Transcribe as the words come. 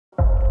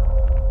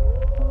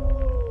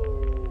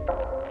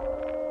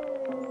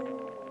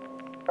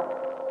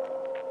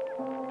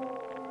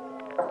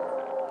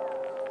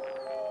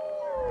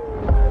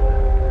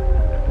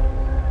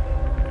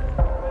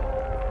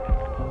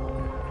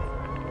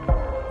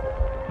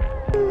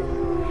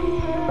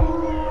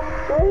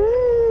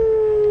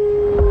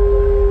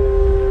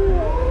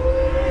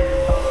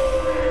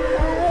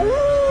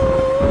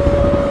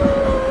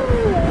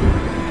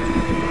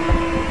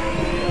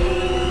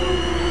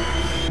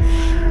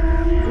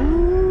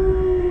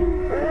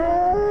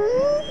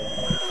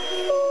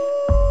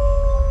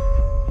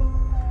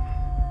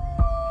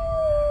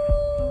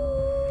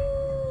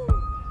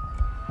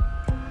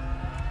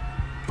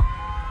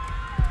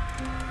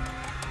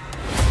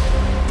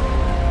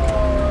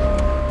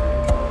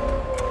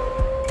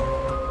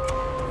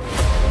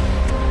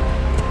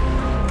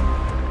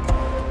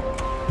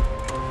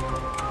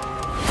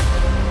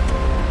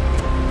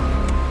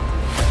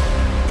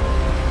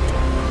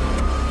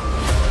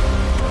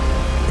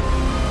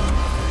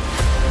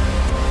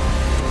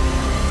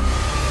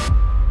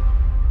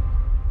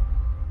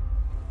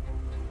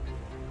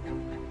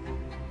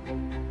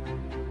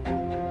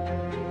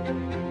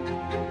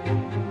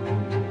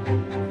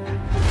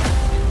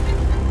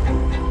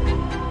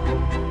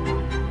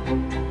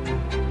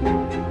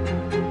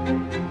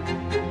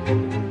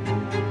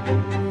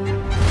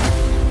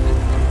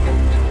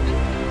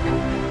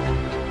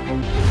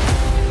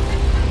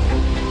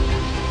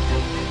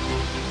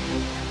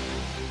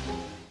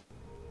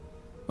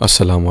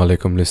আসসালামু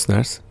আলাইকুম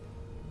লিসনার্স।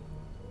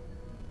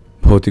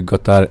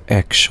 ভৌতিকতার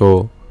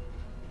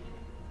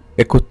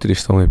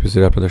 131তম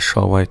এপিসোডে আপনাদের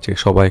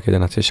সবাইকে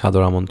জানাচ্ছি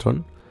সাদর আমন্ত্রণ।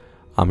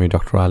 আমি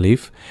ডক্টর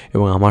আলিফ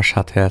এবং আমার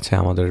সাথে আছে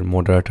আমাদের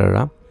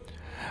মডারেটররা।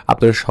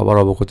 আপনাদের সবার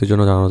অবগতির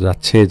জন্য জানানো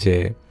যাচ্ছে যে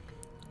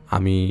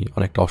আমি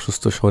অনেকটা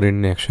অসুস্থ শরীর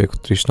নিয়ে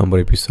 131 নম্বর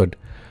এপিসোড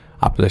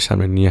আপনাদের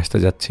সামনে নিয়ে আসতে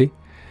যাচ্ছি,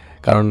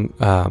 কারণ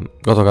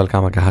গতকালকে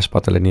আমাকে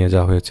হাসপাতালে নিয়ে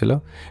যাওয়া হয়েছিল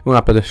এবং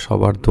আপনাদের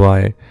সবার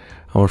দোয়ায়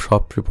আমার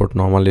সব রিপোর্ট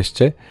নর্মাল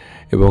এসছে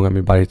এবং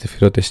আমি বাড়িতে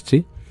ফেরত এসেছি।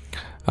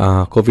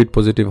 কোভিড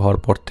পজিটিভ হওয়ার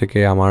পর থেকে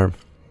আমার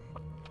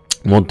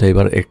মধ্যে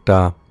এবার একটা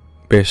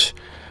বেশ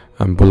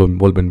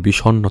বলবেন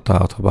বিষণ্ণতা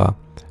অথবা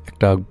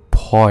একটা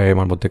ভয়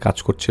আমার মধ্যে কাজ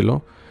করছিল।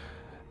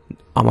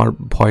 আমার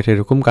ভয়টা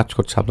এরকম কাজ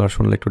করছে, আপনারা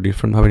শুনলে একটু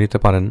ডিফারেন্টভাবে নিতে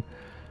পারেন,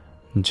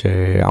 যে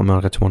আমার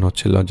কাছে মনে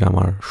হচ্ছিল যে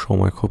আমার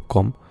সময় খুব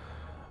কম,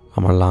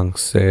 আমার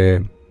লাংসে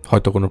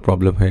হয়তো কোনো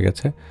প্রবলেম হয়ে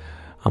গেছে,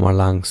 আমার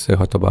লাংসে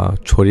হয়তো বা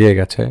ছড়িয়ে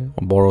গেছে,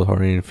 বড়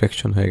ধরনের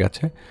ইনফেকশন হয়ে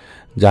গেছে,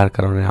 যার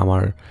কারণে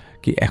আমার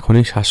কি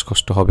এখনই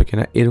শ্বাসকষ্ট হবে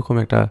কিনা এরকম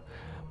একটা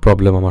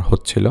প্রবলেম আমার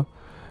হচ্ছিল।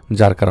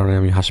 যার কারণে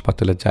আমি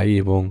হাসপাতালে যাই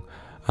এবং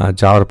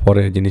যাওয়ার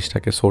পরে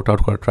জিনিসটাকে সোর্ট আউট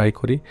করা ট্রাই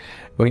করি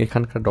এবং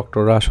এখানকার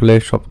ডক্টররা আসলে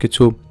সব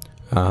কিছু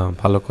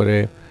ভালো করে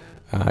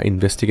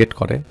ইনভেস্টিগেট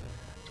করে।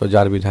 তো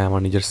যার বিধায়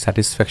আমার নিজের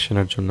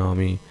স্যাটিসফ্যাকশনের জন্য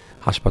আমি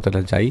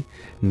হাসপাতালে যাই,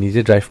 নিজে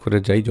ড্রাইভ করে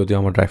যাই, যদিও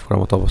আমার ড্রাইভ করার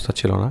মতো অবস্থা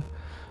ছিল না।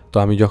 তো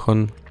আমি যখন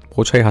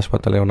পৌঁছাই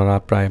হাসপাতালে, ওনারা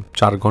প্রায়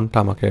 4 ঘন্টা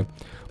আমাকে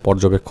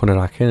পর্যবেক্ষণে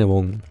রাখেন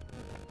এবং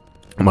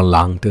আমার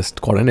লাং টেস্ট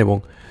করেন এবং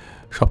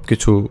সব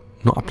কিছু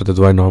আপনাদের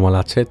দোয়ায় নর্মাল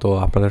আছে। তো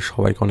আপনাদের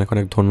সবাইকে অনেক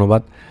অনেক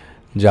ধন্যবাদ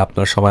যে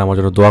আপনারা সবাই আমার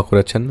জন্য দোয়া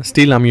করেছেন।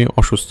 স্টিল আমি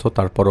অসুস্থ,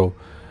 তারপরও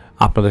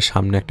আপনাদের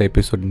সামনে একটা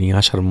এপিসোড নিয়ে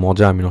আসার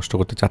মজা আমি নষ্ট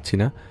করতে চাচ্ছি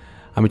না।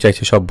 আমি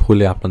চাইছি সব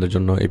ভুলে আপনাদের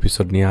জন্য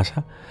এপিসোড নিয়ে আসা।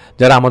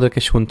 যারা আমাদেরকে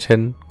শুনছেন,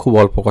 খুব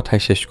অল্প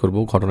কথায় শেষ করব,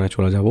 ঘটনায়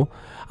চলে যাব।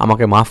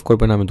 আমাকে মাফ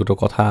করবেন, আমি দুটো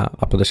কথা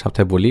আপনাদের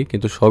সাথে বলি,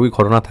 কিন্তু সবই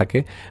ঘটনা থাকে।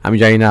 আমি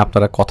জানি না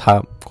আপনারা কথা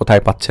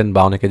কোথায় পাচ্ছেন,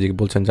 বা অনেকে যে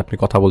বলছেন যে আপনি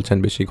কথা বলছেন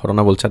বেশি,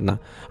 ঘটনা বলছেন না।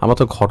 আমরা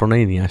তো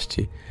ঘটনাই নিয়ে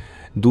আসছি।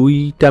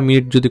 2টা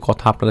মিনিট যদি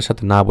কথা আপনাদের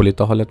সাথে না বলি,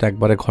 তাহলে তো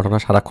একবারে ঘটনা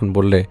সারাক্ষণ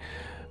বললে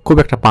খুব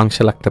একটা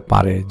পাংশে লাগতে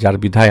পারে, যার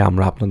বিধায়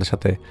আমরা আপনাদের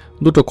সাথে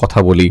দুটো কথা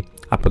বলি,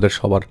 আপনাদের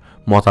সবার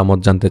মতামত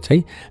জানতে চাই।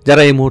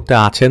 যারা এই মুহূর্তে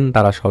আছেন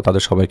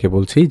তাদের সবাইকে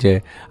বলছি যে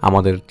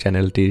আমাদের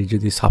চ্যানেলটি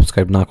যদি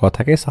সাবস্ক্রাইব না করা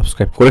থাকে,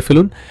 সাবস্ক্রাইব করে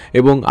ফেলুন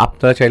এবং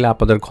আপনারা চাইলে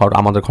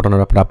আমাদের ঘটনার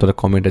ব্যাপারে আপনাদের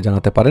কমেন্টে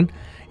জানাতে পারেন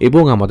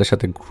এবং আমাদের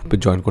সাথে গ্রুপে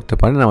জয়েন করতে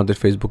পারেন, আমাদের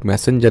ফেসবুক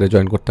মেসেঞ্জারে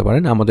জয়েন করতে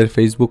পারেন। আমাদের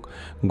ফেসবুক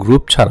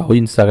গ্রুপ ছাড়াও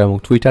ইনস্টাগ্রাম এবং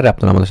টুইটারে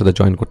আপনারা আমাদের সাথে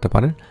জয়েন করতে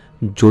পারেন।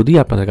 যদি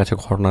আপনাদের কাছে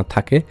ঘটনা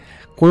থাকে,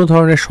 কোনো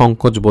ধরনের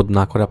সংকোচ বোধ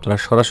না করে আপনারা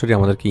সরাসরি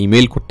আমাদেরকে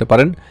ইমেল করতে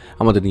পারেন।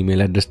 আমাদের ইমেল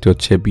অ্যাড্রেসটি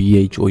হচ্ছে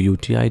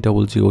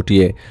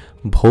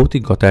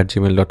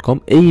bhoutiggota@gmail.com।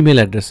 এই ইমেল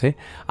অ্যাড্রেসে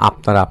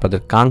আপনারা আপনাদের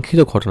কাঙ্ক্ষিত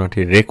ঘটনাটি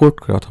রেকর্ড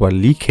করে অথবা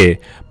লিখে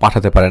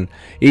পাঠাতে পারেন।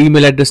 এই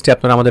ইমেল অ্যাড্রেসটি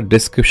আপনারা আমাদের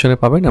ডেসক্রিপশনে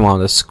পাবেন এবং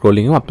আমাদের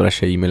স্ক্রলিংয়েও আপনারা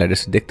সেই ইমেল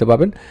অ্যাড্রেসটি দেখতে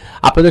পাবেন।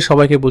 আপনাদের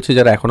সবাইকে বলছি,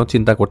 যারা এখনও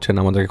চিন্তা করছেন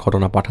আমাদেরকে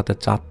ঘটনা পাঠাতে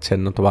চাচ্ছেন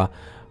অথবা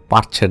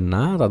পারছেন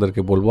না,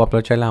 তাদেরকে বলবো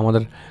আপনারা চাইলে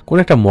আমাদের কোনো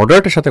একটা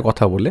মডারেটরের সাথে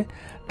কথা বলে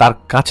তার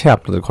কাছে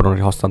আপনাদের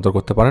ঘটনাটি হস্তান্তর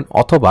করতে পারেন,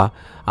 অথবা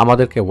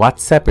আমাদেরকে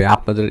হোয়াটসঅ্যাপে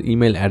আপনাদের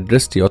ইমেল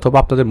অ্যাড্রেসটি অথবা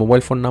আপনাদের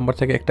মোবাইল ফোন নাম্বার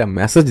থেকে একটা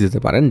মেসেজ দিতে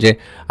পারেন যে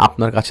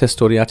আপনার কাছে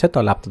স্টোরি আছে।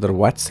 তাহলে আপনাদের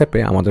হোয়াটসঅ্যাপে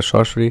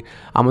সরাসরি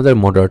আমাদের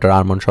মডারেটর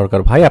আরমান সরকার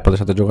ভাই আপনাদের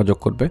সাথে যোগাযোগ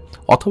করবে,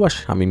 অথবা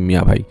শামিম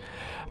মিয়া ভাই।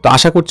 তো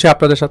আশা করছি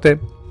আপনাদের সাথে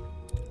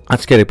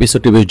আজকের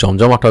এপিসোডটি বেশ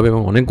জমজমাট হবে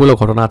এবং অনেকগুলো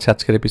ঘটনা আছে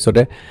আজকের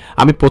এপিসোডে।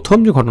 আমি প্রথম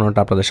যে ঘটনাটা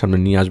আপনাদের সামনে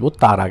নিয়ে আসবো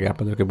তার আগে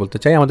আপনাদেরকে বলতে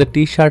চাই, আমাদের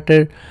টি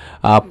শার্টের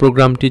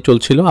প্রোগ্রামটি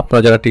চলছিল।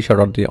 আপনারা যারা টি শার্ট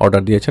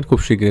অর্ডার দিয়েছেন, খুব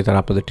শীঘ্রই তারা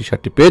আপনাদের টি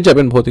শার্টটি পেয়ে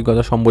যাবেন,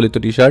 ভৌতিকতা সম্বলিত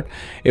টি শার্ট।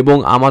 এবং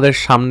আমাদের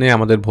সামনে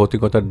আমাদের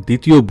ভৌতিকতার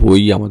দ্বিতীয়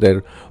বই আমাদের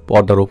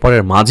পর্দার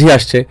ওপারের মাঝে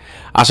আসছে।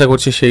 আশা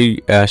করছি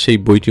সেই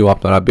বইটিও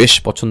আপনারা বেশ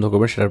পছন্দ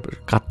করবেন। সেটার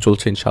কাজ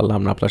চলছে, ইনশাল্লাহ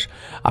আমরা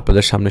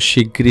আপনাদের সামনে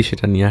শীঘ্রই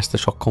সেটা নিয়ে আসতে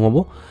সক্ষম হব।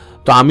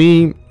 তো আমি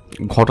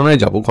ঘটনায়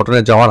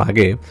যাওয়ার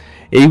আগে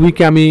এই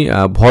উইকে আমি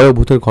ভয় ও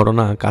ভূতের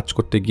ঘটনা কাজ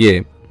করতে গিয়ে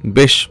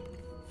বেশ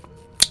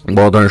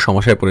বড় ধরনের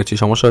সমস্যায় পড়েছি।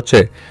 সমস্যা হচ্ছে,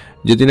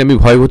 যেদিন আমি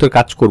ভয় ভূতের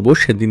কাজ করব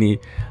সেদিনই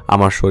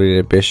আমার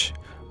শরীরে বেশ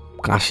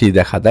কাশি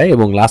দেখা দেয়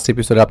এবং লাস্ট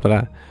এপিসোডে আপনারা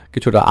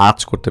কিছুটা আঁচ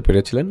করতে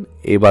পেরেছিলেন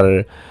এবার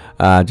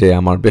যে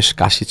আমার বেশ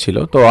কাশি ছিল।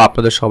 তো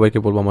আপনাদের সবাইকে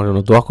বলবো আমার জন্য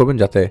দোয়া করবেন,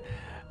 যাতে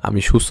আমি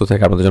সুস্থ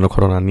থেকে আপনাদের জন্য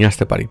ঘটনা নিয়ে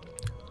আসতে পারি।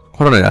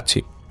 ঘটনায় যাচ্ছি।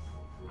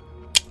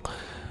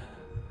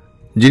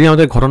 যিনি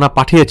আমাদের ঘটনা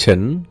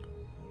পাঠিয়েছেন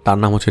তার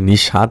নাম হচ্ছে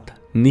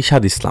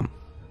নিশাদ ইসলাম।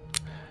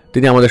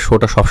 তিনি আমাদের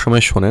শোটা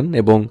সবসময় শোনেন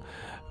এবং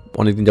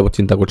অনেকদিন যাবত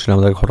চিন্তা করছিলেন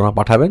আমাদের ঘটনা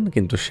পাঠাবেন,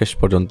 কিন্তু শেষ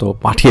পর্যন্ত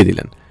পাঠিয়ে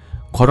দিলেন।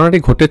 ঘটনাটি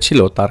ঘটেছিল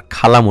তার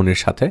খালামনির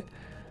সাথে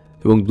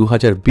এবং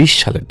 2020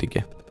 সালের দিকে।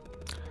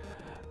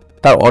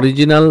 তার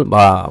অরিজিনাল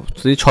বা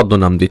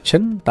ছদ্মনাম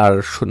দিচ্ছেন, তার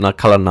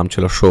খালার নাম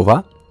ছিল শোভা,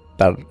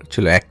 তার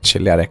ছিল এক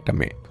ছেলে আর একটা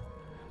মেয়ে।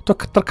 তো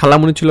তার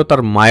খালামনি ছিল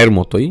তার মায়ের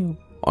মতোই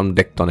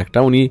দেখতে অনেকটা।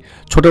 উনি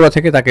ছোটবেলা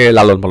থেকে তাকে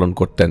লালন পালন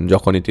করতেন।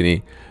 যখনই তিনি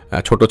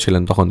ছোট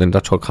ছিলেন তখন তিনি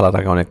তার খালা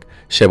তাকে অনেক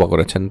সেবা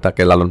করেছেন,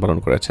 তাকে লালন পালন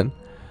করেছেন।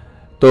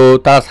 তো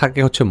তারা থাকে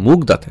হচ্ছে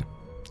মুগদাতে।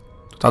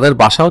 তাদের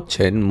বাসা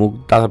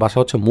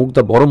হচ্ছে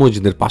মুগদা বড়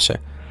মসজিদের পাশে।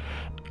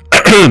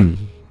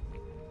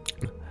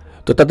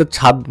 তো তাদের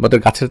ছাদ, তাদের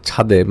গাছের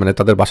ছাদে, মানে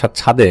তাদের বাসার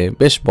ছাদে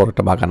বেশ বড়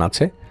একটা বাগান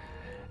আছে।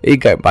 এই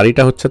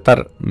বাড়িটা হচ্ছে তার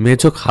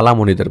মেজো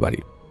খালামণিদের বাড়ি।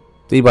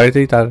 এই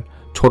বাড়িতেই তার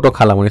ছোট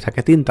খালামণি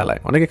থাকে 3 তলায়।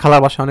 অনেকে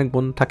খালার বাসায় অনেক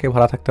বোন থাকে,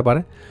 ভাড়া থাকতে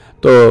পারে।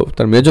 তো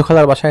তার মেজো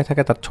খালার বাসায়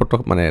থাকে তার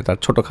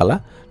ছোট খালা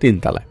 3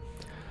 তলায়।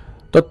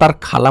 তো তার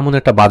খালামণির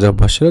একটা বাজে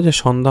অভ্যাস ছিল যে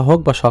সন্ধ্যা হোক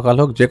বা সকাল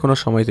হোক যে কোনো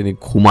সময় তিনি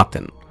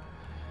ঘুমাতেন।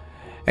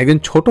 একদিন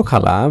ছোট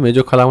খালা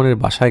মেজো খালামণির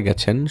বাসায়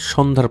গেছেন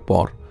সন্ধ্যার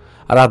পর,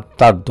 আর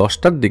তার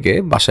 10টার দিকে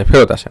বাসায়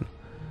ফেরত আসেন।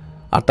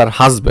 আর তার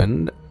হাজব্যান্ড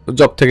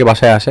জব থেকে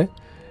বাসায় আসে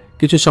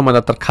কিছু সময়,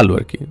 তার খালু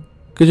আর কি।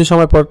 কিছু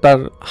সময় পর তার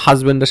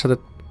হাজব্যান্ডের সাথে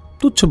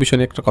তুচ্ছ বিষয়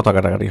নিয়ে একটা কথা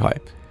কাটাকাটি হয়,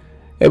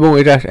 এবং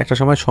এটা একটা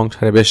সময়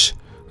সংসারে বেশ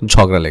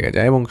ঝগড়া লেগে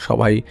যায়, এবং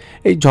সবাই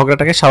এই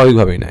ঝগড়াটাকে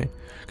স্বাভাবিকভাবেই নেয়।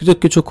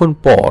 কিছুক্ষণ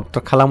পর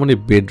তার খালামণি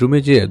বেডরুমে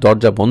যেয়ে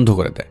দরজা বন্ধ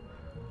করে দেয়।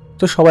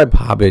 তো সবাই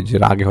ভাবে যে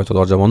রাগে হয়তো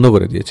দরজা বন্ধ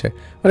করে দিয়েছে,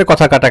 মানে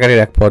কথা কাটাকাটির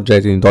এক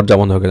পর্যায়ে তিনি দরজা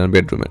বন্ধ করে দেন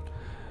বেডরুমের।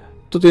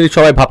 তো তিনি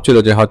সবাই ভাবছিল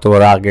যে হয়তো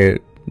রাগে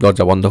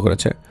দরজা বন্ধ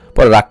করেছে,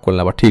 পরে রাগ করলে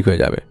আবার ঠিক হয়ে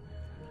যাবে।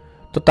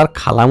 তো তার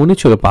খালামণি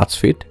ছিল 5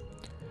 ফিট,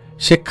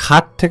 সে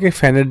খাট থেকে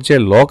ফ্যানের যে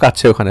লক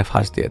আছে ওখানে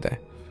ফাঁস দিয়ে দেয়।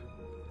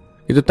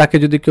 কিন্তু তাকে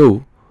যদি কেউ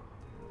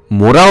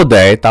মোড়াও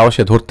দেয় তাও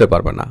সে ধরতে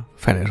পারবে না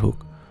ফ্যানের হুক,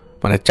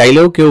 মানে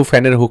চাইলেও কেউ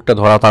ফ্যানের হুকটা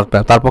ধরা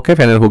তার পক্ষে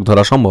ফ্যানের হুক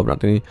ধরা সম্ভব না,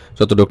 তিনি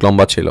যতটুকু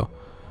লম্বা ছিল।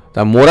 তা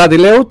মোড়া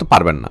দিলেও তো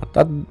পারবেন না,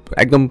 তার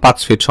একদম 5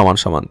 ফিট সমান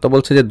সমান। তো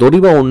বলছে যে দড়ি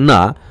বা ওড়না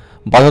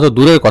বাধা তো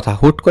দূরের কথা,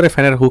 হুট করে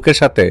ফ্যানের হুকের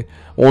সাথে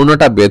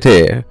ওড়নাটা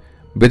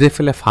বেঁধে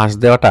ফেলে ফাঁস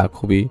দেওয়াটা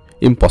খুবই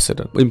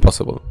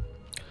ইম্পসিবল।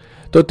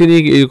 তো তিনি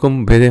এরকম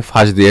বেঁধে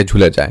ফাঁস দিয়ে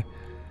ঝুলে যায়।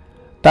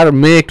 তার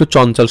মেয়ে একটু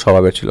চঞ্চল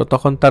স্বভাবের ছিল,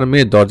 তখন তার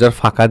মেয়ে দরজার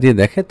ফাঁকা দিয়ে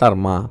দেখে তার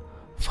মা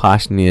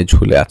ফাঁস নিয়ে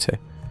ঝুলে আছে।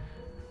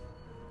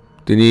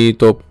 তিনি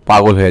তো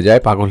পাগল হয়ে যায়,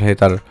 পাগল হয়ে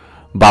তার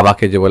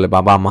বাবাকে যে বলে,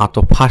 বাবা মা তো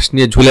ফাঁস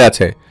নিয়ে ঝুলে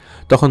আছে।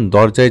 তখন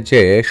দরজায় যে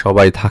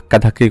সবাই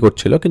ধাক্কাধাক্কি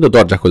করছিল কিন্তু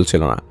দরজা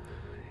খুলছিল না।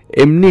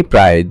 এমনি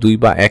প্রায় 2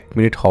 বা 1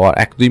 মিনিট হওয়ার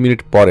 1-2 মিনিট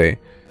পরে,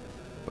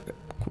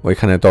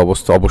 ওইখানে তো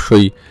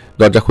অবশ্যই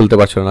দরজা খুলতে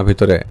পারছিল না,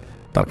 ভিতরে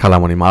তার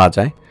খালামণি মারা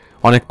যায়।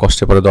 অনেক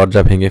কষ্টে পরে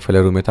দরজা ভেঙে ফেলে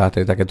রুমে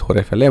তাড়াতাড়ি তাকে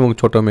ধরে ফেলে এবং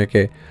ছোট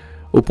মেয়েকে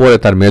উপরে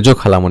তার মেজো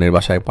খালামণির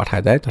বাসায়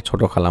পাঠায় দেয় তার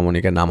ছোট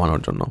খালামণিকে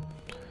নামানোর জন্য,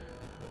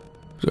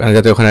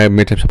 যাতে ওখানে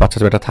বাচ্চা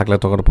মেয়েটা থাকলে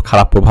তখন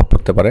খারাপ প্রভাব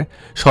পড়তে পারে।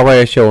 সবাই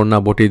এসে ওড়না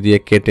বটি দিয়ে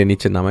কেটে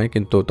নিচে নামায়,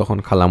 কিন্তু তখন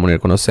খালামণির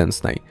কোনো সেন্স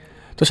নাই।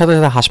 তো সাথে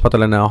সাথে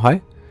হাসপাতালে নেওয়া হয়।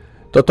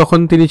 তো তখন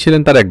তিনি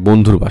ছিলেন তার এক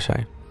বন্ধুর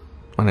বাসায়,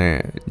 মানে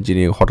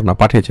যিনি ঘটনা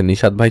পাঠিয়েছেন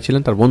নিশাদ ভাই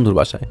ছিলেন তার বন্ধুর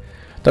বাসায়।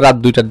 তো রাত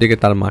 2টার দিকে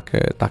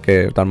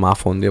তার মা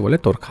ফোন দিয়ে বলে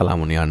তোর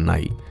খালামণি আর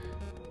নাই।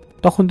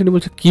 তখন তিনি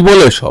বলছে কি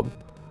বলে সব।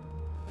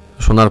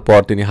 শোনার পর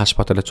তিনি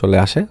হাসপাতালে চলে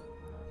আসে,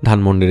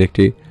 ধানমন্ডির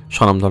একটি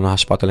স্বনামধন্য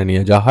হাসপাতালে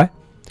নিয়ে যাওয়া হয়।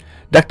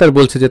 ডাক্তার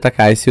বলছে যে তাকে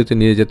আইসিইউতে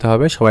নিয়ে যেতে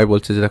হবে, সবাই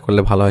বলছে যেটা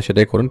করলে ভালো হয়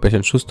সেটাই করুন,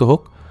 পেশেন্ট সুস্থ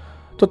হোক।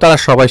 তো তারা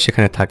সবাই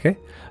সেখানে থাকে।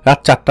 রাত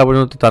 4টা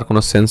পর্যন্ত তার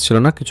কোনো সেন্স ছিল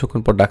না। কিছুক্ষণ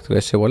পর ডাক্তার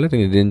এসে বলে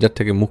তিনি ডেঞ্জার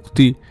থেকে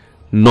মুক্তি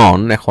নন,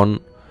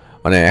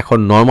 এখন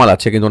নর্মাল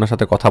আছে, কিন্তু ওনার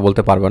সাথে কথা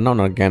বলতে পারবেন না,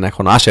 ওনার জ্ঞান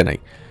এখন আসে নাই।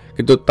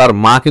 কিন্তু তার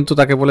মা কিন্তু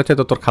তাকে বলেছে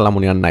তো তোর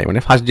খালামণি আর নাই, মানে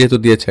ফার্স্ট যেহেতু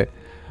দিয়েছে।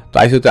 তো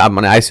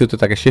আইসিইউতে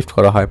তাকে শিফট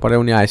করা হয়। পরে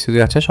উনি আইসিইউতে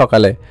আছে,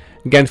 সকালে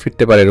জ্ঞান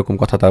ফিরতে পারে এরকম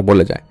কথা তারা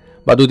বলে যায়,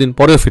 বা 2 দিন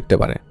পরেও ফিরতে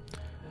পারে।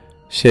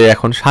 সে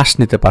এখন শ্বাস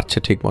নিতে পারছে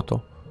ঠিক মতো।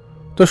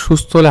 তো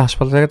সুস্থ হলে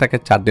হাসপাতাল থেকে তাকে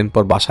 4 দিন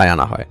পর বাসায়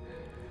আনা হয়।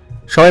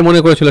 সবাই মনে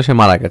করেছিল সে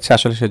মারা গেছে,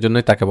 আসলে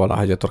সেজন্যই তাকে বলা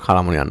হয় যে তোর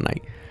খালামণি আর নাই।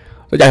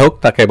 তো যাই হোক,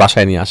 তাকে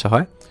বাসায় নিয়ে আসা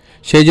হয়।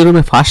 সেই যে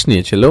রুমে ফাঁস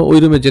নিয়েছিল ওই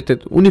রুমে যেতে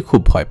উনি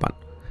খুব ভয় পান।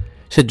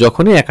 সে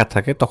যখনই একা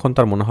থাকে তখন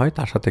তার মনে হয়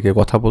তার সাথে কেউ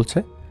কথা বলছে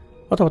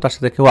অথবা তার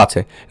সাথে কেউ আছে।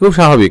 খুব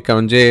স্বাভাবিক,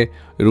 কারণ যে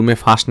রুমে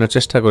ফাঁস নেওয়ার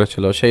চেষ্টা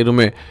করেছিল সেই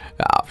রুমে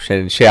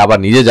সে আবার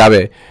নিজে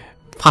যাবে,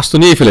 ফাঁস তো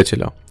নিয়েই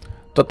ফেলেছিল।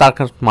 তো তার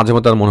মাঝে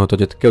মধ্যে তার মনে হতো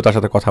যে কেউ তার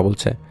সাথে কথা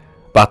বলছে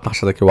বা তার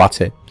সাথে কেউ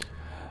আছে।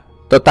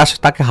 তো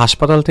তাকে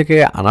হাসপাতাল থেকে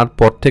আনার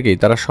পর থেকেই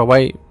তারা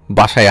সবাই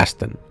বাসায়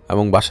আসতেন,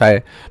 এবং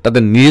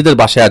তাদের নিজেদের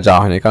বাসায় আর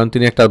যাওয়া হয়নি, কারণ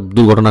তিনি একটা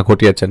দুর্ঘটনা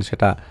ঘটিয়েছেন,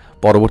 সেটা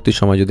পরবর্তী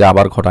সময় যদি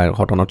আবার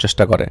ঘটানোর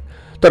চেষ্টা করে।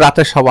 তো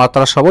রাতে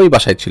তারা সবাই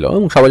বাসায় ছিল,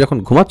 এবং সবাই যখন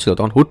ঘুমাচ্ছিল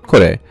তখন হুট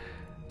করে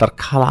তার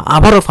খালা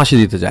আবারও ফাঁসি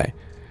দিতে যায়।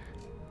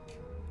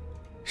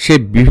 সে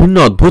বিভিন্ন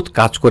অদ্ভুত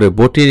কাজ করে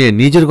বটি নিয়ে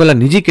নিজের গলা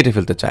নিজেই কেটে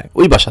ফেলতে চায়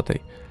ওই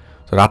বাসাতেই।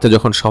 তো রাতে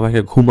যখন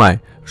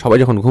সবাই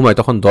যখন ঘুমায়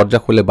তখন দরজা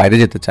খুলে বাইরে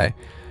যেতে চায়,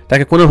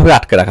 তাকে কোনোভাবে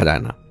আটকে রাখা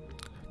যায় না।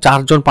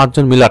 4-5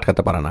 জন মিলে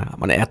আটকাতে পারে না,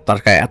 মানে তার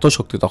গায়ে এত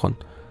শক্তি তখন।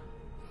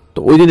 তো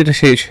ওই দিন এটা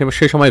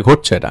সেই সময়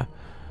ঘটছে। এটা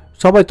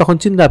সবাই তখন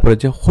চিন্তা করে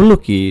যে হলো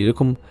কি,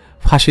 এরকম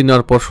ফাঁসি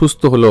নেওয়ার পর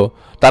সুস্থ হলো,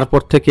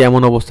 তারপর থেকে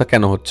এমন অবস্থা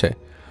কেন হচ্ছে।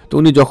 তো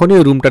উনি যখনই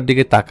ওই রুমটার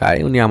দিকে তাকায়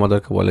উনি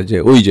আমাদেরকে বলে যে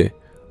ওই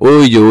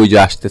যে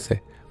আসতেছে,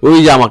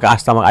 আমাকে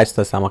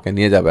আসতেছে, আমাকে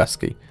নিয়ে যাবে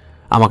আজকেই,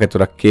 আমাকে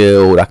তোরা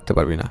কেউ রাখতে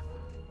পারবি না।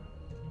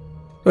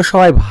 তো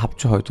সবাই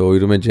ভাবছে হয়তো ওই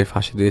রুমে যে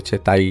ফাঁসি দিয়েছে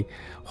তাই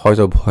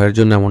হয়তো ভয়ের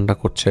জন্য এমনটা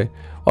করছে,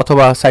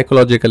 অথবা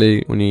সাইকোলজিক্যালি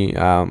উনি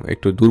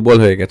একটু দুর্বল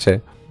হয়ে গেছে।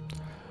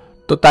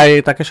 তো তাই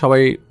তাকে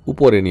সবাই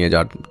উপরে নিয়ে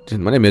যাওয়ার,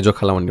 মানে মেজো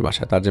খালামণির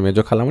বাসায়, তার যে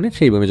মেজো খালামণি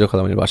সেই মেজো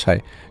খালামণির বাসায়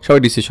সবাই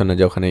ডিসিশন নেয়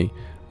যে ওখানেই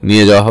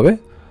নিয়ে যাওয়া হবে।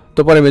 তো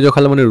পরে মেজো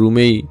খালামণির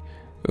রুমেই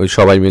ওই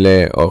সবাই মিলে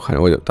ওখানে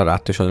ওই তার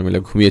আত্মীয় স্বজন মিলে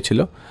ঘুমিয়েছিল।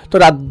 তো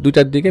রাত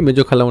 2টার দিকে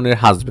মেজো খালামুনির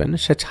হাজব্যান্ড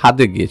সে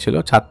ছাদে গিয়েছিল,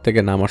 ছাদ থেকে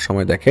নামার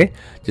সময় দেখে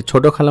যে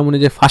ছোট খালামুনি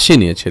যে ফাঁসি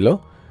নিয়েছিল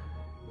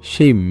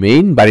সেই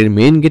বাড়ির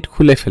মেইন গেট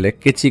খুলে ফেলে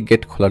কেচি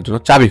গেট খোলার জন্য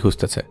চাবি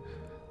খুঁজতেছে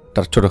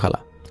তার ছোট খালা,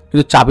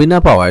 কিন্তু চাবি না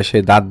পাওয়ায় সে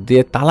দাঁত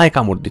দিয়ে তালায়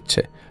কামড়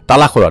দিচ্ছে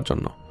তালা খোলার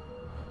জন্য।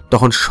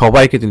 তখন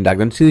সবাইকে তিনি ডাক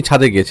দেন, তিনি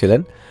ছাদে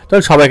গিয়েছিলেন,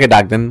 তখন সবাইকে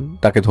ডাক দেন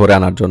তাকে ধরে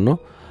আনার জন্য।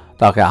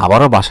 তাকে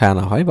আবারও বাসায়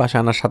আনা হয়, বাসায়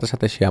আনার সাথে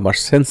সাথে সে আবার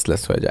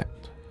সেন্সলেস হয়ে যায়।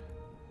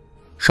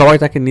 সবাই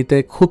তাকে নিতে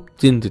খুব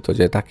চিন্তিত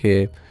যে তাকে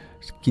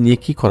নিয়ে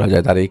কী করা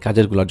যায় তার এই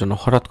কাজেরগুলোর জন্য,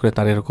 হঠাৎ করে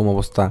তার এরকম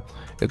অবস্থা,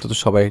 এটা তো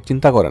সবাই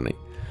চিন্তা করে নাই।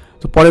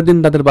 তো পরের দিন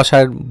তাদের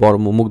বাসায়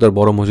মুগদার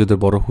বড় মসজিদের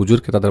বড়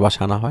হুজুরকে তাদের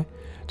বাসায় আনা হয়।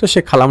 তো সে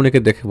খালামুনিকে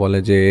দেখে বলে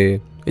যে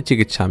এই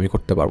চিকিৎসা আমি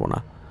করতে পারবো না,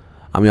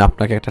 আমি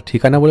আপনাকে একটা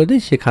ঠিকানা বলে দিই,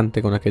 সেখান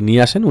থেকে ওনাকে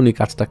নিয়ে আসেন, উনি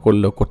কাজটা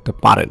করলেও করতে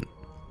পারেন।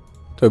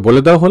 তো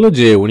বলে দেওয়া হলো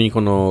যে উনি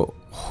কোনো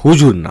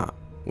হুজুর না,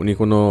 উনি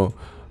কোনো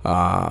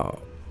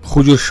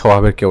হুজুর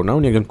স্বভাবের কেউ না,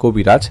 উনি একজন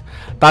কবিরাজ,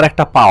 তার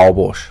একটা পা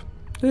অবশ,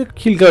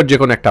 খিলগাঁওয়ের যে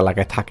কোনো একটা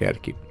এলাকায় থাকে আর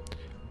কি।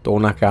 তো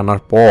ওনাকে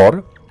আনার পর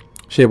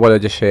সে বলে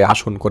যে সে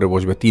আসন করে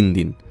বসবে 3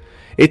 দিন,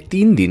 এই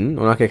 3 দিন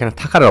ওনাকে এখানে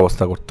থাকার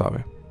ব্যবস্থা করতে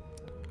হবে।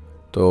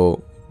 তো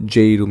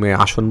যেই রুমে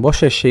আসন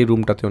বসে সেই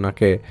রুমটাতে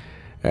ওনাকে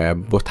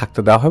থাকতে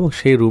দেওয়া হয় এবং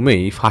সেই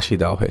রুমেই ফাঁসি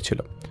দেওয়া হয়েছিল।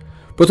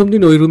 প্রথম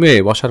দিন ওই রুমে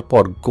বসার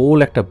পর গোল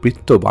একটা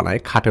বৃত্ত বানায়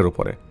খাটের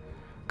উপরে,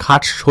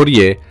 খাট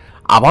সরিয়ে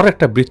আবারও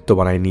একটা বৃত্ত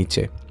বানায়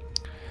নিচে।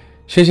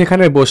 সে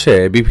সেখানে বসে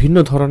বিভিন্ন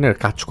ধরনের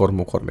কাজকর্ম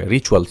করবে,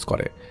 রিচুয়ালস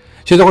করে।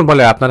 সে যখন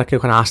বলে আপনারা কেউ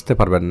ওখানে আসতে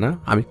পারবেন না,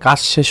 আমি কাজ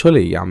শেষ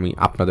হলেই আমি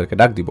আপনাদেরকে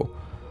ডাক দিব।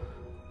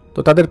 তো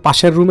তাদের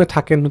পাশের রুমে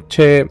থাকেন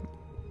হচ্ছে,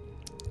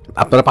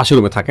 আপনারা পাশের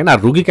রুমে থাকেন আর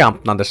রুগীকে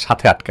আপনাদের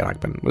সাথে আটকে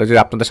রাখবেন, বলে যে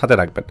আপনাদের সাথে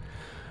রাখবেন,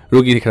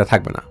 রুগী এখানে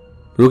থাকবে না,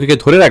 রুগীকে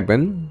ধরে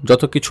রাখবেন,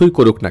 যত কিছুই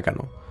করুক না কেন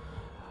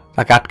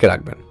তাকে আটকে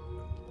রাখবেন।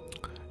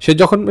 সে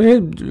যখন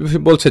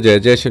বলছে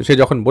যে সে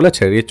যখন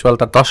বলেছে রিচুয়াল,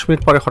 তার 10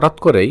 মিনিট পরে হঠাৎ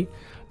করেই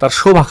তার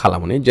শোভা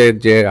খালামুনি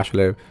যে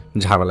আসলে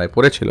ঝামেলায়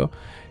পড়েছিল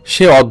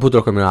সে অদ্ভুত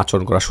রকমের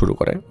আচরণ করা শুরু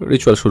করে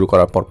রিচুয়াল শুরু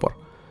করার পরপর।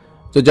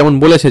 তো যেমন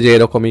বলেছে যে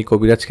এরকমই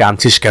কবিরাজকে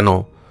আনছিস কেন,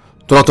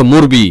 তোরা তো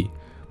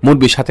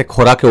মরবির সাথে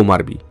খোরাকেও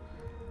মারবি।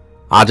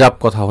 আজাব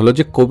কথা হলো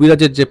যে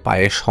কবিরাজের যে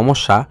পায়ে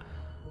সমস্যা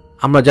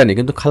আমরা জানি,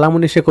 কিন্তু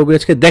খালামুনি সে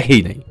কবিরাজকে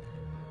দেখেই নাই,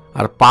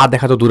 আর পা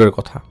দেখা তো দূরের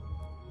কথা।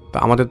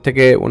 আমাদের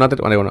থেকে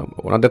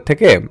ওনাদের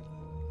থেকে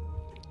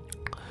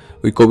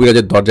ওই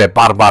কবিরাজের দরজায়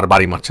বারবার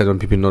বাড়ি মারছে, যেমন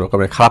বিভিন্ন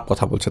রকমের খারাপ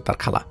কথা বলছে তার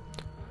খালা,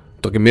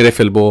 তোকে মেরে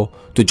ফেলবো,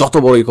 তুই যত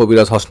বড়ই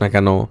কবিরাজ হস না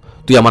কেন,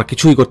 তুই আমার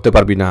কিছুই করতে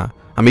পারবি না,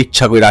 আমি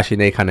ইচ্ছা করে আসি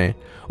না এখানে,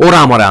 ওরা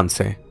আমারে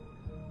আনছে।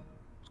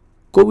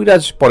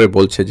 কবিরাজ পরে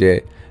বলছে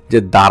যে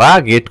দাঁড়া,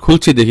 গেট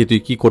খুলছি, দেখি তুই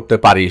কি করতে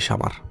পারিস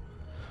আমার।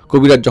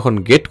 কবিরাজ যখন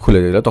গেট খুলে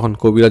দিল তখন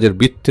কবিরাজের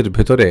বৃত্তের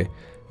ভেতরে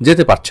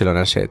যেতে পারছিল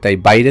না সে, তাই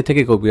বাইরে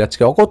থেকে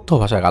কবিরাজকে অকথ্য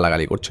ভাষায়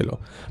গালাগালি করছিল,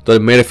 তোর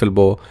মেরে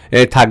ফেলবো,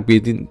 থাকবি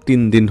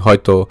 3 দিন,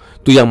 হয়তো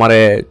তুই আমারে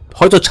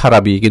হয়তো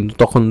ছাড়াবি, কিন্তু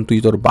তখন তুই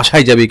তোর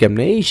বাসায় যাবি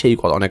কেমনে, এই সেই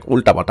কথা, অনেক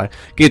উল্টাপাল্টা,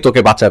 কে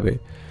তোকে বাঁচাবে।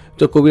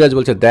 তো কবিরাজ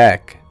বলছে দেখ,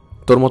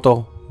 তোর মতো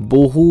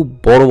বহু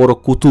বড় বড়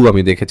কুতুব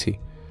আমি দেখেছি,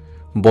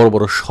 বড়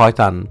বড়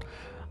শয়তান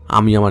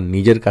আমি আমার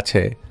নিজের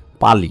কাছে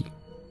পালি।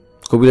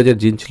 কবিরাজের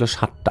জিন ছিল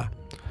 7টা,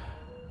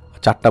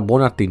 4টা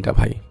বোন আর 3টা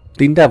ভাই।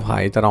 3টা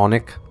ভাই তারা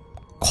অনেক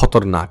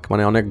খতরনাক,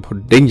 মানে অনেক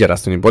ডেঞ্জারাস।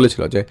 তিনি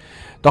বলেছিল যে,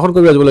 তখন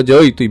কবিরাজ বলে যে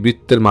ওই তুই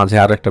বৃত্তের মাঝে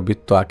আরো একটা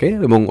বৃত্ত আঁকে,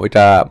 এবং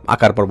ওইটা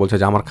আঁকার পর বলছে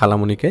যে আমার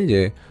খালামুনিকে যে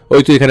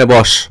ওই তুই এখানে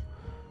বস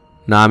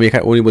না, আমি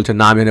এখানে, উনি বলছে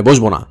না আমি এখানে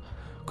বসবো না।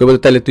 কই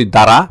বলছে তাহলে তুই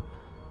দাঁড়া,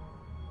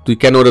 তুই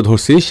কেন ওরে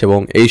ধরছিস এবং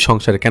এই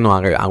সংসারে কেন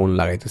আগুন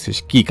লাগাইতেছিস,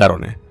 কি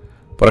কারণে।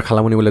 পরে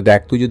খালামুনি বলে দেখ,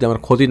 তুই যদি আমার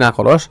ক্ষতি না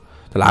করস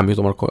তাহলে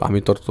আমি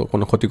তোর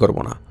কোনো ক্ষতি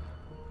করবো না,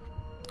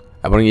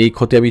 এবং এই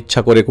ক্ষতি আমি ইচ্ছা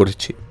করে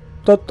করেছি।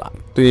 তো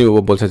তিনি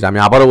বলছে যে আমি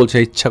আবারও বলছি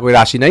ইচ্ছা করে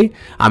আসি নাই,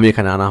 আমি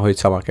এখানে আনা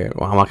হয়েছে,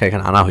 আমাকে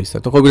এখানে আনা হয়েছে।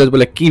 তো কবিরাজ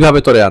বলে কিভাবে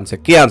তোরে আনছে,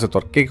 কে আনছে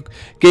তোর,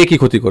 কে কি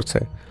ক্ষতি করছে।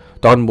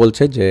 তখন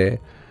বলছে যে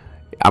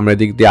আমরা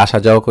এদিক দিয়ে আসা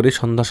যাওয়া করি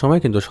সন্ধ্যার সময়,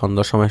 কিন্তু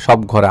সন্ধ্যার সময় সব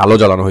ঘরে আলো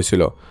জ্বালানো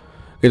হয়েছিল,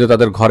 কিন্তু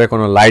তাদের ঘরে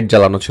কোনো লাইট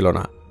জ্বালানো ছিল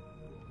না।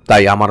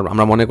 তাই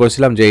আমরা মনে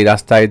করেছিলাম যে এই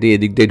রাস্তায় দিয়ে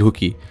এদিক দিয়ে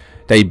ঢুকি,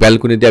 তাই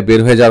ব্যালকনি দিয়ে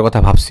বের হয়ে যাওয়ার কথা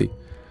ভাবছি।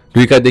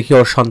 ঢুকা দেখি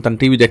ওর সন্তান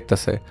টিভি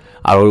দেখতেছে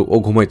আর ও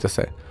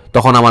ঘুমাইতেছে।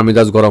 তখন আমার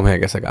মেজাজ গরম হয়ে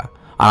গেছে গা,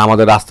 আর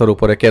আমাদের রাস্তার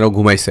উপরে কেন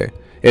ঘুমাইছে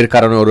এর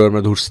কারণে ওর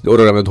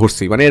আমরা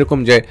ধরছি। মানে এরকম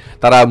যে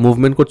তারা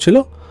মুভমেন্ট করছিল,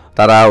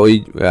 তারা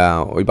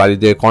ওই বাড়ি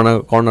দিয়ে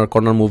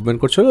কর্নার মুভমেন্ট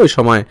করছিল, ওই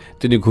সময়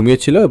তিনি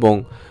ঘুমিয়েছিল এবং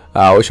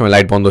ওই সময়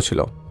লাইট বন্ধ ছিল,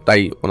 তাই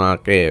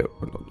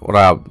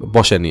ওরা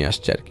বসে নিয়ে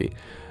আসছে আর কি।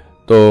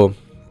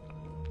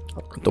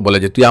 তো বলে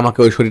যে তুই আমাকে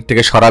ওই শরীর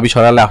থেকে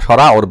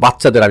সরা, ওর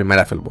বাচ্চাদের আমি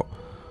মেরা ফেলবো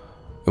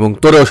এবং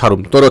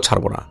তোরও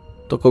ছাড়বো না।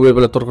 তো কবির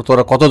বলে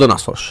তোরা কতজন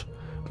আসস,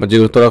 যে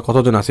তোরা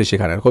কতজন আসিস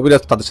সেখানে।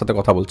 কবিরাজ তাদের সাথে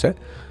কথা বলছে,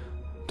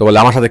 তো বলে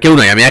আমার সাথে কেউ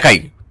নাই, আমি একাই,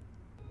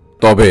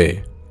 তবে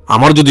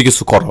আমার যদি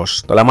কিছু করস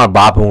তাহলে আমার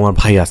বাপ এবং আমার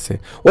ভাই আছে,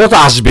 ওরা তো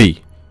আসবেই,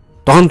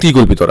 তখন কি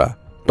করবি তোরা,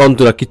 তখন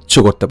তোরা কিচ্ছু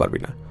করতে পারবি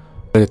না,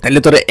 তাইলে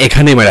তোরা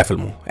এখানেই মেরা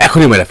ফেলবো,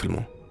 এখনই মেরা ফেলবো,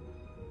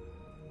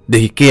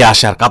 দেখি কে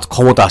আসে আর কাজ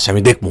ক্ষমতা আসে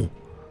আমি দেখবো।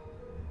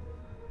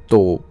 তো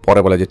পরে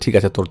বলে যে ঠিক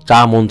আছে, তোর যা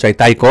মন চাই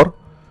তাই কর,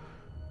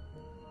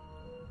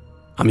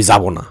 আমি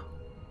যাব না,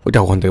 ওইটা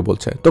ওখান থেকে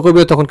বলছে। তো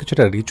কবিরা তখন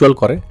কিছুটা রিচুয়াল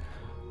করে,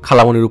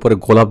 খালামণির উপরে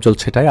গোলাপ জল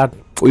ছেটায়, আর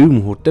ওই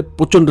মুহূর্তে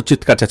প্রচণ্ড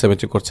চিৎকার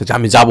চেঁচামেচি করছে যে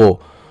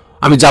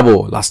আমি যাব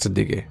লাস্টের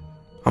দিকে,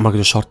 আমার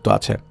কিছু শর্ত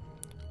আছে।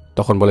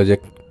 তখন বলে যে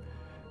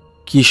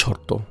কি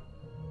শর্ত?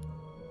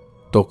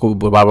 তো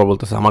বারবার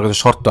বলতেছে আমার কাছে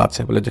শর্ত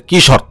আছে। বলে যে কি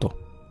শর্ত?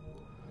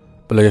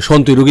 বলে যে শোন,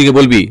 তুই রুগীকে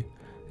বলবি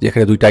যে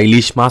এখানে 2টা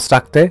ইলিশ মাছ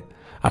রাখতে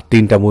আর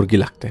 3টা মুরগি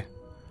রাখতে,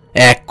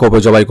 এক কোপে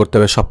জবাই করতে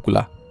হবে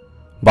সবগুলা,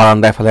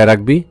 বারান্দায় ফালায়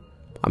রাখবি,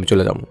 আমি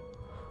চলে যাবো।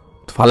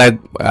 ফালায়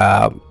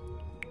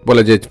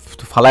বলে যে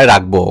ফালায়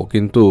রাখবো,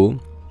 কিন্তু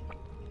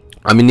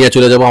আমি নিয়ে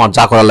চলে যাবো, আমার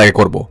যা করার লাগে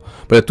করবো।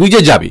 বলে তুই যে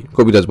যাবি,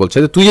 কবিরাজ বলছে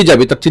যে তুই যে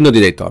যাবি তার চিহ্ন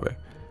দিয়ে যেতে হবে।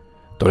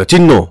 তো বলে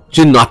চিহ্ন?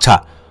 আচ্ছা,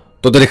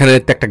 তোদের এখানে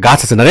একটা গাছ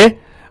আছে না রে,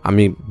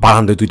 আমি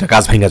বারান্দায় 2টা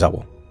গাছ ভেঙে যাবো।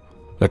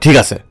 ঠিক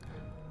আছে।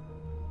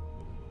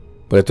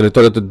 বলে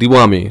তোরে তো দিব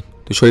আমি,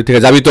 তুই শরীর থেকে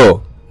যাবি তো?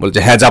 বলছে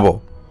হ্যাঁ যাবো।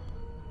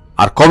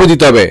 আর কবে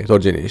দিতে হবে তোর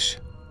জিনিস?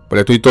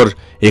 বলে তুই তোর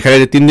এখানে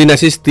যে 3 দিন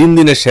আসিস, 3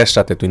 দিনের শেষ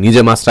রাতে তুই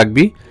নিজে মাছ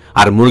রাখবি,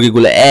 আর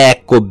মুরগিগুলো এক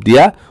কোপ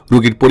দিয়া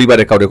রুগীর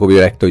পরিবারে কাউরে কবি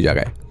রাখতে ওই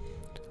জায়গায়।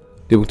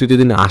 এবং 3য়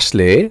দিন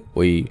আসলে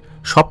ওই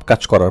সব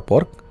কাজ করার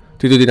পর,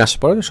 3য় দিন আসার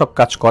পরে সব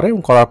কাজ করে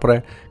এবং করার পরে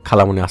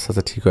খালামণি আস্তে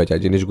আস্তে ঠিক হয়ে যায়,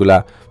 জিনিসগুলা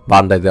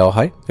বান্দায় দেওয়া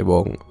হয়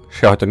এবং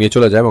সে হয়তো নিয়ে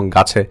চলে যায় এবং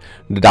গাছে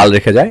ডাল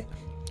রেখে যায়।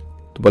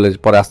 তো বলে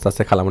পরে আস্তে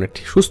আস্তে খালামণি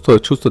ঠিক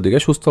সুস্থ দিকে,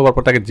 সুস্থ হওয়ার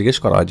পর তাকে জিজ্ঞেস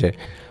করা হয় যে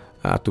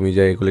তুমি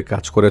যে এগুলি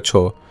কাজ করেছো,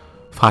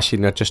 ফাঁসি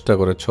নেওয়ার চেষ্টা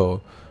করেছো,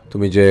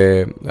 তুমি যে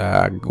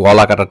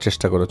গলা কাটার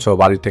চেষ্টা করেছো,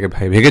 বাড়ি থেকে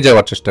ভেগে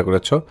যাওয়ার চেষ্টা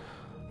করেছো,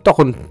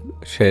 তখন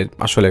সে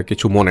আসলে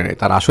কিছু মনে নেই,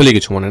 তার আসলে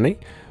কিছু মনে নেই।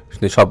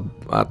 সব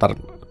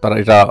তার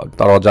এটা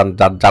তার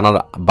জানার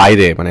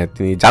বাইরে, মানে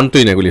তিনি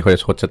জানতোই না এগুলি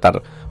হচ্ছে তার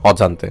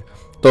অজান্তে।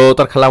 তো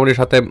তার খালামণির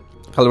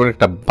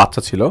একটা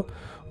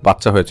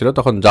বাচ্চা হয়েছিল,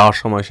 তখন যাওয়ার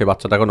সময় সে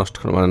বাচ্চাটাকে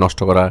নষ্ট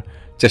করার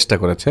চেষ্টা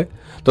করেছে।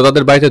 তো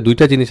তাদের বাড়িতে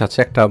 2টা জিনিস আছে,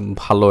 একটা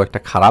ভালো একটা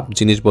খারাপ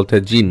জিনিস, বলতে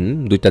জিন,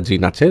 2টা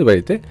জিন আছে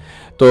বাড়িতে।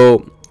 তো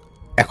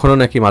এখনও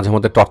নাকি মাঝে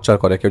মধ্যে টর্চার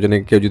করে,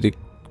 কেউ যদি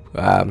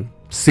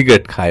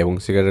সিগারেট খায় এবং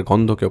সিগারেটের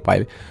গন্ধ কেউ পায়,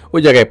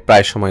 ওই জায়গায়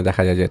প্রায় সময়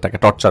দেখা যায় যে তাকে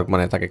টর্চার,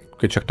 মানে তাকে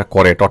কিছু একটা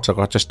করে, টর্চার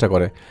করার চেষ্টা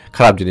করে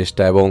খারাপ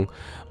জিনিসটা। এবং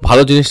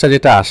ভালো জিনিসটা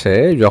যেটা আসে,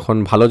 যখন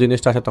ভালো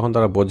জিনিসটা আসে তখন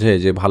তারা বোঝে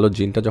যে ভালো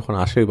জিনটা যখন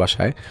আসে ওই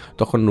বাসায়,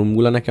 তখন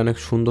রুমগুলো নাকি অনেক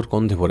সুন্দর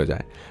গন্ধে ভরে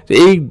যায়। তো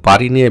এই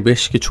বাড়ি নিয়ে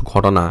বেশ কিছু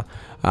ঘটনা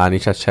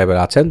নিশাদ সাহেবের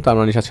আছেন। তো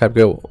আমরা নিশাদ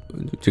সাহেবকে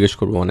জিজ্ঞেস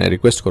করবো, মানে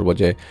রিকোয়েস্ট করবো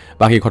যে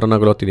বাকি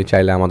ঘটনাগুলো তিনি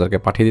চাইলে আমাদেরকে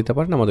পাঠিয়ে দিতে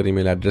পারেন আমাদের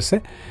ইমেল অ্যাড্রেসে।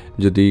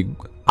 যদি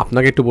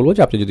আপনাকে একটু বলবো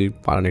যে আপনি যদি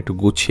পারেন একটু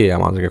গুছিয়ে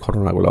আমাদেরকে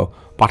ঘটনাগুলো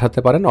পাঠাতে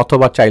পারেন,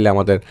 অথবা চাইলে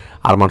আমাদের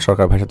আরমান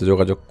সরকার ভাইয়ের সাথে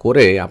যোগাযোগ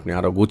করে আপনি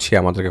আরও গুছিয়ে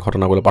আমাদেরকে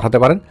ঘটনাগুলো পাঠাতে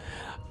পারেন।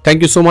 থ্যাংক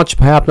ইউ সো মাচ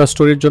ভাইয়া আপনার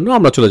স্টোরির জন্য।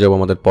 আমরা চলে যাব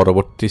আমাদের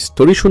পরবর্তী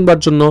স্টোরি শুনবার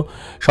জন্য।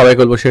 সবাই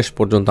বলবো শেষ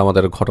পর্যন্ত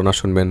আমাদের ঘটনা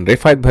শুনবেন।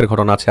 রেফায়েত ভাইয়ের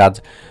ঘটনা আছে আজ,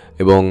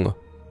 এবং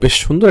বেশ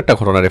সুন্দর একটা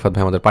ঘটনা রেফায়েত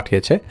ভাই আমাদের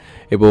পাঠিয়েছে,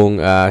 এবং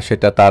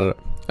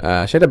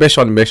সেটা বেশ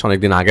অনেক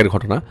দিন আগের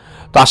ঘটনা।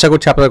 তো আশা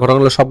করছি আপনাদের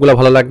ঘটনাগুলো সবগুলো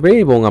ভালো লাগবে,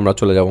 এবং আমরা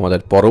চলে যাব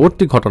আমাদের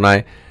পরবর্তী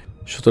ঘটনায়।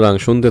 সুতরাং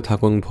শুনতে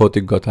থাকুন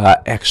ভৌতিকতা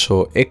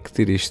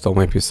 131তম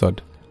এপিসোড।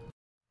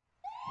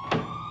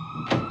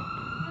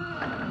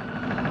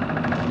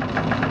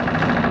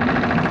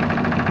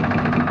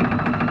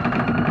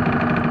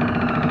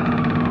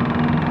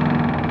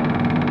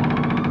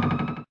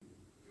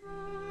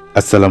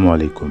 আসসালামু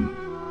আলাইকুম,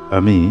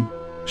 আমি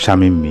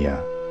শামিম মিয়া।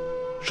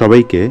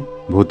 সবাইকে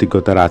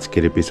ভৌতিকতার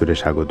আজকের এপিসোডে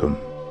স্বাগতম।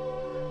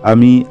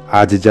 আমি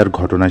আজ যার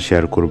ঘটনা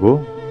শেয়ার করব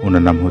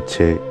ওনার নাম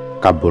হচ্ছে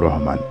কাব্যর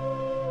রহমান।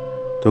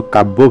 তো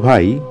কাব্য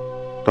ভাই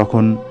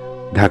তখন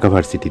ঢাকা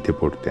ভার্সিটিতে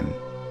পড়তেন।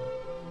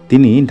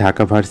 তিনি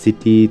ঢাকা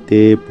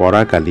ভার্সিটিতে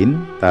পড়াকালীন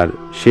তার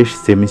শেষ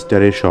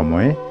সেমিস্টারের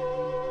সময়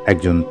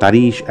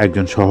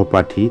একজন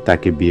সহপাঠী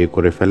তাকে বিয়ে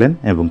করে ফেলেন,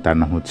 এবং তার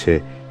নাম হচ্ছে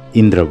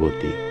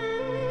ইন্দ্রাবতী।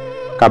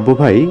 কাব্য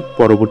ভাই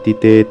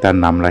পরবর্তীতে তার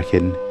নাম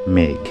রাখেন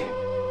মেঘ।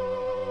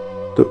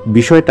 তো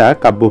বিষয়টা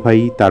কাব্য ভাই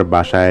তার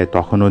বাসায়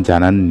তখনও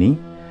জানাননি।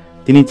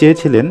 তিনি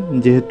চেয়েছিলেন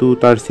যেহেতু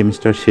তার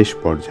সেমিস্টার শেষ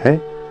পর্যায়ে,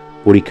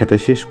 পরীক্ষাটা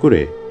শেষ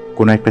করে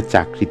কোনো একটা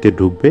চাকরিতে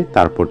ঢুকবে,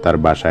 তারপর তার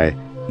বাসায়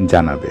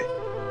জানাবে।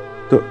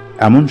 তো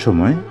এমন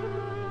সময়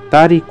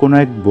তারই কোনো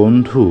এক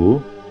বন্ধু,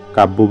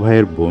 কাব্য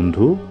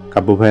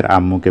ভাইয়ের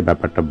আম্মুকে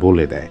ব্যাপারটা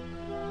বলে দেয়।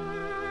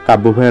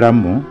 কাব্য ভাইয়ের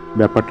আম্মু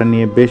ব্যাপারটা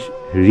নিয়ে বেশ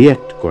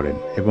রিয়্যাক্ট করেন,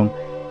 এবং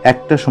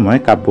একটা সময়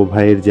কাব্য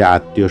ভাইয়ের যে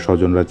আত্মীয়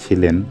স্বজনরা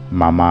ছিলেন,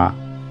 মামা,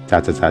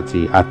 চাচা,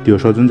 চাচি, আত্মীয়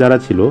স্বজন যারা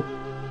ছিল,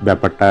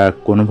 ব্যাপারটা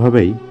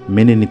কোনোভাবেই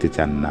মেনে নিতে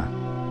চান না।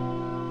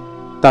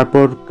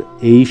 তারপর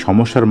এই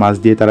সমস্যার মাঝ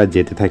দিয়ে তারা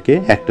যেতে থাকে।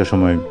 একটা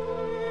সময়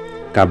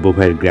কাব্য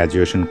ভাইয়ের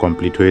গ্র্যাজুয়েশন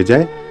কমপ্লিট হয়ে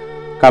যায়।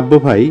 কাব্য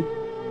ভাই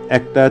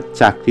একটা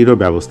চাকরিরও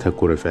ব্যবস্থা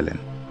করে ফেলেন,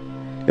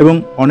 এবং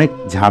অনেক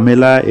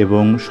ঝামেলা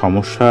এবং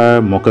সমস্যা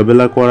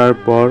মোকাবেলা করার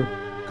পর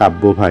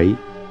কাব্য ভাই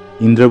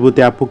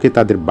ইন্দ্রাবতী আপুকে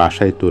তাদের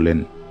বাসায় তোলেন।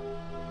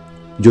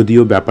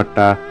 যদিও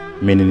ব্যাপারটা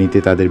মেনে নিতে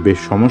তাদের বেশ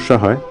সমস্যা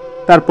হয়।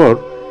 তারপর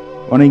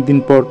অনেক দিন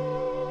পর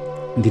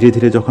ধীরে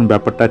ধীরে যখন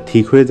ব্যাপারটা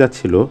ঠিক হয়ে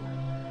যাচ্ছিল,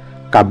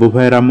 কাব্য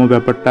ভাইয়ের আম্মু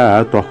ব্যাপারটা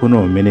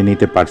তখনও মেনে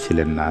নিতে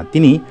পারছিলেন না।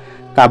 তিনি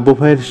কাব্য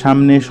ভাইয়ের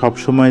সামনে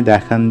সবসময়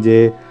দেখান যে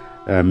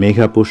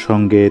মেঘাপুর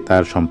সঙ্গে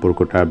তার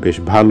সম্পর্কটা বেশ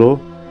ভালো,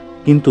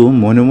 কিন্তু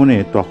মনে মনে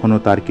তখনও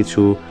তার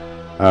কিছু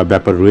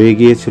ব্যাপার রয়ে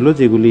গিয়েছিল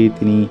যেগুলি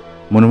তিনি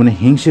মনে মনে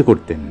হিংসে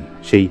করতেন।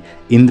 সেই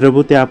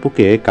ইন্দ্রাবতী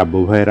আপুকে কাব্য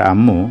ভাইয়ের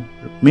আম্মু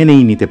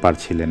মেনেই নিতে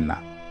পারছিলেন না।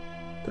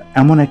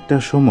 এমন একটা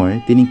সময়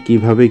তিনি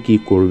কিভাবে কি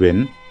করবেন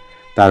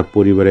তার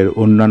পরিবারের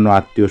অন্যান্য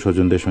আত্মীয়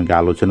স্বজনদের সঙ্গে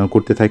আলোচনা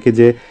করতে থাকে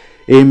যে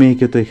এই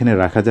মেয়েকে তো এখানে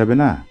রাখা যাবে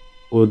না,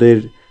 ওদের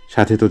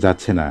সাথে তো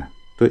যাচ্ছে না,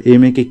 তো এই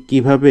মেয়েকে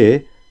কিভাবে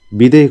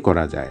বিদেয়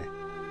করা যায়।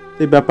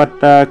 এই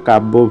ব্যাপারটা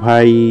কাব্য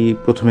ভাই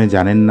প্রথমে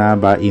জানেন না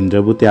বা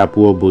ইন্দ্রাবতী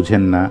আপুও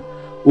বোঝেন না।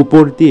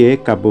 উপর দিয়ে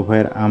কাব্য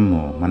ভাইয়ের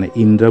আম্মু মানে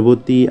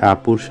ইন্দ্রাবতী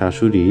আপুর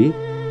শাশুড়ি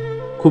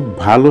খুব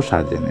ভালো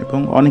সাজেন এবং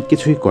অনেক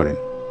কিছুই করেন।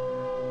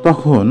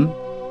 তখন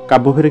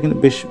কাব্য ভাইরা কিন্তু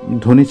বেশ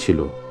ধনী ছিল,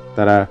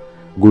 তারা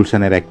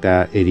গুলশানের একটা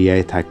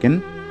এরিয়ায় থাকেন।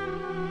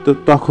 তো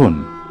তখন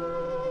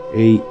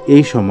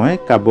এই সময়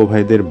কাব্য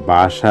ভাইদের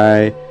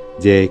বাসায়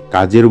যে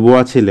কাজের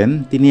বুয়া ছিলেন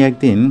তিনি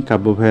একদিন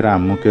কাব্য ভাইয়ের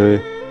আম্মুকে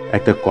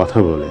একটা কথা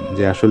বলেন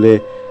যে আসলে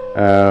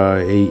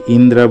এই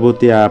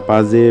ইন্দ্রাবতী আপা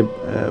যে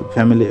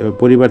ফ্যামিলি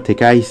পরিবার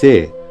থেকে আইছে,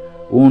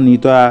 উনি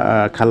তো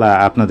খালা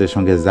আপনাদের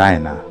সঙ্গে যায়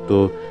না। তো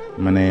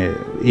মানে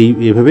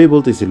এইভাবেই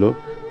বলতেছিল,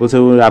 বলছে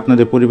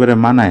আপনাদের পরিবারে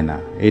মানায় না,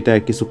 এটা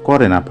কিছু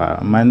করে না পা,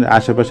 মানে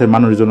আশেপাশের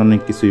মানুষজন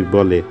অনেক কিছুই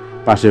বলে,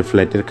 পাশের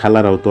ফ্ল্যাটের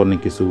খালারাও তো অনেক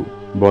কিছু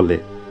বলে।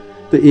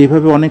 তো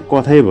এইভাবে অনেক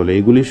কথাই বলে।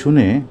 এগুলি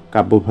শুনে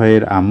কাব্য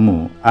ভাইয়ের আম্মু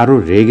আরও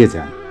রেগে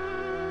যান।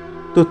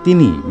 তো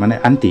তিনি মানে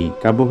আন্টি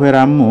কাব্য ভাইয়ের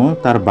আম্মু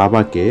তার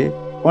বাবাকে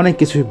অনেক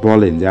কিছুই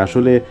বলেন যে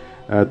আসলে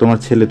তোমার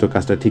ছেলে তো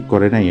কাজটা ঠিক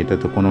করে নাই, এটা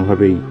তো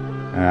কোনোভাবেই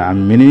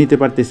আমি মেনে নিতে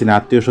পারতেছি না,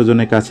 আত্মীয়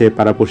স্বজনের কাছে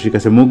পাড়াপড়শির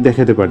কাছে মুখ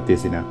দেখাতে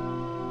পারতেছি না।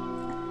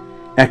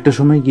 একটা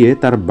সময় গিয়ে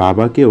তার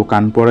বাবাকেও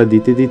কান পড়া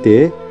দিতে দিতে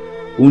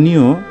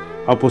উনিও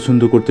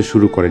অপছন্দ করতে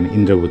শুরু করেন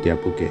ইন্দ্রাবতী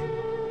আপুকে।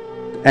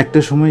 একটা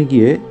সময়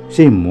গিয়ে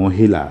সেই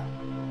মহিলা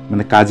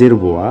মানে কাজের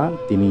বুয়া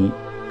তিনি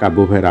কাব্য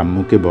ভাইয়ের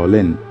আম্মুকে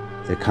বলেন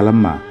যে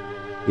খালাম্মা,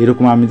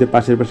 এরকম আমি যে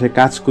পাশের বাসায়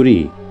কাজ করি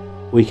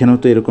ওইখানেও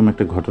তো এরকম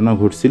একটা ঘটনা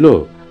ঘটছিল,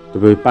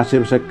 তবে ওই পাশের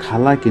বাসায়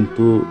খালা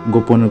কিন্তু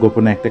গোপনে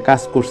গোপনে একটা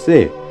কাজ করছে,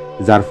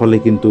 যার ফলে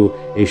কিন্তু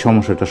এই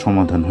সমস্যাটা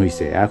সমাধান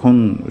হয়েছে, এখন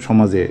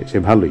সমাজে সে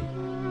ভালোই।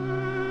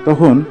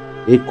 তখন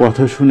এই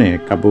কথা শুনে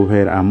কাব্য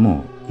ভাইয়ের আম্মু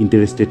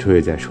ইন্টারেস্টেড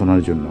হয়ে যায়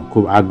শোনার জন্য,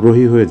 খুব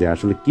আগ্রহী হয়ে যায়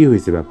আসলে কি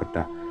হয়েছে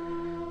ব্যাপারটা।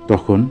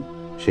 তখন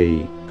সেই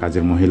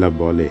কাজের মহিলা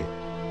বলে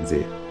যে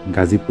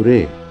গাজীপুরে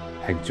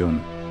একজন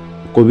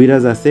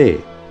কবিরাজ আছে,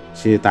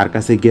 সে তার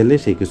কাছে গেলে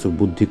সে কিছু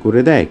বুদ্ধি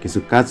করে দেয়, কিছু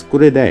কাজ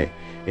করে দেয়,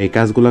 এই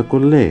কাজগুলা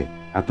করলে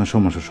আপনার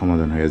সমস্যার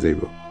সমাধান হয়ে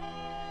যাইব।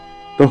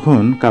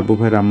 তখন কাব্য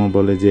ভাইয়ের আম্মু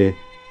বলে যে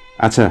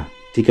আচ্ছা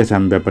ঠিক আছে,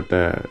 আমি ব্যাপারটা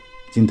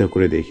চিন্তা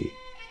করে দেখি।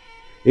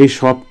 এই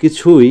সব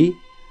কিছুই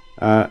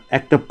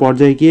একটা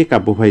পর্যায়ে গিয়ে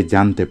কাব্য ভাই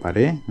জানতে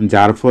পারে,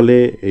 যার ফলে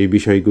এই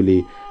বিষয়গুলি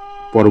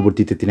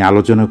পরবর্তীতে তিনি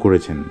আলোচনা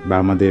করেছেন বা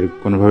আমাদের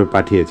কোনোভাবে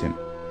পাঠিয়েছেন।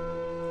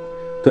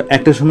 তো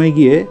একটা সময়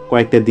গিয়ে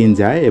কয়েকটা দিন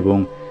যায় এবং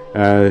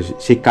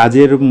সেই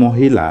কাজের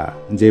মহিলা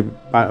যে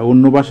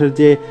অন্য বাসার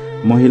যে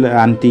মহিলা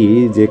আন্টি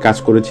যে কাজ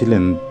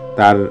করেছিলেন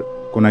তার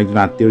কোনো একজন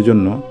আত্মীয়র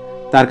জন্য,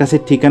 তার কাছে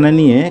ঠিকানা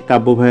নিয়ে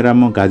কাব্য ভাইয়ের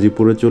আম্মু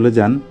গাজীপুরে চলে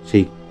যান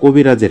সেই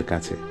কবিরাজের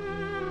কাছে।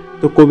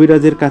 তো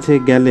কবিরাজের কাছে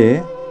গেলে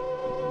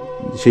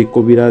সেই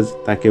কবিরাজ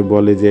তাকে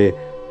বলে যে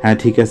হ্যাঁ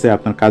ঠিক আছে,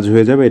 আপনার কাজ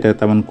হয়ে যাবে, এটা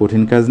তেমন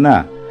কঠিন কাজ না,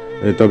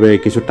 তবে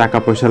কিছু টাকা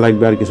পয়সা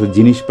লাগবে আর কিছু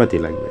জিনিসপাতি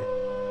লাগবে।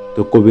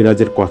 তো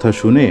কবিরাজের কথা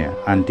শুনে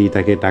আন্টি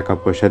তাকে টাকা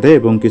পয়সা দেয়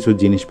এবং কিছু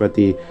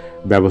জিনিসপাতি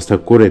ব্যবস্থা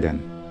করে দেন।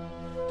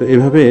 তো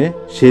এভাবে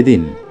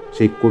সেদিন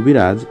সেই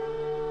কবিরাজ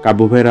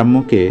কাব্য ভাইয়ের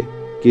আম্মুকে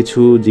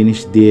কিছু জিনিস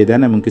দিয়ে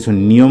দেন এবং কিছু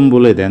নিয়ম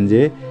বলে দেন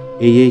যে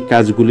এই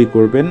কাজগুলি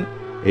করবেন,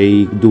 এই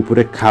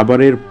দুপুরে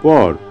খাবারের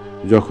পর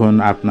যখন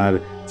আপনার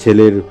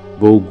ছেলের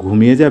বউ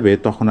ঘুমিয়ে যাবে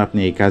তখন আপনি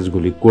এই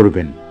কাজগুলি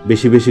করবেন,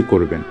 বেশি বেশি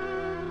করবেন।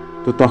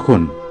 তো তখন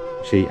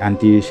সেই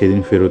আন্টি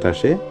সেদিন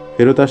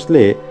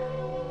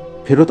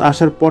ফেরত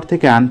আসার পর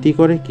থেকে আন্টি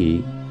করে কি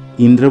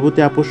ইন্দ্রাবতী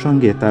আপুর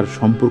সঙ্গে তার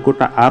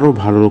সম্পর্কটা আরও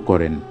ভালো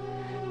করেন,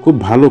 খুব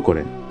ভালো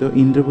করেন। তো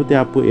ইন্দ্রাবতী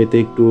আপু এতে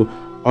একটু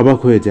অবাক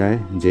হয়ে যায়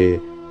যে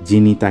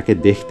যিনি তাকে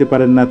দেখতে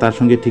পারেন না, তার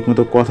সঙ্গে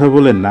ঠিকমতো কথা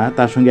বলেন না,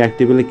 তার সঙ্গে এক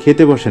টেবিলে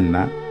খেতে বসেন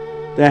না,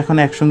 তো এখন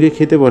একসঙ্গে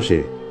খেতে বসে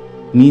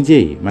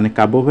নিজেই, মানে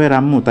কাব্য ভাইয়ের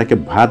আম্মু তাকে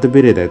ভাত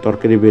বেড়ে দেয়,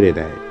 তরকারি বেড়ে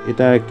দেয়,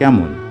 এটা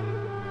কেমন?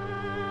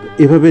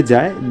 এভাবে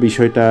যায়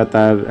বিষয়টা।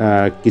 তার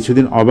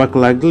কিছুদিন অবাক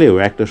লাগলেও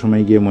একটা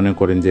সময় গিয়ে মনে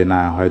করেন যে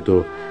না, হয়তো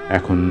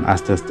এখন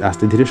আস্তে আস্তে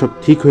আস্তে ধীরে সব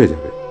ঠিক হয়ে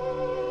যাবে।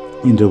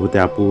 ইন্দ্রাবতী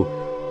আপু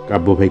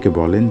কাব্য ভাইকে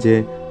বলেন যে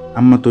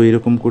আম্মা তো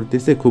এরকম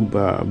করতেছে, খুব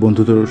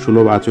বন্ধুত্ব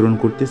সুলভ আচরণ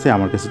করতেছে,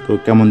 আমার কাছে তো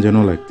কেমন যেন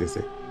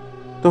লাগতেছে।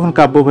 তখন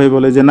কাব্য ভাই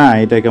বলে যে না,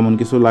 এটা কেমন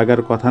কিছু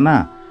লাগার কথা না,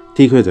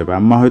 ঠিক হয়ে যাবে,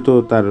 আম্মা হয়তো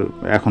তার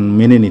এখন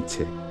মেনে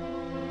নিচ্ছে।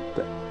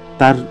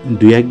 তার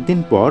 2-1 দিন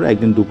পর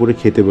একদিন দুপুরে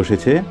খেতে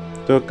বসেছে।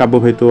 তো কাব্য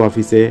ভাই তো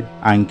অফিসে,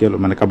 আঙ্কেল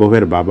মানে কাব্য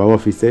ভাইয়ের বাবাও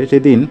অফিসে,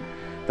 সেদিন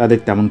তাদের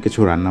তেমন কিছু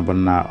রান্না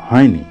বান্না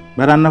হয়নি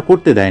বা রান্না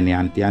করতে দেয়নি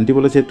আন্টি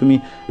বলেছে তুমি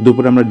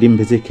দুপুরে আমরা ডিম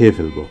ভেজে খেয়ে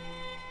ফেলবো।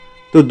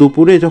 তো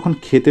দুপুরে যখন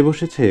খেতে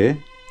বসেছে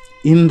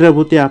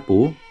ইন্দ্রাবতী আপু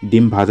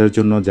ডিম ভাজার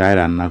জন্য যায়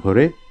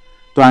রান্নাঘরে।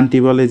 তো আন্টি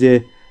বলে যে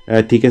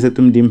ঠিক আছে,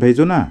 তুমি ডিম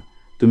ভেজো না,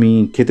 তুমি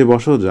খেতে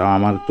বসো, যাও,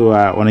 আমার তো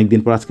অনেক দিন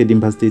পর আজকে ডিম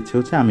ভাজতে ইচ্ছে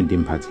হচ্ছে, আমি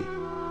ডিম ভাজি।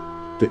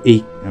 তো এই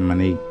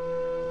মানে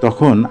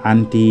তখন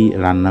আন্টি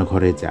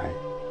রান্নাঘরে যায়,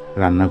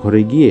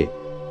 রান্নাঘরে গিয়ে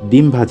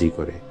ডিম ভাজি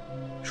করে,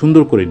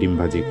 সুন্দর করে ডিম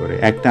ভাজি করে।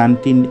 একটা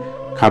আন্টি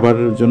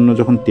খাবারের জন্য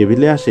যখন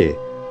টেবিলে আসে,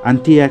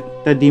 আন্টি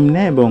একটা ডিম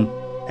নেয় এবং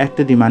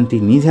একটা ডিম আন্টি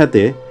নিজ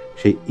হাতে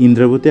সেই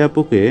ইন্দ্রাবতী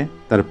আপুকে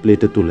তার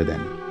প্লেটে তুলে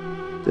দেন।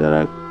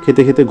 তারা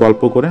খেতে খেতে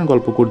গল্প করেন,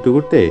 গল্প করতে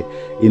করতে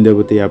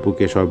ইন্দ্রাবতী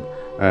আপুকে সব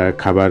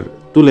খাবার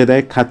তুলে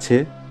দেয়, খাচ্ছে।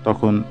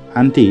 তখন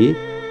আন্টি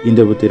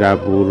ইন্দ্রাবতীর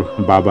আপুর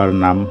বাবার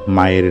নাম,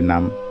 মায়ের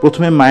নাম,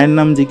 প্রথমে মায়ের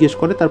নাম জিজ্ঞেস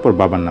করে, তারপর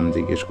বাবার নাম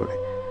জিজ্ঞেস করে।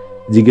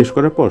 জিজ্ঞেস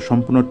করার পর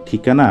সম্পূর্ণ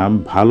ঠিকানা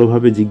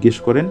ভালোভাবে জিজ্ঞেস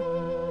করেন,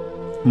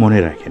 মনে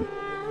রাখেন।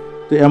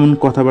 তো এমন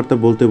কথাবার্তা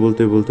বলতে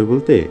বলতে বলতে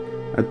বলতে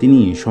তিনি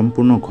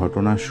সম্পূর্ণ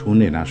ঘটনা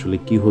শুনেন, আসলে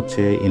কি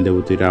হচ্ছে,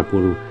 ইন্দ্রাবতীর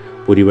আপুর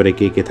পরিবারে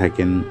কে কে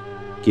থাকেন,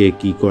 কে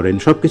কি করেন,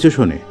 সব কিছু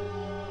শোনে।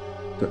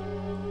 তো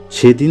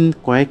সেদিন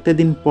কয়েকটা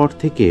দিন পর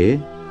থেকে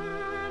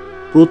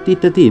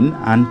প্রতিটা দিন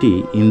আন্টি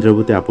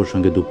ইন্দ্রাবতী আপুর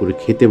সঙ্গে দুপুরে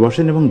খেতে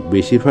বসেন এবং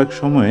বেশিরভাগ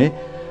সময়ে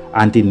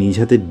আন্টি নিজ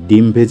হাতে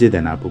ডিম ভেজে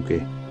দেন আপুকে।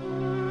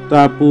 তো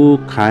আপু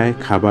খায়,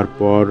 খাবার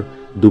পর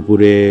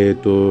দুপুরে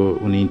তো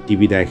উনি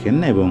টিভি দেখেন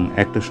এবং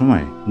একটা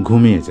সময়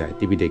ঘুমিয়ে যায়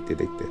টিভি দেখতে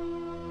দেখতে।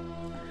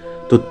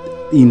 তো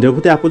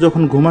ইন্দ্রাবতী আপু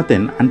যখন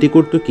ঘুমাতেন, আন্টি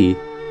করতো কি,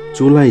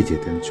 চুলায়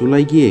যেতেন,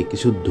 চুলায় গিয়ে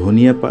কিছু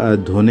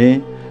ধনে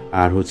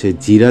আর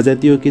জিরা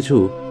জাতীয় কিছু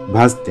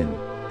ভাজতেন,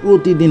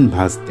 প্রতিদিন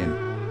ভাজতেন।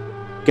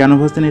 কেন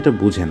ভাজতেন এটা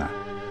বুঝে না।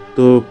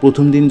 তো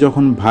প্রথম দিন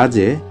যখন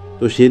ভাজে,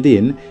 তো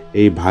সেদিন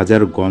এই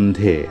ভাজার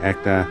গন্ধে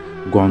একটা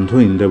গন্ধ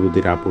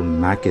ইন্দ্রাবতীর আপুর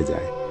নাকে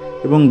যায়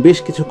এবং বেশ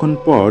কিছুক্ষণ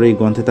পর এই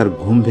গন্ধে তার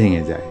ঘুম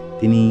ভেঙে যায়।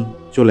 তিনি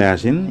চলে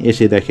আসেন,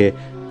 এসে দেখে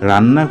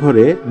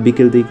রান্নাঘরে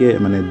বিকেল দিকে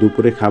মানে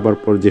দুপুরে খাবার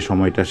পর যে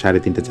সময়টা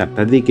 3:30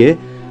 4টার দিকে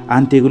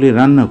আন্টি এগুলি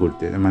রান্না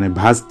করতে মানে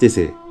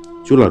ভাজতেছে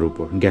চুলার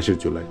উপর, গ্যাসের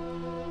চুলায়।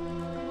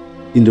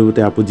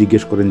 ইন্দ্রাবতী আপু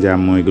জিজ্ঞেস করেন যে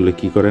আম্মু এগুলো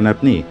কি করেন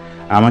আপনি?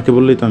 আমাকে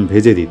বললেই তো আমি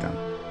ভেজে দিতাম।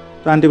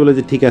 তো আন্টি বলে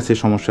যে ঠিক আছে,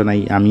 সমস্যা নাই,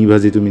 আমি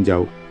ভাজি, তুমি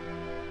যাও।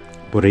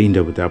 পরে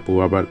ইন্দ্রাবতী আপু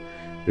আবার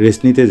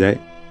রেস্ট নিতে যায়।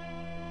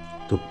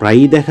 তো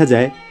প্রায়ই দেখা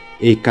যায়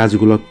এই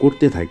কাজগুলো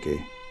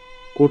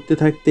করতে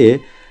থাকতে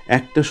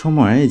একটা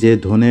সময় যে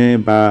ধনে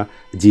বা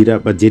জিরা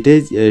বা যেটাই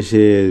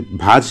সে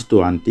ভাজতো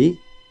আন্টি,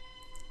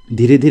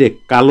 ধীরে ধীরে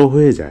কালো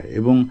হয়ে যায়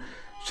এবং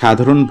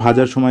সাধারণ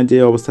ভাজার সময় যে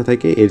অবস্থা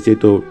থাকে এর চেয়ে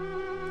তো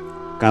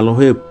কালো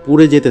হয়ে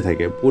পুড়ে যেতে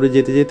থাকে, পুড়ে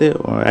যেতে যেতে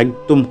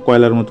একদম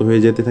কয়লার মতো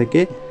হয়ে যেতে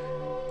থাকে।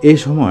 এই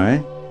সময়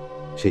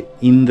সে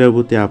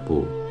ইন্দ্রাবতী আপু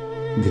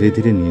ধীরে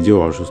ধীরে নিজেও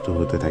অসুস্থ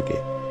হতে থাকে,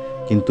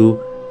 কিন্তু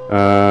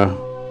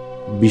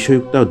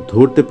বিষয়টা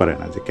ধরতে পারে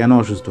না যে কেন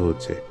অসুস্থ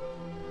হচ্ছে।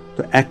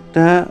 তো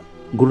একটা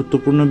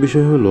গুরুত্বপূর্ণ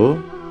বিষয় হলো,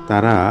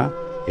 তারা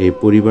এই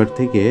পরিবার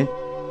থেকে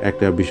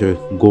একটা বিষয়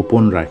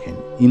গোপন রাখেন।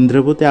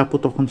 ইন্দ্রাবতী আপু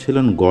তখন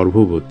ছিলেন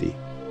গর্ভবতী।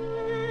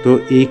 তো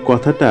এই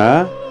কথাটা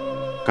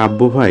কাব্য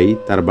ভাই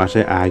তার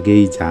বাসায়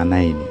আগেই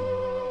জানায়নি।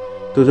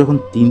 তো যখন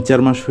 3-4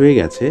 মাস হয়ে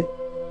গেছে,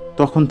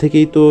 তখন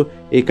থেকেই তো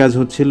এই কাজ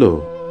হচ্ছিল।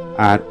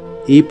 আর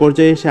এই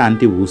পর্যায়ে এসে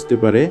আন্টি বুঝতে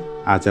পারে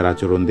আচার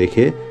আচরণ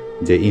দেখে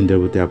যে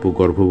ইন্দ্রাবতী আপু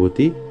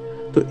গর্ভবতী।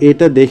 তো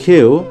এটা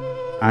দেখেও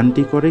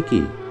আন্টি করে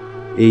কি,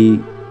 এই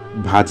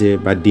ভাজে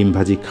বা ডিম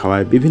ভাজি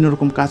খাওয়ায়, বিভিন্ন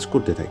রকম কাজ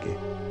করতে থাকে।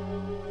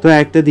 তো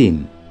একটা দিন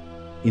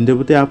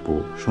ইন্দ্রাবতী আপু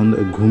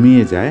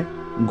ঘুমিয়ে যায়।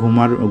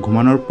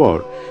 ঘুমানোর পর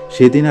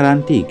সেদিন আর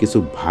আন্টি কিছু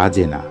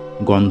ভাজে না,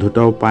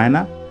 গন্ধটাও পায়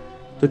না।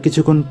 তো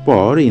কিছুক্ষণ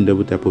পর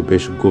ইন্দ্রাবতী আপু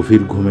বেশ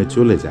গভীর ঘুমে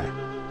চলে যায়।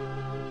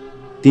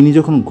 তিনি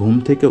যখন ঘুম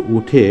থেকে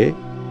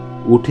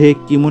উঠে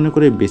কি মনে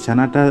করে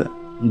বিছানাটা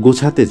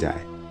গোছাতে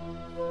যায়,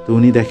 তো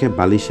উনি দেখে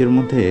বালিশের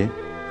মধ্যে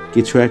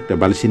কিছু একটা,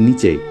 বালিশের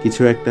নিচে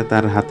কিছু একটা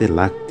তার হাতে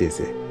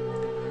লাগতেছে।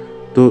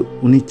 তো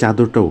উনি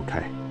চাদরটা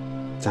উঠায়,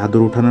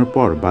 চাদর উঠানোর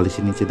পর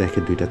বালিশের নিচে দেখে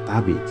 2টা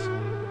তাবিজ।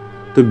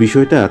 তো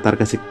বিষয়টা তার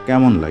কাছে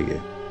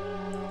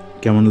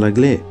কেমন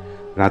লাগলে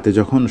রাতে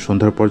যখন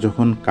সন্ধ্যার পর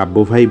যখন কাব্য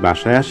ভাই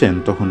বাসায় আসেন,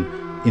 তখন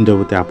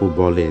ইন্দ্রাবতী আপু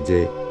বলে যে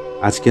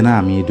আজকে না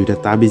আমি 2টা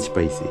তাবিজ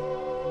পাইছি।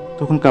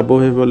 তখন কাব্য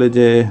ভাই বলে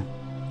যে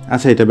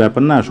আচ্ছা, এটা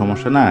ব্যাপার না,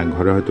 সমস্যা না,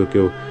 ঘরে হয়তো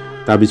কেউ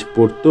তাবিজ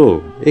পড়তো,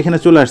 এখানে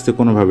চলে আসছে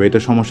কোনোভাবে, এটা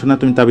সমস্যা না,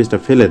 তুমি তাবিজটা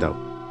ফেলে দাও।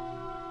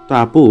 তো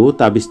আপু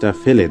তাবিজটা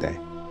ফেলে দেয়।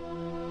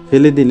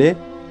 ফেলে দিলে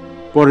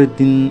পরের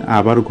দিন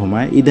আবার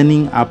ঘুমায়। ইদানিং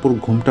আপুর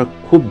ঘুমটা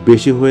খুব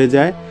বেশি হয়ে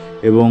যায়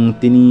এবং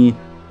তিনি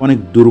অনেক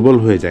দুর্বল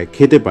হয়ে যায়,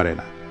 খেতে পারে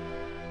না।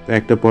 তো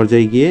একটা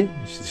পর্যায়ে গিয়ে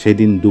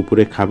সেদিন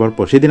দুপুরে খাবার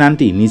পর সেদিন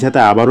আন্টি নিজ হাতে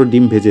আবারও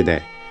ডিম ভেজে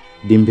দেয়,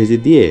 ডিম ভেজে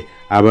দিয়ে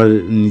আবার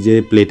নিজে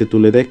প্লেটে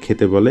তুলে দেয়,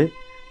 খেতে বলে।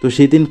 তো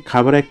সেদিন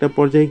খাবার একটা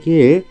পর্যায়ে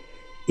গিয়ে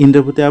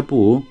ইন্দ্রাবতী আপু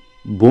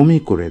বমি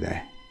করে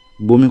দেয়।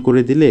 বমি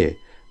করে দিলে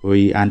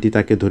ওই আন্টি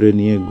তাকে ধরে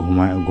নিয়ে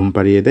ঘুম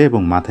পাড়িয়ে দেয়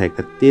এবং মাথায়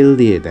একটা তেল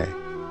দিয়ে দেয়।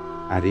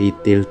 আর এই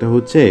তেলটা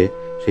হচ্ছে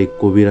সেই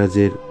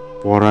কবিরাজের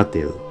পরা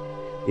তেল।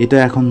 এটা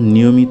এখন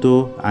নিয়মিত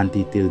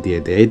আন্টি তেল দিয়ে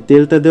দেয়। এই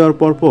তেলটা দেওয়ার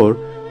পর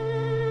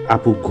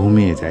আপু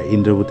ঘুমিয়ে যায়,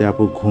 ইন্দ্রাবতী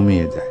আপু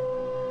ঘুমিয়ে যায়।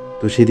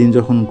 তো সেদিন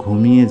যখন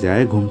ঘুমিয়ে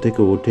যায়, ঘুম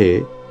থেকে উঠে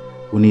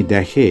উনি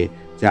দেখে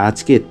যে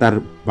আজকে তার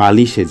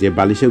যে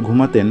বালিশে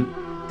ঘুমাতেন,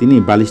 তিনি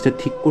বালিশটা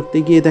ঠিক করতে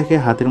গিয়ে দেখে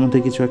হাতের মধ্যে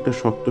কিছু একটা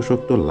শক্ত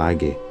শক্ত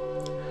লাগে।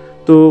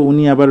 তো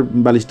উনি আবার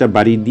বালিশটা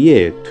বাড়ি দিয়ে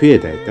থুয়ে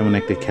দেয়, তেমন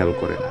একটা খেয়াল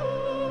করে না।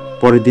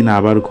 পরের দিন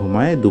আবার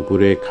ঘুমায়।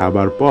 দুপুরে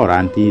খাবার পর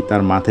আন্টি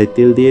তার মাথায়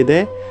তেল দিয়ে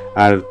দেয়,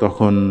 আর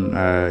তখন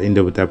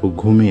ইন্দ্রাবতী আপু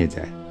ঘুমিয়ে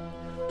যায়।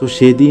 তো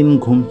সেদিন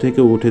ঘুম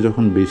থেকে উঠে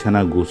যখন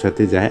বিছানা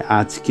গুছাতে যায়,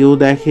 আজকেও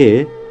দেখে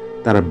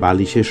তার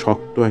বালিশে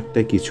শক্ত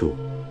একটা কিছু।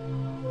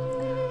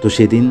 তো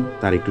সেদিন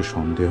তার একটু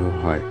সন্দেহ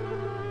হয়।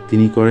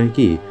 তিনি করেন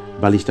কি,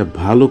 বালিশটা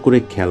ভালো করে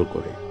খেয়াল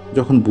করে,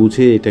 যখন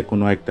বুঝে এটা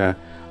কোনো একটা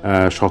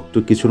শক্ত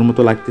কিছুর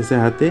মতো লাগতেছে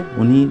হাতে,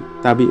 উনি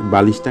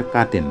বালিশটা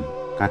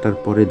কাটার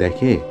পরে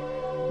দেখে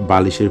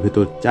বালিশের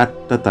ভেতর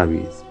 4টা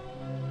তাবিজ।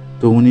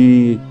 তো উনি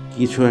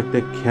কিছু একটা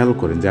খেয়াল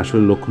করেন যে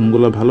আসলে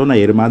লক্ষণগুলো ভালো না।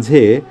 এর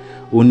মাঝে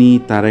উনি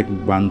তার এক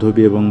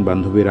বান্ধবী এবং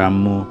বান্ধবীর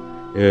আম্মু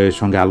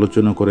সঙ্গে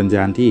আলোচনা করেন যে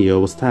আন্টি এই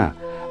অবস্থা।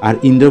 আর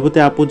ইন্দ্রাবতী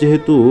আপু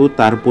যেহেতু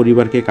তার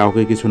পরিবারকে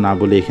কাউকে কিছু না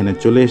বলে এখানে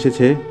চলে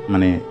এসেছে,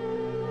 মানে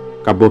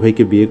কাব্য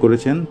ভাইকে বিয়ে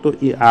করেছেন, তো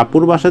এই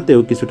আপুর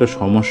বাসাতেও কিছুটা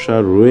সমস্যা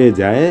রয়ে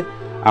যায়।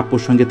 আপুর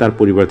সঙ্গে তার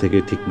পরিবার থেকে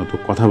ঠিকমতো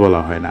কথা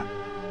বলা হয় না।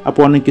 আপু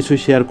অনেক কিছু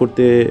শেয়ার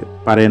করতে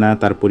পারে না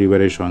তার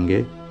পরিবারের সঙ্গে।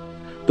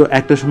 তো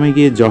একটা সময়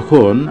গিয়ে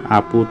যখন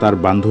আপু তার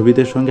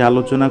বান্ধবীদের সঙ্গে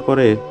আলোচনা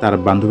করে, তার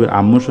বান্ধবীর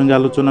আম্মুর সঙ্গে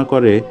আলোচনা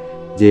করে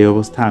যে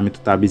অবস্থা, আমি তো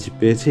তাবিজ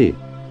পেয়েছি,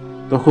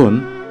 তখন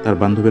তার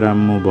বান্ধবীর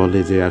আম্মু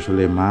বলে যে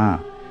আসলে মা,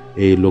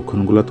 এই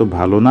লক্ষণগুলো তো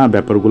ভালো না,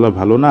 ব্যাপারগুলো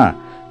ভালো না।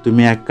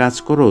 তুমি এক কাজ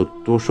করো,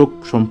 তোষক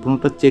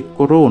সম্পূর্ণটা চেক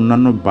করো,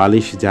 অন্যান্য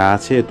বালিশ যা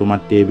আছে, তোমার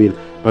টেবিল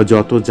বা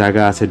যত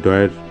জায়গা আছে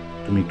ড্রয়ার,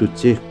 তুমি একটু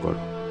চেক করো।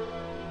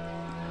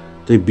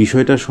 তো এই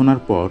বিষয়টা শোনার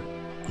পর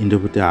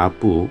ইন্দ্রাবতী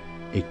আপু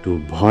একটু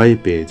ভয়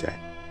পেয়ে যায়।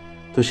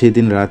 তো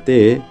সেদিন রাতে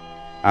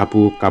আপু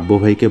কাব্য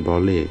ভাইকে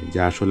বলে যে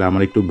আসলে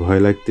আমার একটু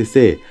ভয়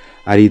লাগতেছে,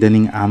 আর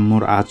ইদানিং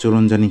আম্মুর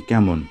আচরণ জানি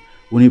কেমন।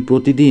 উনি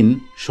প্রতিদিন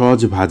সজ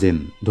ভাজেন,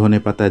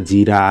 ধনেপাতা,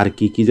 জিরা আর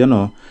কি যেন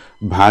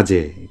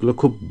ভাজে, এগুলো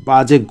খুব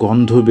বাজে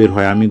গন্ধ বের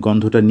হয়, আমি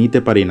গন্ধটা নিতে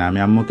পারি না। আমি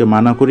আম্মুকে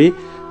মানা করি,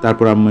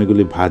 তারপর আম্মু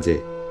এগুলি ভাজে।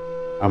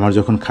 আমার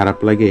যখন খারাপ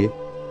লাগে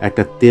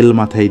একটা তেল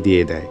মাথায়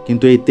দিয়ে দেয়,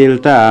 কিন্তু এই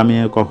তেলটা আমি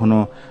কখনো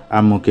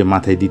আম্মুকে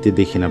মাথায় দিতে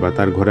দেখি না, বা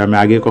তার ঘরে আমি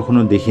আগে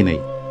কখনো দেখি নাই।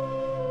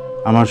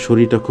 আমার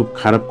শরীরটা খুব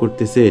খারাপ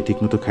করতেছে,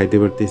 ঠিকমতো খাইতে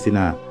পারতেছি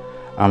না,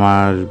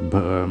 আমার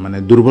মানে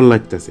দুর্বল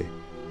লাগতেছে,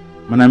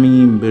 মানে আমি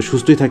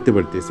সুস্থই থাকতে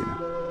পারতেছি না।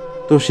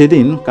 তো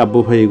সেদিন কাব্য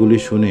ভাই এগুলি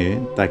শুনে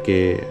তাকে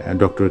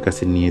ডক্টরের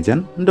কাছে নিয়ে যান।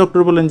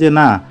 ডক্টর বলেন যে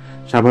না,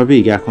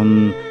 স্বাভাবিক, এখন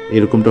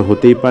এরকমটা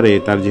হতেই পারে,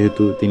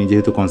 তিনি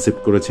যেহেতু কনসেপ্ট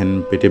করেছেন,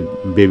 পেটে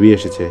বেবি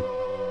এসেছে।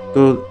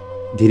 তো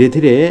ধীরে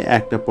ধীরে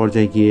একটা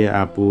পর্যায়ে গিয়ে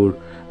আপুর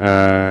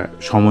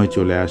সময়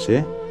চলে আসে,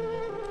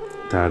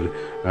 তার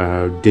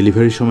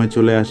ডেলিভারির সময়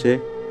চলে আসে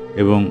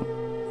এবং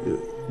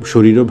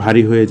শরীরও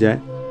ভারী হয়ে যায়।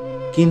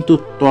 কিন্তু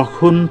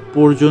তখন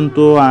পর্যন্ত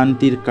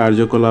আন্টির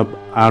কার্যকলাপ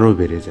আরও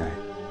বেড়ে যায়।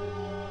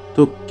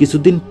 তো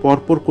কিছুদিন পর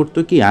করতো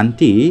কি,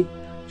 আন্টি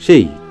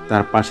সেই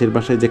তার পাশের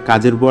বাসায় যে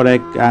কাজের বর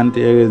এক আন্টি,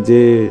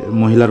 যে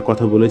মহিলার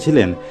কথা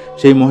বলেছিলেন,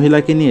 সেই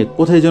মহিলাকে নিয়ে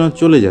কোথায় যেন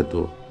চলে যেত।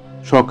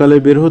 সকালে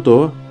বের হতো,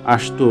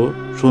 আসতো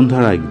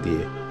সন্ধ্যার আগ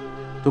দিয়ে।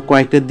 তো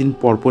কয়েকটা দিন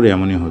পরে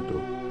এমনই হতো।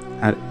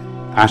 আর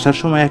আসার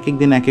সময় এক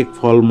একদিন এক এক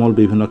ফলমূল,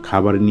 বিভিন্ন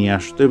খাবার নিয়ে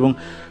আসতো, এবং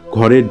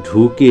ঘরে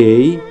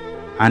ঢুকেই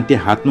আন্টি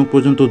হাত মুখ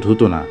পর্যন্ত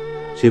ধুতো না।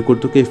 সে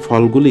করতো কি,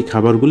 ফলগুলি,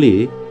 খাবারগুলি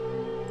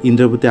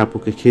ইন্দ্রাবতী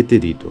আপুকে খেতে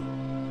দিত।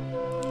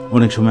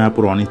 অনেক সময়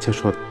আপুর অনিচ্ছা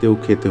সত্ত্বেও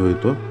খেতে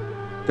হইতো।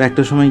 তো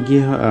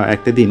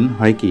একটা দিন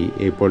হয় কি,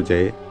 এই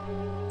পর্যায়ে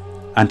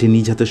আন্টি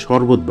নিজ হাতে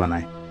শরবত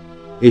বানায়।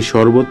 এই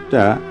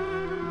শরবতটা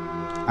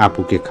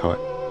আপুকে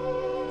খাওয়ায়।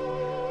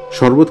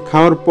 শরবত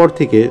খাওয়ার পর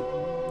থেকে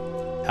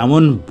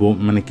এমন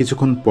মানে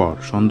কিছুক্ষণ পর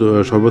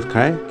শরবত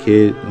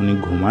খেয়ে উনি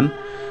ঘুমান।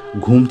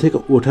 ঘুম থেকে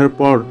ওঠার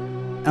পর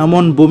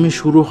এমন বমি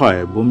শুরু হয়,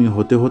 বমি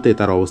হতে হতে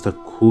তার অবস্থা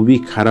খুবই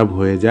খারাপ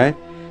হয়ে যায়,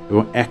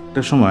 এবং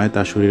একটা সময়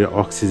তার শরীরে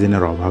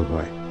অক্সিজেনের অভাব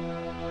হয়।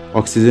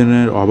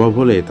 অক্সিজেনের অভাব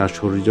হলে তার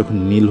শরীর যখন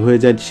নীল হয়ে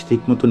যায়,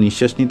 ঠিকমতো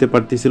নিঃশ্বাস নিতে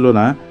পারতেছিল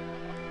না।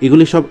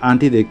 এগুলি সব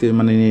আন্টি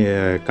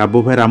কাব্য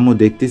ভাইয়ের আম্মু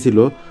দেখতেছিল,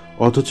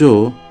 অথচ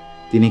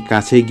তিনি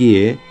কাছে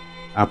গিয়ে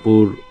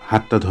আপুর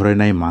হাতটা ধরে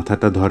নাই,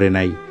 মাথাটা ধরে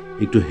নাই,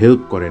 একটু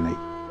হেল্প করে নাই।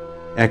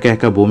 একা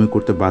একা বমি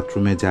করতে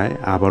বাথরুমে যায়,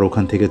 আবার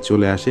ওখান থেকে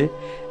চলে আসে।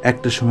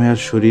 একটা সময় আর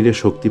শরীরে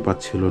শক্তি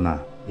পাচ্ছিল না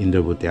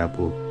ইন্দ্রাবতী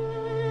আপু।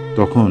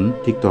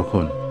 ঠিক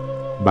তখন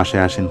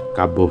বাসায় আসেন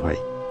কাব্য ভাই।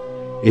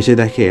 এসে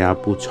দেখে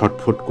আপু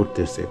ছটফট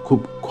করতেছে, খুব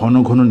ঘন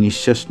ঘন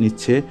নিঃশ্বাস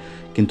নিচ্ছে,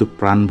 কিন্তু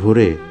প্রাণ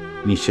ভরে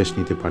নিঃশ্বাস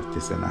নিতে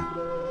পারতেছে না।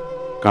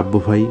 কাব্য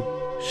ভাই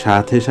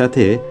সাথে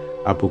সাথে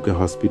আপুকে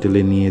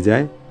হসপিটালে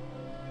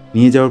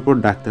নিয়ে যাওয়ার পর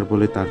ডাক্তার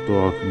বলে তার তো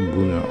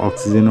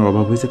অক্সিজেনের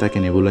অভাব হয়েছে, তাকে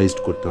নেবুলাইজড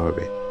করতে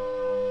হবে।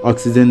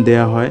 অক্সিজেন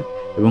দেয়া হয়,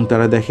 এবং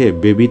তারা দেখে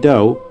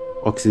বেবিটাও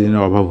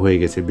অক্সিজেনের অভাব হয়ে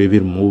গেছে,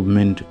 বেবির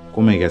মুভমেন্ট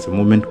কমে গেছে,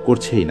 মুভমেন্ট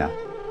করছেই না।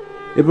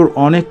 এরপর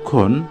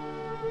অনেকক্ষণ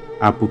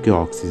আপুকে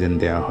অক্সিজেন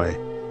দেয়া হয়,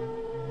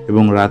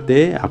 এবং রাতে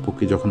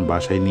আপুকে যখন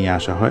বাসায় নিয়ে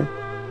আসা হয়,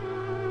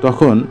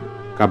 তখন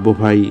কাব্য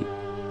ভাই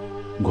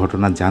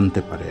ঘটনা জানতে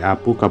পারে।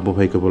 আপু কাব্য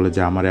ভাইকে বলে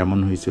যে আমার এমন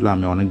হয়েছিল,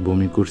 আমি অনেক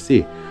বমি করছি,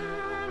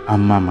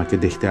 আম্মা আমাকে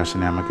দেখতে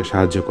আসেনি, আমাকে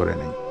সাহায্য করে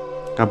নাই।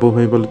 কাব্য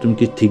ভাই বলে তুমি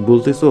কি ঠিক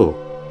বলতেছো?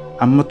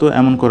 আম্মা তো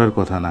এমন করার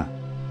কথা না।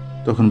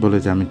 তখন বলে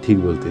যে আমি ঠিক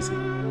বলতেছি।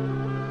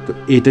 তো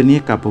এটা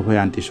নিয়ে কাব্য ভাই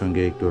আন্টির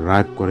সঙ্গে একটু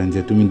রাগ করেন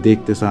যে তুমি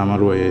দেখতেছো আমার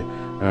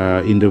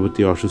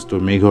ইন্দ্রবতী অসুস্থ,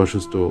 মেঘ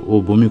অসুস্থ, ও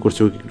বমি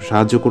করছে, ওকে একটু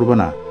সাহায্য করবো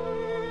না?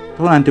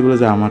 তখন আন্টি বলে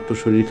যে আমার তো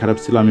শরীর খারাপ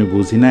ছিল, আমি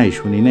বুঝি নাই,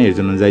 শুনি নাই, এর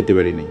জন্য যাইতে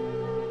পারিনি।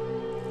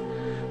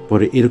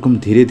 পরে এরকম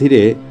ধীরে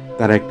ধীরে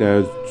তারা একটা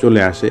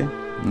চলে আসে,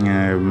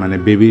 মানে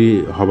বেবি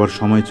হবার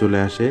সময় চলে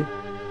আসে,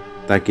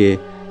 তাকে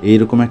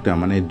এইরকম একটা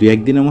মানে 2-1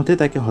 দিনের মধ্যে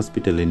তাকে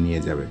হসপিটালে নিয়ে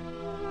যাবে।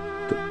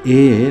 তো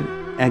এর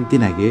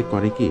একদিন আগে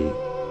করে কি,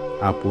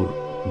 আপুর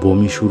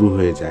বমি শুরু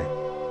হয়ে যায়।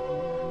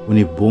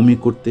 উনি বমি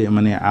করতে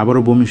মানে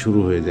আবারও বমি শুরু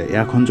হয়ে যায়।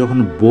 এখন যখন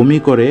বমি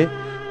করে,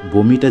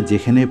 বমিটা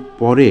যেখানে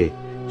পড়ে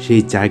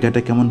সেই জায়গাটা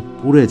কেমন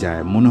পুড়ে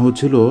যায়, মনে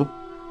হচ্ছিল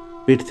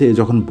পেট থেকে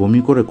যখন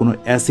বমি করে কোনো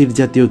অ্যাসিড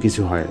জাতীয়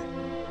কিছু হয়,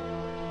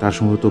 তার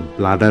সম্ভবত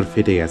ব্লাডার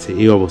ফেটে গেছে,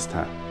 এই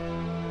অবস্থা।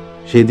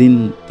 সেদিন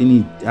তিনি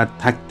আর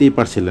থাকতেই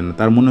পারছিলেন না,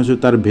 তার মনে হচ্ছে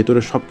তার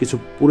ভেতরে সব কিছু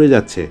পুড়ে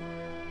যাচ্ছে।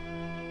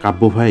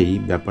 কাব্য ভাই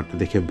ব্যাপারটা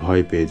দেখে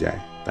ভয় পেয়ে যায়,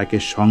 তাকে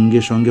সঙ্গে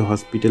সঙ্গে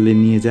হসপিটালে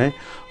নিয়ে যায়।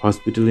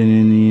 হসপিটালে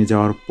নিয়ে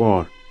যাওয়ার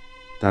পর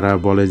তারা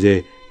বলে যে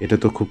এটা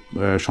তো খুব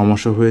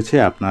সমস্যা হয়েছে,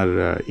 আপনার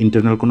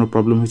ইন্টারনাল কোনো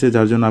প্রবলেম হয়েছে,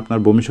 যার জন্য আপনার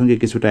বমির সঙ্গে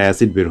কিছুটা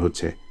অ্যাসিড বের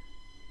হচ্ছে।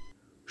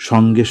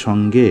 সঙ্গে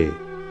সঙ্গে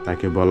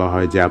তাকে বলা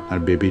হয় যে আপনার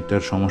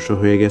বেবিটার সমস্যা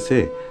হয়ে গেছে,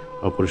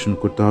 অপারেশন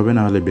করতে হবে,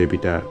 না হলে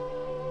বেবিটা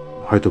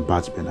হয়তো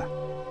বাঁচবে না।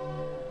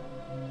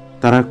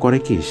 তারা করে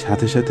কি,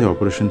 সাথে সাথে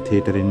অপারেশন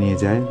থিয়েটারে নিয়ে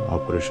যায়,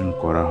 অপারেশন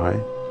করা হয়।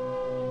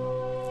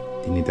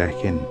 তিনি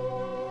দেখেন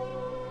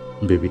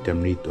বেবিটা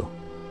মৃত,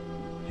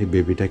 এই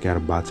বেবিটাকে আর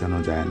বাঁচানো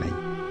যায় নাই।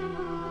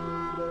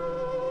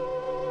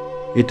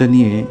 এটা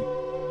নিয়ে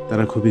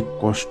তারা খুবই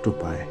কষ্ট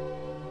পায়,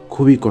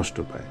 খুবই কষ্ট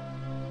পায়।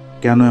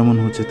 কেন এমন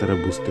হচ্ছে তারা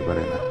বুঝতে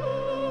পারে না।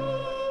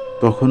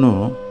 তখনও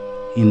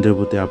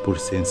ইন্দ্রবতী আপুর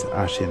সেন্স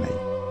আসে নাই।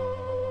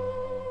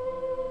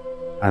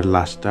 আর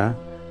লাশটা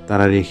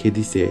তারা রেখে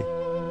দিছে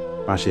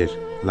পাশের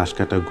লাশ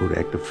কাটা ঘুরে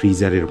একটা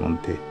ফ্রিজারের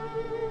মধ্যে।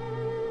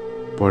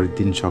 পরের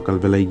দিন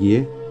সকালবেলায় গিয়ে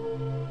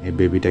এই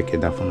বেবিটাকে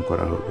দাফন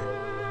করা হবে।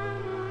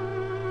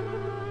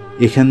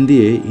 এখান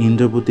দিয়ে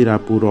ইন্দ্রবতীর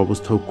আপুর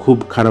অবস্থাও খুব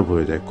খারাপ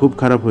হয়ে যায়, খুব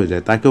খারাপ হয়ে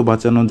যায়। তাকেও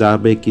বাঁচানো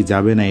যাবে কি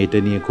যাবে না এটা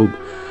নিয়ে খুব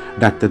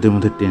ডাক্তারদের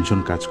মধ্যে টেনশন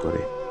কাজ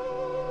করে।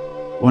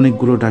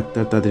 অনেকগুলো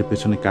ডাক্তার তাদের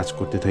পেছনে কাজ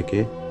করতে থাকে।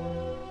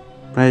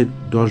 প্রায়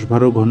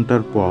 10-12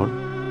 ঘন্টার পর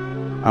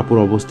আপুর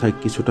অবস্থা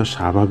কিছুটা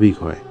স্বাভাবিক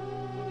হয়।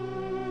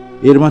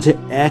 এর মাঝে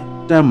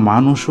একটা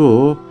মানুষও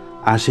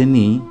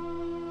আসেনি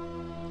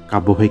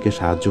কাব্য ভাইকে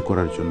সাহায্য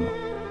করার জন্য।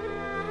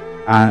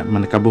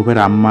 মানে কাব্য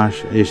ভাইয়ের আম্মা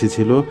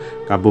এসেছিল,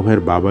 কাব্য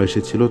ভাইয়ের বাবা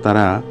এসেছিল।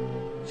 তারা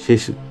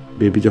শেষ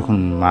বেবি যখন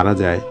মারা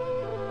যায়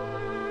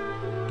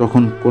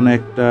তখন কোনো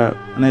একটা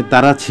মানে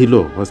তারা ছিল,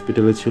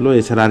 হসপিটালে ছিল,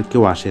 এছাড়া আর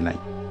কেউ আসে নাই।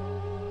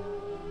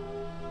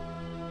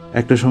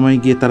 একটা সময়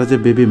গিয়ে তারা যে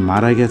বেবি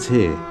মারা গেছে,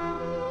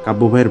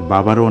 কাব্য ভাইয়ের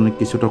বাবারও অনেক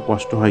কিছুটা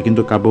কষ্ট হয়,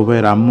 কিন্তু কাব্য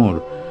ভাইয়ের আম্মুর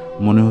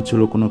মনে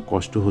হচ্ছিল কোনো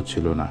কষ্ট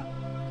হচ্ছিল না।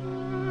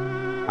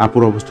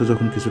 আপুর অবস্থা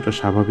যখন কিছুটা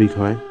স্বাভাবিক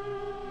হয়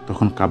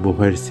তখন কাব্য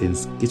ভাইয়ের সেন্স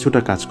কিছুটা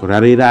কাজ করে।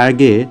 আর এর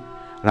আগে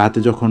রাতে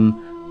যখন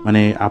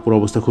মানে আপুর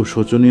অবস্থা খুব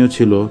শোচনীয়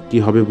ছিল, কি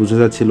হবে বোঝা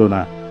যাচ্ছিল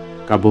না,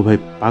 কাব্য ভাই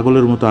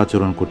পাগলের মতো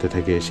আচরণ করতে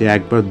থাকে। সে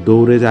একবার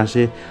দৌড়ে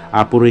আসে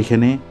আপুর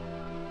এখানে,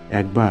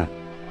 একবার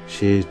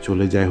সে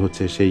চলে যায়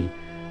হচ্ছে সেই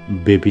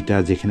বেবিটা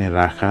যেখানে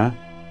রাখা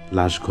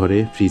লাশ ঘরে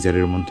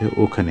ফ্রিজারের মধ্যে,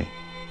 ওখানে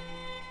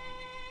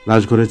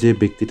লাশ ঘরে যে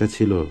ব্যক্তিটা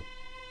ছিল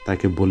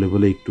তাকে বলে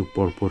বলে একটু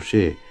পরপর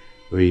সে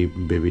ওই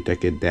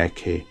বেবিটাকে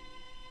দেখে।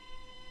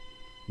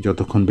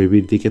 যতক্ষণ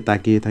বেবির দিকে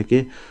তাকিয়ে থাকে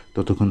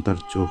ততক্ষণ তার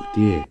চোখ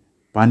দিয়ে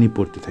পানি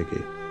পড়তে থাকে,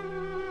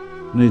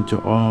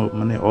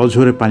 মানে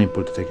অঝরে পানি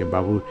পড়তে থাকে।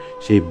 বাবুর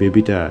সেই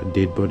বেবিটা,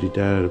 ডেড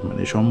বডিটার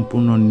মানে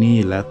সম্পূর্ণ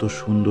নীল, এত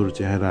সুন্দর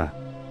চেহারা।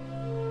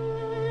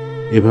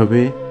 এভাবে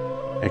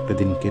একটা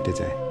দিন কেটে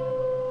যায়।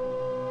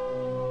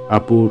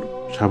 আপুর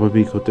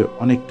স্বাভাবিক হতে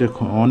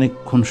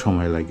অনেকক্ষণ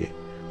সময় লাগে।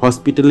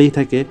 হসপিটালেই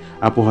থাকে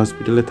আপু।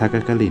 হসপিটালে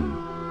থাকাকালীন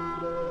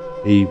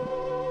এই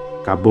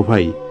কাব্য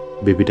ভাই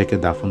বেবিটাকে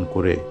দাফন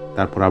করে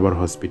তারপর আবার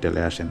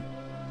হসপিটালে আসেন।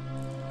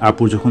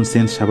 আপুর যখন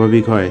সেন্স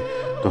স্বাভাবিক হয়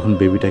তখন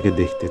বেবিটাকে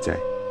দেখতে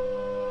চায়।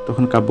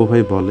 তখন কাব্য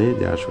ভাই বলে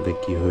যে আসলে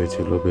কি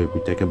হয়েছিল,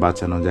 বেবিটাকে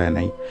বাঁচানো যায়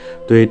নাই।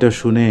 তো এটা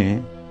শুনে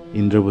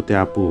ইন্দ্রবতী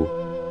আপু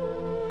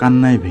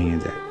কান্নায় ভেঙে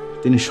যায়।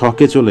 তিনি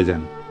শকে চলে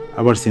যান,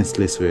 আবার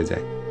সেন্সলেস হয়ে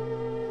যায়।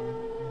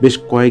 বেশ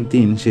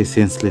কয়েকদিন সে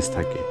সেন্সলেস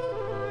থাকে।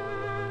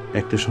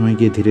 একটা সময়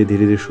গিয়ে ধীরে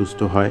ধীরে ধীরে সুস্থ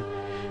হয়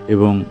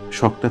এবং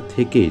শকটা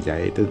থেকেই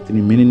যায়, এটা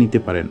তিনি মেনে নিতে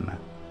পারেন না।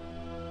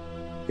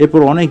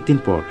 এরপর অনেক দিন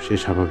পর সে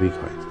স্বাভাবিক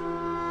হয়।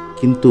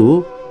 কিন্তু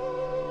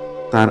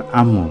তার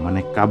আম্মু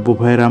মানে কাব্য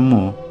ভাইয়ের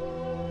আম্মু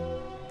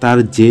তার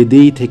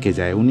জেদেই থেকে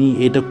যায়। উনি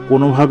এটা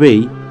কোনোভাবেই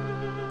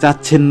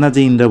চাচ্ছেন না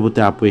যে ইন্দ্রাবতী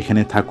আপু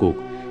এখানে থাকুক।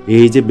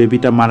 এই যে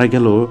বেবিটা মারা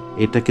গেল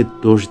এটাকে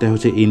দোষ দেয়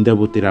হচ্ছে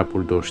ইন্দ্রাবতীর আপুর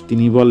দোষ।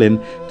 তিনি বলেন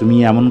তুমি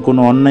এমন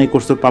কোনো অন্যায়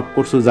করছো, পাপ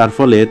করছো, যার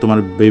ফলে তোমার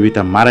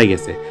বেবিটা মারা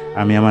গেছে,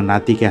 আমি আমার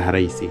নাতিকে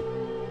হারাইছি।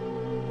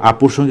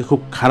 আপুর সঙ্গে খুব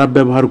খারাপ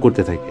ব্যবহার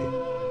করতে থাকে।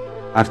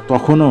 আর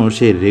তখনও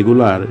সে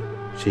রেগুলার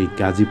সেই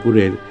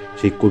গাজীপুরের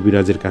সেই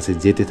কবিরাজের কাছে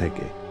যেতে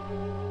থাকে।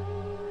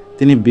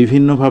 তিনি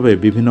বিভিন্নভাবে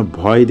বিভিন্ন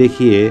ভয়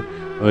দেখিয়ে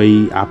ওই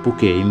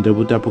আপুকে,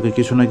 ইন্দ্রবতী আপুকে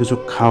কিছু না কিছু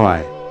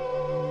খাওয়ায়।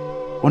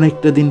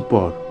 অনেকটা দিন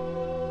পর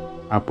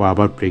আপু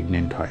আবার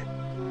প্রেগনেন্ট হয়।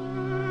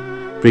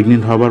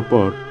 প্রেগনেন্ট হবার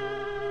পর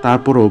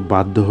তারপরও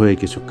বাধ্য হয়ে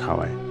কিছু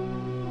খাওয়ায়।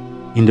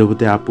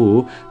 ইন্দ্রবতী আপু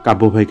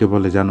কাব্য ভাইকে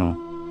বলে, জানো,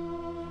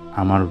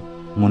 আমার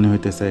মনে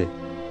হইতেছে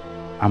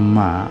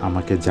আম্মা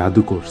আমাকে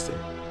জাদু করছে।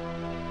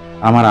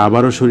 আমার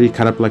আবারও শরীর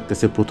খারাপ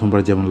লাগতেছে,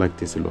 প্রথমবার যেমন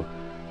লাগতেছিল।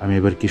 আমি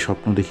এবার কি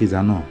স্বপ্ন দেখি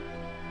জানো?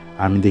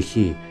 আমি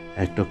দেখি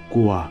একটা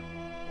কুয়া,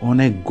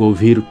 অনেক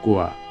গভীর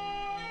কুয়া,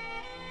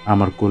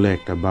 আমার কোলে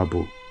একটা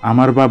বাবু,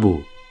 আমার বাবু।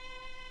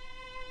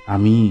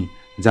 আমি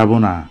যাব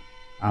না,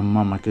 আম্মা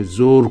আমাকে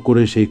জোর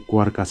করে সেই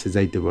কুয়ার কাছে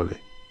যাইতে বলে।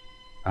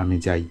 আমি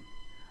যাই,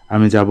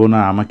 আমি যাব না,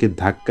 আমাকে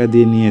ধাক্কা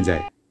দিয়ে নিয়ে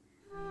যায়।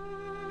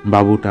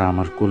 বাবুটা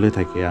আমার কোলে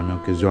থাকে, আমি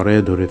ওকে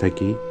জড়ায়ে ধরে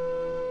থাকি।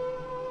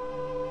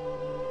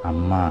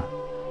 আম্মা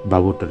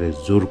বাবুটারে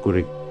জোর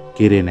করে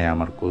কেড়ে নেয়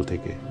আমার কোল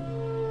থেকে।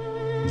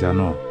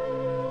 জানো,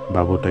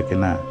 বাবুটাকে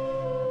না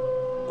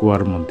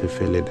কুয়ার মধ্যে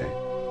ফেলে দেয়।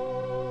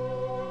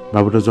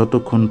 বাবুটা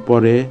যতক্ষণ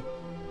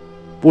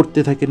পড়তে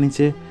থাকে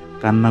নিচে,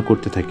 কান্না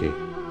করতে থাকে।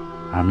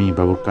 আমি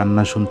বাবুর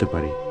কান্না শুনতে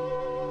পারি।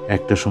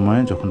 একটা সময়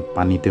যখন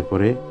পানিতে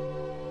পড়ে,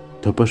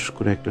 ধপাস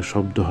করে একটা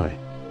শব্দ হয়।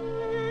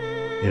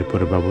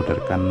 এরপরে বাবুটার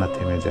কান্না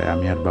থেমে যায়।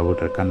 আমি আর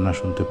বাবুটার কান্না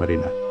শুনতে পারি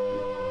না।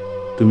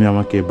 তুমি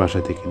আমাকে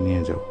বাসা থেকে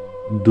নিয়ে যাও,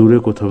 দূরে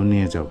কোথাও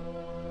নিয়ে যাও,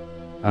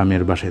 আমি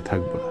আর বাসায়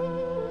থাকবো না।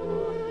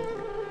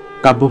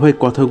 কাব্য ভাই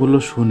কথাগুলো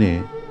শুনে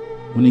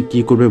উনি কি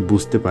করবে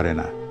বুঝতে পারে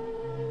না।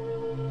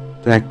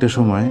 তো একটা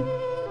সময়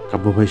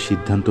কাব্য ভাই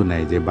সিদ্ধান্ত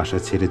নেয় যে বাসা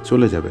ছেড়ে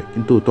চলে যাবে,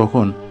 কিন্তু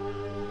তখন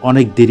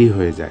অনেক দেরি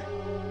হয়ে যায়।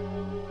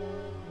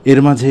 এর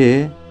মাঝে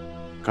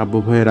কাব্য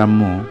ভাইয়ের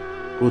আম্মু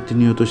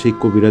প্রতিনিয়ত সেই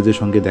কবিরাজের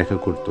সঙ্গে দেখা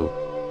করত,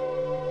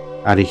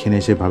 আর এখানে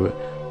এসে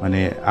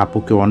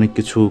আপুকে অনেক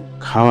কিছু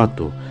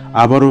খাওয়াতো।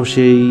 আবারও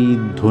সেই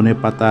ধনে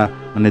পাতা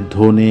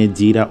ধনে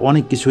জিরা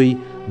অনেক কিছুই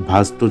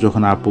ভাজতো।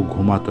 যখন আপু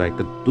ঘুমাতো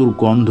একটা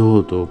দুর্গন্ধ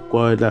হতো,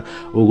 কয়লা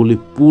ওগুলি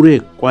পুড়ে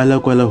কয়লা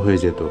কয়লা হয়ে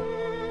যেত।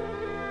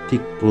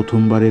 ঠিক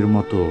প্রথমবারের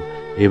মতো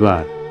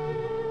এবার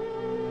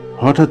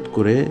হঠাৎ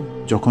করে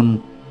যখন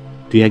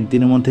 2-1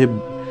 দিনের মধ্যে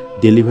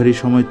ডেলিভারির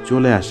সময়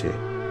চলে আসে,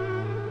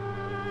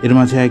 এর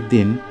মাঝে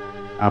একদিন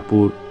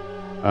আপুর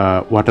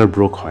ওয়াটার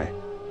ব্রোক হয়,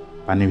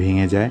 পানি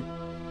ভেঙে যায়।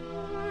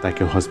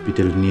 তাকে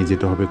হসপিটালে নিয়ে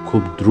যেতে হবে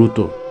খুব দ্রুত।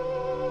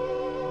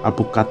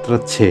 আপু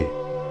কাতরাচ্ছে,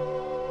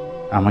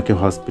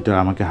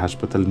 আমাকে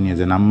হাসপাতালে নিয়ে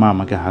যান আম্মা,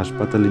 আমাকে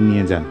হাসপাতালে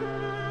নিয়ে যান।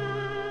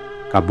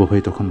 কাব্য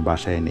ভাই তখন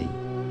বাসায় নেই,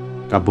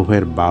 কাব্য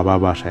ভাইয়ের বাবা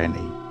বাসায়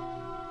নেই।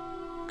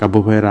 কাব্য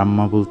ভাইয়ের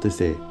আম্মা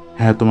বলতেছে,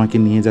 হ্যাঁ তোমাকে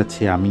নিয়ে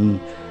যাচ্ছি, আমি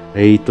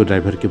এই তো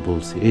ড্রাইভারকে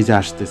বলছি, এই যে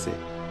আসতেছে।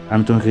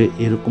 আমি তোমাকে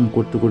এরকম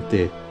করতে করতে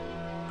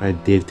প্রায়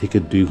 1.5 থেকে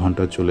 2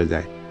 ঘন্টা চলে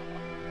যায়,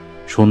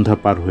 সন্ধ্যা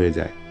পার হয়ে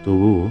যায়।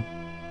 তবু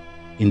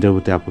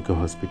ইন্দ্রাবতী আপুকে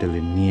হসপিটালে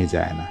নিয়ে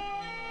যায় না।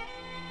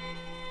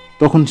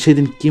 তখন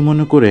সেদিন কি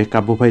মনে করে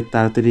কাব্য ভাই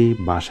তাড়াতাড়ি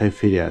বাসায়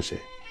ফিরে আসে।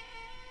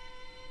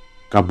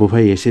 কাব্য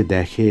ভাই এসে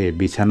দেখে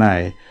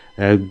বিছানায়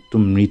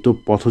একদম মৃত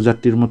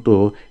পথযাত্রীর মতো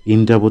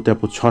ইন্দ্রাবতী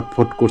আপু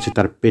ছটফট করছে,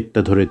 তার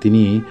পেটটা ধরে।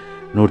 তিনি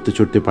নড়তে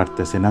চড়তে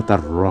পারতেছে না,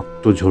 তার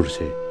রক্ত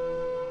ঝরছে।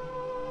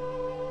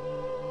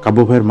 কাব্য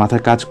ভাইয়ের মাথা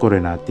কাজ করে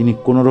না। তিনি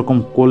কোনো রকম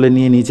কোলে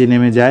নিয়ে নিচে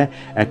নেমে যায়,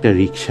 একটা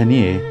রিক্সা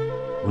নিয়ে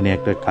উনি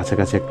একটা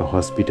কাছাকাছি একটা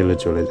হসপিটালে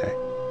চলে যায়।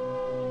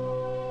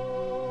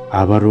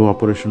 আবারও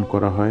অপারেশন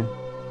করা হয়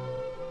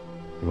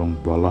এবং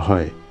বলা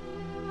হয়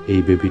এই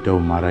বেবিটাও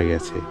মারা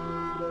গেছে।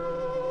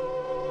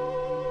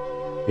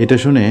 এটা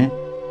শুনে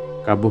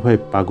কাব্য ভাই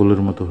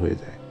পাগলের মতো হয়ে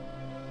যায়।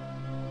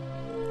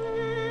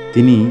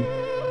 তিনি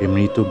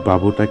মৃত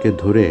বাবুটাকে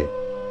ধরে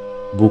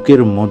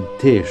বুকের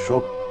মধ্যে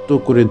শক্ত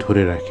করে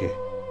ধরে রাখে।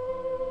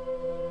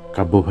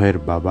 কাব্য ভাইয়ের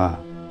বাবা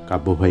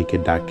কাব্য ভাইকে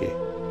ডাকে,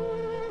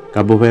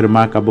 কাব্য ভাইয়ের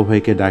মা কাব্য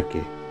ভাইকে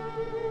ডাকে।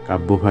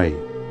 কাব্য ভাই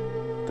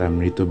তার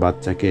মৃত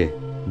বাচ্চাকে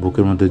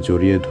বুকের মধ্যে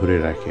জড়িয়ে ধরে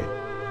রাখে।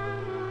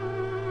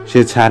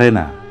 সে ছাড়ে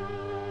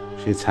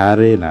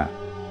না।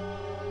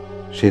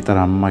 সে তার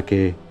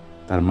আম্মাকে,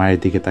 তার মায়ের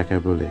দিকে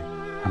তাকায় বলে,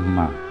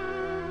 আম্মা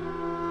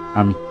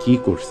আমি কি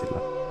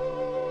করছিলাম?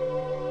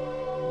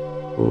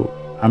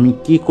 আমি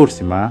কি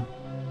করছি মা?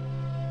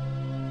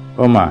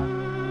 ও মা,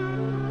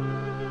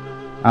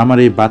 আমার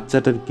এই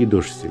বাচ্চাটার কি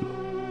দোষ ছিল?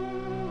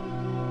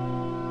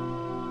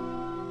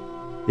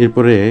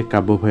 এরপরে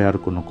কাব্য ভাই আর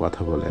কোনো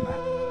কথা বলে না।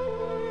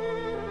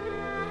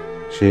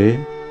 সে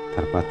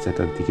তার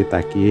বাচ্চাটার দিকে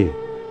তাকিয়ে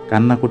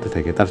কান্না করতে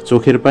থাকে। তার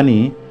চোখের পানি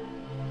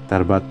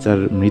তার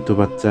মৃত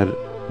বাচ্চার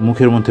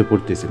মুখের মধ্যে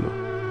পড়তেছিল।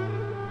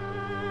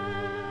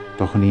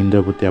 তখন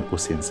ইন্দ্রাবতী আপু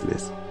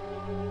সেন্সলেস,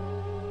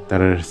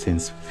 তার আর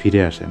সেন্স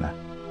ফিরে আসে না।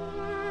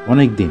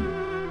 অনেক দিন,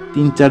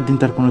 3-4 দিন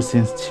তার কোনো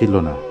সেন্স ছিল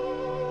না।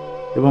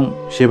 এবং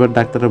সেবার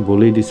ডাক্তাররা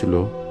বলেই দিছিল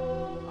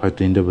হয়তো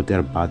ইন্দ্রাবতী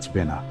আর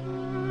বাঁচবে না।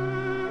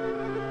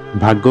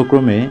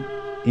 ভাগ্যক্রমে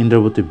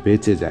ইন্দ্রাবতী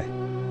বেঁচে যায়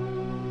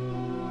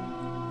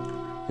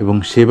এবং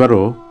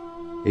সেবারও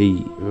এই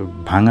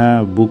ভাঙা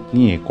বুক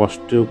নিয়ে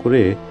কষ্ট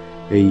করে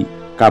এই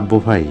কাব্য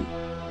ভাই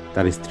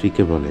তার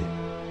স্ত্রীকে বলে,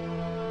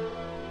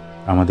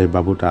 আমাদের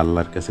বাবুটা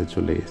আল্লাহর কাছে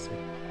চলে গেছে।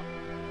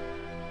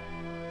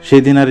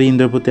 সেদিন আর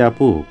ইন্দ্রাবতী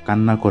আপু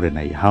কান্না করে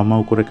নাই,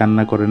 হাউমাউ করে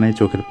কান্না করে নাই,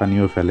 চোখের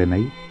পানিও ফেলে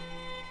নাই।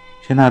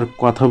 সে না আর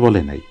কথা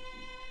বলে নাই,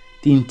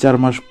 3-4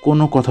 মাস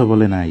কোনো কথা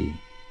বলে নাই।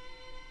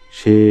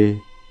 সে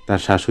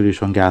তার শাশুড়ির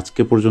সঙ্গে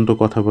আজকে পর্যন্ত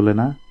কথা বলে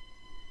না,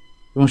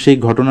 এবং সেই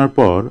ঘটনার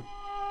পর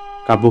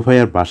কাব্য ভাই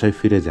আর বাসায়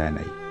ফিরে যায়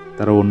নাই,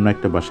 তারা অন্য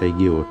একটা বাসায়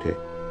গিয়ে ওঠে।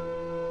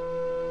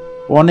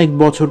 অনেক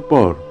বছর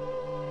পর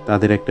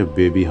তাদের একটা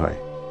বেবি হয়।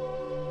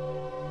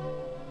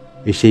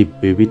 সেই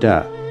বেবিটা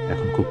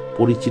এখন খুব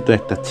পরিচিত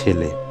একটা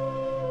ছেলে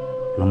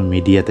এবং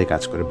মিডিয়াতে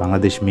কাজ করে,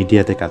 বাংলাদেশ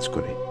মিডিয়াতে কাজ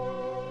করে।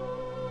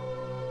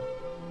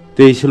 তো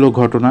এই ছিল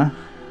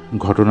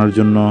ঘটনার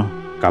জন্য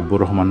কাব্য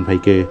রহমান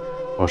ভাইকে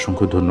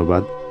অসংখ্য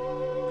ধন্যবাদ।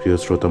 প্রিয়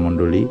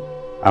শ্রোতামণ্ডলী,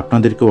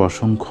 আপনাদেরকেও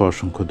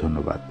অসংখ্য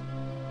ধন্যবাদ।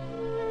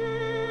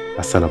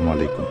 আসসালামু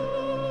আলাইকুম।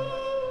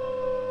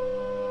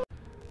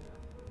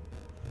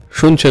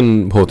 শুনছেন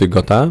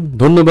ভৌতিকতা।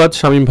 ধন্যবাদ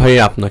শামীম ভাই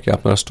আপনাকে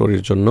আপনার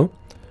স্টোরির জন্য।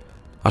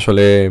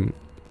 আসলে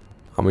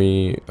আমি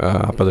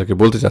আপনাদেরকে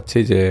বলতে চাচ্ছি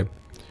যে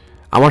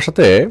আমার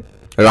সাথে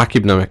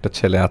রাকিব নামে একটা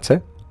ছেলে আছে,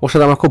 ওর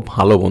সাথে আমার খুব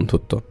ভালো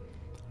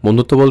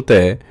বন্ধুত্ব বলতে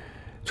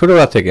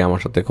ছোটোবেলা থেকে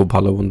আমার সাথে খুব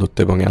ভালো বন্ধুত্ব,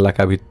 এবং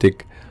এলাকা ভিত্তিক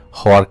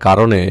হওয়ার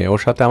কারণে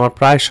ওর সাথে আমার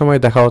প্রায় সময়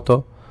দেখা হতো।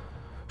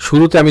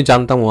 শুরুতে আমি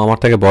জানতাম ও আমার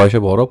থেকে বয়সে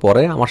বড়,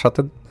 পরে আমার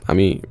সাথে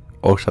আমি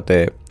ওর সাথে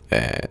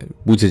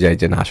বুঝে যাই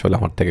যে না, আসলে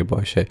আমার থেকে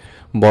বয়সে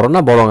বড় না,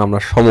 বরং আমরা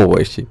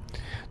সমবয়সী।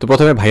 তো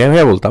প্রথমে ভাইয়া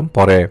ভাইয়া বলতাম,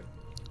 পরে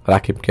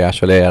রাকিবকে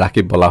আসলে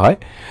রাকিব বলা হয়।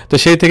 তো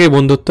সেই থেকেই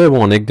বন্ধুত্ব এবং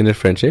অনেক দিনের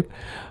ফ্রেন্ডশিপ।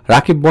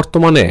 রাকিব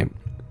বর্তমানে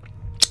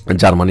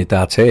জার্মানিতে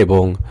আছে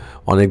এবং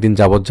অনেক দিন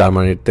যাবৎ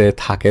জার্মানিতে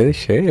থাকে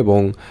সে,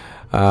 এবং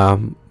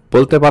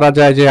বলতে পারা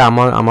যায় যে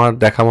আমার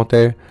দেখা মতে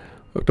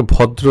একটা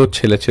ভদ্র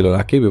ছেলে ছিল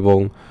রাকিব, এবং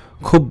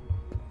খুব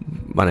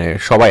মানে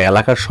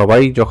এলাকার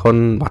সবাই যখন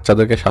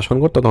বাচ্চাদেরকে শাসন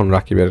করতো তখন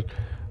রাকিবের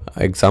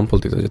এক্সাম্পল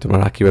দিত যে তোমরা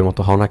রাকিবের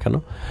মতো হও না কেন।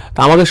 তা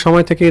আমাদের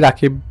সময় থেকেই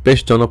রাকিব বেশ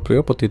জনপ্রিয়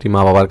প্রতিটি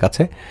মা বাবার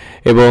কাছে,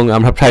 এবং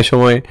আমরা প্রায়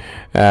সময়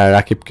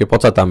রাকিবকে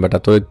পচাতাম, বেটা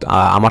তো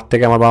আমার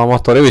থেকে আমার বাবা মা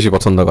তোরে বেশি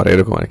পছন্দ করে,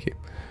 এরকম আর কি।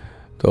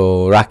 তো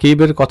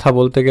রাকিবের কথা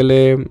বলতে গেলে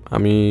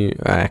আমি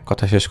এক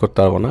কথা শেষ করতে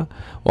পারবো না।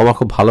 ও আমার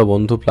খুব ভালো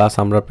বন্ধু, প্লাস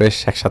আমরা বেশ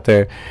একসাথে,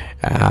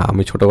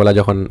 আমি ছোটোবেলা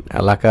যখন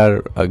এলাকার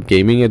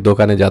গেমিংয়ের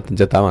দোকানে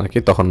যেতাম আর কি,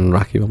 তখন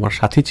রাকিব আমার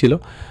সাথী ছিল।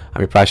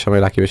 আমি প্রায়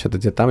সময় রাকিবের সাথে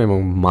যেতাম এবং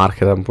মার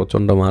খেতাম,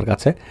 প্রচণ্ড মার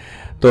কাছে।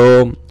 তো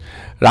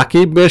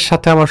রাকিবের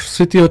সাথে আমার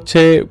স্মৃতি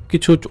হচ্ছে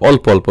কিছু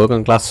অল্প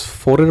কারণ ক্লাস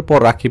 4-এর পর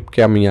রাকিবকে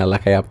আমি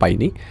এলাকায়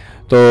পাইনি।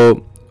 তো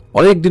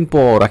অনেক দিন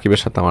পর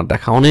রাকিবের সাথে আমার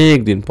দেখা, অনেক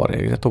দিন পরে।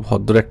 এত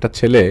ভদ্র একটা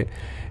ছেলে,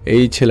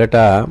 এই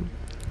ছেলেটা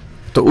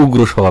তো উগ্র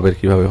স্বভাবের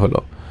কীভাবে হলো।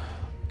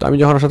 তো আমি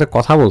যখন ওর সাথে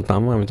কথা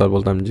বলতাম, আমি তো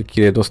বলতাম যে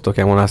কিরে দোস্ত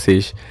কেমন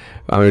আছিস।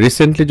 আমি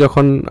রিসেন্টলি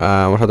যখন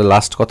আমার সাথে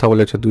লাস্ট কথা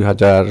বলেছে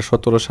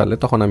 2017 সালে,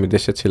 তখন আমি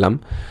দেশে ছিলাম।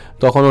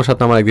 তখন ওর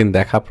সাথে আমার একদিন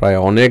দেখা, প্রায়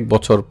অনেক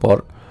বছর পর,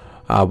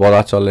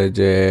 বলা চলে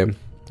যে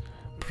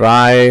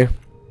প্রায়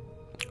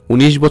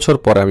 19 বছর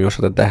পরে আমি ওর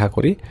সাথে দেখা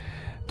করি।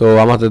 তো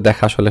আমাদের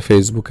দেখা আসলে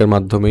ফেসবুকের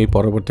মাধ্যমেই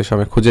পরবর্তী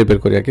সময় খুঁজে বের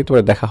করি আর কি, তো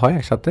দেখা হয়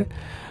একসাথে।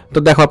 তো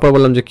দেখার পর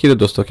বললাম যে কিরে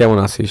দোস্ত কেমন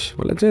আছিস,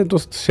 বলে যে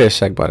দোস্ত শেষ,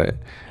 একবারে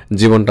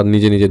জীবনটা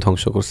নিজে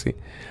ধ্বংস করছি।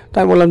 তো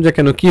আমি বললাম যে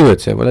কেন, কি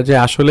হয়েছে, বলে যে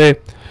আসলে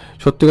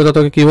সত্যি কথা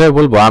তোকে কীভাবে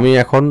বলবো, আমি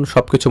এখন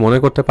সব কিছু মনে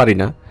করতে পারি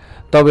না,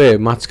 তবে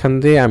মাঝখান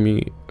দিয়ে আমি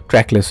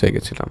ট্র্যাকলেস হয়ে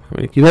গেছিলাম।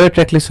 আমি কীভাবে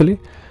ট্র্যাকলেস হলি,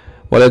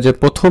 বলে যে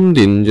প্রথম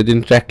দিন যেদিন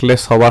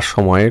ট্র্যাকলেস হওয়ার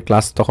সময়,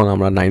 ক্লাস তখন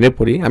আমরা 9-এ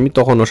পড়ি, আমি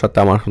তখন ওর সাথে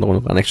আমার কোনো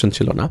কানেকশন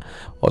ছিল না।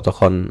 ও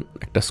তখন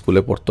একটা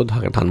স্কুলে পড়তো,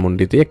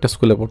 ধানমন্ডিতে একটা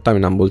স্কুলে পড়তো, আমি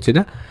নাম বলছি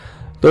না।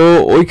 তো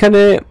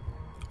ওইখানে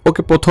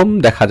ওকে প্রথম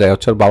দেখা যায়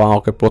হচ্ছে, ওর বাবা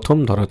ওকে প্রথম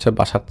ধরে হচ্ছে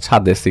বাসার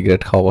ছাদে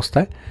সিগারেট খাওয়া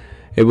অবস্থায়,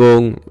 এবং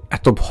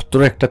এত ভদ্র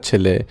একটা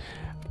ছেলে।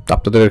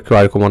 আপনাদের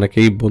এরকম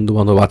অনেকেই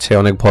বন্ধুবান্ধব আছে,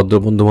 অনেক ভদ্র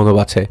বন্ধুবান্ধব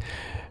আছে,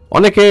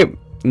 অনেকে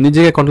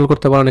নিজেকে কন্ট্রোল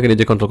করতে পারে, অনেকে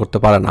নিজে কন্ট্রোল করতে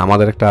পারে না।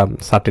 আমাদের একটা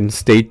সার্টেন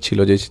স্টেজ ছিল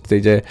যে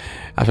স্টেজে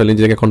আসলে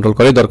নিজেকে কন্ট্রোল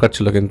করাই দরকার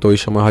ছিল, কিন্তু ওই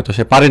সময় হয়তো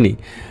সে পারেনি।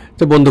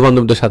 তো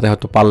বন্ধুবান্ধবদের সাথে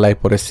হয়তো পাল্লায়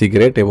পরে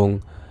সিগারেট, এবং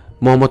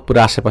মোহাম্মদপুরে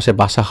আশেপাশে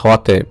বাসা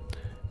হওয়াতে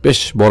বেশ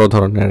বড়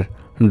ধরনের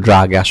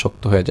ড্রাগে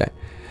আসক্ত হয়ে যায়।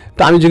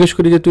 তো আমি জিজ্ঞেস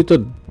করি যে তুই তো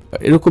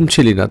এরকম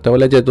ছিলি না,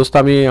 তাহলে যে দোস্ত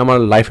আমি আমার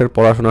লাইফের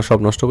পড়াশোনা সব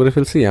নষ্ট করে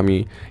ফেলছি, আমি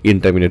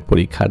ইন্টারমিডিয়েট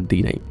পরীক্ষা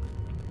দিই নাই।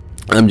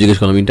 আমি জিজ্ঞেস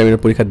করলাম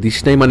ইন্টারমিডিয়েট পরীক্ষা দিস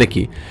নাই মানে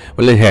কি,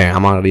 বলে হ্যাঁ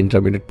আমার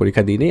ইন্টারমিডিয়েট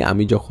পরীক্ষা দিই নাই।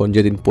 আমি যখন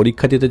যেদিন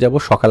পরীক্ষা দিতে যাব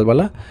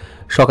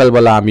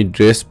সকালবেলা আমি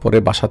ড্রেস পরে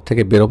বাসার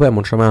থেকে বেরোবো,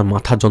 এমন সময় আমার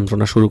মাথা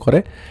যন্ত্রণা শুরু করে,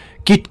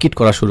 কিটকিট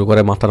করা শুরু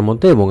করে মাথার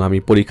মধ্যে, এবং আমি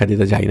পরীক্ষা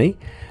দিতে যাই নাই,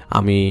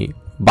 আমি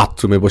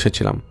বাথরুমে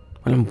বসেছিলাম।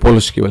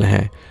 বলিস কি, বলে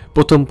হ্যাঁ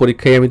প্রথম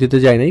পরীক্ষায় আমি দিতে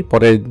যাই নাই,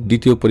 পরে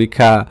দ্বিতীয়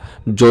পরীক্ষা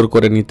জোর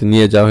করে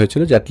নিয়ে যাওয়া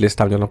হয়েছিল যে অ্যাটলিস্ট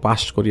আমি যেন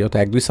পাস করি, অত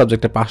 1-2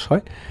 সাবজেক্টে পাস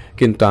হয়,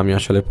 কিন্তু আমি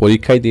আসলে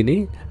পরীক্ষাই দিইনি।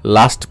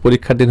 লাস্ট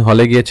পরীক্ষার দিন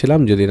হলে গিয়েছিলাম,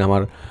 যেদিন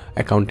আমার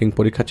অ্যাকাউন্টিং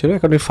পরীক্ষা ছিল,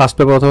 অ্যাকাউন্টিং ফার্স্ট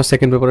পেপার অথবা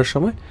সেকেন্ড পেপারের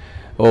সময়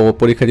ও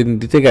পরীক্ষা যেদিন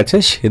দিতে গেছে,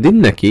 সেদিন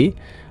নাকি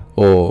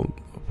ও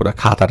পুরো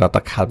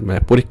মানে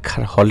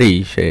পরীক্ষার হলেই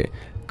সে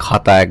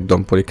খাতা, একদম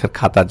পরীক্ষার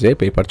খাতা যে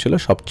পেপার ছিল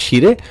সব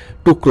ছিঁড়ে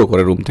টুকরো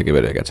করে রুম থেকে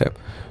বেরিয়ে গেছে।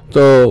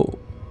 তো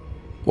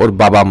ওর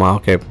বাবা মা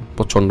ওকে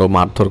প্রচণ্ড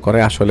মারধর করে,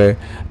 আসলে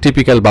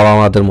টিপিক্যাল বাবা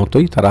মাদের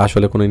মতোই, তারা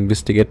আসলে কোনো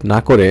ইনভেস্টিগেট না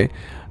করে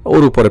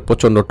ওর উপরে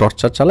প্রচণ্ড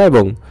টর্চার চালায়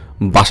এবং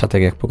বাসা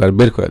থেকে এক প্রকার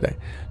বের করে দেয়।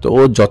 তো ও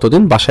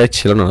যতদিন বাসায়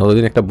ছিল না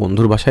ততদিন একটা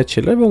বন্ধুর বাসায়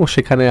ছিল এবং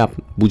সেখানে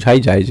বুঝাই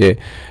যায় যে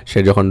সে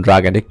যখন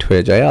ড্রাগ অ্যাডিক্ট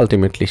হয়ে যায়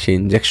আলটিমেটলি সে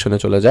ইনজেকশনে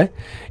চলে যায়।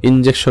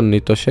 ইনজেকশন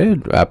নিত, সে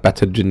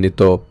প্যাথেড্রিন নিত,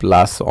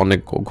 প্লাস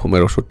অনেক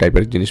ঘুমের ওষুধ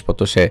টাইপের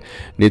জিনিসপত্র সে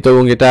নিত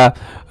এবং এটা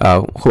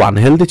খুব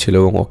আনহেলদি ছিল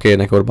এবং ওকে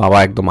নাকি ওর বাবা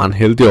একদম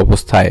আনহেলদি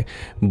অবস্থায়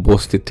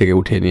বস্তির থেকে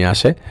উঠিয়ে নিয়ে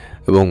আসে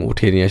এবং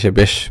উঠিয়ে নিয়ে এসে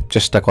বেশ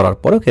চেষ্টা করার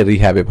পর ওকে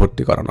রিহ্যাবে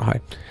ভর্তি করানো হয়।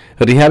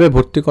 রিহ্যাবে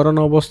ভর্তি করানো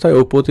অবস্থায়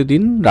ও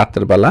প্রতিদিন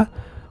রাতের বেলা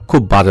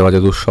খুব বাজে বাজে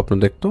দুঃস্বপ্ন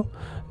দেখতো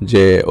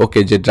যে ওকে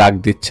যে ড্রাগ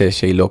দিচ্ছে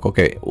সেই লোক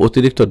ওকে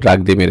অতিরিক্ত ড্রাগ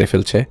দিয়ে মেরে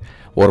ফেলছে,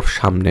 ওর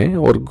সামনে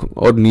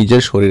ওর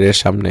নিজের শরীরের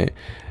সামনে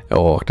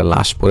ও একটা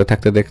লাশ পড়ে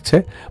থাকতে দেখছে।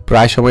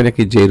 প্রায় সময়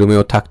নাকি যে রুমে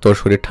ও থাকতো ওর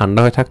শরীর ঠান্ডা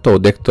হয়ে থাকতো, ও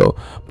দেখতো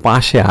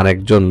পাশে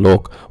আরেকজন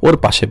লোক ওর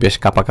পাশে বেশ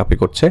কাঁপাকাঁপি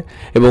করছে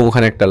এবং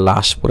ওখানে একটা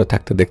লাশ পড়ে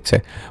থাকতে দেখছে।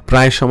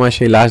 প্রায় সময়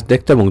সেই লাশ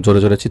দেখতো এবং জোরে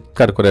জোরে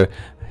চিৎকার করে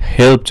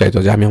হেল্প চাইতো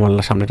যে আমি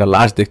আমার সামনে একটা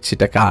লাশ দেখছি,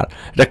 এটা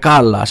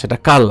কার লাশ, এটা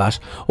কার লাশ।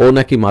 ও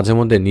নাকি মাঝে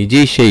মধ্যে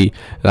নিজেই সেই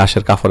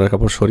লাশের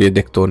কাপড় সরিয়ে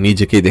দেখতো,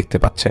 নিজেকেই দেখতে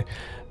পাচ্ছে।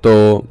 তো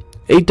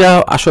এইটা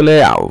আসলে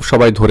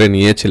সবাই ধরে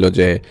নিয়েছিল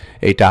যে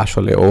এইটা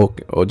আসলে ও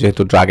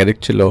যেহেতু ড্রাগ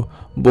অ্যাডিক্ট ছিল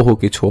বহু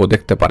কিছু ও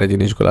দেখতে পারে,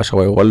 জিনিসগুলো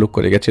সবাই ওভারলুক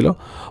করে গেছিল।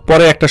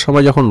 পরে একটা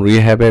সময় যখন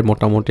রিহ্যাবে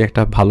মোটামুটি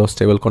একটা ভালো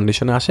স্টেবল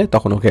কন্ডিশনে আসে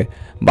তখন ওকে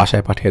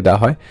বাসায় পাঠিয়ে দেওয়া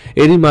হয়।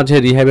 এরই মাঝে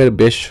রিহ্যাবের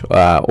বেশ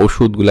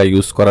ওষুধগুলো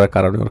ইউজ করার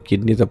কারণে ওর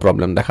কিডনিতে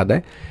প্রবলেম দেখা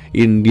দেয়।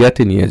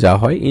 ইন্ডিয়াতে নিয়ে যাওয়া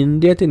হয়।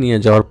 ইন্ডিয়াতে নিয়ে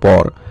যাওয়ার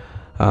পর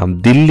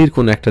দিল্লির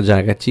কোনো একটা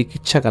জায়গায়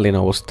চিকিৎসাকালীন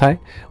অবস্থায়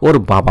ওর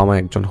বাবা মা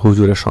একজন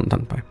হুজুরের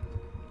সন্ধান পায়।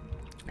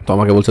 তো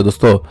আমাকে বলছে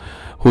দোস্ত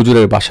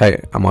হুজুরের বাসায়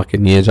আমাকে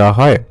নিয়ে যাওয়া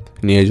হয়।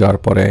 নিয়ে যাওয়ার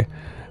পরে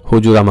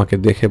হুজুর আমাকে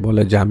দেখে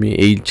বলে যে আমি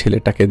এই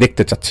ছেলেটাকে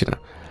দেখতে চাচ্ছি না,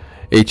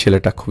 এই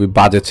ছেলেটা খুবই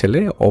বাজে ছেলে,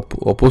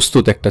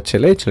 অপ্রস্তুত একটা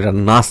ছেলে, এই ছেলেটা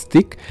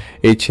নাস্তিক,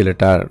 এই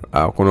ছেলেটার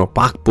কোনো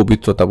পাক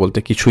পবিত্রতা বলতে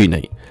কিছুই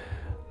নাই।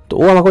 তো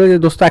ও আমাকে বলে যে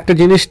দোস্ত একটা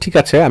জিনিস ঠিক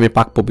আছে, আমি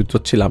পাক পবিত্র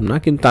ছিলাম না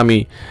কিন্তু আমি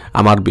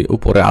আমার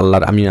উপরে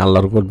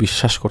আল্লাহর উপর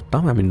বিশ্বাস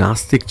করতাম, আমি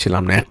নাস্তিক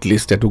ছিলাম না,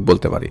 অ্যাটলিস্ট এটুক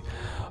বলতে পারি।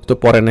 তো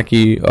পরে নাকি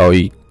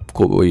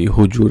ওই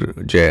হুজুর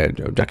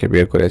যাকে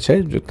বের করেছে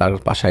তার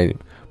বাসায়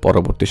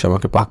পরবর্তী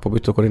সময়কে পাক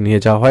পবিত্র করে নিয়ে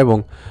যাওয়া হয় এবং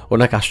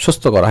ওনাকে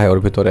আশ্বস্ত করা হয় ওর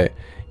ভিতরে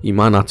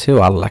ঈমান আছে, ও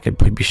আল্লাহকে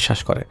বিশ্বাস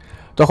করে।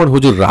 তখন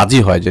হুজুর রাজি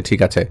হয় যে ঠিক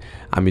আছে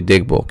আমি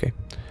দেখব ওকে।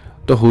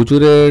 তো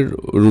হুজুরের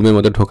রুমের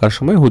মধ্যে ঢোকার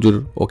সময় হুজুর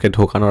ওকে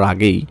ঢোকানোর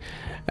আগেই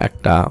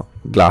একটা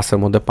গ্লাসের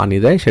মধ্যে পানি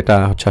দেয়, সেটা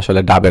হচ্ছে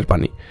আসলে ডাবের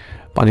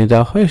পানি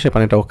দেওয়া হয়। সে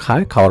পানিটা ও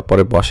খায়, খাওয়ার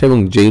পরে বসে এবং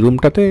যেই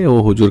রুমটাতে ও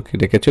হুজুরকে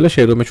ডেকেছিল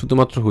সেই রুমে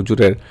শুধুমাত্র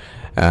হুজুরের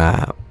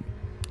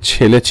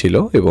ছেলে ছিল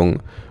এবং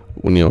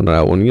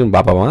উনি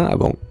বাবা মা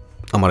এবং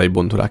আমার এই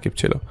বন্ধু রাকিব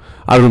ছিল,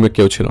 আর রুমে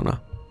কেউ ছিল না।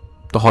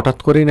 তো হঠাৎ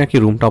করেই নাকি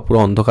রুমটা পুরো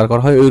অন্ধকার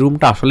করা হয়। ওই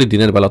রুমটা আসলে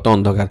দিনের বেলাতে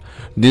অন্ধকার,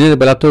 দিনের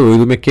বেলাতে ওই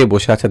রুমে কে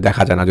বসে আছে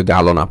দেখা যায় না যদি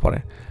আলো না পড়ে।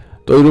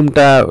 তো ওই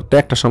রুমটাতে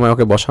একটা সময়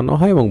ওকে বসানো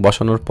হয় এবং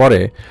বসানোর পরে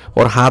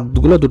ওর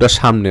হাতগুলো দুটো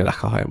সামনে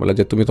রাখা হয়, বলে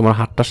যে তুমি তোমার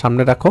হাতটা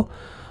সামনে রাখো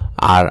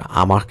আর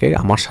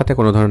আমার সাথে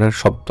কোনো ধরনের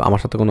শব্দ,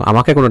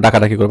 আমাকে কোনো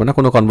ডাকাডাকি করবে না,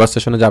 কোনো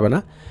কনভারসেশনে যাবে না,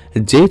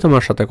 যেই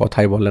তোমার সাথে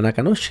কথাই বললে না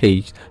কেন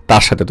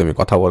তার সাথে তুমি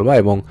কথা বলবা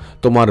এবং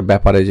তোমার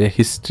ব্যাপারে যে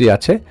হিস্ট্রি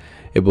আছে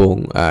এবং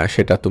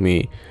সেটা তুমি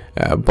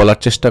বলার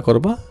চেষ্টা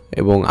করবা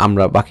এবং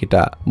আমরা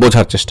বাকিটা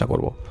বোঝার চেষ্টা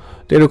করব।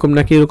 তো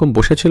এরকম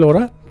বসেছিল,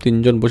 ওরা 3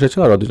 জন বসেছিল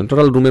আর 2 জন,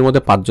 টোটাল রুমের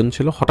মধ্যে 5 জন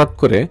ছিল। হঠাৎ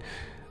করে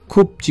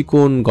খুব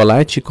চিকন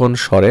গলায় চিকন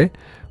স্বরে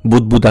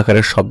বুদবুদ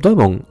আকারের শব্দ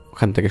এবং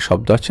ওখান থেকে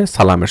শব্দ আসছে,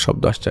 সালামের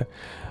শব্দ আসছে।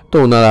 তো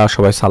ওনারা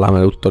সবাই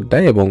সালামের উত্তর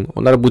দেয় এবং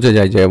ওনারা বুঝে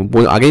যায় যে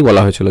আগেই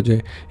বলা হয়েছিল যে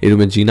এই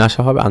রুমে জিনা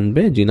আসা হবে,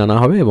 জিন আনা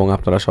হবে এবং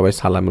আপনারা সবাই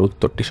সালামের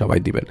উত্তরটি সবাই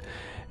দিবেন,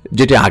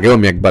 যেটি আগেও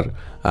আমি একবার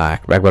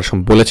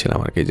বলেছিলাম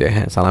আর কি যে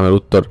হ্যাঁ সালামের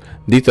উত্তর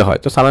দিতে হয়।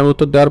 তো সালামের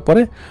উত্তর দেওয়ার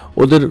পরে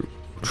ওদের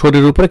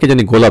শরীরের উপরে কে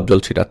জানি গোলাপ জল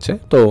ছিটাচ্ছে।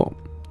 তো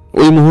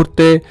ওই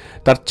মুহূর্তে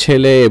তার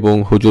ছেলে এবং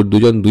হুজুর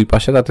দুজন দুই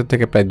পাশে তাদের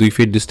থেকে প্রায় 2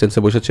 ফিট ডিস্টেন্সে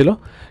বসেছিল,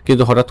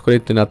 কিন্তু হঠাৎ করে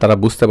তারা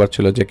বুঝতে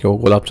পারছিল যে কেউ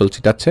গোলাপ জল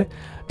ছিটাচ্ছে।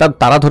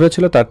 তারা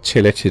ধরেছিল তার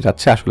ছেলে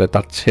ছিটাচ্ছে, আসলে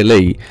তার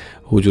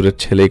হুজুরের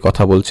ছেলেই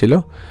কথা বলছিল।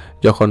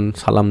 যখন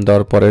সালাম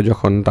দেওয়ার পরে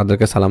যখন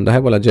তাদেরকে সালাম দেওয়া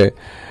হয় বলে যে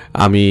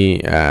আমি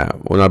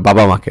ওনার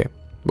বাবা মাকে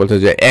বলতে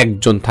যে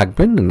একজন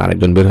থাকবেন না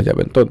আরেকজন বের হয়ে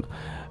যাবেন। তো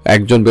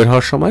একজন বের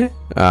হওয়ার সময়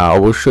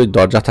অবশ্যই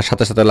দরজাটার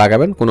সাথে সাথে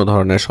লাগাবেন, কোনো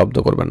ধরনের শব্দ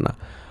করবেন না।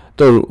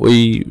 তো ওই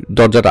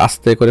দরজাটা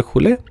আস্তে করে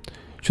খুলে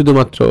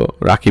শুধুমাত্র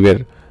রাকিবের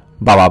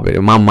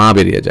মা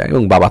বেরিয়ে যায়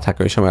এবং বাবা থাকে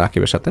ওই সময়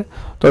রাকিবের সাথে।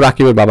 তো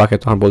রাকিবের বাবাকে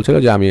তখন বলছিল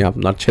যে আমি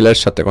আপনার ছেলের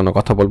সাথে কোনো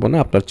কথা বলবো না,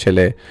 আপনার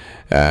ছেলের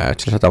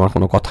সাথে আমার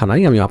কোনো কথা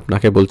নাই, আমি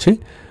আপনাকে বলছি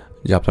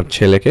যে আপনার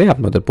ছেলেকে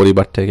আপনাদের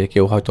পরিবার থেকে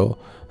কেউ হয়তো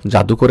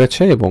জাদু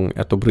করেছে এবং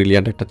এত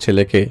ব্রিলিয়ান্ট একটা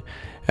ছেলেকে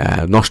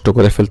নষ্ট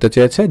করে ফেলতে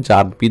চেয়েছে,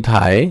 যার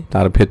বিধায়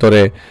তার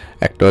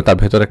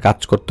ভেতরে কাজ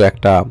করতো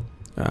একটা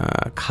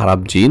খারাপ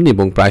জিন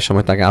এবং প্রায়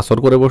সময় তাকে আসর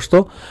করে বসতো,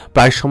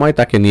 প্রায় সময়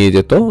তাকে নিয়ে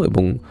যেত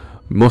এবং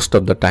মোস্ট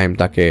অফ দ্য টাইম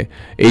তাকে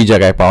এই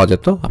জায়গায় পাওয়া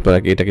যেত, আপনারা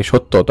কি এটা কি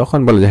সত্য? তখন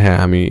বলে যে হ্যাঁ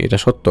আমি এটা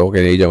সত্য, ওকে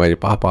এই জায়গায়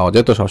পাওয়া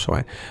যেত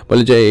সবসময়।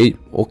 বলে যে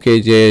ওকে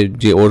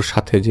যে ওর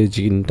সাথে যে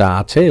জিনটা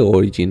আছে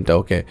ওই জিনটা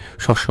ওকে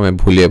সবসময়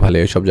ভুলিয়ে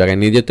ভালিয়ে সব জায়গায়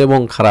নিয়ে যেত এবং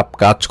খারাপ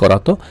কাজ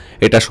করাতো।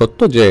 এটা সত্য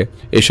যে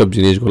এইসব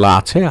জিনিসগুলো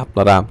আছে।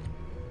 আপনারা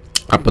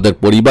আপনাদের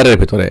পরিবারের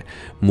ভেতরে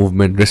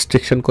মুভমেন্ট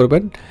রেস্ট্রিকশন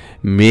করবেন,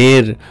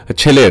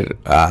 ছেলের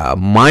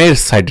মায়ের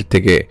সাইড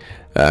থেকে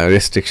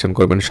রেস্ট্রিকশন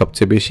করবেন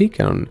সবচেয়ে বেশি,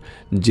 কারণ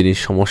যিনি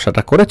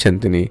সমস্যাটা করেছেন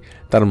তিনি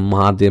তার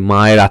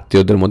মায়ের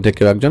আত্মীয়দের মধ্যে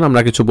কেউ একজন।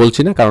 আমরা কিছু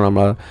বলছি না, কারণ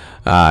আমরা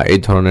এই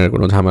ধরনের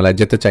কোনো ঝামেলায়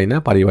যেতে চাই না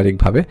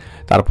পারিবারিকভাবে।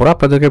 তারপর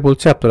আপনাদেরকে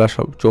বলছি আপনারা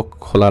সব চোখ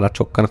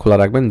কান খোলা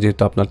রাখবেন,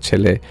 যেহেতু আপনার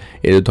ছেলে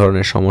এই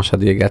ধরনের সমস্যা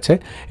দিয়ে গেছে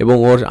এবং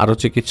ওর আরও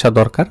চিকিৎসা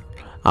দরকার।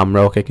 আমরা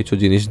ওকে কিছু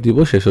জিনিস দিব,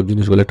 সেসব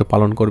জিনিসগুলো একটু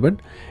পালন করবেন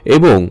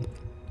এবং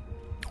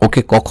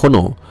ওকে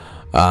কখনো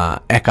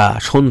একা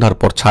সন্ধ্যার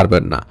পর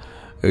ছাড়বেন না।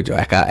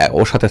 একা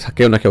ওর সাথে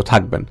কেউ না কেউ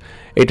থাকবেন।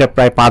 এটা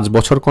প্রায় 5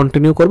 বছর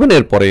কন্টিনিউ করবেন,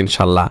 এরপরে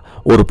ইনশাল্লাহ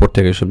ওর উপর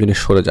থেকে এসব জিনিস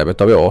সরে যাবে।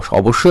 তবে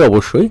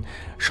অবশ্যই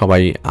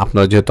সবাই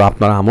আপনারা যেহেতু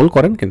আপনারা আমল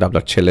করেন, কিন্তু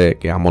আপনার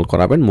ছেলেকে আমল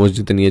করাবেন,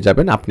 মসজিদে নিয়ে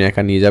যাবেন, আপনি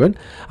একা নিয়ে যাবেন,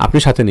 আপনি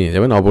সাথে নিয়ে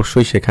যাবেন।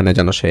 অবশ্যই সেখানে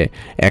যেন সে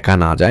একা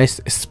না যায়।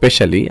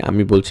 স্পেশালি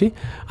আমি বলছি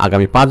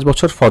আগামী 5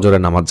 বছর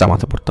ফজরের নামাজ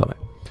জামাতে পড়তে হবে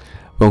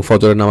এবং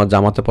ফজরের নামাজ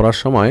জামাতে পড়ার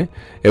সময়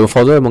এবং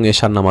ফজর এবং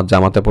এশার নামাজ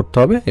জামাতে পড়তে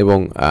হবে এবং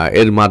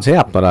এর মাঝে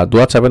আপনারা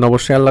দোয়া চাবেন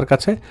অবশ্যই আল্লাহর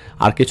কাছে।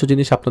 আর কিছু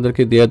জিনিস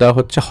আপনাদেরকে দিয়ে দেওয়া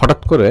হচ্ছে।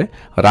 হঠাৎ করে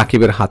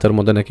রাকিবের হাতের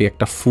মধ্যে নাকি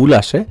একটা ফুল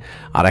আসে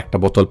আর একটা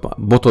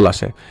বোতল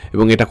আসে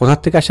এবং এটা কোথা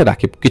থেকে আসে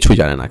রাকিব কিছুই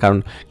জানে না, কারণ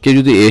কেউ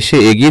যদি এসে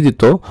এগিয়ে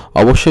দিত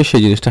অবশ্যই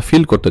সেই জিনিসটা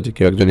ফিল করতো যে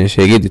কেউ একজন এসে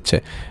এগিয়ে দিচ্ছে।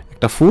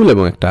 একটা ফুল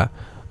এবং একটা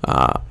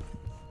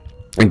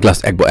গ্লাস,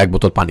 এক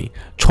বোতল পানি,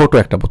 ছোট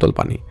একটা বোতল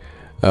পানি।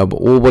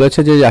 ও বলেছে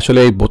যে আসলে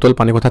এই বোতল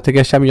পানি কোথা থেকে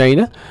আসে আমি জানি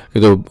না,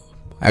 কিন্তু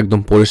একদম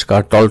পরিষ্কার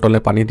টলটলে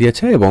পানি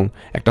দিয়েছে এবং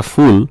একটা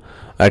ফুল,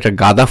 একটা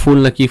গাঁদা ফুল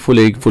না কি ফুল,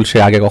 এই ফুল সে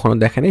আগে কখনো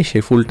দেখেনি,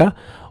 সেই ফুলটা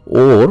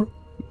ওর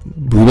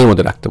রুমের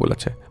মধ্যে রাখতে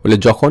বলেছে। বলে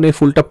যখন এই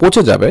ফুলটা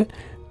পচে যাবে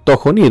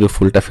তখনই এর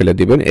ফুলটা ফেলে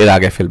দিবেন, এর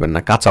আগে ফেলবেন না,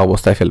 কাঁচা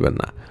অবস্থায় ফেলবেন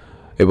না।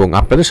 এবং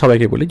আপনাদের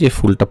সবাইকে বলি যে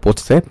ফুলটা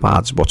পচতে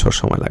 5 বছর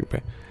সময় লাগবে,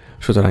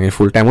 সুতরাং এই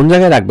ফুলটা এমন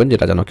জায়গায় রাখবেন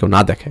যেটা যেন কেউ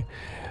না দেখে।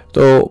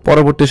 তো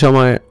পরবর্তী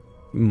সময়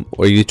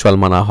ওই রিচুয়াল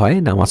মানা হয়,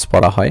 নামাজ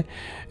পড়া হয়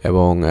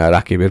এবং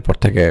রাকিবের পর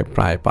থেকে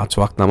প্রায় 5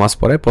 ওয়াক্ত নামাজ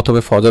পড়ে।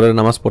 প্রথমে ফজরের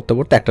নামাজ পড়তে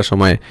পড়তে একটা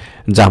সময়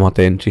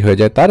জামাতে এন্ট্রি হয়ে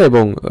যায় তার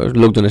এবং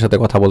লোকজনের সাথে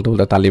কথা বলতে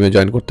বলতে তালিমে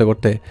জয়েন করতে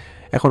করতে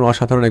এখন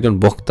অসাধারণ একজন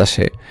বক্তা।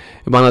 সে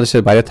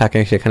বাংলাদেশের বাইরে থাকে,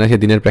 সেখানে সে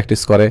দিনের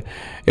প্র্যাকটিস করে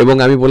এবং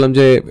আমি বললাম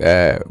যে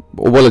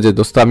ও বলে যে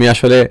দোস্ত আমি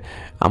আসলে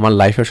আমার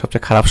লাইফের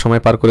সবচেয়ে খারাপ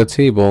সময় পার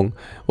করেছি এবং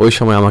ওই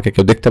সময় আমাকে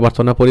কেউ দেখতে পারতো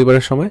না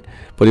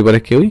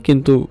পরিবারের কেউই,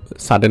 কিন্তু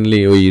সাডেনলি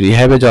ওই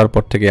রিহ্যাবে যাওয়ার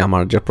পর থেকে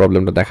আমার যে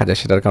প্রবলেমটা দেখা যায়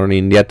সেটার কারণে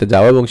ইন্ডিয়াতে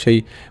যাওয়া এবং সেই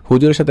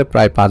হুজুরের সাথে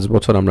প্রায় 5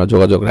 বছর আমরা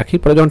যোগাযোগ রাখি।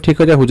 পরে যখন ঠিক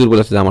হয়ে যায় হুজুর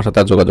বলেছে যে আমার সাথে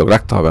আর যোগাযোগ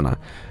রাখতে হবে না,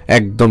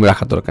 একদম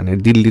রাখার দরকার নেই।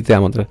 দিল্লিতে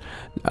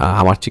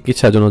আমার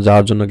চিকিৎসার জন্য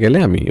যাওয়ার জন্য গেলে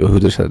আমি ওই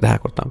হুজুরের সাথে দেখা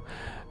করতাম।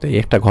 তো এই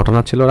একটা ঘটনা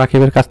ছিল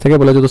রাকিবের কাছ থেকে।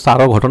 বলে যে দোস্ত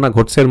আরও ঘটনা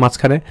ঘটছে এর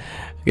মাঝখানে,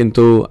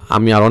 কিন্তু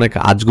আমি আর অনেক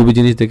আজগুবি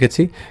জিনিস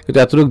দেখেছি, কিন্তু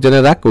এতটুকু জেনে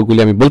রাখ ওইগুলি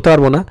আমি বলতে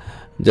পারবো না,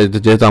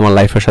 যেহেতু আমার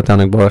লাইফের সাথে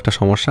অনেক বড় একটা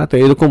সমস্যা। তো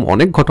এরকম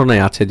অনেক ঘটনাই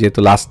আছে, যেহেতু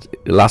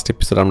লাস্ট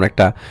এপিসোড আমরা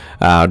একটা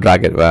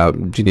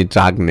যিনি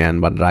ড্রাগ নেন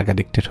বা ড্রাগ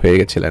অ্যাডিক্টেড হয়ে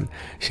গেছিলেন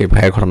সেই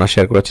ভাইয়ের ঘটনা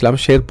শেয়ার করেছিলাম।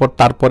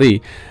 তারপরেই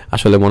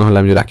আসলে মনে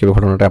হলাম যে রাকিবের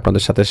ঘটনাটা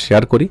আপনাদের সাথে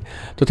শেয়ার করি।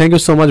 তো থ্যাংক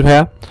ইউ সো মাচ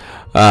ভাইয়া,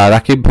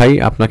 রাকিব ভাই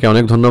আপনাকে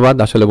অনেক ধন্যবাদ।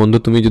 আসলে বন্ধু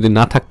তুমি যদি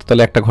না থাকতো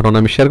তাহলে একটা ঘটনা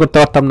আমি শেয়ার করতে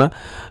পারতাম না।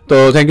 তো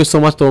থ্যাংক ইউ সো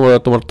মাচ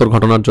তোর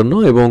ঘটনার জন্য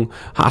এবং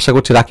আশা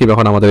করছি রাকিব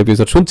এখন আমাদের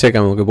এপিসোড শুনছে।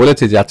 আমি ওকে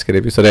বলেছি যে আজকের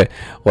এপিসোডে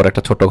ওর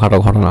একটা ছোটখাটো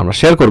ঘটনা আমরা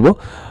শেয়ার করব।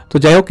 তো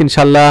যাই হোক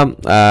ইনশাল্লাহ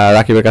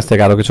রাকিবের কাছ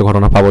থেকে আরও কিছু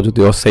ঘটনা পাবো, যদি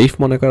ও সেফ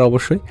মনে করে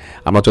অবশ্যই।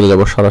 আমরা চলে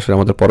যাব সরাসরি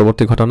আমাদের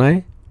পরবর্তী ঘটনায়।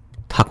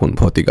 থাকুন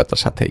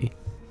ভৌতিকতার সাথেই।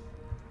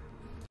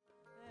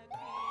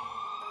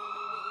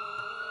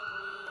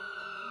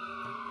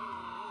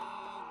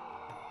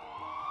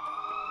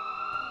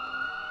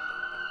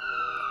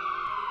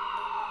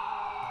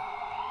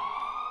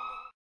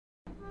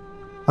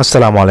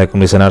 আসসালামু আলাইকুম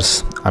লিসেনার্স,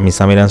 আমি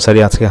সামির আনসারি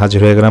আজকে হাজির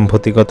হয়ে গেলাম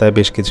ভৌতিকতায়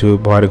বেশ কিছু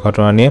ভয়ের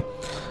ঘটনা নিয়ে।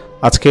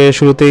 আজকে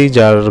শুরুতেই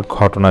যার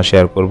ঘটনা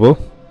শেয়ার করব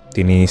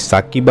তিনি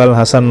সাকিব আল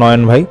হাসান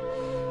নয়ন ভাই।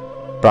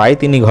 প্রায়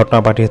তিনি ঘটনা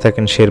পাঠিয়ে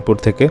থাকেন শেরপুর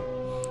থেকে।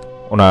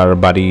 ওনার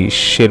বাড়ি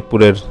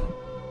শেরপুরের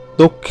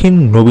দক্ষিণ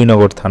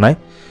নবীনগর থানায়।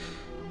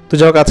 তো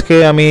যাক আজকে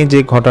আমি যে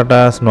ঘটনাটা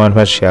নয়ন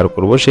ভাই শেয়ার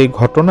করব সেই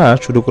ঘটনা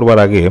শুরু করবার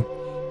আগে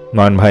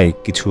নয়ন ভাই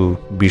কিছু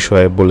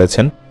বিষয়ে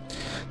বলেছেন।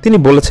 তিনি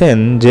বলেছেন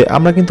যে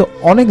আমরা কিন্তু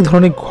অনেক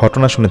ধরনের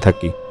ঘটনা শুনে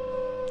থাকি।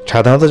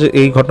 সাধারণত যে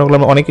এই ঘটনাগুলো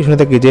আমরা অনেকেই শুনে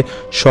থাকি যে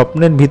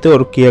স্বপ্নের ভিতর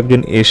কে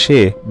একজন এসে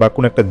বা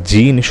কোনো একটা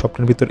জিন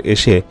স্বপ্নের ভিতর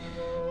এসে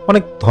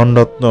অনেক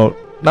ধনরত্ন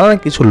নানান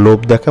কিছু লোভ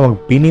দেখে এবং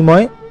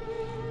বিনিময়ে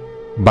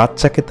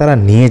বাচ্চাকে তারা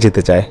নিয়ে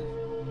যেতে চায়।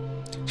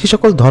 সে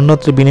সকল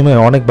ধনরত্নের বিনিময়ে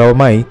অনেক বাবা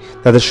মাই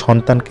তাদের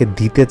সন্তানকে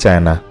দিতে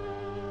চায় না।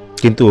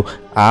 কিন্তু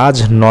আজ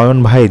নয়ন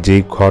ভাই যে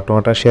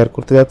ঘটনাটা শেয়ার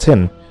করতে যাচ্ছেন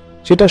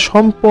সেটা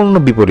সম্পূর্ণ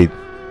বিপরীত।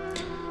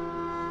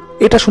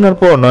 এটা শোনার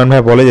পর নয়ন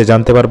ভাই বলে যে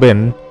জানতে পারবেন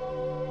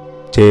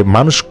যে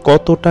মানুষ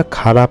কতটা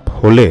খারাপ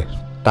হলে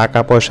টাকা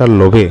পয়সার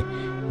লোভে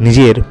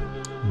নিজের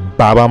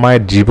বাবা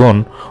মায়ের জীবন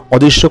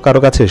অদৃশ্য কারো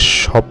কাছে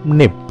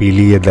স্বপ্নে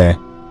বিলিয়ে দেয়।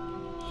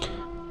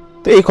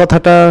 তো এই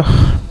কথাটা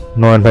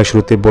নয়ন ভাই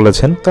শুরুতে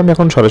বলেছেন। তো আমি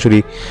এখন সরাসরি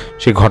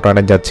সেই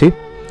ঘটনায় যাচ্ছি।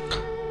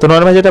 তো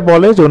নয়ন ভাই যেটা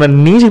বলে যে ওনার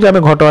নিজ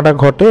গ্রামে ঘটনাটা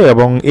ঘটে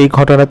এবং এই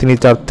ঘটনা তিনি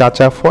তার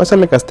চাচা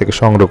ফয়সালের কাছ থেকে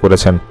সংগ্রহ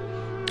করেছেন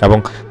এবং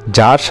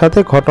যার সাথে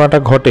ঘটনাটা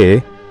ঘটে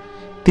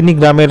তিনি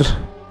গ্রামের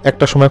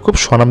একটা সময় খুব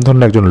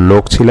স্বনামধন্য একজন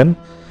লোক ছিলেন।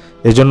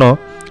 এই জন্য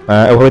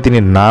এভাবে তিনি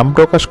নাম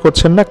প্রকাশ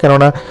করছেন না,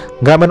 কেননা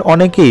গ্রামের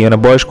অনেকেই মানে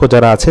বয়স্ক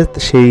যারা আছে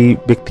সেই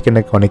ব্যক্তিকে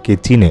নাকি অনেকেই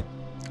চিনে,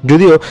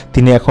 যদিও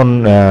তিনি এখন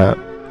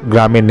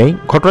গ্রামে নেই।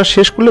 ঘটনা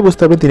শেষ করলে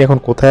বুঝতে পারবেন তিনি এখন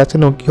কোথায় আছেন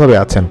এবং কীভাবে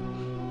আছেন।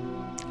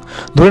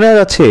 ধরে নেওয়া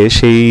যাচ্ছে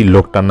সেই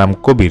লোকটার নাম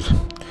কবির।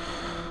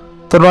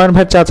 তো নয়ন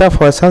ভাইয়ের চাচা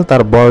ফয়সাল,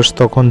 তার বয়স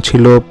তখন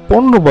ছিল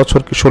 15 বছর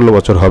কি 16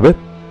 বছর হবে।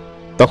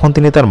 তখন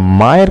তিনি তার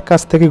মায়ের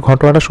কাছ থেকে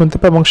ঘটনাটা শুনতে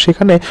পায় এবং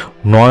সেখানে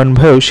নয়ন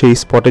ভাইও সেই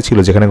স্পটে ছিল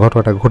যেখানে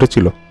ঘটনাটা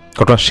ঘটেছিল।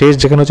 ঘটনা শেষ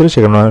যেখানে হচ্ছিল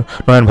সেখানে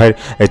নয়ন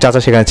ভাইয়ের চাচা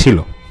সেখানে ছিল,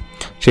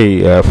 সেই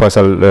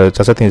ফয়সাল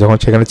চাচা তিনি যখন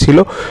সেখানে ছিল।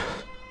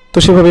 তো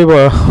সেভাবেই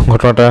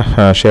ঘটনাটা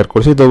শেয়ার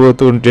করছি। তবু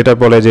তো যেটা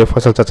বলে যে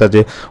ফয়সাল চাচা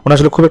যে ওনার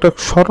আসলে খুব একটা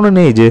স্মরণে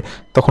নেই যে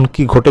তখন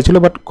কি ঘটেছিল,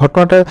 বাট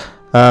ঘটনাটা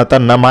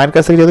তার মায়ের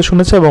কাছ থেকে যেহেতু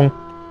শুনেছে এবং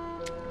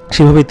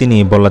সেভাবেই তিনি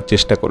বলার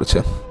চেষ্টা করেছে।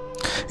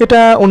 এটা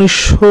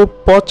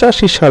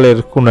 1985 সালের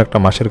কোনো একটা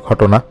মাসের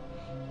ঘটনা।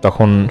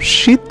 তখন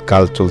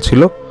শীতকাল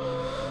চলছিল।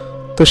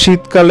 তো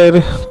শীতকালের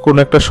কোনো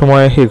একটা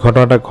সময় এই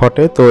ঘটনাটা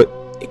ঘটে। তো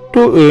একটু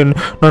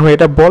নর্মাল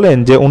এটা বলেন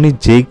যে উনি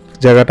যেই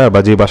জায়গাটা বা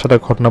যে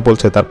বাসাটার ঘটনা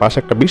বলছে তার পাশে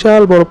একটা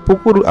বিশাল বড়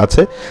পুকুর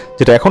আছে,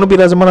 যেটা এখনো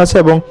বিরাজমান আছে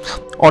এবং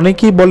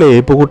অনেকেই বলে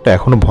এই পুকুরটা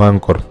এখনো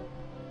ভয়ঙ্কর।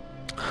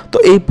 তো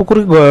এই পুকুর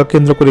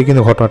কেন্দ্র করে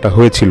কিন্তু ঘটনাটা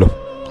হয়েছিল।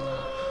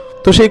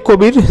 তো সেই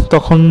কবির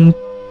তখন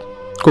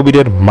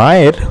কবিরের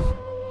মায়ের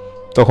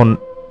তখন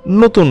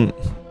নতুন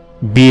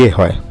বিয়ে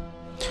হয়।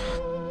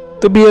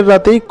 তো বিয়ের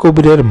রাতেই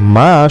কবিরের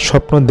মা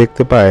স্বপ্ন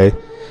দেখতে পায়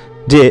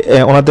যে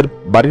ওনাদের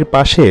বাড়ির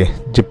পাশে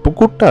যে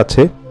পুকুরটা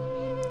আছে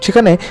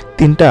সেখানে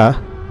 3টা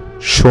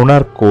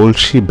সোনার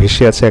কলসি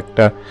ভেসে আছে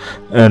একটা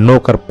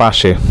নৌকার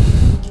পাশে।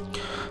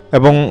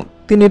 এবং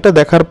তিনি এটা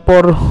দেখার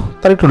পর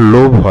তার একটু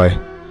লোভ হয়।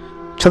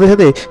 সাথে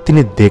সাথে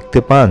তিনি দেখতে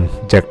পান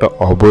যে একটা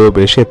অবয়ব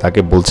এসে তাকে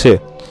বলছে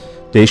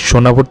যে এই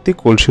সোনাভর্তি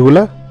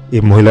কলসিগুলা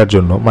এই মহিলার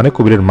জন্য, মানে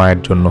কবিরের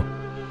মায়ের জন্য।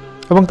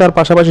 এবং তার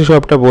পাশাপাশি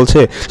সবটা বলছে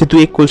যে তুই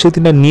এই কলসি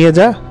 3টা নিয়ে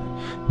যা,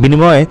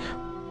 বিনিময়ে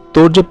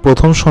তোর যে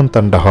প্রথম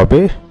সন্তানটা হবে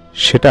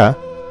সেটা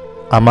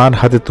আমার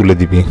হাতে তুলে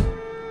দিবি।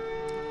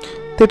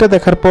 তো এটা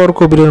দেখার পর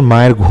কবিরের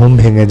মায়ের ঘুম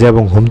ভেঙে যায়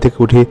এবং ঘুম থেকে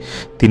উঠে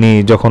তিনি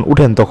যখন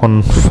উঠেন তখন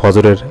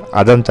ফজরের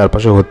আজান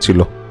চারপাশে হচ্ছিল।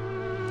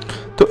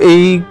 তো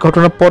এই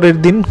ঘটনার পরের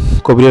দিন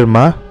কবিরের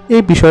মা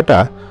এই বিষয়টা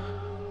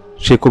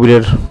সে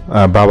কবিরের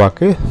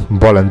বাবাকে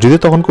বলেন, যদিও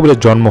তখন কবিরের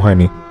জন্ম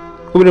হয়নি।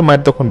 কবিরের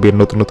মায়ের তখন বিয়ের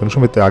নতুন নতুন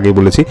সময়তে আগেই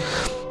বলেছি।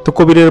 তো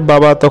কবিরের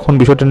বাবা তখন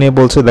বিষয়টা নিয়ে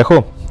বলছে, দেখো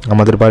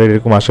আমাদের বাড়ির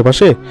এরকম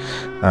আশেপাশে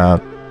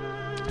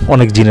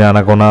অনেক জিনের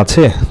আনাগোনা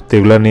আছে, তো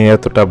এগুলো নিয়ে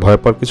এতটা ভয়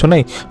পাওয়ার কিছু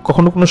নেই।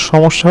 কখনো কোনো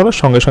সমস্যা হলে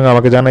সঙ্গে সঙ্গে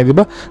আমাকে জানাই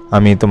দিবা,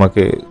 আমি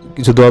তোমাকে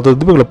কিছু দোয়া দরদ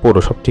দেবো, এগুলো পড়ো,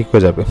 সব ঠিক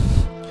হয়ে যাবে।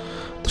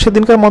 তো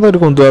সেদিনকার মতো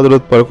এরকম দোয়া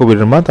দরদ পরে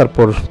কবিরের মা,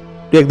 তারপর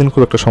একদিন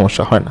খুব একটা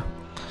সমস্যা হয় না।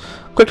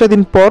 কয়েকটা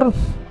দিন পর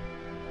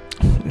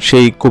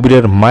সেই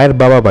কবিরের মায়ের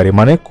বাবা বাড়ি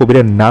মানে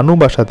কবিরের নানু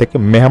বাসা থেকে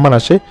মেহমান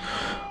আসে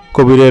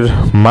কবিরের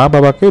মা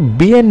বাবাকে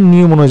বিয়ের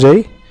নিয়ম অনুযায়ী,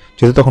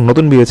 যেহেতু তখন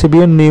নতুন বিয়ে হয়েছে,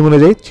 বিয়ের নিয়ম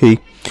অনুযায়ী সেই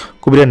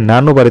কবিরের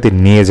নানু বাড়িতে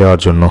নিয়ে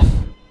যাওয়ার জন্য।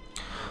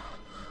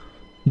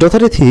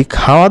 যথারীতি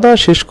খাওয়া দাওয়া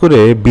শেষ করে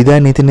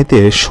বিদায় নিতে নিতে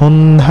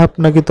সন্ধ্যা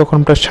নাকি তখন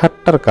প্রায়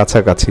 7টার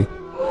কাছাকাছি।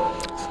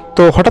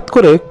 তো হঠাৎ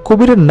করে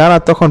কবিরের নানা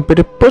তখন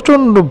পেটে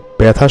প্রচণ্ড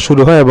ব্যথা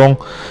শুরু হয় এবং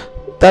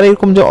তার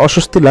এরকম যে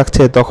অস্বস্তি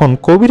লাগছে, তখন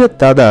কবিরের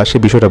দাদা সে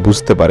বিষয়টা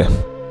বুঝতে পারে।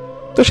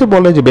 তো সে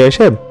বলে যে বেয়া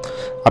সাহেব,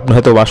 আপনি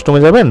হয়তো ওয়াশরুমে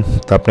যাবেন,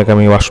 তো আপনাকে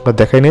আমি ওয়াশরুমটা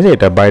দেখাই নিয়ে যাই,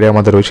 এটা বাইরে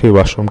আমাদের ওই সেই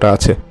ওয়াশরুমটা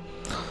আছে।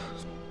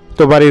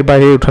 তো বাড়ির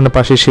বাইরে উঠানের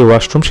পাশে সেই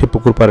ওয়াশরুম, সেই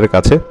পুকুর পাড়ের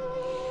কাছে।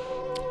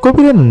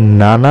 কবিরের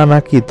নানা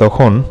নাকি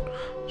তখন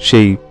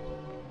সেই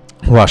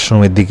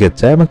ওয়াশরুমের দিকে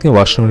যায় এবং তিনি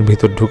ওয়াশরুমের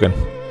ভিতর ঢুকেন।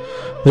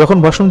 যখন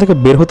ওয়াশরুম থেকে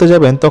বের হতে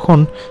যাবেন তখন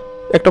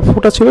একটা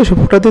ফুটা ছিল, সেই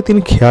ফুটা দিয়ে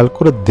তিনি খেয়াল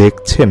করে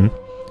দেখছেন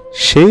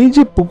সেই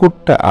যে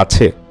পুকুরটা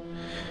আছে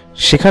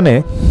সেখানে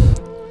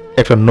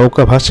একটা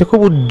নৌকা ভাসছে,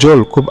 খুব উজ্জ্বল,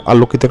 খুব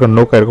আলোকিত একটা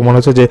নৌকা। এরকম মনে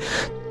হচ্ছে যে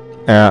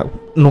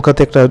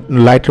নৌকাতে একটা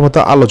লাইটের মতো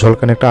আলো,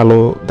 ঝলকানো একটা আলো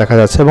দেখা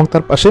যাচ্ছে এবং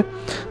তার পাশে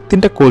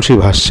 3টা কলসি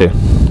ভাসছে।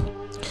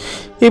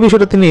 এই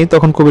বিষয়টা তিনি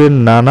তখন কবিরের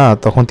নানা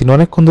তখন তিনি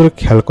অনেকক্ষণ ধরে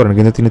খেয়াল করেন,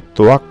 কিন্তু তিনি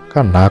তোয়াক্কা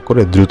না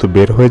করে দ্রুত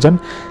বের হয়ে যান,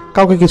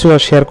 কাউকে কিছু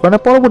আর শেয়ার করেন না।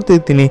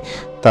 পরবর্তীতে তিনি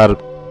তার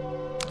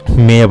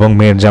মেয়ে এবং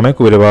মেয়ের জামাই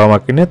কবিরের বাবা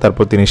মাকে নিয়ে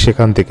তারপর তিনি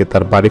সেখান থেকে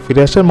তার বাড়ি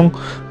ফিরে আসেন এবং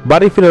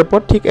বাড়ি ফেরার পর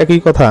ঠিক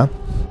একই কথা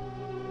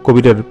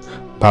কবিরের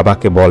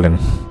বাবাকে বলেন।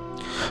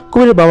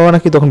 কবিরের বাবা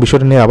নাকি তখন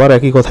বিষয়টা নিয়ে আবার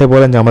একই কথাই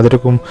বলেন যে আমাদের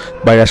এরকম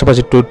বাড়ির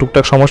আশেপাশে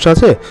টুকটাক সমস্যা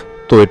আছে,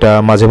 তো এটা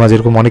মাঝে মাঝে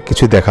এরকম অনেক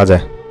কিছু দেখা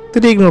যায়,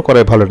 তিনি ইগনোর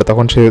করাই ভালো এটা।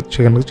 তখন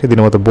সেখানে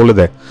সেদিনের মতো বলে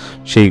দেয়,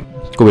 সেই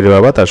কবিরের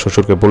বাবা তার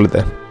শ্বশুরকে বলে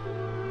দেয়।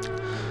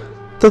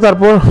 তো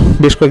তারপর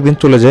বেশ কয়েকদিন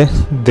চলে যায়,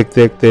 দেখতে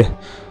দেখতে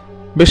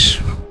বেশ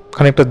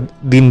খানিকটা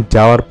দিন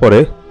যাওয়ার পরে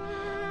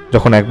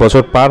যখন 1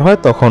 বছর পার হয়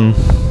তখন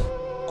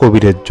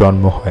কবিরের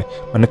জন্ম হয়।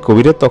 মানে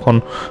কবিরের তখন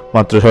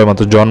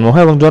সবেমাত্র জন্ম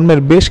হয় এবং জন্মের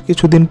বেশ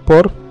কিছুদিন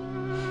পর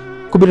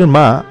কবিরের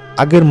মা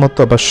আগের মতো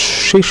আবার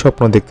সেই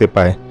স্বপ্ন দেখতে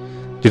পায়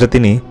যেটা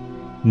তিনি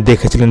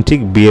দেখেছিলেন ঠিক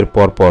বিয়ের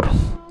পর।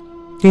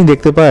 তিনি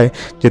দেখতে পায়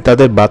যে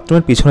তাদের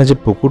বাথরুমের পিছনে যে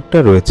পুকুরটা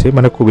রয়েছে,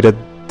 মানে কবিরের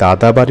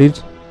দাদা বাড়ির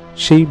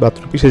সেই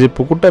বাথরুমের পিছনে যে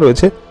পুকুরটা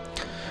রয়েছে,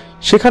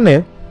 সেখানে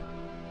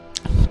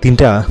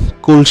 3টা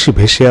কলসি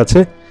ভেসে আছে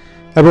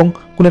এবং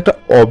কোন একটা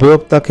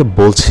অবয়ব তাকে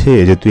বলছে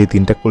যে তুই এই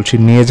 3টা কলসি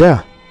নিয়ে যা,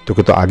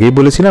 তোকে তো আগেই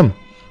বলেছিলাম,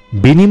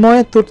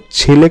 বিনিময়ে তোর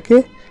ছেলেকে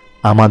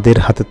আমাদের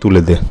হাতে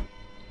তুলে দে।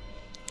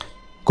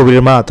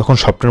 কবিরের মা তখন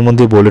স্বপ্নের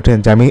মধ্যে বলেছেন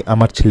যে আমি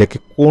আমার ছেলেকে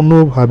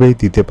কোনোভাবেই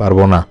দিতে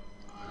পারবো না।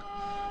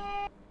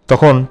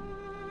 তখন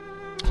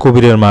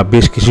কবিরের মা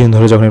বেশ কিছুদিন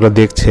ধরে যখন এগুলো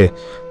দেখছে,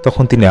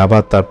 তখন তিনি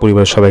আবার তার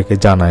পরিবারের সবাইকে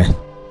জানায়।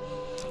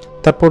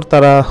 তারপর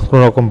তারা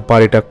কোনো রকম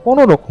বাড়িটা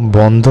কোনো রকম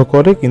বন্ধ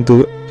করে, কিন্তু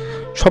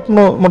স্বপ্ন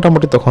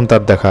মোটামুটি তখন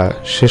তার দেখা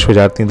শেষ হয়ে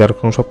যায়। আর তিনি তার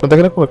কোনো স্বপ্ন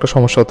দেখে না, কোনো একটা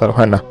সমস্যাও তার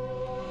হয় না।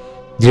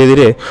 ধীরে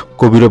ধীরে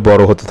কবিরও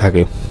বড় হতে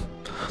থাকে।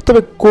 তবে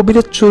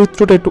কবিরের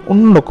চরিত্রটা একটু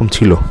অন্যরকম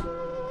ছিল,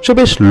 সে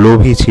বেশ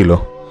লোভী ছিল।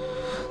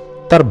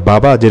 তার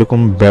বাবা যেরকম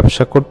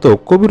ব্যবসা করতো,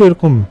 কবিরও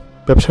এরকম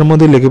ব্যবসার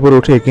মধ্যে লেগে পড়ে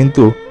ওঠে,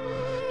 কিন্তু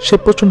সে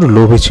প্রচণ্ড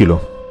লোভী ছিল।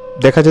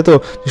 দেখা যেত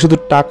যে শুধু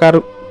টাকার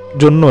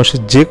জন্য সে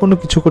যে কোনো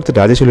কিছু করতে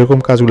রাজি ছিল, এরকম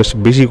কাজগুলো সে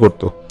বেশি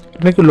করতো।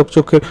 এটা নাকি লোক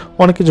চোখের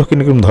অনেকে চোখে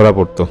নাকি ধরা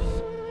পড়তো।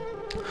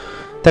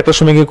 তো একটা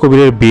সময় গিয়ে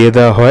কবিরের বিয়ে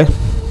দেওয়া হয়।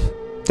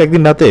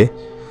 একদিন রাতে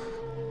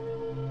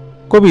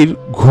কবির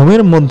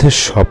ঘুমের মধ্যে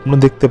স্বপ্ন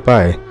দেখতে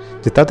পায়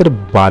যে তাদের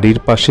বাড়ির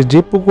পাশে যে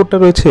পুকুরটা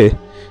রয়েছে,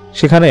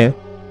 সেখানে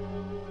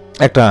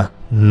একটা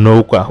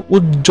নৌকা,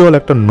 উজ্জ্বল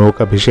একটা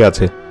নৌকা ভেসে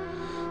আছে।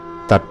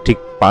 তার ঠিক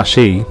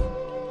পাশেই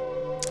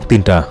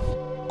 3টা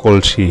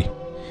কলসি,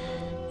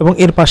 এবং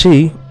এর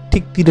পাশেই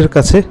ঠিক তীরের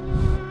কাছে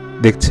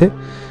দেখছে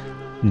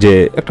যে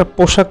একটা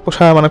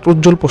মানে একটা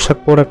উজ্জ্বল পোশাক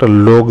পরা একটা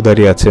লোক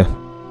দাঁড়িয়ে আছে।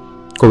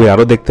 কবি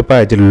আরো দেখতে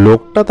পায় যে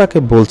লোকটা তাকে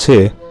বলছে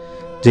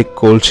যে এই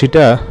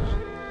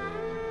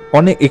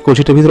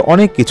কলসিটার ভিতরে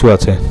অনেক কিছু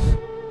আছে,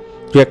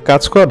 তুই এক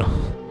কাজ কর,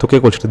 তোকে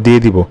কলসিটা দিয়ে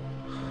দিব।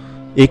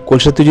 এই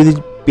কলসিটা তুই যদি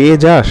পেয়ে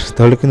যাস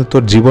তাহলে কিন্তু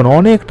তোর জীবন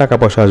অনেক টাকা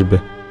পয়সা আসবে,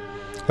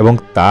 এবং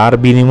তার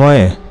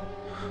বিনিময়ে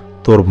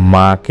তোর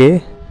মাকে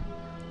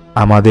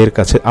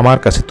আমার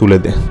কাছে তুলে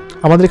দে।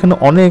 আমাদের এখানে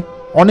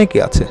অনেকে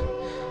আছে,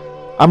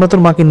 আমরা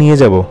তোর মাকে নিয়ে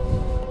যাব।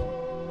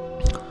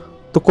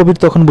 তো কবির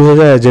তখন বুঝে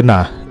যায় যে না,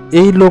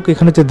 এই লোক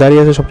এখানে যে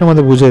দাঁড়িয়ে আছে স্বপ্নের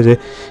মধ্যে বুঝে যে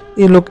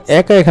এই লোক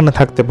একা এখানে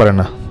থাকতে পারে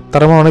না,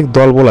 তার আমার অনেক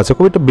দলবল আছে।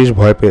 কবিরটা বেশ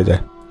ভয় পেয়ে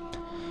যায়।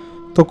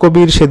 তো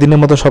কবির সেদিনের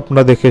মতো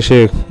স্বপ্নটা দেখে সে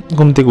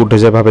ঘুম থেকে উঠে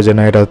যায়, ভাবে যে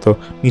না, এটা তো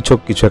নিছক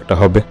কিছু একটা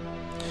হবে।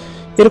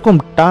 এরকম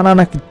টানা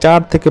নাকি 4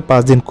 থেকে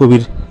 5 দিন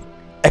কবির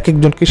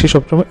একজনকে সেই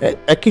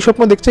একই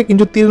স্বপ্ন দেখছে,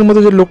 কিন্তু তীরের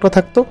মধ্যে যে লোকটা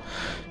থাকতো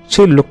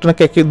সেই লোকটা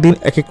নাকি এক দিন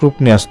এক রূপ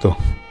নিয়ে আসতো,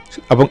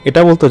 এবং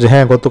এটা বলতো যে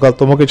হ্যাঁ, গতকাল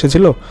তোমাকে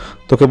এসেছিল,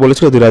 তোকে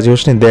বলেছিল তুই রাজি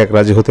হোসনি, দেখ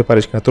রাজি হতে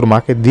পারিস কিনা, তোর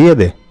মাকে দিয়ে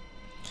দে।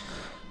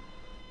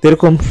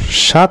 এরকম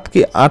 7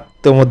 কি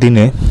 8তম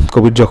দিনে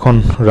কবির যখন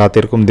রাত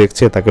এরকম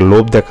দেখছে, তাকে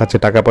লোভ দেখাচ্ছে,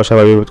 টাকা পয়সা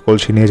ভাবে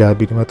কলসি নিয়ে যা,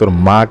 বিনিময়ে তোর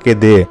মাকে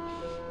দে,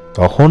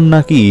 তখন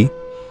নাকি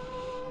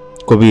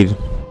কবির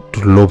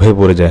লোভে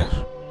পড়ে যায়।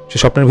 সে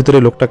স্বপ্নের ভিতরে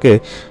লোকটাকে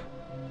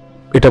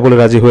এটা বলে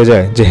রাজি হয়ে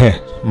যায় যে হ্যাঁ,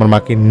 আমার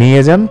মাকে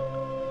নিয়ে যান,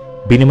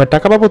 বিনিময়ে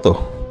টাকা পাবো। তো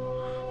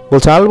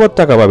বলছে আলবত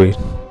টাকা পাবি,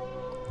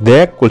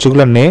 দেখ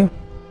কলসিগুলো নে।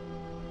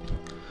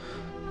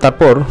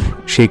 তারপর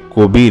সেই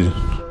কবির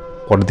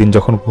পরের দিন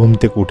যখন ঘুম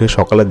থেকে উঠে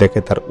সকালে দেখে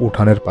তার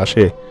উঠানের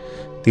পাশে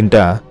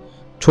 3টা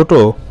ছোট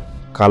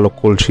কালো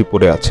কলসি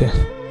পড়ে আছে।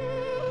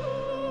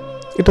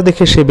 এটা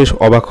দেখে সে বেশ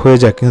অবাক হয়ে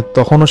যায়, কিন্তু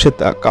তখনও সে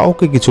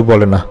কাউকে কিছু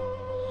বলে না।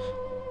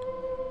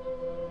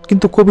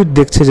 কিন্তু কবির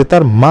দেখছে যে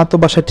তার মা তো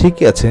বাসায়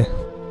ঠিকই আছে,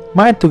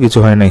 মায়ের তো কিছু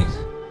হয় নাই।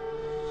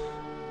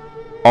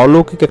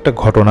 অলৌকিক একটা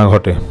ঘটনা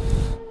ঘটে।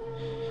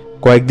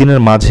 কয়েকদিনের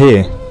মাঝে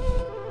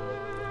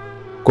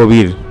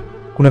কবির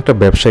কোন একটা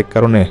ব্যবসায়িক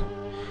কারণে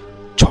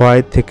 6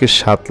 থেকে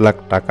 7 লাখ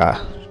টাকা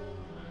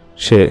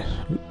সে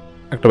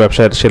একটা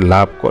ব্যবসায় সে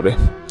লাভ করে,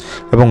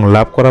 এবং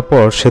লাভ করার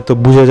পর সে তো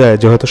বুঝে যায়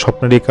যে হয়তো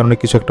স্বপ্নের এই কারণে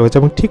কিছু একটা হয়েছে,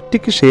 এবং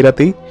ঠিক সেই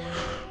রাতেই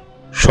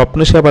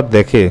স্বপ্নে সে আবার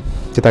দেখে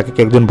যে তাকে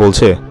একজন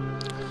বলছে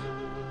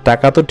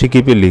টাকা তো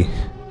ঠিকই পেলি,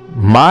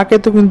 মাকে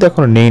তো কিন্তু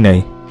এখন নাই,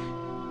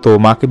 তো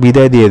মাকে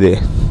বিদায় দিয়ে দে।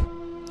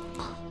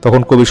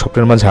 তখন কবি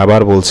স্বপ্নের মাঝে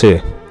আবার বলছে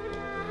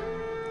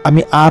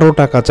আমি আরো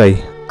টাকা চাই,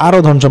 আরো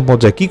ধন সম্পদ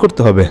চাই, কি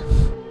করতে হবে?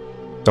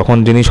 তখন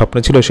যিনি স্বপ্নে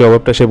ছিল সে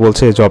অভাবটা সে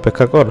বলছে যে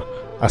অপেক্ষা কর,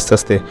 আস্তে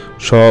আস্তে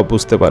সব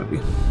বুঝতে পারবি।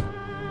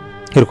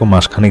 এরকম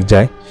মাসখানেক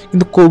যায়,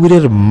 কিন্তু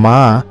কবিরের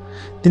মা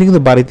তিনি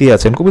কিন্তু বাড়িতেই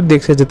আছেন। কবির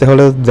দেখছে যে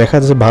তাহলে দেখা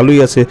যাচ্ছে ভালোই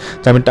আছে,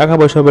 যে আমি টাকা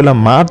পয়সা পেলাম,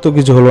 মার তো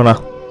কিছু হলো না।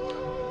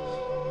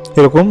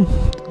 এরকম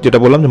যেটা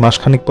বললাম যে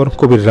মাসখানেক পর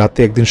কবির রাতে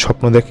একদিন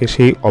স্বপ্ন দেখে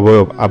সেই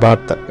অবয়ব আবার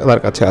তার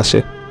কাছে আসে।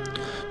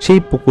 সেই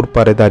পুকুর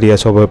পাড়ে দাঁড়িয়ে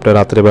আছে অবয়বটা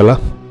রাতের বেলা।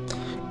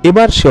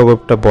 এবার সে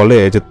অবয়বটা বলে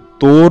যে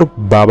তোর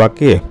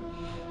বাবাকে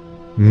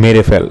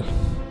মেরে ফেল,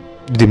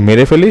 যদি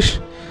মেরে ফেলিস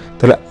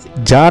তাহলে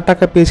যা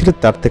টাকা পেয়েছিলি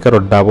তার থেকে আরো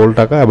ডাবল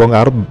টাকা, এবং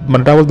আরো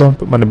মানে ডাবল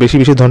মানে বেশি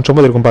ধন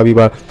সম্পদ এরকম পাবি,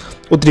 বা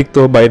অতিরিক্ত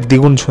বা এর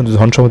দ্বিগুণ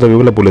ধন সম্পদ পাবি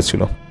বলে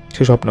বলেছিল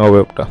সেই স্বপ্নে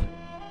অবয়বটা।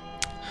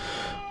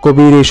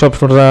 কবির এই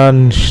স্বপ্নটা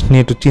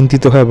নিয়ে একটু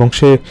চিন্তিত হয় এবং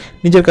সে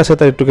নিজের কাছে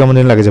তার একটু কেমন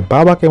লাগে যে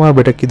বাবাকে মারবে,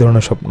 এটা কী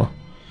ধরনের স্বপ্ন,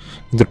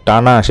 কিন্তু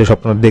টানা সে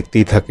স্বপ্ন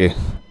দেখতেই থাকে।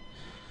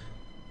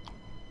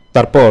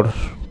 তারপর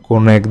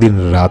কোনো একদিন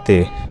রাতে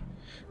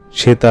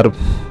সে তার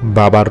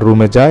বাবার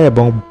রুমে যায়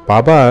এবং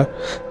বাবা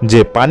যে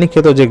পানি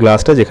খেত, যে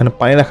গ্লাসটা যেখানে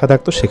পানি রাখা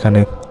থাকতো সেখানে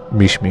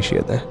বিষ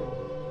মিশিয়ে দেয়।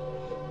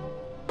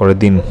 পরের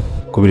দিন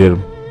কবিরের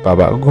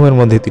বাবা ঘুমের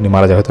মধ্যে তিনি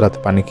মারা যায়, হয়তো রাতে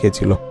পানি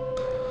খেয়েছিল।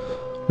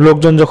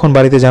 লোকজন যখন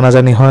বাড়িতে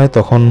জানাজানি হয়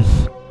তখন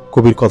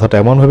কবির কথাটা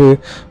এমনভাবে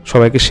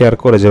সবাইকে শেয়ার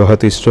করে যে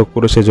হয়তো স্ট্রোক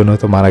করে সেজন্য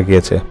হয়তো মারা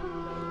গিয়েছে।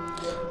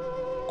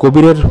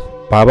 কবিরের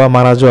বাবা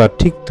মারা যাওয়ার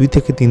ঠিক 2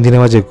 থেকে 3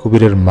 দিনের মাঝে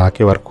কবিরের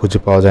মাকে আর খুঁজে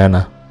পাওয়া যায়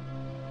না।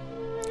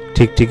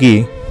 ঠিকই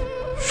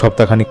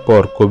সপ্তাহখানিক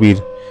পর কবির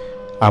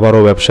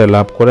আবারও ব্যবসায়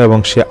লাভ করে এবং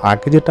সে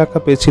আগে যে টাকা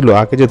পেয়েছিল,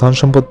 আগে যে ধন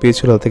সম্পদ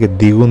পেয়েছিল তার থেকে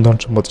দ্বিগুণ ধন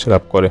সম্পদ সে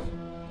লাভ করে।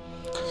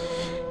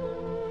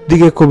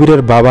 দিকে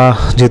কবিরের বাবা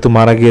যেহেতু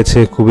মারা গিয়েছে,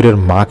 কবিরের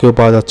মাকেও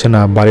পাওয়া যাচ্ছে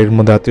না। বাড়ির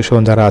মধ্যে আত্মীয়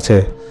স্বজন যারা আছে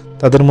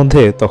তাদের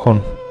মধ্যে তখন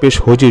বেশ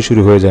হইচই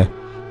শুরু হয়ে যায়।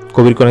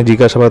 কবির অনেক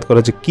জিজ্ঞাসাবাদ করে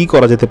যে কী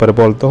করা যেতে পারে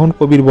বল। তখন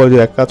কবির বলে যে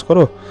এক কাজ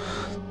করো,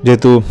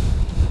 যেহেতু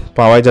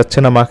পাওয়াই যাচ্ছে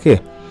না মাকে,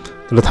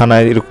 তাহলে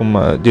থানায় এরকম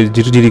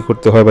যে জিডি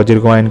করতে হয় বা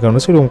যেরকম আইন কানুন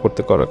সেরকম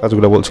করতে করে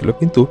কাজগুলো বলছিল।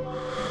 কিন্তু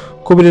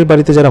কবিরের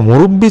বাড়িতে যারা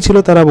মুরব্বী ছিল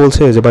তারা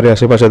বলছে যে বাড়ির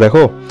আশেপাশে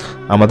দেখো,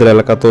 আমাদের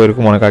এলাকা তো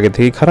এরকম অনেক আগে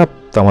থেকেই খারাপ,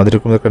 তো আমাদের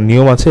এরকম একটা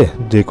নিয়ম আছে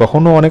যে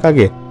কখনো অনেক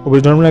আগে,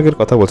 কবির জন্মের আগের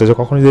কথা বলছে, যে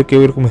কখনো যদি কেউ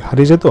এরকম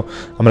হারিয়ে যেত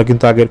আমরা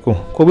কিন্তু আগে এরকম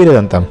কবিরা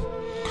জানতাম।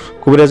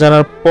 কবিরা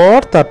জানার পর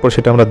তারপর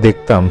সেটা আমরা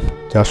দেখতাম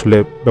যে আসলে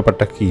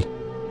ব্যাপারটা কি,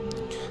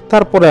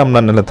 তারপরে আমরা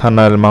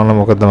থানার মামলা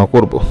মোকদ্দমা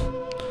করব।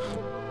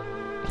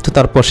 তো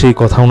তারপর সেই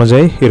কথা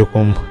অনুযায়ী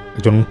এরকম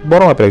একজন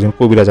বড় মাপের একজন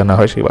কবিরাজ আনা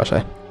হয় সেই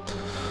বাসায়।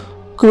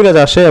 কবিরাজ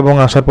আসে এবং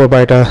আসার পর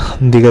বাড়িটা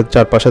দিকে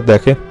চারপাশে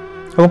দেখে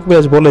এবং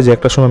কবিরাজ বলে যে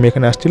একটা সময় আমি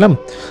এখানে আসছিলাম,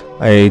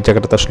 এই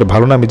জায়গাটা তো আসলে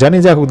ভালো না, আমি জানি,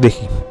 যা হোক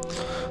দেখি।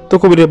 তো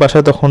কবিরের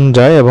বাসায় তখন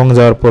যায় এবং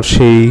যাওয়ার পর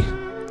সেই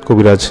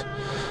কবিরাজ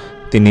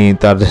তিনি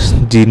তার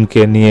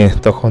জিনকে নিয়ে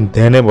তখন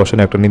ধ্যানে বসেন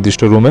একটা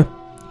নির্দিষ্ট রুমে।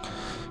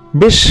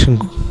 বেশ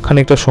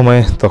খানিকটা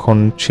সময় তখন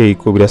সেই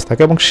কবিরাজ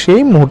থাকে এবং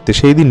সেই মুহূর্তে,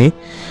 সেই দিনই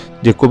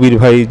যে কবির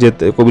ভাই যে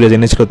কবিরাজ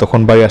এনেছিল তখন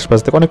বাড়ির আশপাশ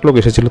থেকে অনেক লোক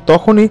এসেছিল।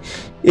 তখনই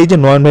এই যে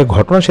নয়ন ভাই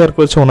ঘটনা শেয়ার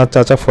করেছে, ওনার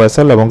চাচা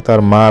ফয়সাল এবং তার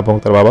মা এবং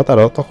তার বাবা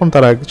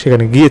তারা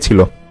সেখানে গিয়েছিল,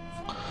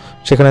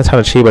 সেখানে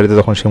ছাড়া সেই বাড়িতে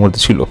তখন সেই মুহূর্তে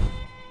ছিল।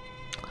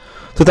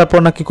 তো তারপর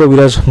নাকি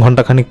কবিরাজ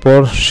ঘন্টাখানিক পর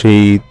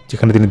সেই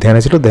যেখানে তিনি ধ্যানে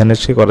ছিল, ধ্যানের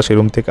সে করা সেই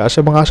রুম থেকে আসে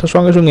এবং আসার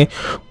সঙ্গে সঙ্গে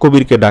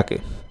কবিরকে ডাকে।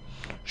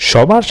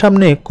 সবার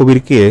সামনে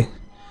কবিরকে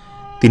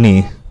তিনি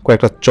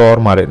কয়েকটা চর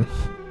মারেন।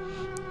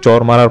 চর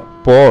মারার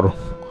পর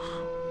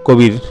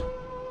কবির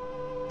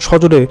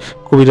সজোরে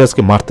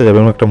কবিরাজকে মারতে যাবে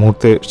এবং একটা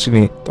মুহূর্তে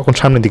তিনি তখন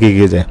সামনের দিকে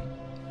এগিয়ে যায়।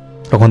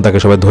 তখন তাকে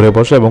সবাই ধরে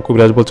বসে এবং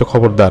কবিরাজ বলছে,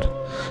 খবরদার,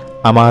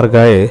 আমার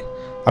গায়ে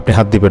আপনি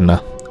হাত দিবেন না,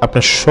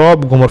 আপনার সব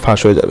গুমর ফাঁস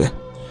হয়ে যাবে।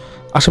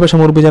 আশেপাশে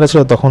মুরব্বী যারা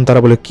ছিল তখন তারা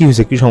বলে, কি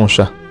হয়েছে, কি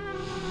সমস্যা?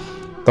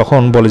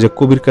 তখন বলে যে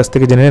কবির কাছ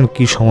থেকে জেনে নেন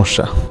কি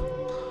সমস্যা।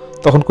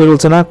 তখন কবির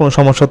বলছে, না কোনো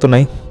সমস্যা তো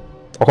নাই।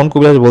 তখন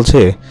কবিরাজ বলছে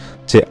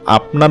যে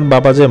আপনার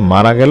বাবা যে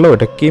মারা গেল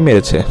এটা কে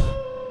মেরেছে?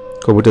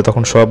 কবিরটা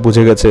তখন সব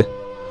বুঝে গেছে।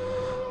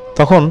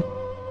 তখন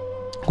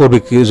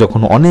কবিরকে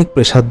যখন অনেক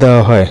প্রেসার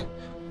দেওয়া হয়,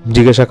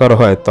 জিজ্ঞাসা করা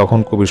হয়, তখন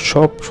কবির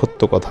সব সত্য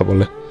কথা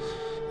বলে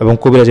এবং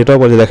কবিরাজ এটাও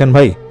বলে, দেখেন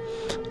ভাই,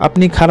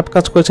 আপনি খারাপ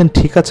কাজ করেছেন,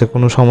 ঠিক আছে,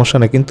 কোনো সমস্যা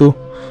নেই, কিন্তু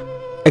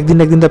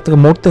একদিন তো আপনাকে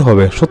মরতে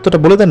হবে, সত্যটা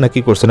বলে দেন না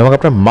কি করছেন, এবং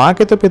আপনার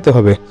মাকে তো পেতে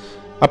হবে,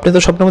 আপনি তো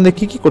স্বপ্নের মধ্যে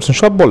কি করছেন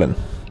সব বলেন।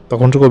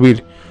 তখন তো কবির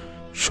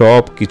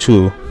সব কিছু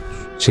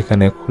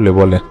সেখানে খুলে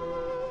বলে।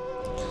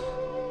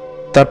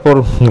 তারপর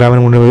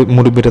গ্রামের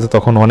মুরব্বীরা তো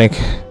তখন অনেক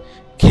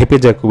ক্ষেপে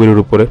যায় কবিরের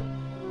উপরে।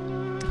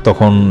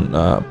 তখন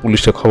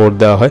পুলিশে খবর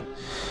দেওয়া হয়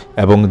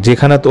এবং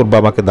যেখানে তোর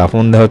বাবাকে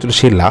দাফন দেওয়া হয়েছিল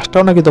সেই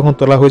লাশটাও নাকি তখন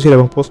তোলা হয়েছিল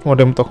এবং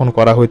পোস্টমর্টেম তখন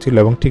করা হয়েছিল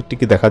এবং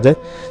ঠিকই দেখা যায়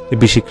যে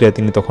বিষক্রিয়ায়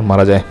তিনি তখন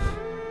মারা যায়।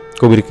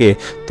 কবিরকে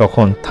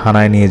তখন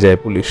থানায় নিয়ে যায়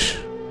পুলিশ।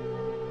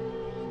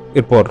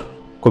 এরপর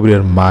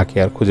কবিরের মাকে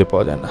আর খুঁজে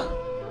পাওয়া যায় না।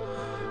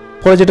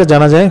 পরে যেটা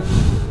জানা যায়,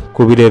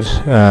 কবিরের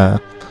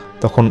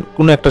তখন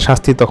কোনো একটা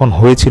শাস্তি তখন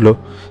হয়েছিল।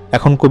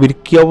 এখন কবির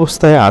কী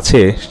অবস্থায়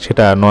আছে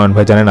সেটা নয়ন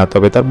ভাই জানে না,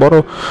 তবে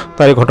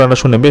তার এই ঘটনাটা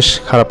শুনে বেশ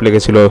খারাপ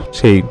লেগেছিল।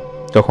 সেই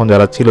যখন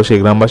যারা ছিল সেই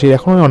গ্রামবাসী,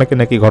 এখনও অনেকে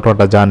নাকি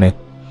ঘটনাটা জানে।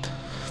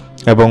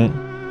 এবং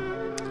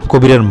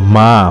কবিরের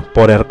মা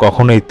পরে আর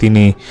কখনোই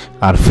তিনি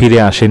আর ফিরে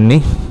আসেননি।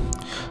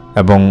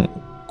 এবং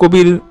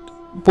কবির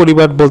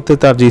পরিবার বলতে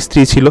তার যে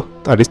স্ত্রী ছিল,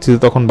 তার স্ত্রী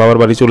তখন বাবার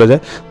বাড়ি চলে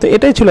যায়। তো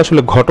এটাই ছিল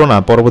আসলে ঘটনা।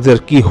 পরবর্তী আর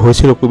কী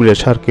হয়েছিল কবিরের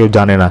আর কেউ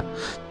জানে না।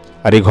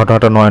 আর এই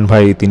ঘটনাটা নয়ন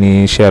ভাই তিনি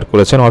শেয়ার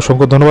করেছেন।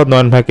 অসংখ্য ধন্যবাদ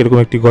নয়ন ভাইকে এরকম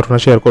একটি ঘটনা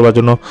শেয়ার করবার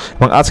জন্য।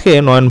 এবং আজকে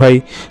নয়ন ভাই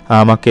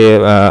আমাকে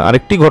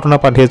আরেকটি ঘটনা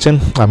পাঠিয়েছেন।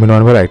 আমি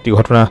নয়ন ভাইয়ের আরেকটি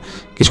ঘটনা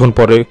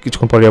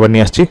কিছুক্ষণ পরে আবার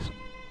নিয়ে আসছি।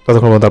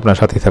 ততক্ষণ পর্যন্ত আপনার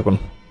সাথেই থাকুন।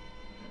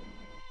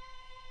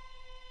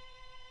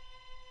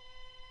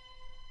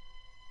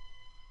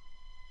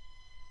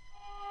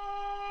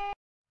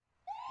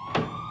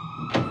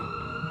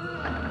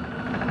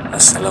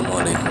 আসসালামু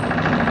আলাইকুম।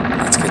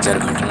 আজকে যার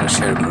ঘটনা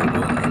শেয়ার করব,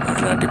 এই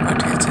ঘটনাটি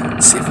পাঠিয়েছেন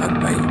সিফাত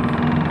ভাই।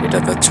 এটা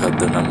তার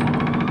ছদ্মনাম।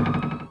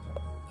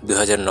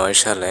 2009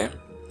 সালে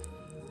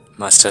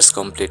মাস্টার্স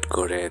কমপ্লিট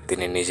করে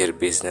তিনি নিজের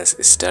বিজনেস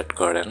স্টার্ট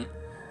করেন।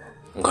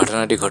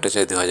 ঘটনাটি ঘটে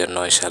যায়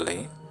 2009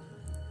 সালেই।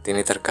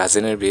 তিনি তার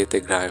কাজিনের বিয়েতে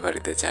গ্রামের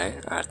বাড়িতে যায়,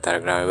 আর তার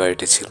গ্রামের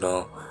বাড়িটি ছিল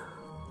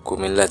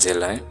কুমিল্লা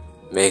জেলায়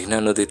মেঘনা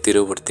নদীর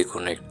তীরবর্তী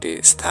কোনো একটি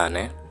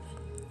স্থানে।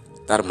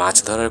 তার মাছ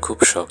ধরার খুব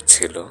শখ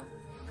ছিল।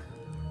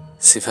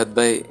 সিফাত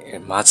ভাই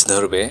মাছ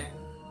ধরবে,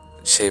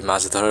 সেই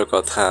মাছ ধরার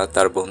কথা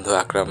তার বন্ধু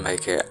আকরাম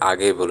ভাইকে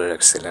আগেই বলে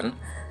রাখছিলেন।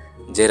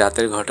 যে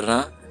রাতের ঘটনা,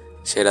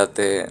 সে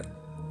রাতে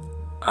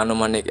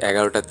আনুমানিক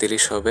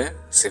 11:30 হবে।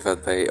 সিফাত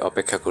ভাই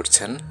অপেক্ষা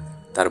করছেন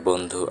তার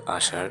বন্ধু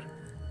আসার,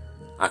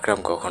 আকরাম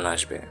কখন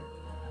আসবে।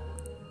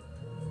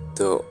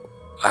 তো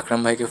আকরাম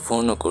ভাইকে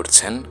ফোনও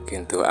করছেন,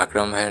 কিন্তু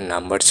আকরাম ভাইয়ের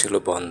নাম্বার ছিল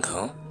বন্ধ।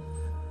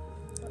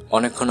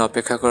 অনেকক্ষণ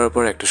অপেক্ষা করার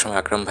পর একটা সময়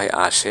আকরাম ভাই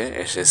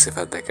এসে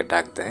সিফাত ভাইকে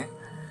ডাক দেয়।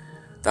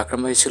 তো আকরাম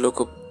ভাই ছিল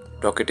খুব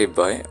টকেটিভ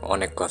বয়,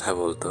 অনেক কথা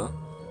বলতো।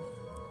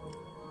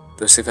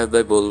 তো সিফাত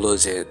ভাই বলল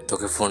যে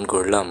তোকে ফোন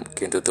করলাম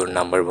কিন্তু তোর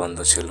নাম্বার বন্ধ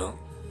ছিল।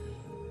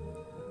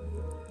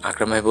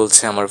 আকরাম ভাই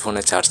বলছে আমার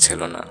ফোনে চার্জ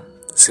ছিল না।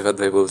 সিফাত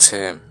ভাই বলছে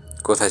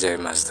কোথায় যাবে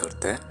মাছ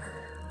ধরতে।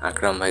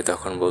 আকরাম ভাই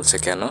তখন বলছে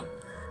কেন,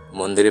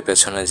 মন্দিরের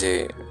পেছনে যে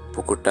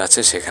পুকুরটা আছে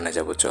সেখানে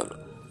যাব, চল।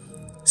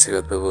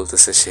 সিফাত ভাই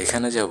বলতেছে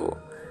সেখানে যাব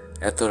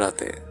এত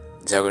রাতে,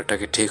 জায়গাটা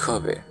কি ঠিক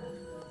হবে?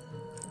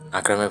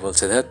 আকরাম ভাই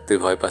বলছে দেখ তুই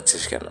ভয়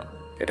পাচ্ছিস কেন,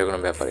 এটা কোনো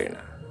ব্যাপারই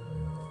না,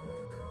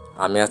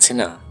 আমি আছি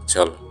না,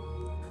 চল।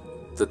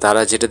 তো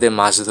তারা যেটা দিয়ে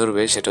মাছ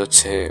ধরবে সেটা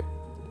হচ্ছে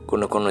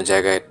কোনো কোনো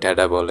জায়গায়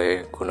ট্যাডা বলে,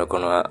 কোনো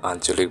কোনো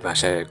আঞ্চলিক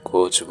ভাষায়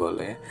কোচ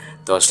বলে।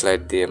 টর্চ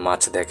লাইট দিয়ে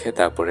মাছ দেখে,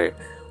 তারপরে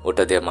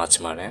ওটা দিয়ে মাছ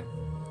মারে।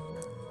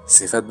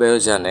 সিফাত ভাইও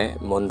জানে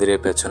মন্দিরের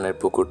পেছনের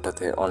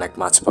পুকুরটাতে অনেক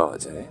মাছ পাওয়া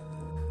যায়।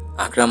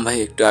 আকরাম ভাই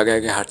একটু আগে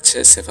আগে হাঁটছে,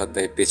 সিফাত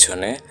ভাই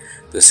পিছনে।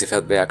 তো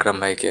সিফাত ভাই আকরাম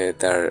ভাইকে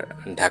তার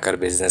ঢাকার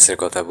বিজনেসের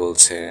কথা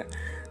বলছে,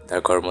 তার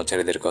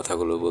কর্মচারীদের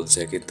কথাগুলো বলছে,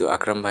 কিন্তু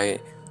আকরাম ভাই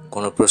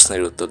কোনো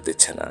প্রশ্নের উত্তর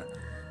দিচ্ছে না।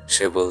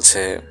 সে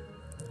বলছে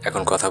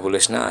এখন কথা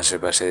বলিস না,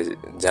 আশেপাশে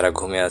যারা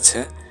ঘুমিয়ে আছে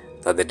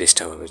তাদের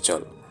ডিস্টার্ব হবে,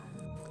 চল।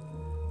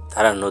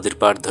 তারা নদীর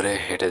পাড় ধরে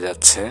হেঁটে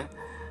যাচ্ছে,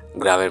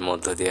 গ্রামের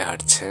মধ্য দিয়ে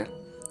হাঁটছে।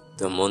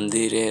 তো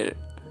মন্দিরের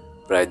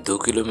প্রায় 2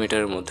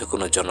 কিলোমিটারের মধ্যে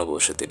কোনো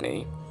জনবসতি নেই,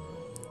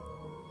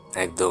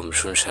 একদম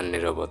শুনশান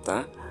নীরবতা।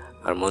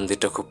 আর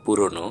মন্দিরটা খুব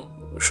পুরনো,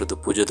 শুধু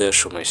পুজো দেওয়ার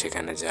সময়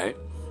সেখানে যায়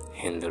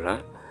হিন্দুরা।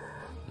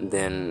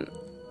 দেন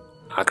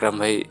আকরাম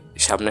ভাই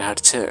সামনে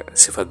হাঁটছে,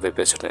 সিফাত ভাই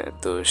পেছনে।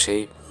 তো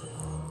সেই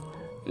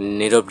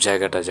নীরব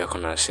জায়গাটা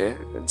যখন আসে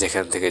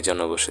যেখান থেকে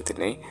জনবসতি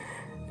নেই,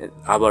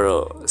 আবারও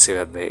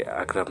সিফাত ভাই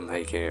আকরাম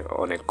ভাইকে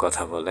অনেক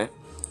কথা বলে,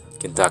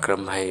 কিন্তু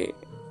আকরাম ভাই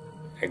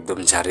একদম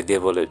ঝাড়ি দিয়ে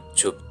বলে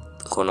চুপ,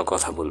 কোনো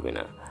কথা বলবি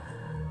না।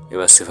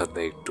 এবার সিফাত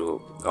ভাই একটু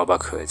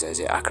অবাক হয়ে যায়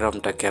যে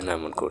আকরামটা কেন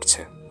এমন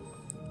করছে।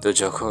 তো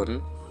যখন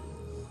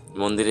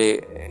মন্দিরে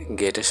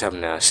গেটের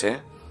সামনে আসে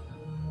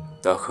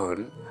তখন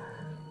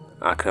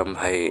আকরাম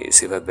ভাই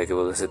সিফাত ভাইকে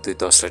বলেছে তুই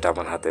টর্চলাইট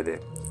আমার হাতে দে,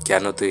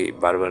 কেন তুই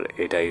বারবার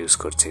এটা ইউজ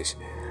করছিস,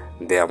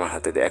 দে আমার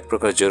হাতে দে। এক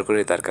প্রকার জোর করে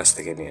তার কাছ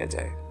থেকে নিয়ে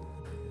যায়।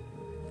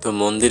 তো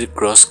মন্দির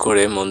ক্রস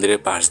করে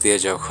মন্দিরের পাশ দিয়ে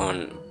যখন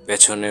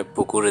পেছনে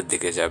পুকুরের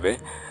দিকে যাবে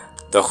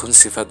তখন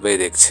সিফাত ভাই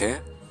দেখছে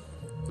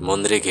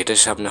মন্দিরের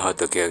গেটের সামনে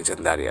হয়তো কেউ একজন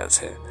দাঁড়িয়ে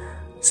আছে।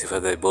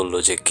 সিফাত ভাই বলল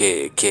যে কে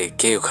কে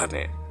কে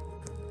ওখানে।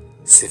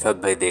 সিফাত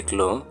ভাই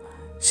দেখলো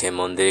সে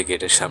মন্দিরের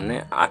গেটের সামনে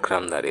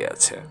আকরাম দাঁড়িয়ে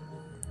আছে।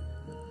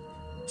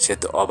 সে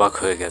তো অবাক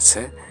হয়ে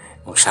গেছে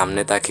এবং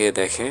সামনে তাকিয়ে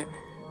দেখে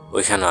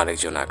ওইখানে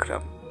আরেকজন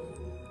আকরাম,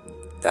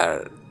 তার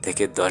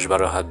থেকে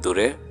 10-12 হাত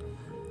দূরে,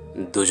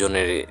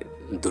 দুজনের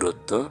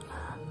দূরত্ব।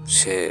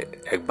 সে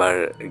একবার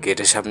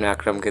গেটের সামনে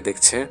আকরামকে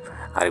দেখছে,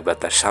 আরেকবার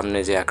তার সামনে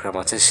যে আকরাম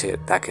আছে সে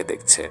তাকে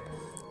দেখছে।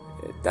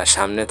 তার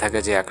সামনে থাকা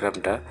যে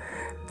আকরামটা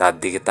তার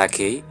দিকে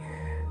তাকিয়েই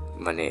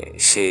মানে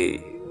সেই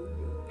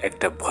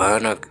একটা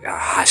ভয়ানক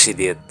হাসি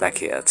দিয়ে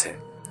তাকিয়ে আছে।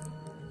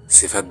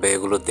 সিফাত ভাই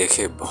এগুলো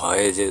দেখে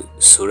ভয়ে যে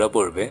সূরা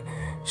পড়বে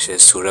সে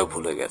সূরা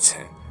ভুলে গেছে।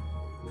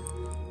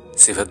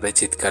 সিফাত ভাই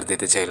চিৎকার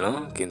দিতে চাইল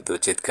কিন্তু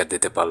চিৎকার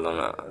দিতে পারল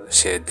না,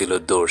 সে দিল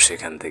দৌড়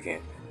সেখান থেকে।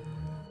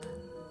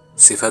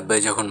 সিফাত ভাই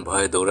যখন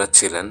ভয়ে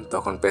দৌড়াচ্ছিলেন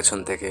তখন পেছন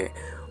থেকে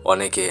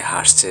অনেকে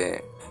হাসছে,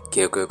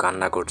 কেউ কেউ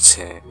কান্না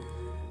করছে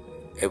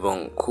এবং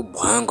খুব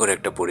ভয়ঙ্কর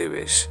একটা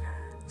পরিবেশ।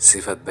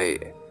 সিফাত ভাই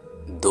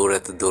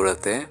দৌড়াতে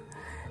দৌড়াতে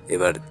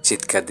এবার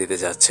চিৎকার দিতে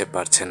যাচ্ছে,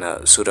 পারছে না,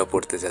 সূরা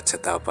পড়তে যাচ্ছে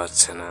তাও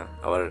পারছে না,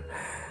 আবার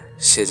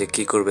সে যে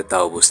কী করবে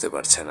তাও বুঝতে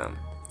পারছে না।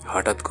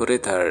 হঠাৎ করে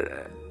তার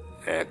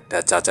একটা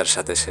চাচার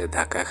সাথে সে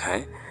ধাক্কা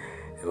খায়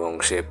এবং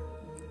সে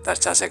তার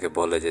চাচাকে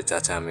বলে যে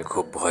চাচা আমি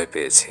খুব ভয়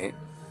পেয়েছি,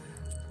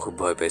 খুব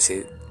ভয় পেয়েছি।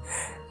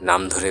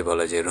 নাম ধরে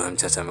বলে যে রহিম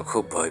চাচা আমি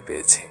খুব ভয়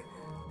পেয়েছি।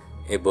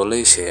 এ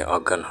বলেই সে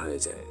অজ্ঞান হয়ে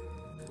যায়।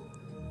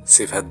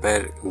 সিফাত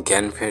ভাইয়ের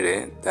জ্ঞান ফেরে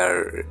তার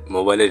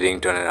মোবাইলের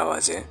রিংটোনের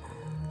আওয়াজে।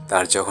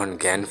 তার যখন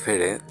জ্ঞান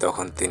ফেরে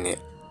তখন তিনি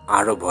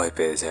আরও ভয়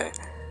পেয়ে যায়।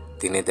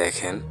 তিনি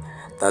দেখেন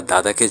তার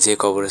দাদাকে যে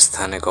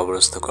কবরস্থানে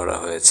কবরস্থ করা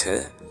হয়েছে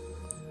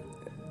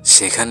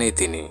সেখানেই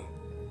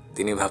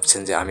তিনি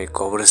ভাবছেন যে আমি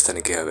কবরস্থানে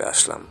কীভাবে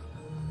আসলাম।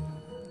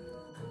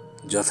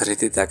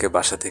 যথারীতি তাকে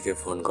বাসা থেকে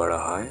ফোন করা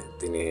হয়,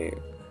 তিনি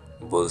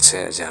বলছে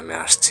যে আমি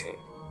আসছি।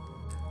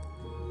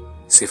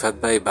 সিফাত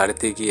ভাই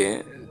বাড়িতে গিয়ে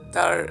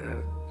তার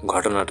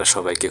ঘটনাটা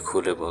সবাইকে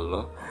খুলে বলল।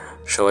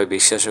 সবাই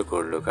বিশ্বাসও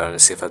করলো, কারণ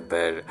সিফাত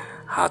ভাইয়ের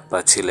হাত পা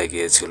ছিলে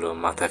গিয়েছিল,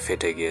 মাথা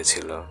ফেটে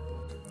গিয়েছিল।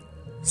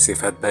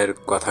 সিফাত ভাইয়ের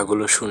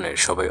কথাগুলো শুনে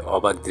সবাই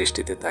অবাক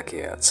দৃষ্টিতে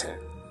তাকিয়ে আছে।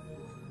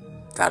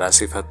 তারা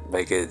সিফাত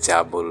ভাইকে যা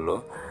বলল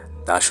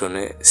তা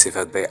শুনে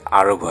সিফাত ভাই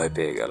আরও ভয়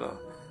পেয়ে গেল।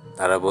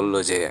 তারা বলল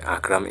যে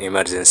আকরাম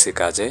ইমার্জেন্সি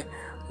কাজে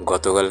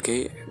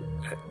গতকালকেই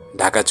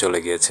ঢাকা চলে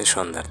গিয়েছে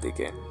সন্ধ্যার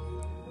দিকে,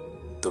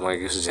 তোমাকে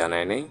কিছু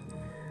জানায় নেই।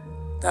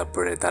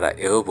 তারপরে তারা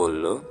এও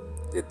বলল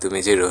যে তুমি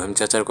যে রহিম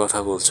চাচার কথা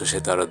বলছো সে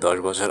তো আরও 10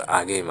 বছর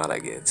আগেই মারা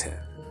গিয়েছে।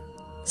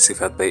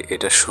 সিফাত ভাই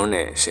এটা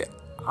শুনে সে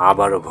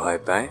আবারও ভয়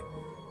পায়,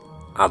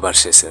 আবার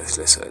সে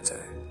সেন্সলেস হয়ে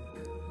যায়।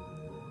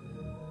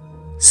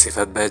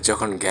 সিফাত ভাইয়ের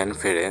যখন জ্ঞান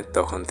ফেরে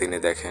তখন তিনি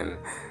দেখেন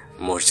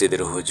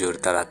মসজিদের হুজুর,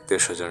 তার আত্মীয়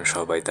স্বজন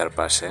সবাই তার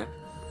পাশে।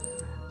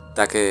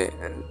 তাকে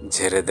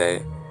ঝেড়ে দেয়,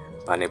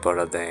 পানি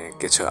পড়া দেয়,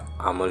 কিছু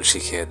আমল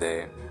শিখিয়ে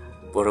দেয়।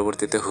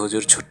 পরবর্তীতে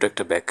হুজুর ছোট্ট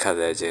একটা ব্যাখ্যা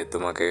দেয় যে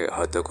তোমাকে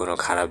হয়তো কোনো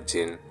খারাপ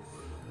জিন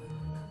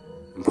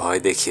ভয়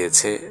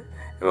দেখিয়েছে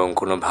এবং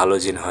কোনো ভালো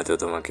জিন হয়তো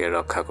তোমাকে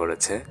রক্ষা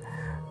করেছে।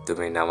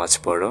 তুমি নামাজ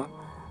পড়ো,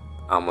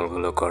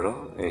 আমলগুলো করো,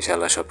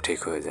 ইনশাল্লাহ সব ঠিক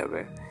হয়ে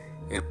যাবে।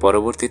 এর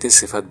পরবর্তীতে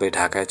সিফাত ভাই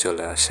ঢাকায়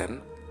চলে আসেন।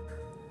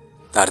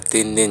 তার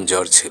 3 দিন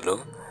জ্বর ছিল।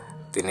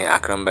 তিনি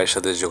আকরাম ভাইয়ের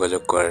সাথে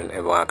যোগাযোগ করেন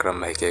এবং আকরাম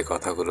ভাইকে এই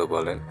কথাগুলো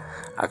বলেন।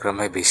 আকরাম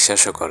ভাই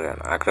বিশ্বাসও করেন।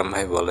 আকরাম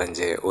ভাই বলেন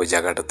যে ওই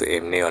জায়গাটা তো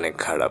এমনি অনেক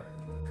খারাপ।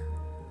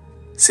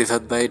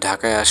 সিফাত ভাই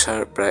ঢাকায়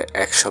আসার প্রায়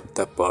 1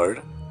 সপ্তাহ পর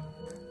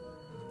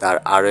তার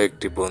আরও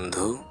একটি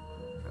বন্ধু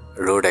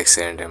রোড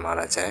অ্যাক্সিডেন্টে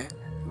মারা যায়,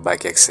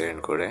 বাইক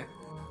অ্যাক্সিডেন্ট করে।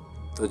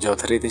 তো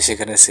যথারীতি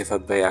সেখানে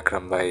সিফাত ভাই,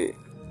 আকরাম ভাই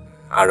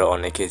আরও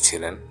অনেকেই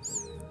ছিলেন।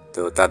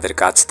 তো তাদের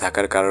কাজ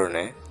থাকার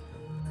কারণে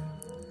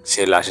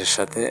সে লাশের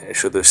সাথে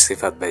শুধু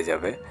সিফাত ভাই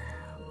যাবে।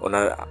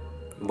 ওনার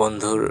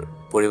বন্ধুর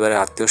পরিবারের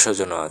আত্মীয়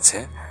স্বজনও আছে।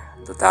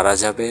 তো তারা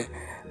যাবে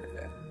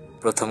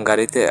প্রথম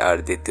গাড়িতে, আর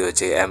দ্বিতীয়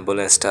যে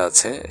অ্যাম্বুলেন্সটা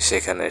আছে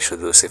সেখানে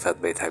শুধু সিফাত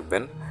ভাই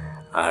থাকবেন।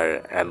 আর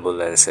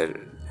অ্যাম্বুলেন্সের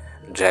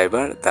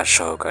ড্রাইভার, তার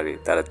সহকারী,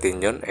 তারা 3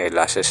 জন এই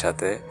লাশের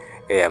সাথে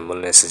এই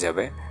অ্যাম্বুলেন্সে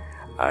যাবে।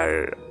 আর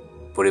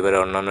পরিবারের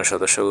অন্যান্য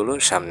সদস্যগুলো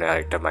সামনে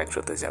আরেকটা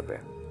মাইক্রোতে যাবে।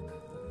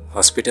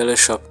 হসপিটালের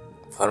সব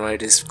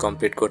ফর্মালিটিস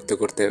কমপ্লিট করতে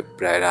করতে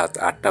প্রায় রাত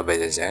 8টা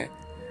বেজে যায়।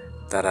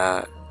 তারা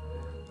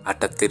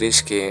 8:30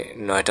 কি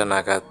 9টা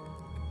নাগাদ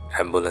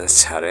অ্যাম্বুলেন্স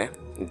ছাড়ে,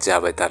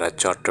 যাবে তারা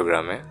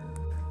চট্টগ্রামে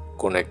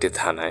কোনো একটি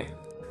থানায়।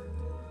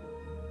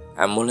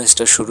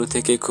 অ্যাম্বুলেন্সটা শুরু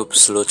থেকেই খুব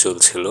স্লো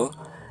চলছিল।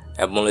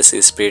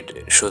 অ্যাম্বুলেন্সের স্পিড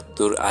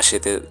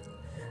 70-80-তে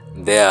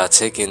দেয়া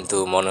আছে, কিন্তু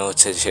মনে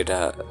হচ্ছে সেটা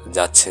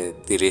যাচ্ছে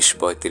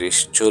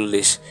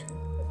 30-35-40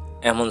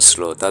 এমন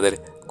স্লো। তাদের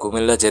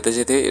কুমিল্লা যেতে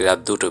যেতে রাত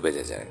 2টো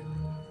বেজে যায়।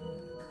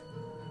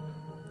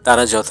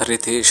 তারা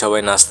যথারীতি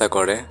সবাই নাস্তা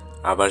করে,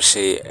 আবার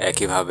সেই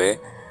একইভাবে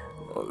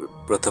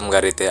প্রথম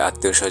গাড়িতে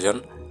আত্মীয় স্বজন,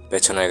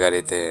 পেছনের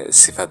গাড়িতে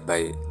সিফাত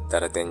ভাই,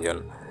 তারা 3 জন।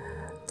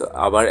 তো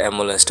আবার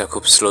অ্যাম্বুলেন্সটা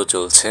খুব স্লো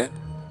চলছে।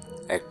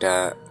 একটা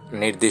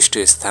নির্দিষ্ট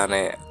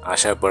স্থানে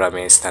আসার পর,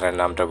 আমি স্থানের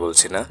নামটা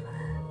বলছি না,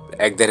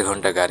 1-1.5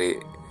 ঘন্টা গাড়ি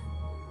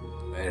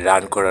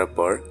রান করার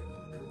পর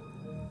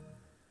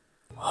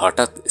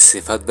হঠাৎ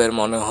সিফাত ভাইয়ের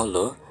মনে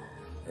হলো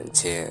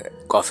যে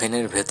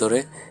কফিনের ভেতরে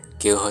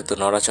কেউ হয়তো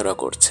নড়াচড়া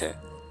করছে।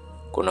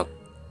 কোনো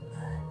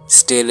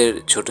স্টিলের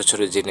ছোট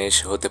ছোট জিনিস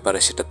হতে পারে,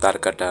 সেটা তার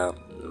কাটা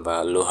বা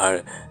লোহার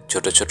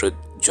ছোট ছোট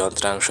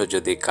যন্ত্রাংশ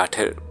যদি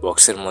কাঠের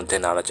বক্সের মধ্যে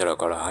নাড়াচড়া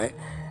করা হয়,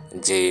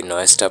 যেই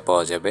নয়েজটা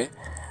পাওয়া যাবে,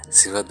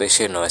 সিফাত ভাই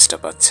সেই নয়েজটা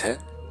পাচ্ছে।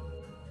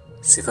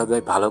 সিফাত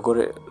ভাই ভালো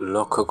করে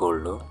লক্ষ্য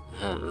করলো,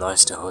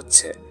 নয়েজটা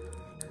হচ্ছে।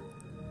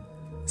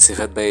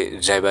 সিফাত ভাই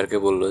ড্রাইভারকে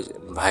বলল,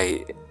 ভাই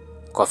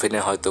কফিনে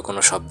হয়তো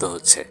কোনো শব্দ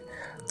হচ্ছে।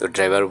 তো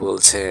ড্রাইভার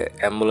বলছে,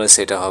 অ্যাম্বুলেন্স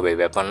এটা হবে,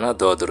 ব্যাপার না,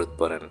 দোয়া দরুদ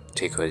পড়েন,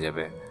 ঠিক হয়ে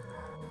যাবে।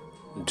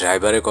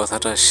 ড্রাইভারের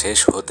কথাটা শেষ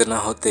হতে না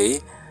হতেই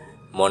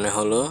মনে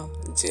হলো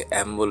যে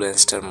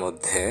অ্যাম্বুলেন্সটার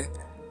মধ্যে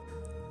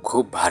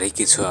খুব ভারী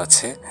কিছু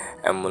আছে।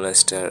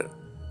 অ্যাম্বুলেন্সটার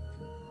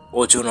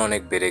ওজন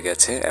অনেক বেড়ে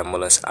গেছে,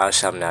 অ্যাম্বুলেন্স আর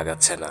সামনে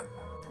আগাচ্ছে না।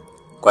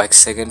 কয়েক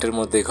সেকেন্ডের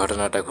মধ্যেই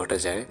ঘটনাটা ঘটে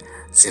যায়।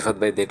 সিফাত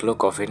ভাই দেখলো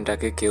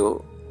কফিনটাকে কেউ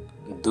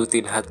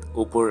 2-3 হাত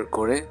উপর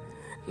করে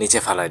নিচে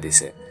ফালায়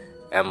দিছে।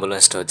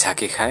 অ্যাম্বুলেন্সটাও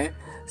ঝাঁকি খায়।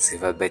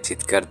 সিফাত ভাই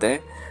চিৎকার দেয়।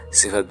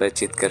 সিফাত ভাই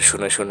চিৎকার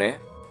শুনে শুনে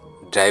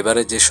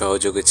ড্রাইভারের যে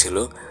সহযোগী ছিল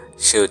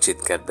সেও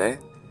চিৎকার দেয়।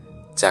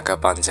 চাকা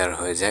পাঞ্চার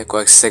হয়ে যায়।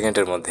 কয়েক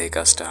সেকেন্ডের মধ্যে এই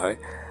কাজটা হয়।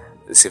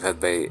 সিফাত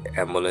ভাই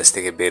অ্যাম্বুলেন্স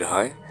থেকে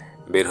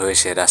বের হয়ে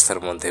সে রাস্তার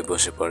মধ্যে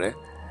বসে পড়ে।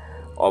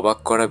 অবাক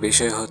করা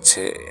বিষয়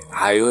হচ্ছে,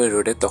 হাইওয়ে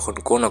রোডে তখন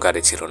কোনো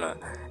গাড়ি ছিল না,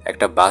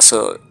 একটা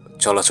বাসও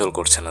চলাচল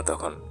করছে না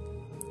তখন।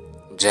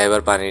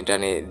 ড্রাইভার পানি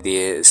টানি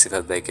দিয়ে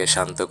সিফাত ভাইকে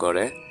শান্ত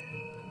করে।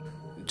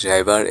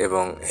 ড্রাইভার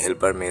এবং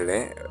হেল্পার মিলে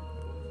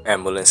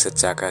অ্যাম্বুলেন্সের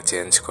চাকা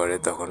চেঞ্জ করে।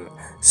 তখন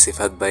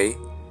সিফাত ভাই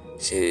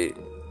সেই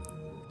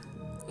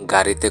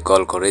গাড়িতে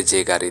কল করে, যে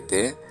গাড়িতে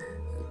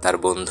তার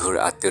বন্ধুর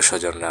আত্মীয়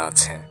স্বজনরা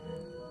আছে।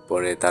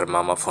 পরে তার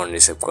মামা ফোন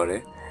রিসিভ করে,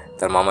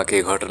 তার মামাকে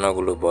এই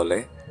ঘটনাগুলো বলে।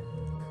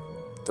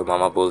 তো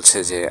মামা বলছে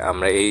যে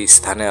আমরা এই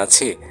স্থানে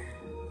আছি,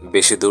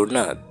 বেশি দূর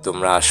না,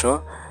 তোমরা আসো,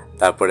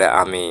 তারপরে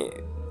আমি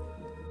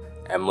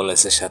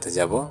অ্যাম্বুলেন্সের সাথে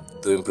যাব,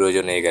 তুমি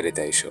প্রয়োজনে এই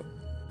গাড়িতে আইসো।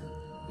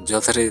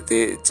 যথারীতি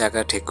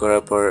চাকা ঠিক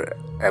করার পর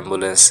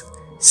অ্যাম্বুলেন্স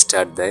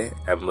স্টার্ট দেয়।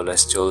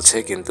 অ্যাম্বুলেন্স চলছে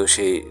কিন্তু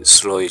সেই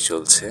স্লোই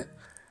চলছে।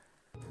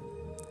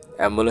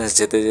 অ্যাম্বুলেন্স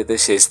যেতে যেতে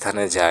সেই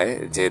স্থানে যায়,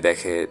 যে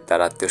দেখে তার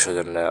আত্মীয়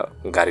স্বজনরা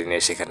গাড়ি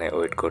নিয়ে সেখানে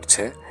ওয়েট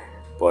করছে।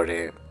 পরে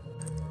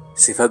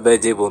সিফাত ভাই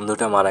যে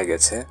বন্ধুটা মারা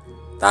গেছে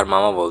তার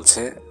মামা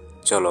বলছে,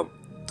 চলো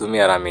তুমি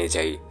আর আমি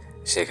যাই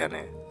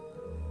সেখানে,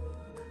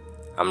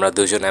 আমরা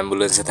দুজন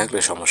অ্যাম্বুলেন্সে থাকলে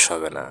সমস্যা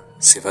হবে না।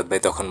 সিফাত ভাই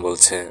তখন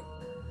বলছে,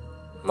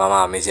 মামা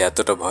আমি যে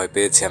এতটা ভয়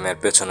পেয়েছি আমি আর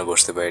পেছনে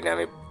বসতে পারিনি,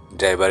 আমি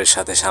ড্রাইভারের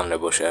সাথে সামনে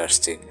বসে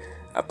আসছি,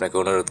 আপনাকে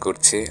অনুরোধ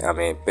করছি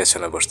আমি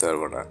পেছনে বসতে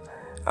পারবো না,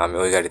 আমি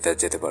ওই গাড়িতে আর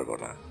যেতে পারবো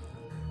না।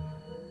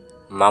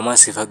 মামা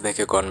সিফাত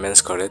ভাইকে কনভিন্স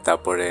করে,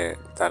 তারপরে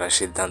তারা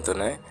সিদ্ধান্ত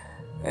নেয়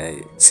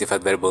সিফাত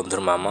ভাইয়ের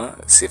বন্ধুর মামা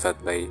সিফাত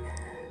ভাই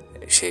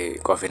সেই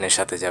কফিনের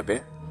সাথে যাবে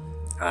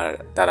আর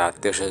তার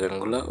আত্মীয়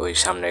স্বজনগুলো ওই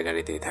সামনের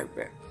গাড়িতেই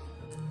থাকবে।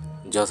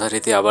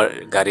 যথারীতি আবার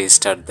গাড়ি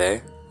স্টার্ট দেয়,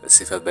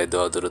 সিফাত ভাই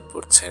দোয়া দরুদ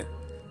পড়ছে,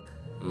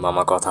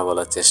 মামা কথা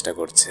বলার চেষ্টা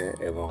করছে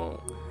এবং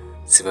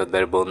সিফাত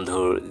ভাইয়ের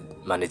বন্ধুর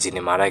মানে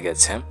যিনি মারা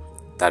গেছে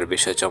তার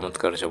বিষয়ে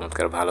চমৎকার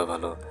চমৎকার ভালো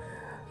ভালো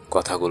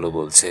কথাগুলো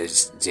বলছে,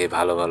 যে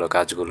ভালো ভালো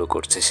কাজগুলো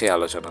করছে সে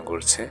আলোচনা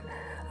করছে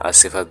আর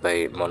সিফাত ভাই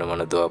মনে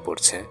মনে দোয়া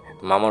পড়ছে।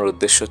 মামার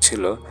উদ্দেশ্য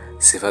ছিল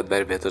সিফাত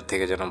ভাইয়ের ভেতর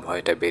থেকে যেন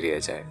ভয়টা বেরিয়ে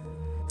যায়,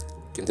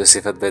 কিন্তু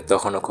সিফাত ভাই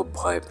তখনও খুব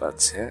ভয়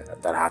পাচ্ছে,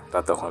 তার হাত পা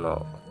তখনও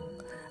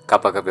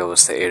কাঁপাকাঁপি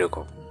অবস্থা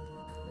এরকম।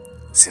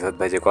 সিফাত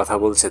ভাই যে কথা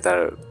বলছে তার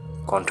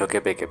কণ্ঠ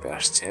কেঁপে কেঁপে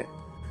আসছে।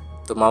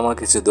 তো মামা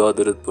কিছু দোয়া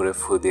দরুদ পরে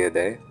ফু দিয়ে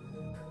দেয়।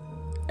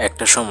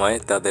 একটা সময়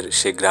তাদের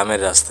সেই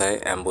গ্রামের রাস্তায়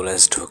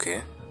অ্যাম্বুলেন্স ঢোকে।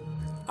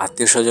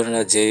 আত্মীয়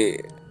স্বজনরা যে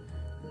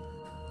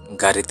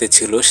গাড়িতে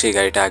ছিল সেই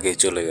গাড়িটা আগেই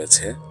চলে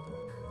গেছে।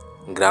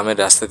 গ্রামের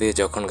রাস্তা দিয়ে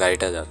যখন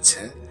গাড়িটা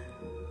যাচ্ছে,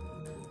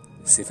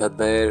 সিফাত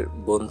ভাইয়ের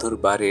বন্ধুর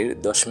বাড়ির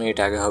 10 মিনিট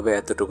আগে হবে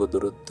এতটুকু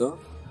দূরত্ব,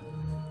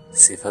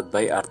 সিফাত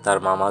ভাই আর তার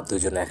মামা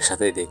দুজন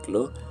একসাথেই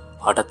দেখলো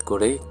হঠাৎ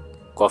করেই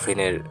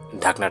কফিনের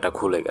ঢাকনাটা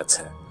খুলে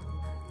গেছে।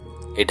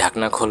 এই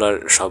ঢাকনা খোলার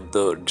শব্দ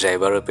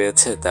ড্রাইভারও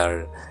পেয়েছে, তার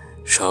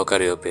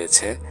সহকারীও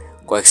পেয়েছে।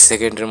 কয়েক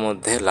সেকেন্ডের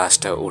মধ্যে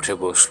লাশটা উঠে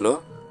বসলো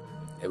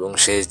এবং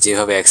সে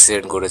যেভাবে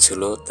অ্যাক্সিডেন্ট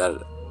করেছিল তার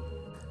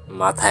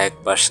মাথা এক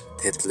পাশ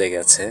থেতলে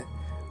গেছে,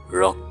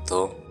 রক্ত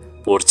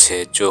পড়ছে,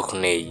 চোখ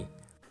নেই,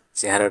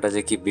 চেহারাটা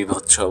যে কি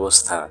বিভৎস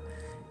অবস্থা,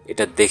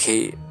 এটা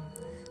দেখেই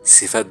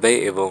সিফাত ভাই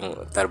এবং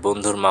তার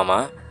বন্ধুর মামা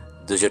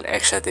দুজন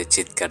একসাথে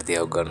চিৎকার দিয়ে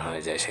অজ্ঞান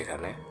হয়ে যায়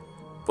সেখানে।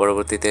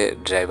 পরবর্তীতে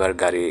ড্রাইভার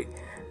গাড়ি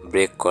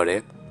ব্রেক করে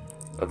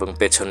এবং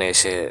পেছনে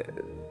এসে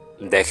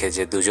দেখে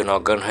যে দুজন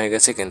অজ্ঞান হয়ে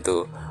গেছে কিন্তু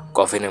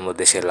কফিনের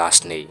মধ্যে সে লাশ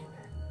নেই।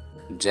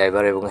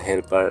 ড্রাইভার এবং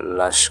হেল্পার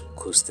লাশ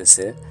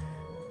খুঁজতেছে,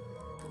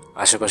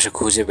 আশেপাশে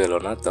খুঁজে পেল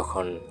না।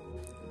 তখন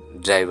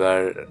ড্রাইভার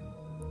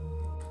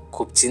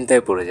খুব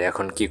চিন্তায় পড়ে যায়,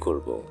 এখন কি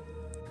করব।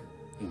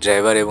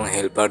 ড্রাইভার এবং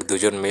হেল্পার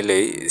দুজন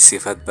মিলেই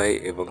সিফাত ভাই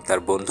এবং তার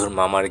বন্ধুর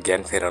মামার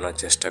জ্ঞান ফেরানোর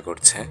চেষ্টা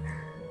করছে।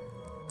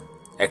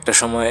 একটা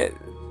সময়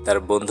তার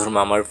বন্ধুর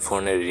মামার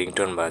ফোনের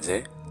রিংটোন বাজে,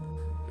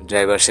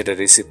 ড্রাইভার সেটা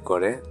রিসিভ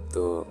করে,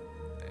 তো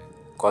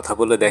কথা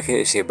বলে দেখে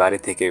সে বাড়ি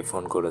থেকে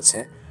ফোন করেছে।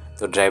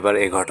 তো ড্রাইভার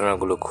এই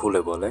ঘটনাগুলো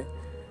খুলে বলে।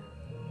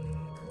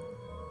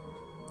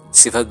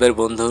 সিফাত ভাইয়ের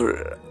বন্ধুর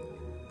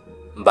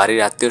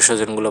বাড়ির আত্মীয়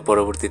স্বজনগুলো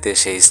পরবর্তীতে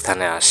সেই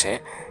স্থানে আসে,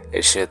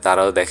 এসে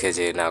তারাও দেখে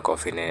যে না,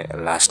 কফিনে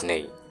লাশ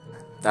নেই।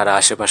 তারা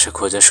আশেপাশে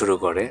খোঁজা শুরু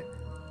করে।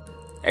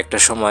 একটা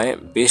সময়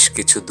বেশ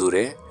কিছু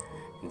দূরে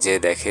যে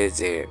দেখে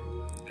যে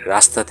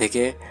রাস্তা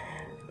থেকে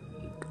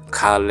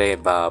খালে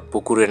বা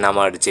পুকুরে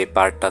নামার যে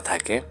পাড়টা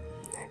থাকে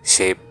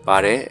সেই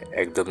পাড়ে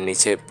একদম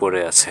নিচে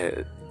পড়ে আছে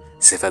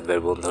সিফাত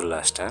ভাইয়ের বন্ধুর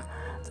লাশটা।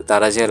 তো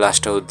তারা যে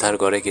লাশটা উদ্ধার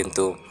করে,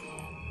 কিন্তু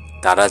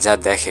তারা যা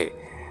দেখে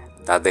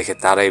তা দেখে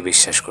তারাই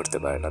বিশ্বাস করতে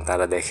পারে না।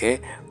 তারা দেখে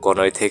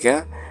কনই থেকে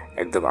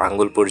একদম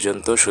আঙ্গুল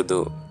পর্যন্ত শুধু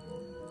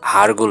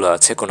হাড়গুলো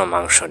আছে, কোনো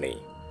মাংস নেই।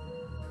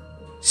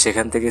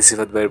 সেখান থেকে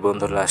সিফাত ভাইয়ের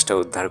বন্ধুর লাশটা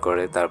উদ্ধার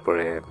করে,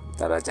 তারপরে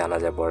তারা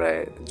জানাজা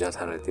পড়ায়,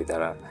 যথারীতি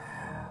তারা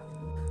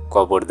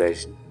কবর দেয়।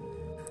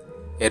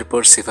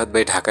 এরপর সিফাত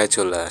ভাই ঢাকায়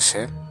চলে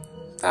আসে।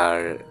 তার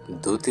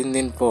 2-3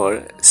 দিন পর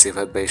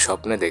সিফাত ভাই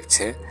স্বপ্নে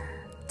দেখছে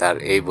তার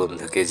এই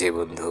বন্ধুকে, যে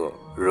বন্ধু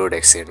রোড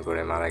অ্যাক্সিডেন্ট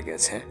করে মারা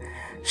গেছে,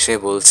 সে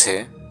বলছে,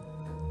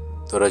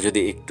 তোরা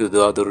যদি একটু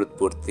দোয়া দরুদ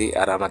পড়তি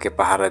আর আমাকে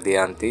পাহারা দিয়ে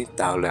আনতি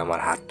তাহলে আমার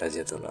হাতটা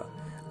যেত না,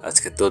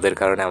 আজকে তোদের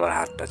কারণে আমার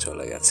হাতটা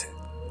চলে গেছে।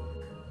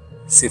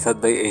 সিফাত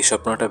ভাই এই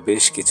স্বপ্নটা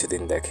বেশ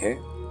কিছুদিন দেখে,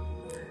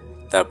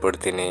 তারপর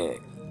তিনি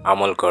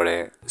আমল করে,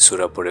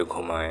 সূরা পড়ে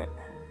ঘুমায়।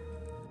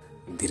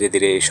 ধীরে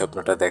ধীরে এই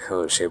স্বপ্নটা দেখাও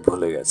সে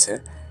ভুলে গেছে।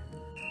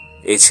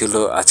 এই ছিল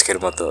আজকের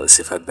মতো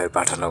সিফাত ভাইয়ের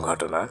পাঠানো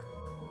ঘটনা।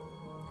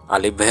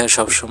 আলিফ ভাইয়া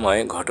সবসময়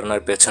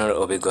ঘটনার পেছনের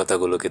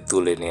অভিজ্ঞতাগুলোকে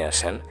তুলে নিয়ে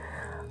আসেন।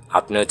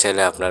 আপনিও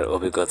চাইলে আপনার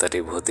অভিজ্ঞতাটি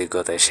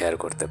ভৌতিকতায় শেয়ার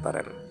করতে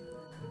পারেন।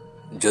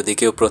 যদি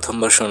কেউ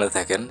প্রথমবার শুনে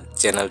থাকেন,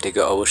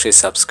 চ্যানেলটিকে অবশ্যই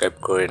সাবস্ক্রাইব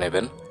করে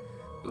নেবেন।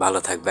 ভালো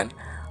থাকবেন,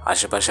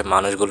 আশেপাশে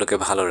মানুষগুলোকে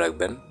ভালো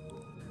রাখবেন,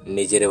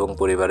 নিজের এবং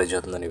পরিবারের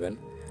যত্ন নেবেন।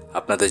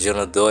 আপনাদের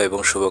জন্য দোয়া এবং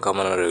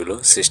শুভকামনা রইল।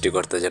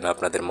 সৃষ্টিকর্তা যেন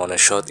আপনাদের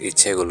মনের সৎ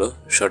ইচ্ছেগুলো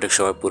সঠিক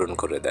সময় পূরণ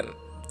করে দেন।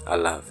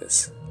 আল্লাহ হাফেজ।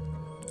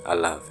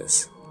 আল্লাহ হাফেজ।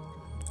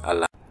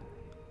 আল্লাহ।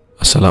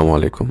 আসসালামু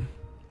আলাইকুম।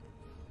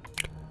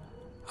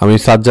 আমি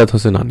সাজ্জাদ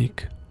হোসেন আনিক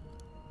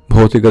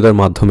ভৌতিকতার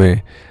মাধ্যমে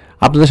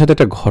আপনাদের সাথে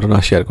একটা ঘটনা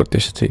শেয়ার করতে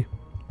এসেছি।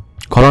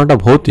 ঘটনাটা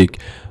ভৌতিক,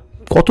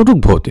 কতটুক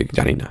ভৌতিক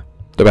জানি না,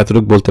 তবে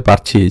এতটুকু বলতে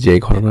পারছি যে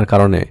এই ঘটনার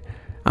কারণে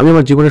আমি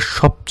আমার জীবনের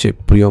সবচেয়ে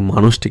প্রিয়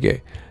মানুষটিকে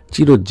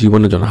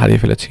চিরজীবনের জন্য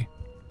হারিয়ে ফেলেছি।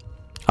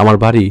 আমার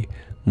বাড়ি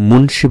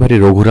মুন্সিবাড়ি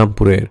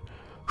রঘুরামপুরের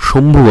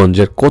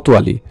শম্ভুগঞ্জের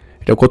কোতোয়ালি,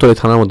 এটা কোতোয়ালি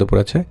থানার মধ্যে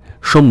পড়েছে,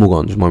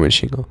 শম্ভুগঞ্জ,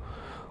 ময়মনসিংহ।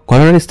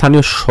 ঘটনাটি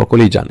স্থানীয়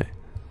সকলেই জানে।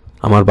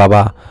 আমার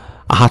বাবা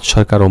আহাদ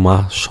সরকার ও মা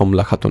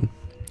সমলা খাতুন।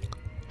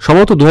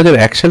 সম্ভবত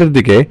 2001 সালের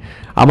দিকে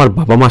আমার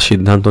বাবা মা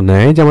সিদ্ধান্ত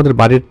নেয় যে আমাদের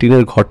বাড়ির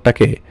টিনের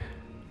ঘরটাকে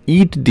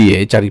ইট দিয়ে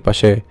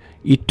চারিপাশে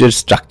ইটের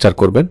স্ট্রাকচার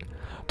করবেন।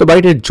 তো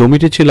বাড়িটির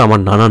জমিটি ছিল আমার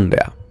নানান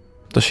দেয়া।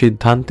 তো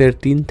সিদ্ধান্তের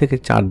 3 থেকে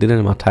 4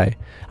 দিনের মাথায়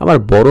আমার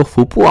বড়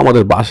ফুপু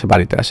আমাদের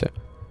বাড়িতে আসে।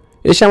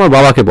 এসে আমার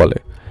বাবাকে বলে,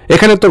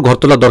 এখানে তোর ঘর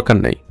তোলার দরকার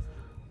নেই,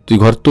 তুই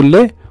ঘর তুললে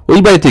ওই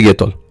বাড়িতে গিয়ে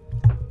তোল।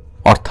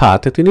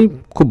 অর্থাৎ তিনি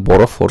খুব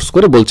বড় ফোর্স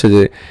করে বলছে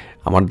যে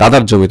আমার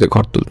দাদার জমিতে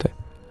ঘর তুলতে।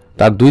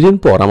 তার 2 দিন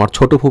পর আমার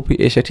ছোট ফুপি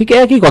এসে ঠিক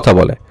একই কথা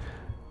বলে,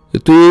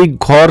 তুই এই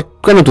ঘর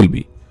কেন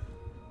তুলবি?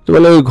 তো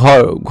বলে ওই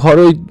ঘর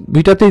ওই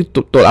ভিটাতেই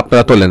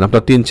আপনারা তোলেন,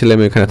 আপনার 3 ছেলে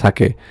মেয়ে এখানে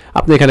থাকে,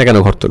 আপনি এখানে কেন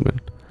ঘর তুলবেন?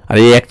 আর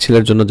এই এক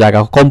ছেলের জন্য জায়গা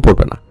কম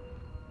পড়বে না।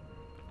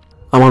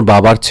 আমার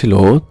বাবার ছিল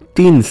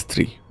 3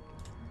 স্ত্রী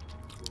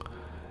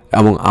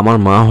এবং আমার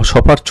মা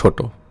সবার ছোট।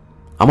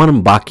 আমার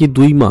বাকি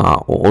 2 মা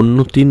ও অন্য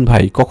 3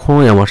 ভাই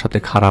কখনোই আমার সাথে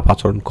খারাপ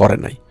আচরণ করে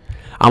নাই।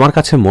 আমার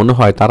কাছে মনে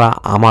হয় তারা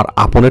আমার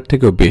আপনের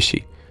থেকেও বেশি।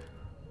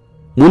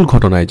 মূল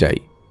ঘটনায় যাই।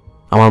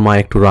 আমার মা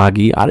একটু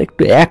রাগী আর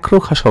একটু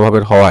একরোখা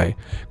স্বভাবের হওয়ায়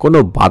কোনো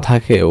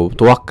বাধাকেও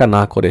তোয়াক্কা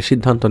না করে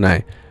সিদ্ধান্ত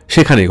নেয়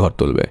সেখানেই ঘর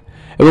তুলবে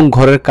এবং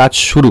ঘরের কাজ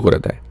শুরু করে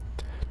দেয়।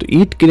 তো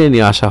ইট কিনে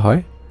নিয়ে আসা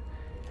হয়,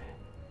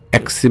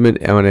 সিমেন্ট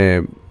মানে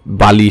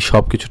বালি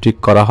সব কিছু ঠিক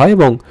করা হয়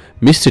এবং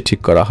মিস্ত্রি ঠিক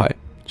করা হয়।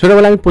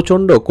 ছোটোবেলায় আমি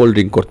প্রচণ্ড কোল্ড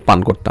ড্রিঙ্ক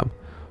পান করতাম।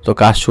 তো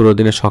কাজ শুরুর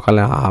দিনে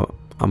সকালে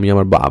আমি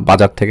আমার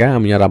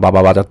বাবা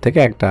বাজার থেকে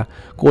একটা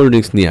কোল্ড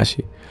ড্রিঙ্কস নিয়ে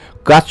আসি।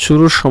 কাজ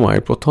শুরুর সময়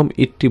প্রথম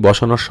ইটটি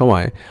বসানোর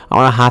সময়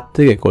আমার হাত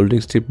থেকে কোল্ড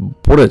ড্রিঙ্কসটি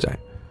পড়ে যায়।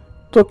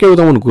 তো কেউ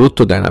তেমন গুরুত্ব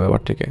দেয় না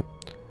ব্যাপারটিকে।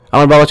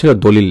 আমার বাবা ছিল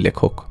দলিল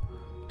লেখক।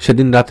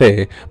 সেদিন রাতে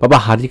বাবা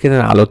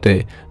হারিকেনের আলোতে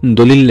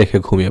দলিল লেখে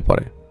ঘুমিয়ে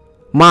পড়ে।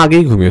 মা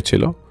আগেই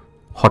ঘুমিয়েছিল।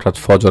 হঠাৎ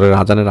ফজরের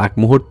আজানের আগ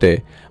মুহূর্তে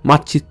মা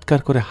চিৎকার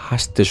করে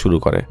হাসতে শুরু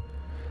করে।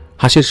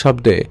 হাসির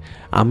শব্দে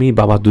আমি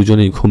বাবা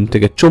দুজনেই ঘুম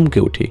থেকে চমকে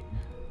উঠি।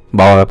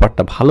 বাবা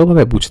ব্যাপারটা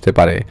ভালোভাবে বুঝতে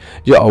পারে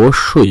যে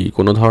অবশ্যই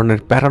কোনো ধরনের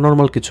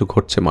প্যারানর্মাল কিছু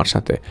ঘটছে মার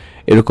সাথে।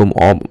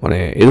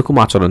 এরকম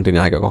আচরণ তিনি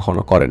আগে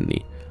কখনো করেননি।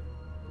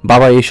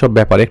 বাবা এইসব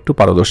ব্যাপারে একটু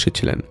পারদর্শী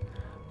ছিলেন।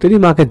 তিনি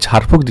মাকে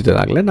ঝাড়ফুঁক দিতে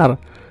লাগলেন আর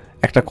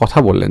একটা কথা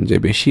বললেন যে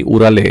বেশি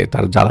উড়ালে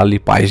তার জ্বালালি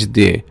পায়েস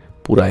দিয়ে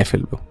পুড়ায়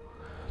ফেলব।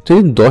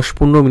 সেদিন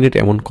 10-15 মিনিট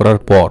এমন করার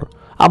পর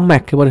আম্মা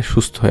একেবারে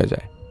সুস্থ হয়ে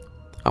যায়।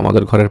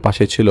 আমাদের ঘরের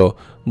পাশে ছিল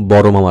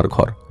বড় মামার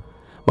ঘর।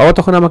 বাবা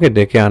তখন আমাকে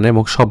ডেকে আনে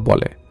এবং সব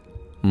বলে।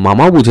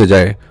 মামাও বুঝে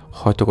যায়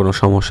হয়তো কোনো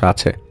সমস্যা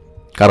আছে,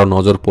 কারো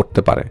নজর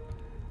পড়তে পারে।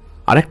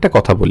 আরেকটা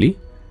কথা বলি,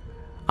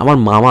 আমার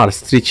মামার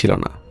স্ত্রী ছিল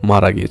না,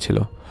 মারা গিয়েছিল।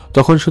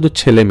 তখন শুধু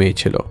ছেলে মেয়ে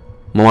ছিল।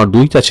 মামার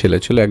 2টা ছেলে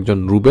ছিল, একজন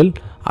রুবেল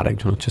আর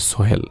একজন হচ্ছে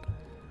সোহেল।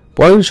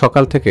 পরের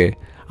সকাল থেকে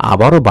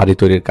আবারও বাড়ি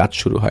তৈরির কাজ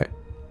শুরু হয়।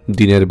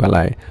 দিনের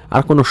বেলায়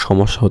আর কোনো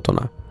সমস্যা হতো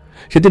না।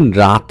 সেদিন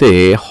রাতে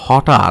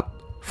হঠাৎ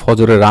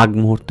ফজরের আগ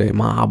মুহূর্তে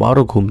মা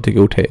আবারও ঘুম থেকে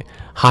উঠে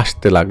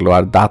হাসতে লাগলো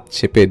আর দাঁত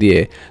চেপে দিয়ে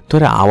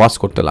ধরে আওয়াজ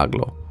করতে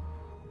লাগলো,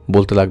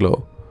 বলতে লাগলো,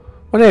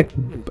 মানে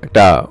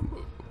একটা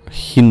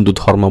হিন্দু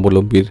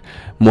ধর্মাবলম্বীর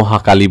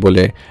মহাকালী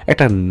বলে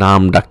একটা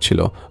নাম ডাকছিল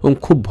এবং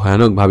খুব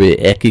ভয়ানকভাবে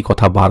একই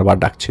কথা বারবার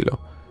ডাকছিল।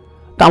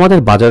 তা আমাদের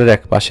বাজারের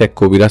এক পাশে এক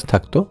কবিরাজ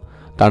থাকতো,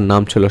 তার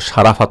নাম ছিল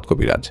সারাফাত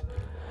কবিরাজ।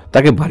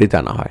 তাকে বাড়িতে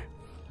আনা হয়।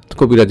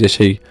 কবিরাজ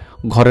সেই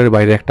ঘরের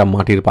বাইরে একটা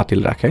মাটির পাতিল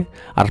রাখে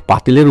আর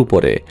পাতিলের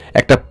উপরে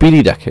একটা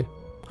পিঁড়ি রাখে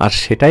আর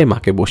সেটাই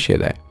মাকে বসিয়ে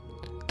দেয়।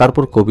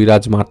 তারপর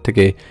কবিরাজ মাঠ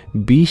থেকে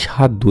 20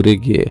 হাত দূরে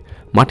গিয়ে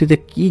মাটিতে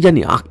কি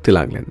জানি আঁকতে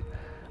লাগলেন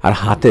আর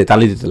হাতে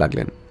তালি দিতে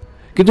লাগলেন,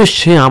 কিন্তু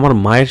সে আমার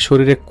মায়ের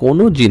শরীরে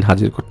কোনো জিন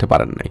হাজির করতে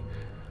পারেন নাই।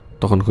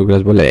 তখন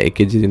কবিরাজ বলে,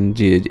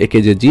 একে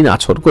যে জিন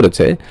আছর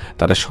করেছে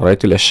তারা সরাই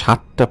তুলে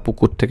 7টা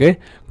পুকুর থেকে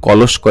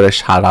কলস করে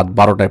রাত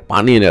 12টায়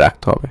পানি এনে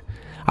রাখতে হবে,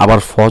 আবার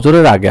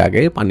ফজরের আগে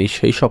আগে পানি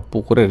সেই সব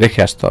পুকুরে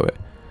রেখে আসতে হবে।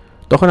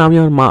 তখন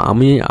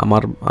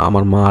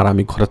আমার মা আর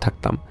আমি ঘরে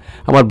থাকতাম।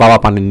 আমার বাবা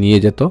পানি নিয়ে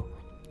যেত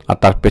আর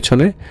তার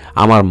পেছনে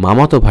আমার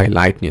মামাতো ভাই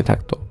লাইট নিয়ে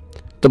থাকতো।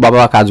 তো বাবা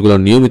কাজগুলো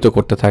নিয়মিত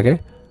করতে থাকে,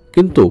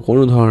 কিন্তু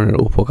কোনো ধরনের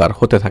উপকার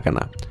হতে থাকে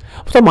না।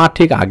 তো মা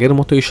ঠিক আগের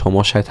মতোই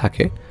সমস্যায়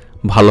থাকে,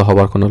 ভালো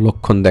হবার কোনো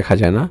লক্ষণ দেখা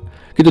যায় না।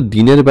 কিন্তু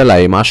দিনের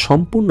বেলায় মা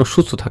সম্পূর্ণ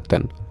সুস্থ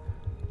থাকতেন।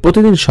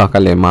 প্রতিদিন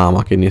সকালে মা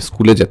আমাকে নিয়ে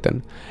স্কুলে যেতেন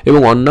এবং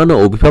অন্যান্য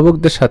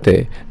অভিভাবকদের সাথে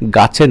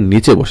গাছের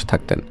নিচে বসে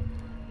থাকতেন।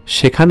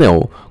 সেখানেও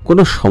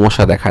কোনো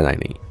সমস্যা দেখা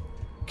যায়নি।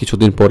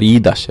 কিছুদিন পর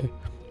ঈদ আসে।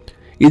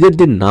 ঈদের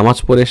দিন নামাজ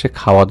পড়ে এসে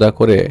খাওয়া দাওয়া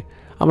করে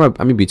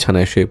আমি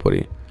বিছানায় শুয়ে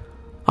পড়ি।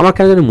 আমার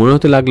কেন জানি মনে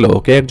হতে লাগলো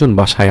কে একজন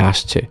বাসায়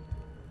আসছে।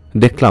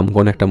 দেখলাম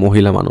কোন একটা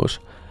মহিলা মানুষ,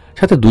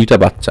 সাথে 2টা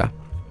বাচ্চা।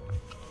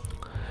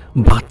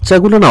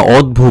 বাচ্চাগুলো না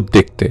অদ্ভুত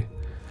দেখতে।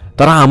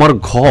 তারা আমার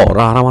ঘর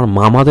আর আমার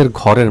মামাদের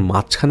ঘরের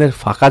মাঝখানের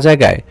ফাঁকা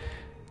জায়গায়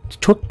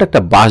ছোট্ট একটা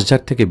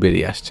বাঁশঝাড় থেকে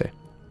বেরিয়ে আসছে।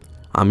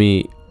 আমি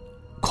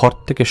ঘর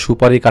থেকে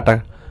সুপারি কাটা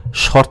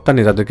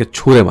শর্তানি তাদেরকে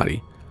ছুঁড়ে মারি।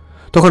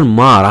 তখন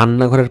মা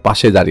রান্নাঘরের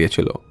পাশে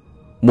দাঁড়িয়েছিল।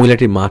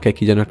 মহিলাটি মাকে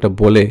কি যেন একটা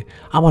বলে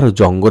আবারও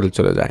জঙ্গলে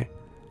চলে যায়।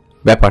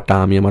 ব্যাপারটা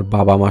আমি আমার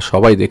বাবা মা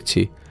সবাই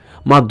দেখছি।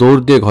 মা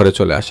দৌড় দিয়ে ঘরে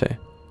চলে আসে,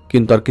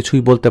 কিন্তু আর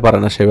কিছুই বলতে পারে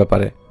না সে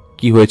ব্যাপারে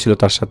কি হয়েছিল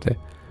তার সাথে।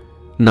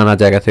 নানা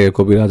জায়গা থেকে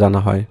কবিরা জানা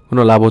হয়,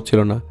 কোনো লাভ হচ্ছিল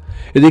না।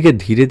 এদিকে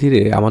ধীরে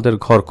ধীরে আমাদের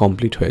ঘর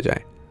কমপ্লিট হয়ে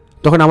যায়।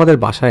 তখন আমাদের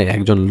বাসায়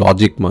একজন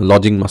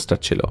লজিং মাস্টার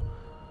ছিল,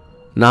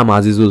 নাম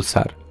আজিজুল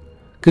স্যার।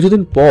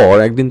 কিছুদিন পর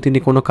একদিন তিনি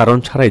কোনো কারণ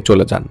ছাড়াই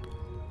চলে যান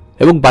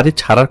এবং বাড়ি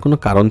ছাড়ার কোনো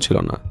কারণ ছিল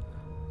না।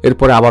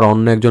 এরপরে আবার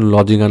অন্য একজন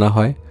লজিং আনা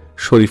হয়,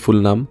 শরীফুল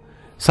নাম।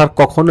 স্যার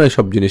কখনো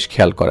এসব জিনিস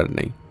খেয়াল করেন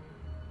নাই।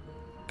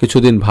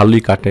 কিছুদিন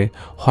ভালোই কাটে।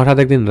 হঠাৎ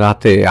একদিন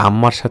রাতে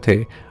আম্মার সাথে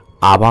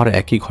আবার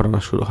একই ঘটনা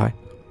শুরু হয়।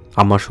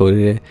 আমার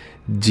শরীরে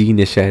জিন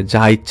এসে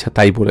যা ইচ্ছা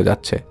তাই বলে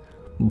যাচ্ছে।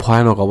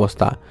 ভয়ানক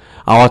অবস্থা,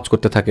 আওয়াজ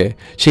করতে থাকে।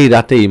 সেই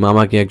রাতেই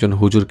মামা গিয়ে একজন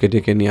হুজুরকে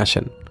ডেকে নিয়ে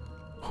আসেন।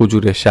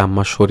 হুজুর এসে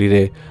আম্মার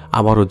শরীরে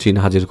আবারও জিন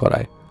হাজির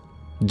করায়।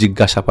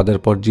 জিজ্ঞাসাবাদের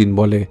পর জিন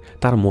বলে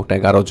তার মোট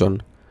 11 জন।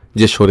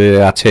 যে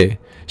শরীরে আছে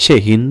সে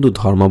হিন্দু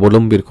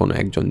ধর্মাবলম্বীর কোনো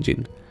একজন জিন।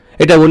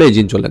 এটা বলেই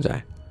জিন চলে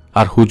যায়।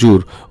 আর হুজুর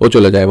ও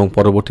চলে যায় এবং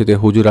পরবর্তীতে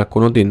হুজুর আর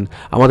কোনোদিন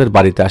আমাদের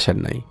বাড়িতে আসেন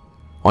নাই।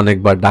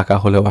 অনেকবার ডাকা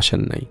হলেও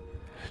আসেন নাই।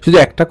 শুধু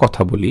একটা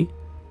কথা বলি,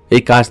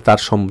 এই কাজ তার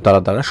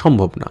দ্বারা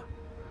সম্ভব না।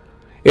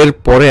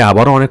 এরপরে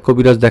আবারও অনেক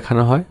কবিরাজ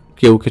দেখানো হয়,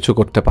 কেউ কিছু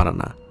করতে পারে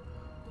না।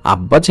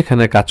 আব্বা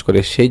যেখানে কাজ করে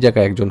সেই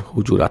জায়গায় একজন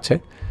হুজুর আছে।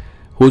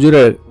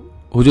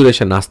 হুজুর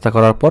এসে নাস্তা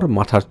করার পর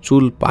মাথার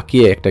চুল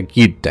পাকিয়ে একটা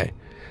গিট দেয়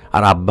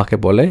আর আব্বাকে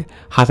বলে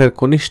হাতের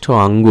কনিষ্ঠ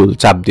আঙ্গুল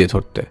চাপ দিয়ে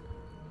ধরতে।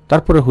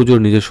 তারপরে হুজুর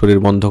নিজের শরীর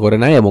বন্ধ করে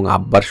নেয় এবং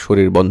আব্বার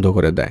শরীর বন্ধ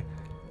করে দেয়।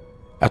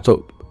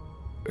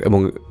 এবং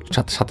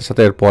সাথে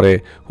সাথে এর পরে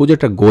হুজুর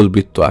একটা গোল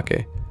বৃত্ত আঁকে।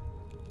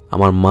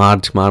 আমার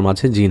মার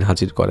মাঝে জিন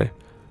হাজির করে।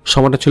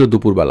 সময়টা ছিল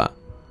দুপুরবেলা।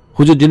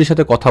 হুজুর জিনের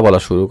সাথে কথা বলা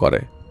শুরু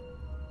করে।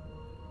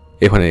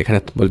 এখানে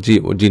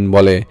জিন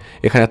বলে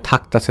এখানে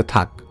থাকতেছে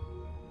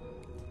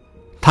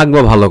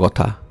থাকবা ভালো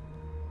কথা,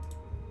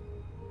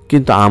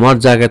 কিন্তু আমার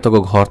জায়গায় তোকে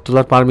ঘর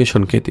তোলার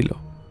পারমিশন কে দিল?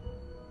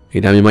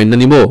 এটা আমি মাইনা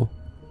নিব?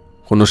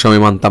 কোনো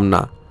সময় মানতাম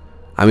না।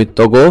 আমি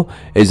তোকে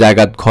এই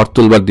জায়গা ঘর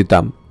তুলবার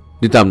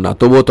দিতাম না।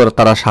 তবুও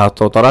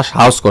তারা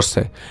সাহস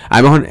করছে।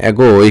 আমি এখন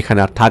এখানে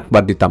আর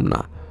থাকবার দিতাম না,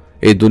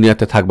 এই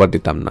দুনিয়াতে থাকবার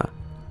দিতাম না।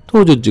 তো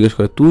হুজুর জিজ্ঞেস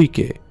করে তুই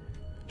কে?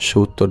 সে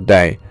উত্তর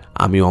দেয়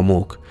আমি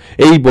অমুক।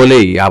 এই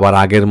বলেই আবার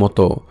আগের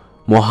মতো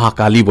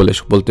মহাকালী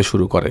বলতে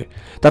শুরু করে।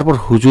 তারপর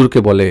হুজুরকে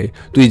বলে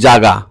তুই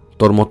জাগা,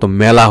 তোর মতো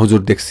মেলা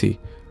হুজুর দেখছি,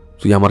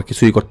 তুই আমার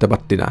কিছুই করতে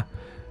পারতি না।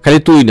 খালি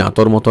তুই না,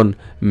 তোর মতন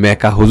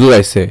মেকা হুজুর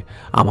আইছে,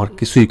 আমার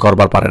কিছুই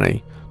করবার পারে নাই।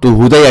 তুই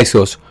হুদাই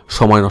আইসোস,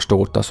 সময় নষ্ট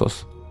করতাসোস।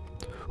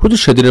 হুজুর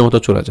সেদিনের মতো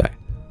চলে যায়।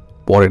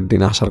 পরের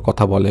দিন আসার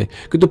কথা বলে,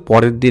 কিন্তু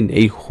পরের দিন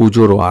এই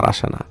হুজুরও আর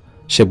আসে না।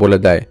 সে বলে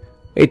দেয়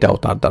এটাও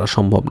তার দ্বারা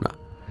সম্ভব না।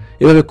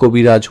 এভাবে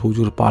কবিরাজ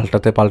হুজুর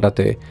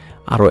পাল্টাতে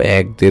আরও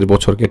 1-1.5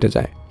 বছর কেটে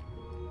যায়।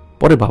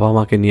 পরে বাবা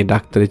মাকে নিয়ে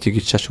ডাক্তারি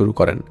চিকিৎসা শুরু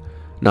করেন।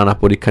 নানা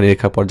পরীক্ষা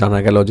নিরীক্ষার পর জানা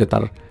গেল যে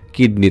তার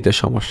কিডনিতে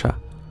সমস্যা।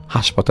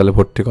 হাসপাতালে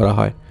ভর্তি করা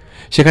হয়।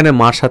 সেখানে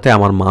মার সাথে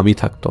আমার মামি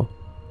থাকতো।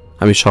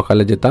 আমি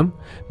সকালে যেতাম,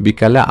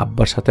 বিকালে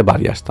আব্বার সাথে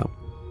বাড়ি আসতাম।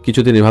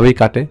 কিছুদিন এভাবেই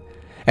কাটে।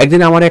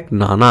 একদিন আমার এক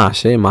নানা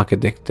আসে মাকে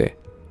দেখতে।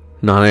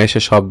 নানা এসে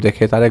সব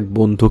দেখে তার এক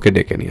বন্ধুকে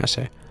ডেকে নিয়ে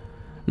আসে।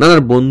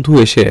 নানার বন্ধু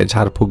এসে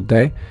ঝাড়ফুঁক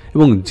দেয়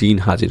এবং জিন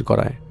হাজির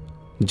করায়।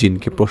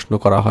 জিনকে প্রশ্ন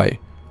করা হয়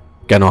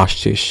কেন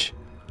আসছিস?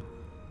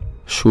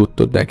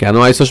 উত্তর দেয় কেন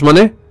আইসস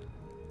মানে?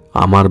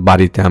 আমার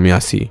বাড়িতে আমি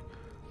আসি।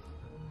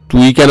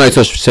 তুই কেন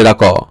আইসস সেটা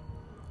ক।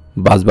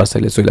 বাসবার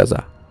চাইলে চলে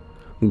যা,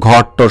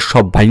 ঘর তোর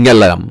সব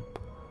ভাঙ্গালাম।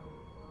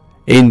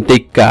 এই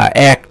টেক্কা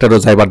একটারও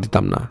যাইবার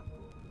দিতাম না।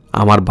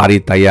 আমার বাড়ি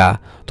তাইয়া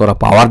তোরা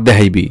পাওয়ার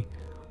দেখাইবি,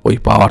 ওই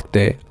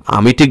পাওয়ারতে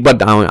আমি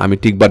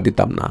টিকবার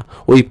দিতাম না।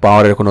 ওই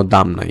পাওয়ারের কোনো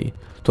দাম নাই।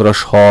 তোরা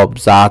সব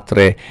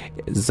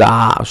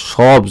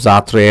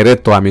যাত্রে এরে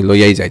তো আমি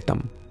লইয়াই যাইতাম।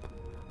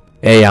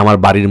 এই আমার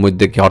বাড়ির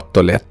মধ্যে ঘর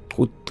তোলে,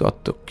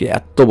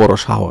 এত বড়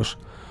সাহস।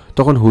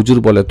 তখন হুজুর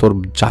বলে তোর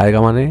জায়গা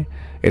মানে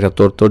এটা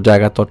তোর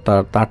জায়গা,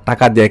 তার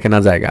টাকা দিয়ে কেনা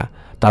জায়গা।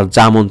 তার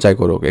যা মন চাই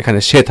করুক, এখানে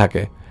সে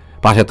থাকে,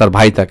 পাশে তার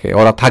ভাই থাকে,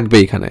 ওরা থাকবে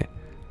এখানে।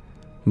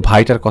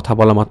 ভাইটার কথা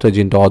বলা মাত্র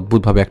জিনটা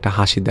অদ্ভুতভাবে একটা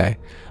হাসি দেয়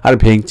আর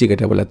ভেঙচি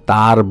কেটে বলে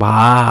তার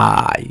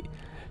ভাই,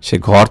 সে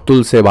ঘর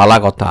তুলছে বালা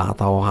কথা,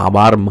 তাও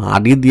আবার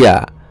মাটি দিয়া।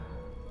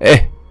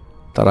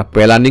 তারা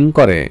প্ল্যানিং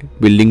করে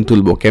বিল্ডিং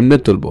তুলবো, কেমনে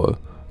তুলবো,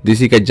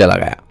 দিসি কাজ্জা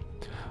লাগায়।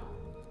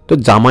 তো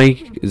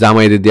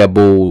জামাই দিয়া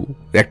বউ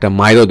একটা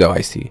মাইরও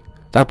দেওয়াইছি।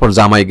 তারপর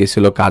জামাই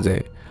গেছিল কাজে।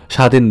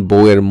 সারাদিন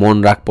বউয়ের মন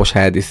রাগ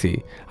পোষায়া দিছি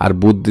আর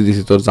বুদ্ধি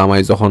দিছি তোর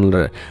জামাই যখন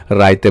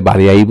রাইতে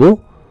বাড়ি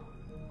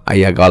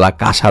আইয়া গলা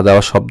কাঁসা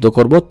দেওয়া শব্দ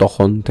করব,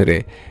 তখন থেকে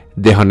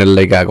দেহনের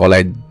লেগা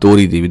গলায়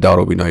দড়ি দিবি, দেওয়ার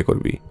অভিনয়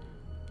করবি।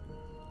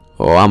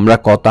 ও আমরা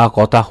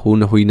কথা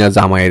হই না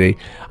জামাইয়ের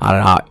আর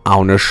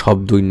আউনের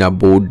শব্দই না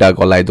বউডা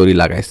গলায় দড়ি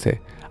লাগাইছে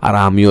আর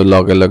আমিও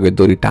লগে লগে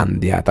দড়ি টান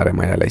দিয়া তারে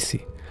মাইরা লাইছি।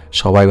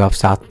 সবাই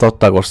ভাবছে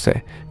আত্মহত্যা করছে,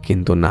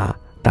 কিন্তু না,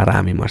 তারা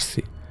আমি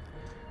মারছি।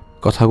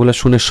 কথাগুলো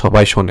শুনে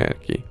সবাই শোনে আর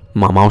কি,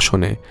 মামাও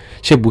শোনে।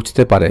 সে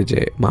বুঝতে পারে যে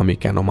মামি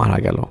কেন মারা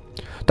গেল।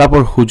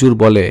 তারপর হুজুর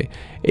বলে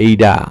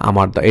এটা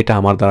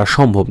আমার দ্বারা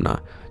সম্ভব না।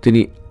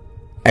 তিনি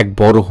এক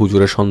বড়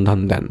হুজুরের সন্ধান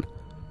দেন,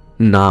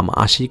 নাম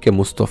আশিকে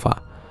মুস্তফা।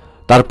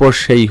 তারপর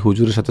সেই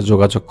হুজুরের সাথে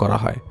যোগাযোগ করা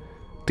হয়।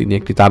 তিনি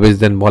একটি তাবিজ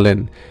দেন, বলেন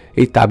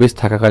এই তাবিজ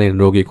থাকাকালীন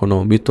রোগী কোনো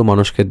মৃত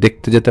মানুষকে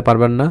দেখতে যেতে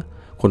পারবেন না,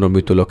 কোনো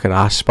মৃত লোকের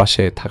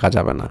আশপাশে থাকা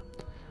যাবে না।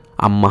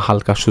 আম্মা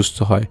হালকা সুস্থ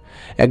হয়,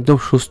 একদম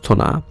সুস্থ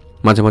না,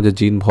 মাঝে মাঝে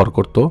জিন ভর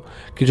করত,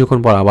 কিছুক্ষণ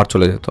পর আবার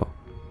চলে যেত।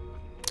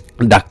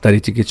 ডাক্তারি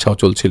চিকিৎসাও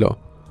চলছিল।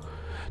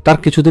 তার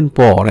কিছুদিন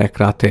পর এক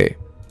রাতে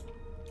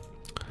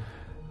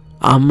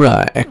আমরা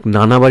এক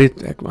নানা বাড়ি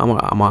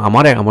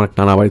আমার এক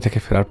নানা বাড়ি থেকে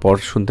ফেরার পর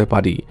শুনতে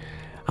পারি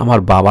আমার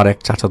বাবার এক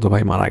চাচাতো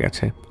ভাই মারা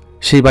গেছে।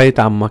 সেই বাড়িতে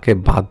আম্মাকে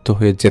বাধ্য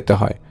হয়ে যেতে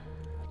হয়।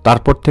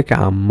 তারপর থেকে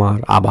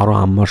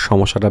আম্মার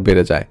সমস্যাটা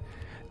বেড়ে যায়,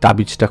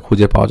 তাবিজটা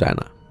খুঁজে পাওয়া যায়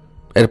না।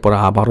 এরপর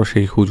আবারও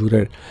সেই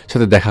হুজুরের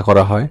সাথে দেখা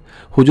করা হয়।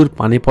 হুজুর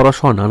পানি পড়া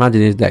সহ নানা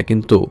জিনিস দেয়,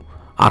 কিন্তু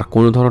আর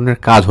কোনো ধরনের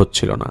কাজ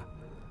হচ্ছিল না।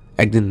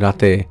 একদিন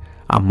রাতে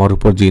আম্মার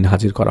উপর জিন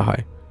হাজির করা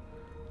হয়।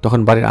 তখন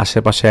বাড়ির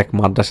আশেপাশে এক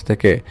মাদ্রাসা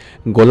থেকে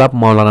গোলাপ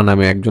মাওলানা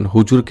নামে একজন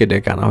হুজুরকে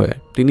ডেকে আনা হয়।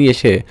 তিনি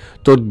এসে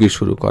তদবির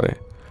শুরু করে।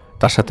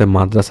 তার সাথে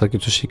মাদ্রাসার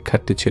কিছু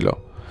শিক্ষার্থী ছিল।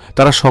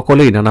 তারা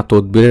সকলেই নানা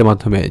তদবিরের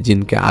মাধ্যমে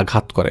জিনকে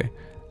আঘাত করে,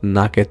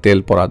 নাকে তেল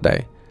পড়া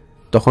দেয়।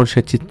 তখন সে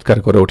চিৎকার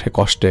করে ওঠে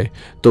কষ্টে,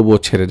 তবুও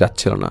ছেড়ে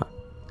যাচ্ছিল না।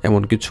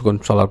 এমন কিছুক্ষণ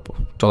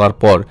চলার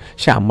পর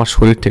সে আম্মার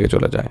শরীর থেকে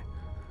চলে যায়।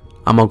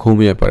 আম্মা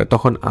ঘুমিয়ে পড়ে।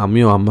 তখন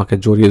আমিও আম্মাকে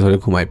জড়িয়ে ধরে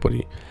ঘুমাই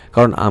পড়ি,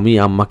 কারণ আমি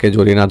আম্মাকে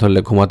জড়িয়ে না ধরলে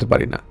ঘুমাতে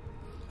পারি না।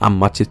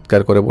 আম্মা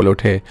চিৎকার করে বলে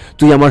ওঠে,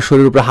 তুই আমার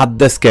শরীরের উপরে হাত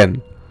দেস কেন?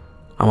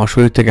 আমার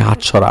শরীর থেকে হাত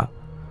সরা।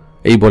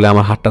 এই বলে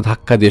আমার হাতটা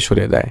ধাক্কা দিয়ে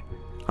সরিয়ে দেয়।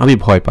 আমি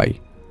ভয় পাই।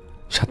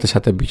 সাথে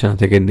সাথে বিছানা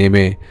থেকে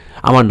নেমে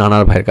আমার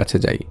নানার ভাইয়ের কাছে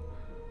যাই।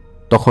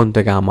 তখন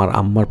থেকে আমার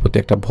আম্মার প্রতি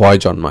একটা ভয়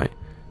জন্মায়।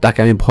 তাকে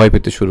আমি ভয়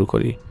পেতে শুরু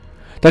করি।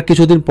 তার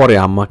কিছুদিন পরে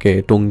আম্মাকে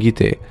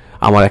টঙ্গীতে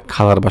আমার এক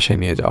খালার বাসায়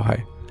নিয়ে যাওয়া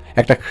হয়,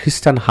 একটা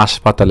খ্রিস্টান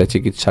হাসপাতালে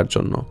চিকিৎসার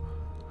জন্য।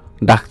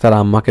 ডাক্তার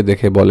আম্মাকে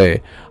দেখে বলে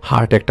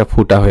হার্টে একটা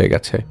ফুটা হয়ে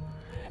গেছে,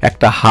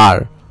 একটা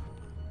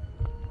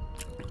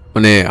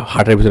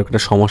হার্টের ভিতরে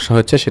একটা সমস্যা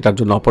হচ্ছে, সেটার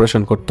জন্য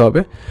অপারেশন করতে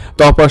হবে।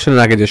 তো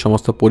অপারেশনের আগে যে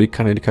সমস্ত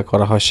পরীক্ষা নিরীক্ষা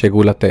করা হয়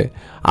সেগুলাতে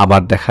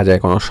আবার দেখা যায়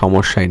কোনো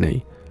সমস্যাই নেই।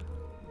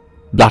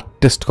 ব্লাড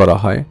টেস্ট করা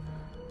হয়,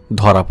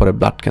 ধরা পড়ে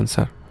ব্লাড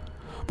ক্যান্সার।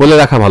 বলে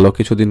রাখা ভালো,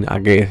 কিছুদিন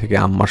আগে থেকে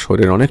আম্মার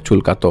শরীর অনেক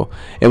চুলকাতো,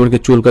 এমনকি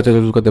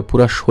চুলকাতে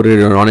পুরো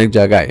শরীরের অনেক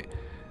জায়গায়,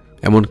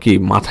 এমনকি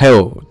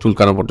মাথায়ও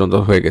চুলকানো পর্যন্ত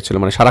হয়ে গেছিল,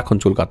 সারাক্ষণ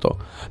চুলকাতো।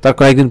 তার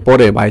কয়েকদিন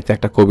পরে বাড়িতে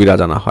একটা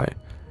কবিরাজ আনা হয়।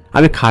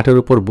 আমি খাটের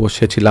উপর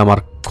বসেছিলাম আর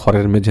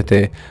ঘরের মেঝেতে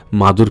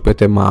মাদুর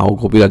পেতে মা ও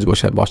কবিরাজ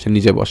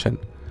নিজে বসেন।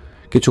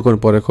 কিছুক্ষণ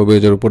পরে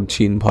কবিরাজের উপর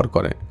জিন ভর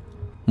করে,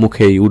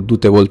 মুখেই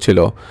উর্দুতে বলছিল,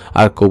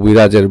 আর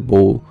কবিরাজের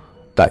বউ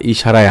তা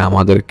ইশারায়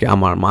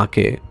আমার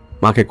মাকে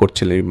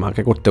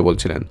করতে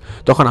বলছিলেন।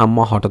 তখন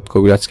আম্মা হঠাৎ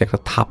কবিরাজকে একটা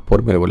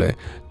থাপ্পড় মেরে বলে,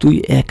 তুই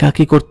একা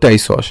কি করতে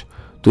আইসস?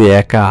 তুই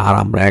একা আর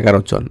আমরা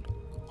 11 জন।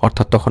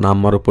 অর্থাৎ তখন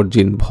আম্মার উপর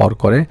জিন ভর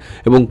করে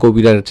এবং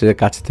কবিরাজের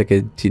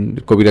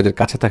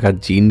কাছে থাকা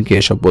জিনকে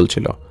এসব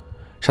বলছিল।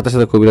 সাথে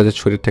সাথে কবিরাজের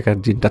শরীর থেকে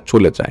জিনটা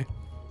চলে যায়।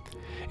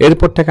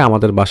 এরপর থেকে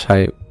আমাদের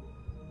বাসায়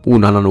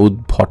নানান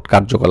উদ্ভট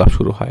কার্যকলাপ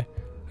শুরু হয়।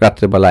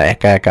 রাত্রেবেলা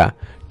একা একা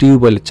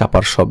টিউবওয়েলে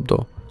চাপার শব্দ,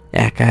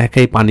 একা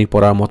একাই পানি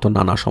পড়ার মতো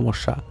নানা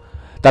সমস্যা।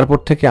 তারপর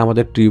থেকে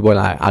আমাদের টিউবওয়েল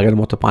আগের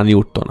মতো পানি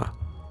উঠত না।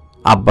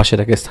 আব্বা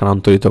সেটাকে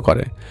স্থানান্তরিত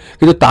করে,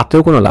 কিন্তু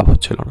তাতেও কোনো লাভ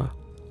হচ্ছিল না,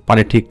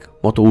 পানি ঠিক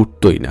মতো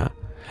উঠতই না।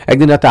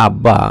 একদিন রাতে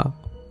আব্বা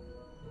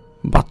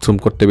বাথরুম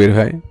করতে বের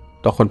হয়,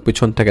 তখন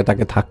পিছন থেকে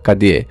তাকে ধাক্কা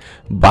দিয়ে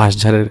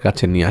বাঁশঝাড়ের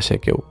কাছে নিয়ে আসে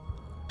কেউ।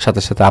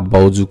 সাথে সাথে আব্বা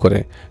উজু করে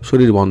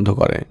শরীর বন্ধ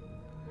করে।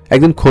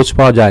 একদিন খোঁজ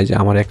পাওয়া যায় যে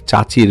আমার এক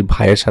চাচির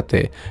ভাইয়ের সাথে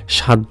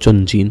 7 জন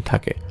জিন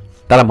থাকে।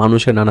 তারা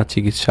মানুষের নানা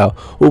চিকিৎসা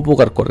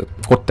উপকার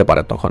করতে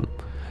পারে। তখন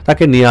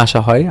তাকে নিয়ে আসা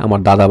হয়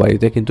আমার দাদা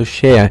বাড়িতে, কিন্তু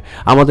সে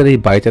আমাদের এই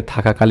বাড়িতে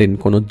থাকাকালীন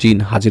কোনো জিন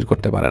হাজির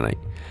করতে পারে নাই,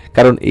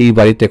 কারণ এই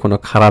বাড়িতে কোনো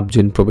খারাপ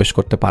জিন প্রবেশ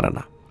করতে পারে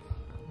না।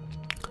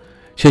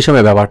 সেই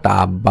সময় ব্যাপারটা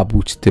আব্বা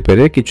বুঝতে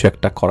পেরে কিছু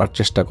একটা করার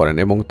চেষ্টা করেন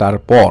এবং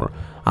তারপর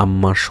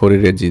আম্মার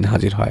শরীরে জিন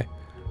হাজির হয়।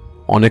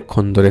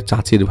 অনেকক্ষণ ধরে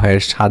চাচির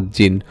ভাইয়ের 7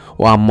 জিন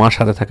ও আম্মার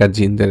সাথে থাকা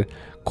জিনদের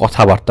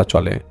কথাবার্তা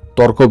চলে,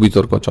 তর্ক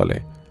বিতর্ক চলে।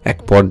 এক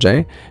পর্যায়ে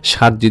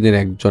 7 জিনের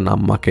একজন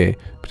আম্মাকে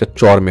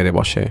চর মেরে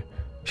বসে।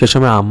 সে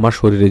সময় আম্মার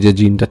শরীরে যে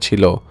জিনটা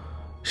ছিল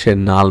সে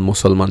নাল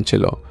মুসলমান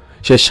ছিল।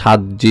 সে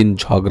 7 জিন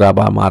ঝগড়া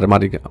বা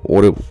মারামারি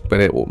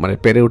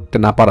পেরে উঠতে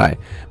না পারায়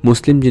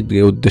মুসলিম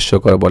জিনকে উদ্দেশ্য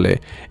করে বলে,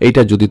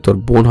 এইটা যদি তোর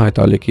বোন হয়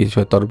তাহলে কি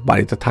তোর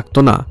বাড়িতে থাকতো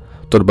না?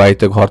 তোর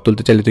বাড়িতে ঘর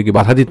তুলতে চাইলে তুই কি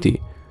বাধা দিতি?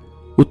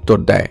 উত্তর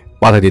দেয়,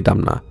 বাধা দিতাম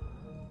না।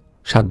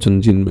 7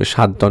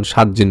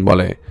 জিন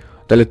বলে,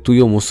 তাহলে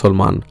তুইও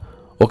মুসলমান,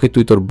 ওকে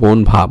তুই তোর বোন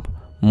ভাব,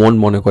 মন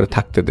মনে করে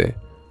থাকতে দে।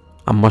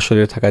 আম্মার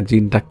শরীরে থাকা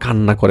জিনটা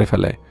কান্না করে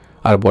ফেলে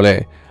আর বলে,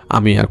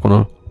 আমি আর কোনো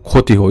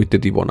ক্ষতি হইতে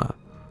দিব না।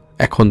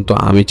 এখন তো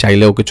আমি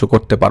চাইলেও কিছু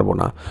করতে পারবো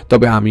না,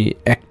 তবে আমি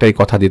একটাই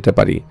কথা দিতে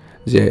পারি,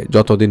 যে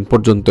যতদিন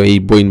পর্যন্ত এই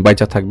বোন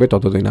বাইচা থাকবে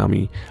ততদিন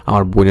আমি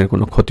আমার বোনের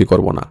কোনো ক্ষতি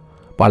করব না,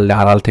 পারলে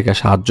আড়াল থেকে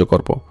সাহায্য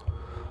করব।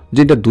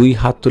 যেটা 2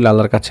 হাত তুলে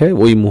আল্লাহর কাছে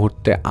ওই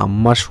মুহূর্তে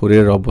আম্মার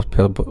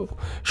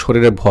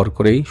শরীরে ভর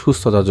করেই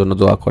সুস্থতার জন্য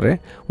দোয়া করে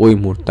ওই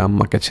মুহূর্তে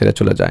আম্মাকে ছেড়ে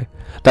চলে যায়।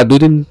 তার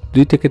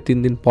 2 থেকে 3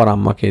 দিন পর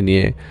আম্মা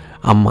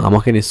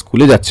আমাকে নিয়ে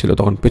স্কুলে যাচ্ছিল,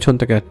 তখন পেছন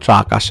থেকে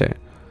ট্রাক আসে।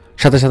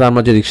 সাথে সাথে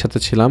আমরা যে রিক্সাতে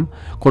ছিলাম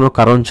কোনো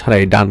কারণ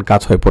ছাড়াই ডান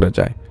কাত হয়ে পড়ে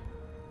যায়।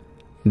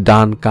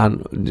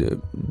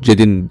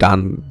 যেদিন ডান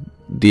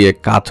দিয়ে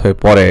কাত হয়ে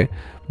পড়ে,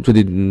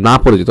 যদি না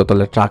পড়ে যেত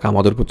তাহলে ট্রাক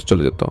আমাদের প্রতি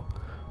চলে যেত।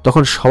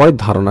 তখন সবাই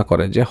ধারণা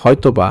করে যে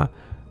হয়তোবা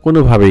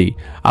কোনোভাবেই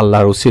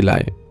আল্লাহর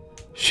উসিলায়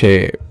সে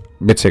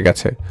বেঁচে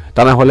গেছে,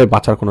 তা না হলে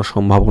বাঁচার কোনো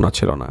সম্ভাবনা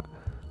ছিল না।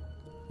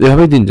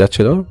 যেভাবেই দিন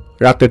যাচ্ছিল,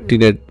 রাতের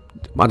টিনের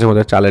মাঝে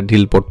মাঝে চালের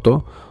ঢিল পড়তো,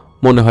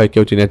 মনে হয়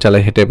কেউ টিনের চালে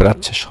হেঁটে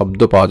বেড়াচ্ছে, শব্দ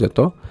পাওয়া যেত।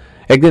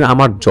 একদিন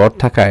আমার জ্বর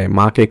থাকায়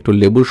মাকে একটু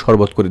লেবুর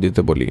শরবত করে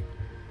দিতে বলি।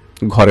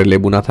 ঘরে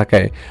লেবু না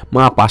থাকায়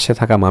মা পাশে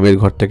থাকা মামির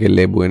ঘর থেকে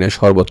লেবু এনে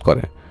শরবত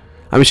করে,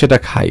 আমি সেটা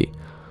খাই।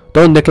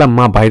 তখন দেখলাম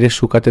মা বাইরে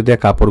শুকাতে দেওয়া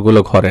কাপড়গুলো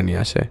ঘরে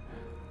নিয়ে আসে।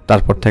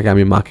 তারপর থেকে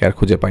আমি মাকে আর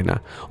খুঁজে পাই না।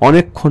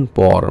 অনেকক্ষণ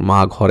পর মা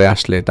ঘরে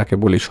আসলে তাকে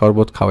বলি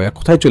শরবত খাওয়া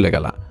কোথায় চলে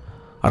গেলা,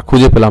 আর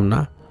খুঁজে পেলাম না।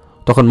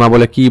 তখন মা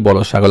বলে কি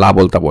বলো ছাগল,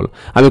 আবল তাবল,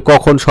 আমি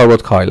কখন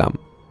শরবত খাওয়াইলাম?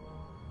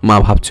 মা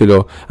ভাবছিল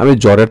আমি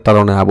জ্বরের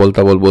তাড়নায় আবল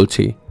তাবল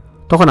বলছি।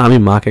 তখন আমি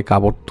মাকে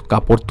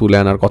কাপড় তুলে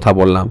আনার কথা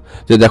বললাম,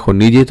 যে দেখো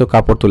নিজেই তো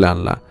কাপড় তুলে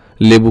আনলা,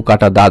 লেবু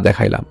কাটা দা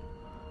দেখাইলাম।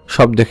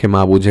 সব দেখে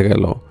মা বুঝে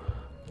গেল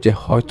যে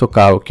হয়তো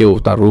কেউ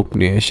তার রূপ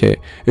নিয়ে এসে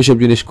এসব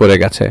জিনিস করে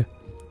গেছে।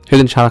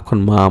 সেদিন সারাক্ষণ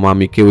মা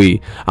মামি কেউই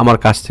আমার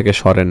কাছ থেকে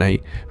সরে নাই,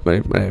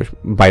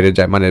 বাইরে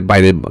যায়,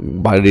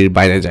 বাড়ির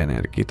বাইরে যায় না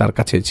আর কি, তার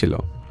কাছেই ছিল।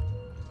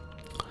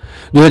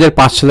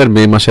 2005 সালের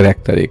মে মাসের 1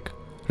 তারিখ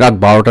রাত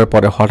 12টার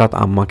পরে হঠাৎ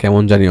আম্মা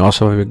কেমন জানি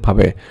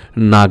অস্বাভাবিকভাবে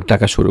নাক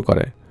ডাকা শুরু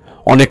করে,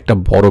 অনেকটা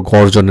বড়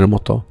গর্জনের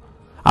মতো।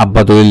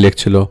 আব্বা দলিল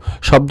লিখছিল।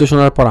 শব্দ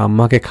শোনার পর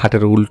আম্মাকে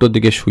খাটের উল্টো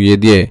দিকে শুইয়ে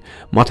দিয়ে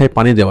মাথায়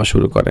পানি দেওয়া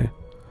শুরু করে।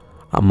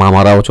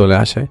 মামারাও চলে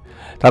আসে।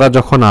 তারা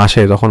যখন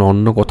আসে তখন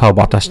অন্য কোথাও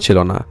বাতাস ছিল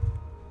না,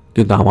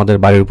 কিন্তু আমাদের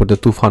বাড়ির উপর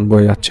দিয়ে তুফান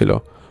বয়ে যাচ্ছিল,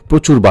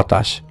 প্রচুর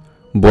বাতাস,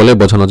 বলে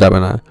বোঝানো যাবে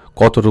না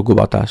কতটুকু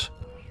বাতাস।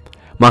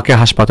 মাকে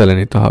হাসপাতালে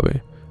নিতে হবে,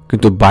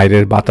 কিন্তু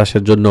বাইরের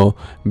বাতাসের জন্য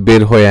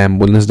বের হয়ে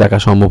অ্যাম্বুলেন্স ডাকা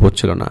সম্ভব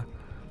হচ্ছিল না।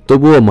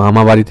 তবুও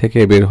মামা বাড়ি থেকে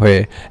বের হয়ে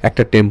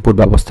একটা টেম্পুর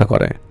ব্যবস্থা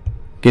করে,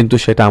 কিন্তু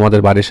সেটা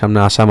আমাদের বাড়ির সামনে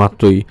আসা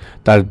মাত্রই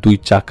তার 2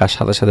 চাকার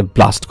সাথে সাথে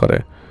বাস্ট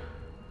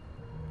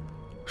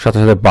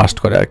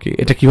করে আর কি।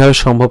 এটা কিভাবে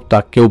সম্ভব তা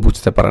কেউ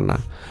বুঝতে পারে না।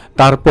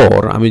 তারপর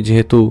আমি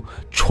যেহেতু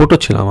ছোট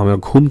ছিলাম, আমার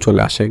ঘুম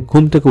চলে আসে।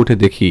 ঘুম থেকে উঠে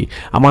দেখি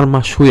আমার মা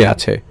শুয়ে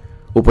আছে,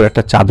 উপরে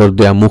একটা চাদর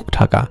দেয়া, মুখ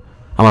ঢাকা।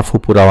 আমার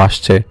ফুপুরাও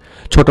আসছে।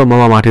 ছোট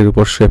মামা মাটির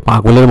উপর শুয়ে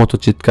পাগলের মতো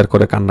চিৎকার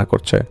করে কান্না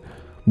করছে।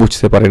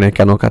 বুঝতে পারি না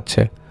কেন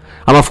কাঁদছে।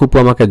 আমার ফুপু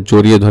আমাকে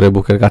জড়িয়ে ধরে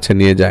বুকের কাছে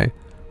নিয়ে যায়।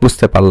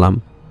 বুঝতে পারলাম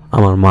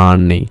আমার মা আর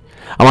নেই,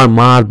 আমার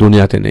মা আর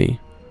দুনিয়াতে নেই।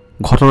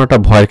 ঘটনাটা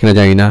ভয়ের কিনা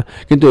জানি না,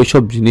 কিন্তু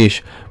এইসব জিনিস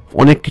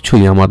অনেক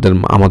কিছুই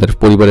আমাদের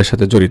পরিবারের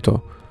সাথে জড়িত।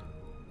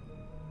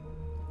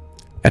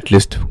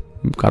 অ্যাটলিস্ট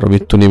কারো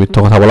মৃত্যু নিয়ে মিথ্যা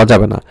কথা বলা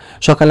যাবে না।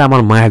 সকালে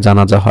আমার মায়ের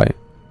জানাজা হয়,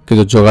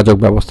 কিন্তু যোগাযোগ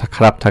ব্যবস্থা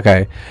খারাপ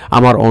থাকায়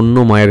আমার অন্য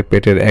মায়ের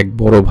পেটের এক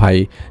বড় ভাই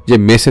যে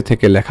মেসে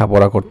থেকে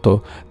লেখাপড়া করত,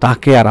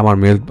 তাকে আর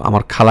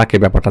আমার খালাকে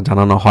ব্যাপারটা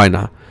জানানো হয়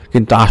না।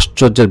 কিন্তু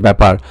আশ্চর্যের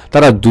ব্যাপার,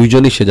 তারা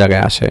 2জনই সে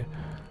জায়গায় আসে।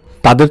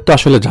 তাদের তো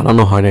আসলে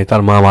জানানো হয় নাই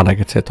তার মা মারা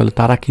গেছে, তাহলে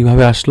তারা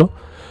কিভাবে আসলো?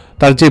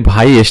 তার যে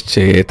ভাই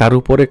এসছে তার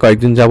উপরে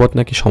কয়েকদিন যাবৎ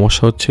নাকি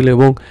সমস্যা হচ্ছিল,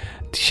 এবং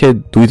সে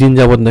 2 দিন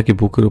যাবৎ নাকি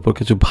বুকের উপর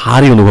কিছু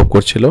ভারী অনুভব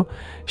করছিল।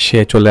 সে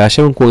চলে আসে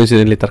এবং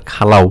কোইন্সিডেন্টলি তার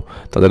খালাও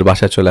তাদের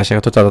বাসায় চলে আসে।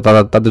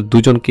 তাদের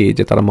 2জনকেই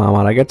যে তার মা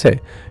মারা গেছে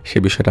সে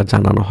বিষয়টা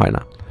জানানো হয়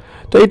না।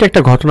 তো এটা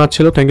একটা ঘটনা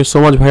ছিল। থ্যাংক ইউ সো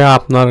মাচ ভাইয়া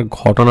আপনার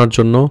ঘটনার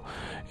জন্য,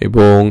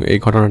 এবং এই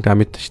ঘটনাটা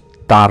আমি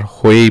তার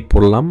হয়েই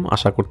পড়লাম।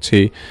 আশা করছি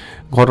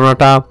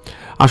ঘটনাটা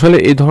আসলে,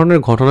 এই ধরনের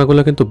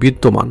ঘটনাগুলো কিন্তু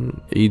বিদ্যমান।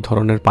 এই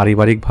ধরনের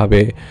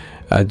পারিবারিকভাবে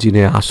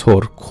জিনে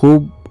আসর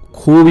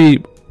খুবই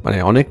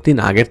অনেক দিন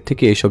আগের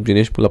থেকে এইসব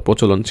জিনিসগুলো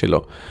প্রচলন ছিল।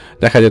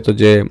 দেখা যেত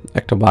যে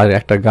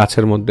একটা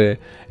গাছের মধ্যে,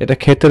 এটা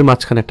ক্ষেতের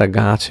মাঝখানে একটা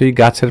গাছ, সেই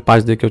গাছের পাশ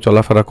দিয়ে কেউ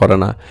চলাফেরা করে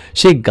না,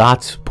 সেই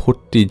গাছ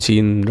ভর্তি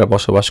জিনরা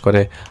বসবাস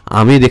করে।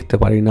 আমি দেখতে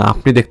পারি না,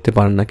 আপনি দেখতে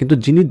পারেন না, কিন্তু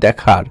যিনি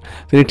দেখার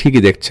তিনি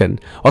ঠিকই দেখছেন।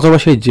 অথবা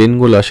সেই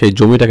জিনগুলো সেই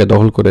জমিটাকে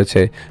দখল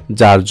করেছে,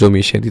 যার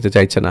জমি সে দিতে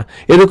চাইছে না।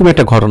 এরকম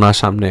একটা ঘটনা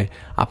সামনে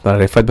আপনারা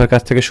রেফাত ভাইয়ের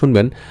কাছ থেকে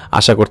শুনবেন।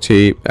 আশা করছি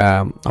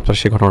আপনার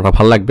সেই ঘটনাটা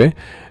ভালো লাগবে,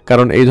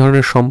 কারণ এই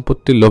ধরনের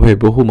সম্পত্তির লোভে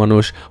বহু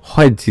মানুষ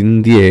হয় জিন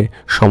দিয়ে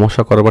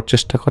সমস্যা করবার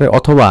চেষ্টা করে,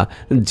 অথবা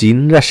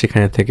জিনরা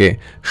সেখানে থেকে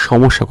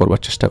সমস্যা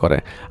করবার চেষ্টা করে।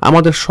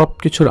 আমাদের সব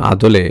কিছুর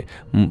আদলে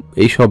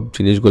এইসব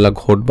জিনিসগুলা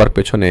ঘটবার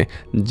পেছনে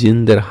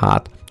জিনদের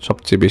হাত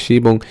সবচেয়ে বেশি,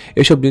 এবং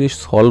এইসব জিনিস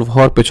সলভ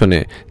হওয়ার পেছনে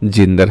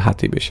জিনদের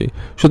হাতই বেশি।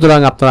 সুতরাং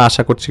আপনারা,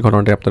 আশা করছি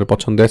ঘটনাটি আপনাদের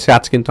পছন্দ হয়েছে।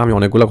 আজ কিন্তু আমি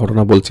অনেকগুলো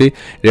ঘটনা বলছি,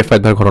 রেফাত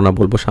ভাইয়ের ঘটনা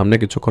বলবো সামনে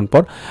কিছুক্ষণ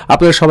পর।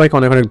 আপনাদের সবাইকে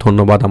অনেক অনেক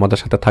ধন্যবাদ আমাদের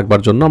সাথে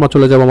থাকবার জন্য। আমরা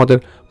চলে যাব আমাদের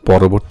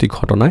পরবর্তী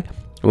ঘটনায়,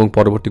 এবং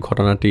পরবর্তী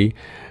ঘটনাটি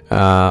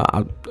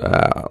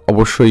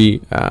অবশ্যই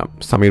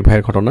সামির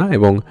ভাইয়ের ঘটনা,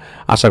 এবং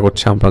আশা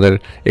করছি আপনাদের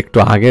একটু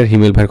আগের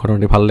হিমেল ভাইয়ের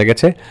ঘটনাটি ভালো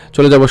লেগেছে।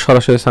 চলে যাব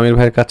সরাসরি সামির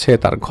ভাইয়ের কাছে,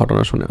 তার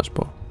ঘটনা শুনে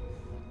আসবো।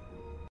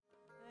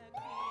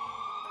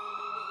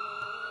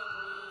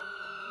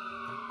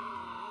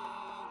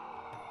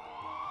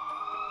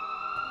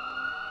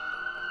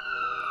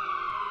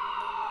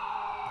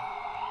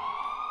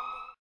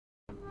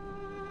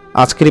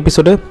 আজকের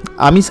এপিসোডে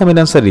আমি সামির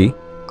আনসারি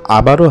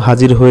আবারও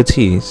হাজির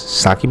হয়েছি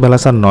সাকিব আল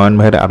হাসান নয়ন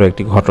ভাইয়ের আরও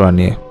একটি ঘটনা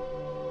নিয়ে।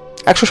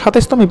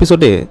 127তম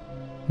এপিসোডে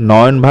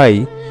নয়ন ভাই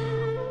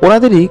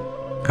ওনাদেরই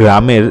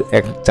গ্রামের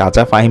এক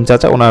চাচা, ফাহিম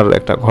চাচা, ওনার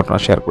একটা ঘটনা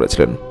শেয়ার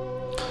করেছিলেন।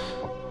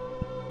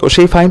 তো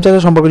সেই ফাহিম চাচা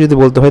সম্পর্কে যদি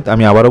বলতে হয়,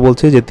 আমি আবারও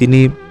বলছি যে তিনি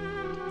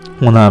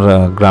ওনার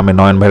গ্রামে,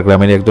 নয়ন ভাইয়ের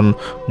গ্রামের একজন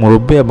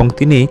মুরব্বী, এবং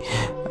তিনি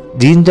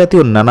জিন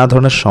জাতীয় নানা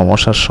ধরনের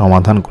সমস্যার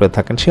সমাধান করে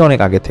থাকেন সে অনেক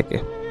আগে থেকে।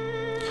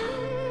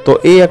 তো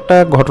এই একটা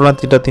ঘটনা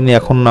যেটা তিনি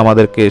এখন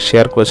আমাদেরকে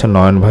শেয়ার করেছেন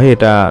নয়ন ভাই,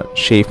 এটা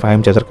সেই ফাহিম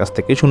চাচার কাছ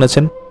থেকেই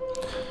শুনেছেন।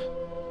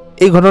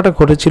 এই ঘটনাটা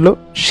ঘটেছিল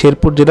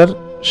শেরপুর জেলার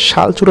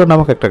শালচূড়া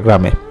নামক একটা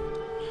গ্রামে,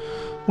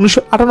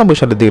 1998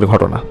 সালের দিকের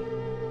ঘটনা।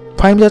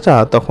 ফাহিম চাচা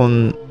তখন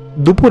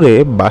দুপুরে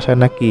বাসায়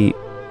নাকি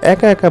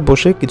একা একা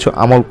বসে কিছু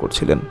আমল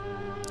করছিলেন।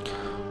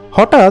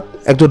 হঠাৎ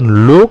একজন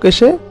লোক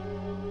এসে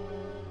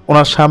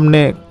ওনার সামনে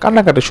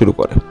কান্নাকাটি শুরু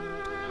করে।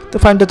 তো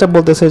ফাহিম চাচা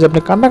বলতেছে যে আপনি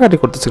কান্নাকাটি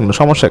করতেছেন,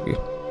 সমস্যা কি?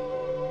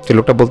 সে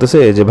লোকটা বলতেছে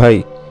যে ভাই,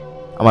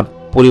 আমার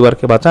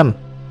পরিবারকে বাঁচান,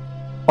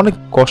 অনেক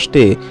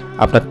কষ্টে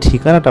আপনার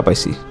ঠিকানাটা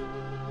পাইছি,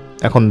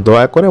 এখন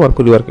দয়া করে আমার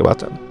পরিবারকে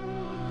বাঁচান।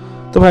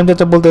 তো ফাহিম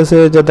চাচা বলতেছে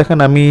যে দেখেন,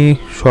 আমি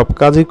সব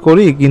কাজই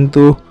করি,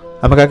 কিন্তু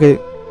আমাকে আগে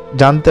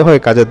জানতে হয়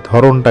কাজের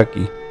ধরনটা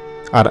কি।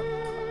 আর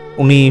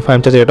উনি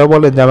ফাহিম চাচা এটাও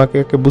বলেন যে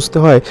আমাকে বুঝতে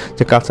হয়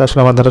যে কাজটা আসলে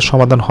আমার দ্বারা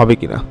সমাধান হবে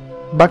কিনা,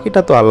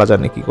 বাকিটা তো আল্লাহ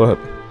জানে কি করে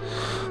হবে।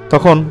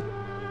 তখন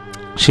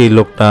সেই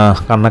লোকটা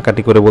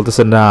কান্নাকাটি করে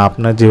বলতেছে, না,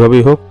 আপনার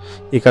যেভাবেই হোক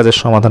এই কাজের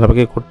সমাধান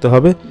আপনাকে করতে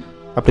হবে,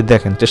 আপনি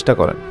দেখেন, চেষ্টা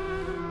করেন।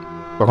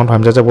 তখন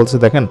ফাহিম চাচা বলছে,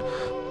 দেখেন,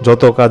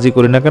 যত কাজই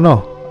করি না কেন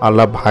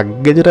আল্লাহ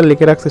ভাগ্যে যেটা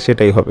লিখে রাখছে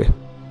সেটাই হবে।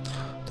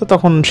 তো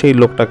তখন সেই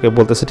লোকটাকে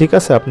বলতেছে, ঠিক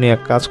আছে, আপনি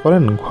এক কাজ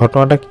করেন,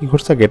 ঘটনাটা কি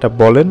ঘটছে এটা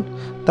বলেন,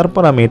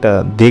 তারপর আমি এটা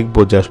দেখবো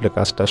যে আসলে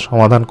কাজটা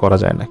সমাধান করা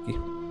যায় নাকি।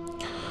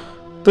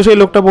 তো সেই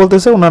লোকটা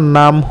বলতেছে, ওনার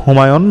নাম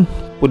হুমায়ুন,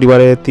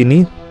 পরিবারে তিনি,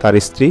 তার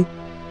স্ত্রী,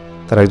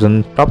 তার একজন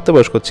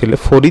প্রাপ্তবয়স্ক ছেলে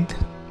ফরিদ,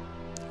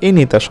 এই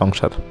নিয়ে তার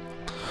সংসার।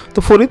 তো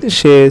ফরিদ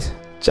সে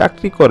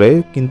চাকরি করে,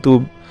 কিন্তু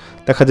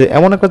দেখা যায়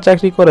এমন একটা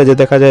চাকরি করে যে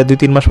দেখা যায়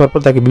 2-3 মাস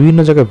পর তাকে বিভিন্ন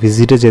জায়গায়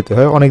ভিজিটে যেতে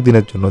হয় অনেক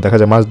দিনের জন্য। দেখা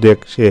যায় মাস 2-1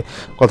 সে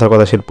কথার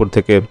কথা শেরপুর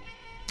থেকে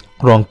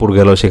রংপুর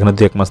গেল, সেখানে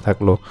 2-1 মাস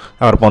থাকলো,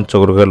 আবার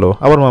পঞ্চগড় গেল,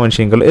 আবার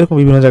ময়মনসিংহ গেল, এরকম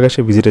বিভিন্ন জায়গায়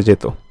সে ভিজিটে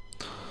যেত।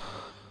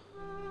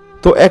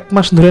 তো 1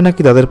 মাস ধরে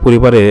নাকি তাদের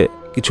পরিবারে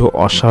কিছু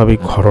অস্বাভাবিক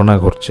ঘটনা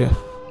ঘটছে,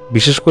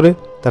 বিশেষ করে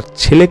তার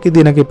ছেলেকে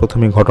দিয়ে নাকি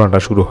প্রথমে ঘটনাটা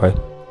শুরু হয়।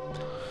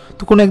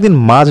 তো কোনো একদিন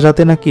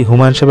মাঝরাতে নাকি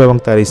হুমায়ুন সাহেব এবং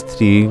তার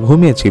স্ত্রী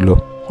ঘুমিয়েছিল,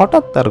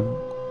 হঠাৎ তার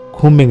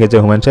ঘুম ভেঙে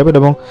যায় হুমায়ুন সাহেবের,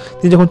 এবং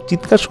তিনি যখন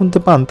চিৎকার শুনতে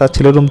পান তার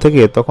ছেলের রুম থেকে,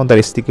 তখন তার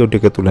স্ত্রীকেও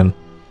ডেকে তুলেন।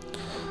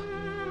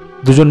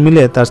 দুজন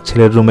মিলে তার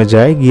ছেলের রুমে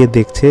যায়, গিয়ে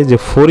দেখছে যে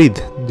ফরিদ,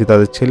 যে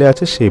তাদের ছেলে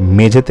আছে, সে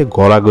মেঝেতে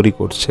গড়াগড়ি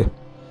করছে।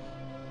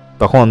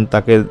 তখন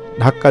তাকে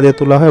ধাক্কা দিয়ে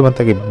তোলা হয় এবং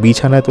তাকে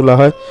বিছানায় তোলা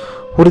হয়।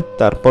 ফরিদ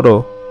তারপরও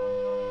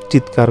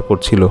চিৎকার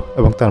করছিল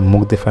এবং তার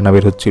মুখ দিয়ে ফেনা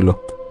বের হচ্ছিল।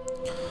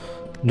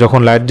 যখন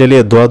লাইট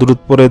জ্বালিয়ে দোয়া দুরুদ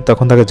পড়ে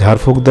তখন তাকে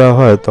ঝাড়ফুঁক দেওয়া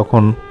হয়,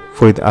 তখন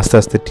ফরিদ আস্তে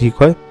আস্তে ঠিক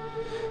হয়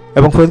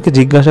এবং ফরিদকে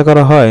জিজ্ঞাসা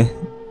করা হয়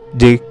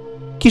যে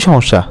কি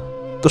সমস্যা,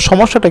 তো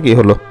সমস্যাটা কি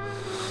হলো?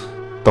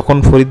 তখন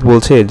ফরিদ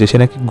বলছে যে সে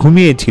নাকি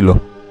ঘুমিয়েছিল,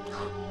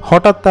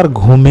 হঠাৎ তার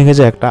ঘুম ভেঙে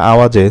যায় একটা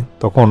আওয়াজে।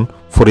 তখন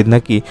ফরিদ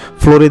নাকি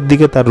ফ্লোরের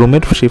দিকে, তার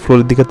রুমের সেই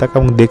ফ্লোরের দিকে তাকা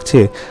এবং দেখছে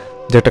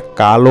যে একটা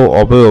কালো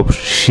অবয়ব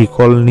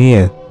শিকল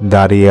নিয়ে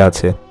দাঁড়িয়ে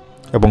আছে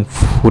এবং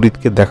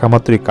ফরিদকে দেখা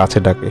মাত্রই কাছে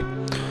ডাকে।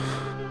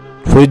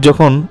 ফরিদ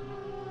যখন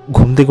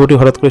ঘুম থেকে উঠে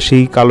হঠাৎ করে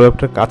সেই কালো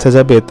অবয়বটার কাছে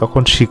যাবে,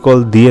 তখন শিকল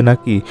দিয়ে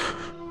নাকি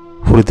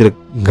ফরিদের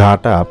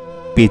গাটা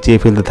পেঁচিয়ে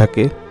ফেলতে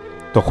থাকে।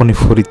 তখনই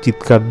ফরিদ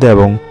চিৎকার দেয়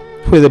এবং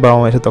ফরিদের বাবা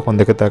মা এসে তখন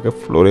দেখে তাকে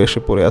ফ্লোরে এসে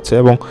পড়ে আছে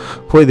এবং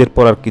ফরিদের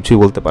পর আর কিছুই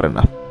বলতে পারে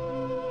না।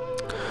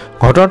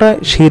 ঘটনাটা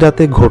সেই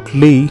রাতে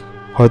ঘটলেই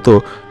হয়তো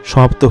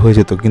সমাপ্ত হয়ে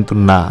যেত, কিন্তু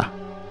না,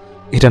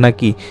 এটা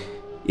নাকি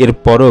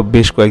এরপরও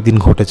বেশ কয়েকদিন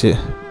ঘটেছে।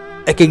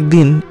 এক এক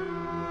দিন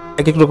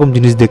এক এক রকম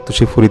জিনিস দেখতো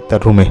সে ফরিদ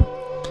তার রুমে।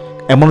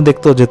 এমন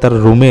দেখতো যে তার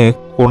রুমে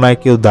কোনায়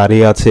কেউ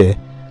দাঁড়িয়ে আছে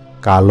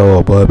কালো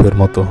অবয়বের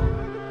মতো।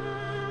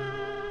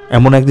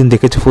 এমন একদিন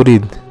দেখেছে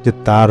ফরিদ যে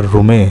তার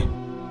রুমে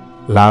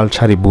লাল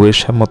শাড়ি, বউয়ের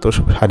মতো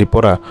শাড়ি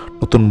পরা,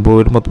 নতুন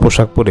বউয়ের মতো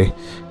পোশাক পরে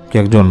কে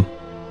একজন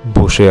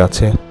বসে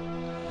আছে।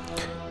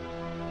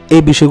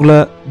 এই বিষয়গুলা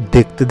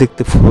দেখতে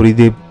দেখতে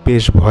ফরিদে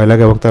বেশ ভয়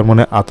লাগে এবং তার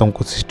মনে আতঙ্ক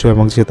সৃষ্টি হয়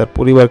এবং সে তার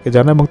পরিবারকে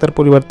জানে এবং তার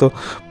পরিবার তো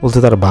বলতে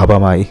তার বাবা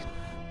মাই।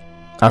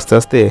 আস্তে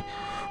আস্তে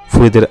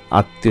ফরিদের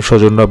আত্মীয়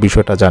স্বজনরা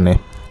বিষয়টা জানে।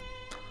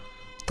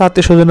 তা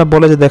আত্মীয় স্বজনরা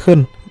বলে যে দেখেন,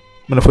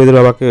 মানে ফরিদের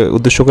বাবাকে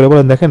উদ্দেশ্য করে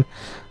বলেন, দেখেন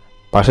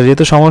পাশে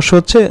যেহেতু সমস্যা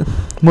হচ্ছে,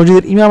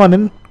 মসজিদের ইমাম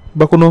আনেন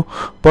বা কোনো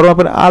বড়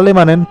মাপের আলেম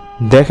আনেন,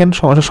 দেখেন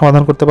সমস্যার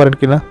সমাধান করতে পারেন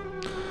কিনা।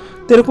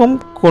 তো এরকম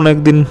কোনো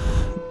একদিন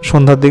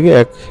সন্ধ্যার দিকে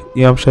এক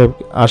ইমাম সাহেব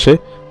আসে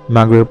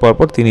মাগরিবের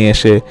পরপর তিনি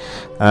এসে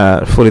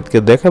ফরিদকে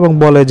দেখে এবং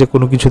বলে যে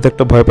কোনো কিছুতে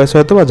একটা ভয় পাইছে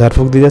হয়তো বা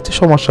ঝাড়ফুঁক দিয়ে যাচ্ছে,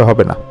 সমস্যা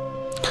হবে না।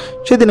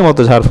 সেদিনের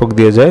মতো ঝাড়ফুঁক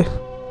দিয়ে যায়।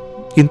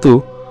 কিন্তু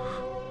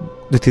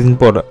 2-3 দিন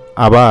পর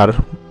আবার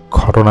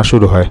ঘটনা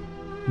শুরু হয়,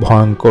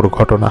 ভয়ঙ্কর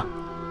ঘটনা।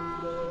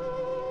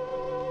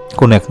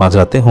 কোন এক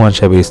মাঝরাতে হুমায়ুন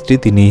সাহেবের স্ত্রী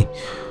তিনি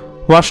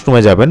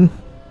ওয়াশরুমে যাবেন,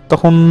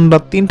 তখন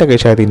রাত 3টা কি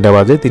 3:30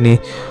 বাজে। তিনি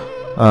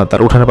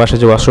তার উঠানের পাশে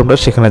যে ওয়াশরুমটা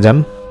সেখানে যান।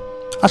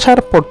 আসার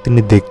পর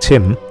তিনি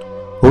দেখছেন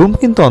রুম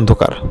কিন্তু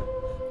অন্ধকার।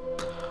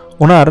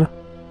 ওনার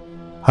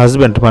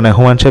হাজব্যান্ড মানে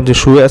হুমায়ুন সাহেব যে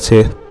শুয়ে আছে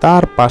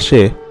তার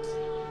পাশে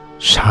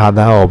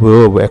সাদা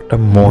অবয়ব একটা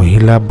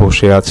মহিলা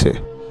বসে আছে।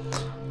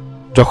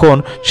 যখন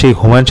সেই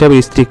হুমায়ুন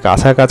সাহেবের স্ত্রী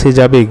কাছাকাছি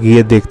যাবে,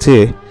 গিয়ে দেখছে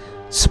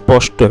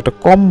স্পষ্ট একটা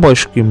কম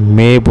বয়স্ক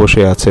মেয়ে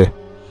বসে আছে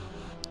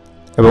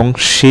এবং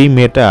সেই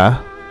মেয়েটা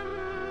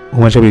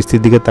হুমায়ুন সাহেবের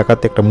স্ত্রীর দিকে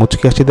তাকাতে একটা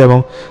মুচকি হাসি দেয় এবং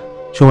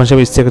হুমায়ুন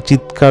সাহেবের স্ত্রী একটা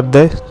চিৎকার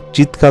দেয়।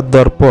 চিৎকার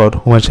দেওয়ার পর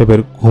হুমায়ুন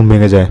সাহেবের ঘুম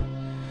ভেঙে যায়।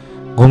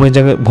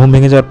 ঘুম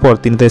ভেঙে যাওয়ার পর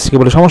তিনি তার স্ত্রীকে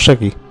বলে, সমস্যা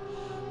কি?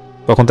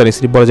 তখন তার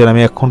স্ত্রী বলে যে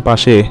আমি এখন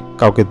পাশে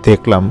কাউকে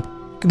দেখলাম,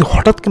 কিন্তু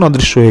হঠাৎ কেন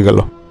অদৃশ্য হয়ে গেল।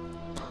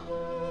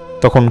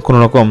 তখন কোনো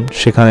রকম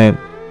সেখানে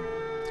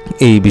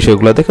এই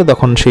বিষয়গুলো দেখে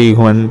তখন সেই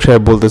হুমায়ুন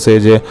সাহেব বলতেছে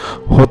যে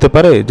হতে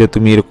পারে যে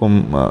তুমি এরকম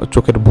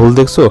চোখের ভুল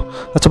দেখছো,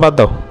 আচ্ছা বাদ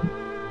দাও,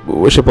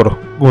 এসে পড়ো,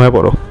 ঘুমায়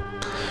পড়ো।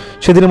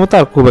 সেদিনের মতো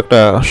আর খুব একটা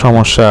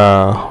সমস্যা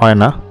হয়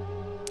না,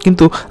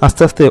 কিন্তু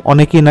আস্তে আস্তে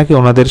অনেকেই নাকি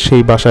ওনাদের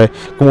সেই বাসায়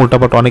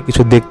উল্টাপাল্টা অনেক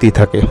কিছু দেখতেই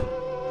থাকে।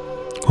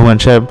 হুমায়ুন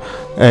সাহেব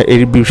এই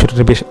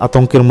বিষয়টা বেশ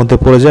আতঙ্কের মধ্যে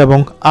পড়ে যায় এবং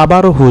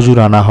আবারও হুজুর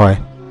আনা হয়।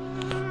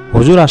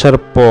 হুজুর আসার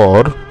পর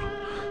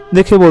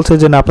দেখে বলছে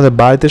যে না, আপনাদের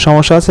বাড়িতে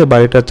সমস্যা আছে,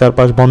 বাড়িটার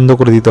চারপাশ বন্ধ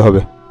করে দিতে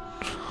হবে।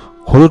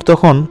 হুজুর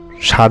তখন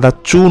সাদা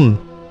চুন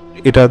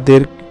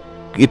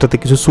এটাতে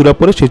কিছু চূড়া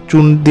পরে সেই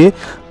চুন দিয়ে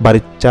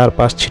বাড়ির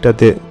চারপাশ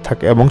ছিটাতে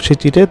থাকে এবং সেই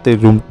চিটাতে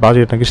রুম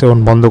বাড়িটা নাকি তখন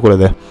বন্ধ করে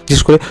দেয়।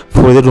 বিশেষ করে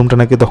ফরিদের রুমটা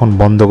নাকি তখন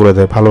বন্ধ করে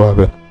দেয়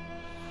ভালোভাবে।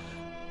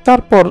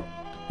 তারপর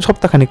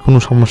সপ্তাহখানিক কোনো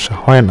সমস্যা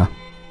হয় না,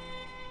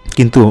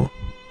 কিন্তু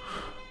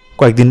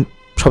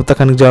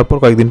সপ্তাহখানিক যাওয়ার পর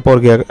কয়েকদিন পর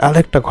গিয়ে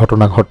আরেকটা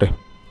ঘটনা ঘটে।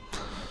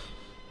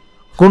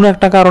 কোনো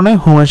একটা কারণে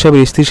হুমায়ুন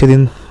সাহেবের স্ত্রী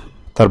সেদিন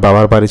তার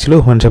বাবার বাড়ি ছিল।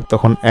 হুমায়ুন সাহেব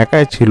তখন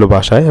একাই ছিল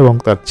বাসায় এবং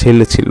তার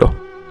ছেলে ছিল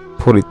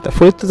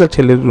ফরিদ তো তার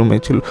ছেলের রুমে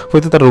ছিল,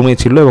 ফরিদ তার রুমে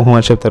ছিল এবং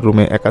হুমায়ুন সাহেব তার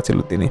রুমে একা ছিল।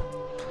 তিনি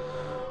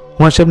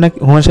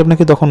হুমায়ুন সাহেব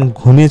নাকি তখন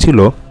ঘুমিয়েছিল।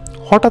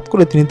 হঠাৎ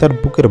করে তিনি তার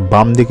বুকের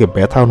বাম দিকে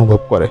ব্যথা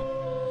অনুভব করে।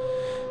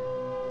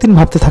 তিনি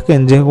ভাবতে থাকেন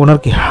যে ওনার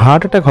কি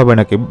হার্ট অ্যাটাক হবে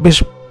নাকি, বেশ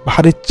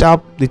ভারী চাপ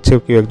দিচ্ছে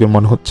কেউ একজন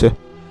মনে হচ্ছে।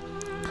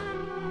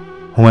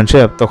 হুমায়ুন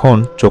সাহেব তখন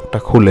চোখটা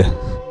খুলে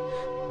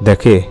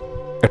দেখে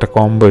একটা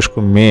কম বয়স্ক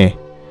মেয়ে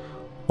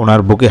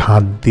ওনার বুকে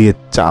হাত দিয়ে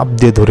চাপ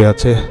দিয়ে ধরে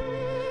আছে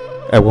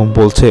এবং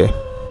বলছে,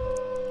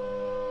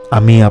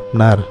 আমি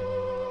আপনার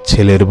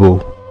ছেলের বউ,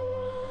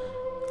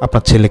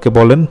 আপনার ছেলেকে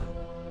বলেন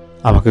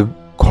আমাকে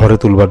ঘরে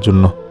তুলবার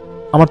জন্য,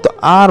 আমার তো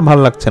আর ভাল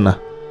লাগছে না।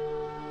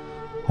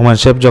 হুমায়ুন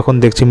সাহেব যখন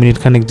দেখছে মিনিট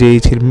খানিক যে এই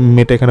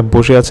মেয়েটা এখানে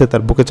বসে আছে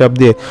তার বুকে চাপ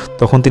দিয়ে,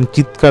 তখন তিনি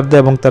চিৎকার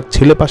দেয় এবং তার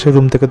ছেলে পাশের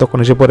রুম থেকে তখন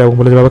এসে পড়ে এবং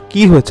বলে যে বাবা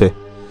কি হয়েছে?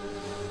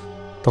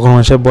 তখন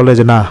হুমায়ুন সাহেব বলে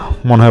যে না,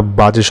 মনে হয়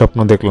বাজে স্বপ্ন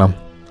দেখলাম।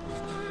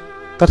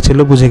 তার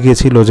ছেলে বুঝে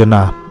গিয়েছিল যে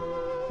না,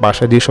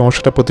 বাসায় যে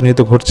সমস্যাটা প্রতিনিয়ত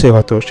ঘটছে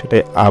হয়তো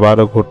সেটাই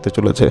আবারও ঘটতে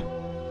চলেছে।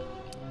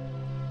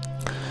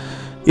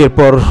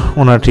 এরপর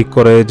ওনারা ঠিক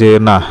করে যে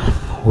না,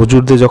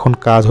 হুজুরদের যখন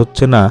কাজ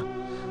হচ্ছে না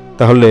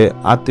তাহলে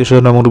আত্মীয়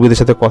স্বজন মুরব্বীদের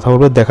সাথে কথা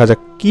বলবে, দেখা যাক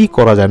কি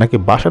করা যায়, নাকি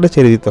বাসাটা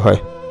ছেড়ে দিতে হয়।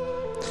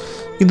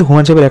 কিন্তু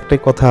হুমায়ুন সাহেবের একটাই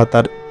কথা,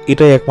 তার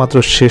এটাই একমাত্র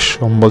শেষ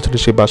সম্বল ছিল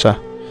সে বাসা।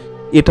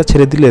 এটা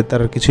ছেড়ে দিলে তার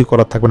আর কিছুই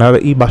করার থাকবে না, আর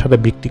এই বাসাটা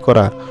বিক্রি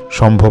করা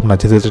সম্ভব না,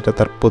 যেহেতু এটা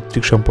তার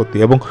পৈতৃক সম্পত্তি।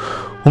 এবং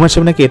হুমায়ুন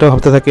সাহেব নাকি এটাও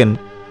ভাবতে থাকেন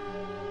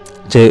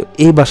যে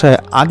এই বাসায়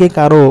আগে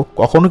কারো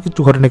কখনো কিছু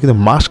ঘটে না, কিন্তু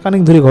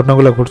মাসখানেক ধরে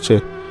ঘটনাগুলো ঘটছে,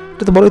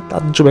 এটা তো বড়ই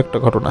তাজ্জব একটা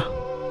ঘটনা।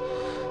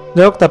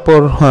 যাই হোক, তারপর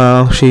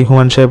সেই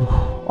হুমায়ুন সাহেব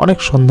অনেক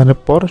সন্ধানের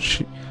পর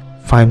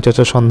ফাহিম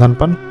চাচার সন্ধান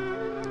পান,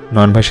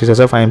 নয়ন ভাই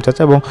চাচা, ফাহিম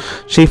চাচা, এবং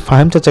সেই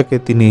ফাহিম চাচাকে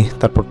তিনি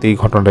তারপর এই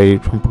ঘটনাটাই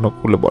সম্পূর্ণ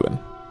খুলে বলেন।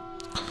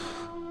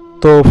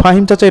 তো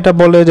ফাহিম চাচা এটা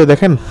বলে যে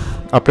দেখেন,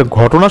 আপনার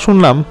ঘটনা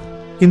শুনলাম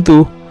কিন্তু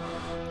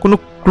কোনো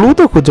ক্লু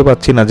তো খুঁজে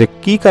পাচ্ছি না যে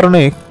কী কারণে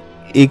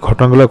এই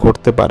ঘটনাগুলো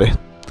ঘটতে পারে।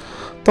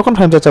 তখন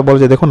ফাহিম চাচা বলে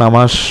যে দেখুন,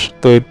 আমার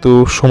তো একটু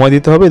সময়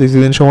দিতে হবে,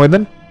 2-3 দিন সময়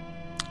দেন,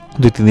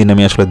 2-3 দিন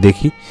আমি আসলে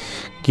দেখি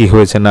কি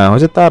হয়েছে না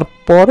হয়েছে,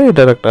 তারপরে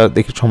এটার একটা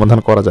দেখি সমাধান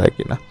করা যায়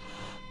কিনা।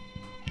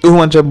 তো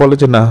হুমায়ুন সাহেব বলে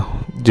যে না,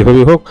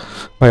 যেভাবেই হোক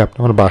ভাই আপনি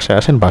আমার বাসায়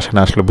আসেন, বাসায়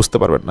না আসলে বুঝতে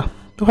পারবেন না।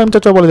 তো ফাহিম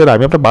চাচা বলে যে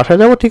আমি আপনার বাসায়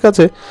যাবো, ঠিক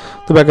আছে,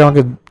 তবে আগে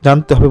আমাকে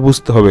জানতে হবে,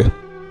 বুঝতে হবে।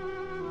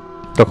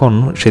 তখন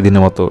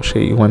সেদিনের মতো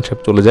সেই হুমায়ুন সাহেব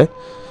চলে যায়।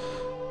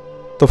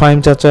 তো ফাহিম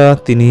চাচা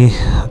তিনি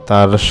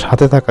তার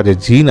সাথে থাকা যে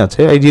জিন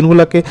আছে, এই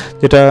জিনগুলাকে,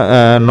 যেটা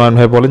নয়ন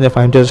ভাই বলেন যে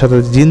ফাহিম চাচার সাথে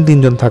জিন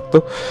 3জন থাকতো,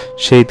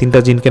 সেই 3টা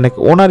জিনকে নাকি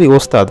ওনারই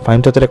ওস্তাদ,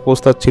 ফাহিম চাচার এক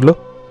ওস্তাদ ছিল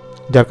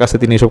যার কাছে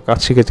তিনি এসব কাজ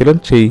শিখেছিলেন,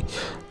 সেই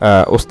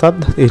ওস্তাদ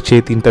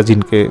সেই 3টা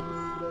জিনকে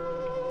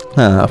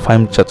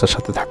ফাহিম চাচার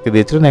সাথে থাকতে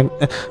দিয়েছিলেন,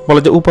 বলে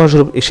যে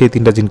উপহারস্বরূপ সেই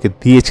 3টা জিনকে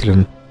দিয়েছিলেন।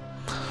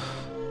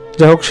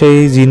 যাই হোক, সেই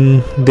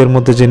জিনদের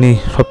মধ্যে যিনি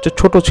সবচেয়ে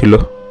ছোট ছিল,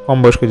 কম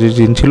বয়স্ক যে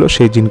জিন ছিল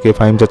সেই জিনকে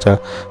ফাহিম চাচা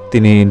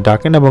তিনি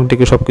ডাকেন এবং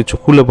ডেকে সব কিছু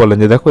খুলে বলেন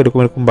যে দেখো এরকম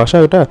এরকম বাসা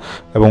ওটা,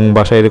 এবং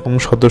বাসায় এরকম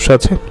সদস্য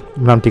আছে,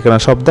 নাম ঠিকানা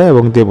সব দেয়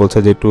এবং দিয়ে বলছে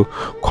যে একটু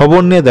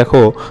খবর নিয়ে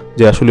দেখো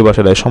যে আসলে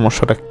বাসাটায়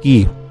সমস্যাটা কী।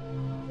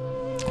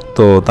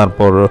 তো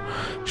তারপর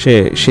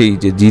সেই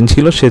যে জিন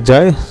ছিল সে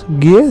যায়,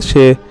 গিয়ে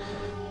সে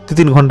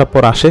 2-3 ঘন্টা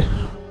পর আসে,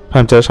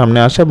 ফাহিম চাচার সামনে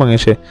আসে এবং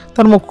এসে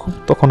তার মুখ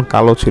তখন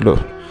কালো ছিল।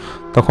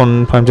 তখন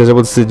ফাহিম চাচা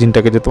বলতেছে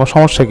জিনটাকে যে তোমার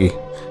সমস্যা কি,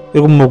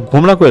 এরকম মুখ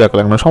ঘোমরা করে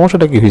রাখলাম না,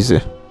 সমস্যাটা কি হয়েছে?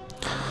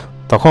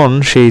 তখন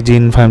সেই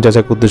জিন ফাহিম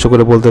চাচাকে উদ্দেশ্য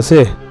করে বলতেছে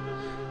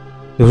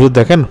হুজুর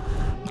দেখেন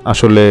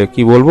আসলে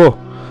কি বলবো,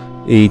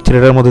 এই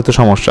ছেলেটার মধ্যে তো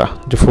সমস্যা,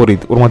 যে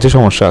ফরিদ ওর মাঝে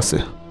সমস্যা আছে।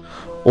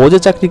 ও যে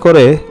চাকরি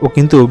করে ও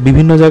কিন্তু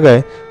বিভিন্ন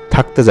জায়গায়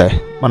থাকতে যায়,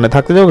 মানে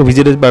থাকতে যায়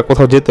ভিজিটে বা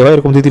কোথাও যেতে হয়,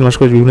 এরকম 2-3 মাস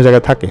করে বিভিন্ন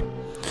জায়গায় থাকে।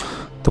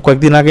 তো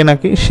কয়েকদিন আগে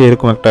নাকি সে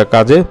এরকম একটা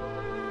কাজে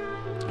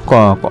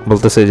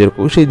বলতেছে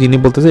যেরকম সেই যিনি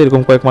বলতেছে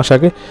এরকম কয়েক মাস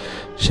আগে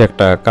সে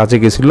একটা কাজে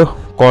গেছিল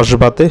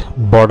কসবাতে,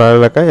 বর্ডার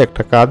এলাকায়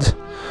একটা কাজ।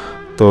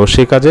 তো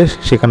সে কাজে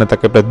সেখানে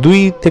তাকে প্রায়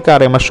 2 থেকে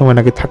 2.5 মাস সময়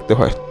নাকি থাকতে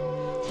হয়।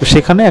 তো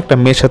সেখানে একটা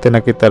মেয়ের সাথে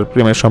নাকি তার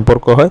প্রেমের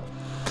সম্পর্ক হয়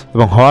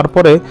এবং হওয়ার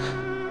পরে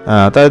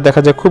তাদের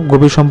দেখা যায় খুব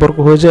গভীর সম্পর্ক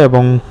হয়ে যায়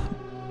এবং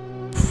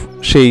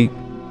সেই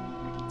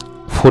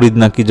ফরিদ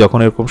নাকি যখন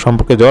এরকম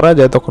সম্পর্কে জড়া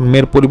যায় তখন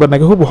মেয়ের পরিবার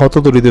নাকি খুব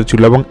হতদরিদ্র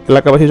ছিল এবং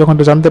এলাকাবাসী যখন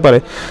এটা জানতে পারে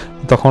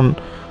তখন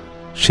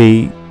সেই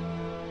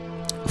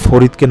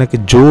ফরিদকে নাকি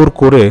জোর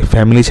করে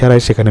ফ্যামিলি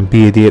ছাড়াই সেখানে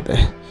বিয়ে দিয়ে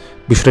দেয়।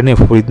 বিষয়টা নিয়ে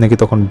ফরিদ নাকি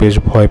তখন বেশ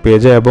ভয় পেয়ে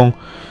যায় এবং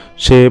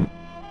সে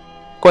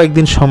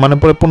কয়েকদিন মানে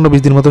পরে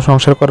 15-20 দিন মতো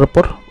সংসার করার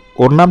পর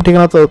ওর নাম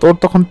ঠিকানা তো ওর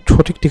তখন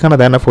সঠিক ঠিকানা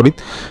দেয় না ফরিদ,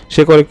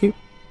 সে করে কি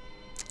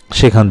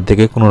সেখান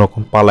থেকে কোনো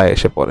রকম পালায়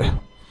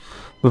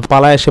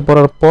এসে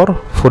পড়ার পর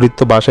ফরিদ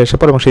তো বাসায় এসে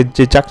পড়ে এবং সে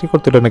যে চাকরি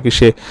করতে ওটা নাকি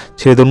সে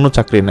ছেড়ে অন্য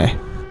চাকরি নেয়।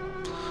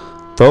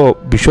 তো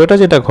বিষয়টা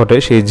যেটা ঘটে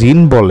সেই জিন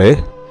বলে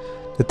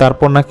যে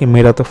তারপর নাকি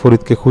মেয়েরা তো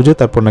ফরিদকে খুঁজে,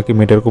 তারপর নাকি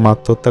মেয়েটা এরকম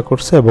আত্মহত্যা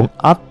করছে এবং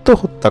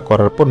আত্মহত্যা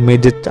করার পর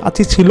মেয়ের যে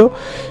চাচি ছিল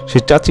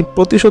সেই চাচি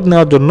প্রতিশোধ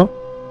নেওয়ার জন্য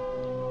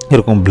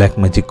এরকম ব্ল্যাক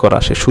ম্যাজিক করা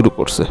সে শুরু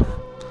করছে।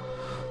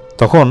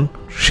 তখন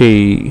সেই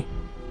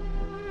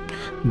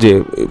যে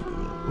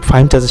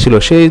ফাহিম চাচা ছিল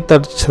সে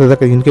তার সাথে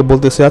থাকা জিনকে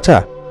বলতেছে আচ্ছা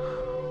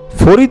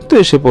ফরিদ তো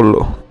এসে পড়লো,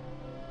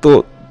 তো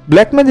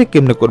ব্ল্যাক ম্যাজিক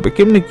কেমনে করবে,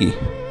 কেমনে কি?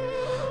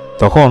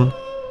 তখন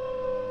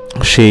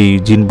সেই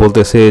জিন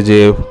বলতেছে যে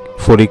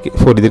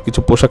ফরিদের কিছু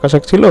পোশাক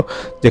আশাক ছিল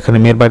যেখানে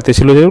মেয়ের বাড়িতে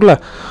ছিল যেগুলা,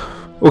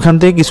 ওখান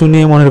থেকে কিছু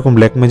নিয়ে মনে এরকম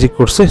ব্ল্যাক ম্যাজিক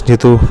করছে,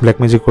 যেহেতু ব্ল্যাক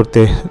ম্যাজিক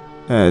করতে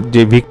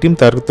যে ভিকটিম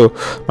তার তো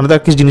মানে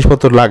তার কিছু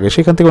জিনিসপত্র লাগে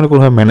সেখান থেকে অনেক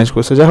কোনোভাবে ম্যানেজ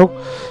করছে। যাই হোক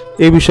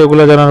এই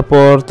বিষয়গুলো জানার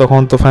পর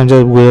তখন তো ফাহিম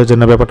চাচা বোঝা যায়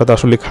না ব্যাপারটা তো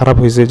আসলে খারাপ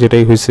হয়েছে,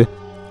 যেটাই হয়েছে।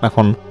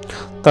 এখন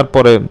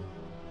তারপরে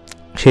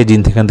সেই জিন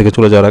সেখান থেকে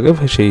চলে যাওয়ার আগে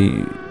সেই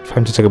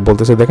ফাহিম চাচাকে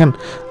বলতেছে দেখেন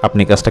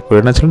আপনি কাজটা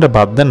করে না, ছেলেটা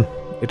বাদ দেন,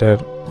 এটা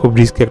খুব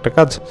রিস্কি একটা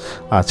কাজ,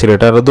 আর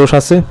ছেলেটারও দোষ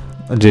আছে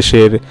যে সে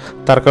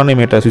তার কারণে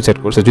মেয়েটা সুইসাইড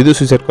করছে, যদিও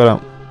সুইসাইড করা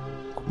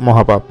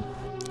মহাপাপ।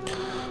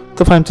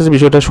 তো ফাহিম চাচা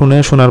বিষয়টা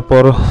শোনার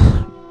পর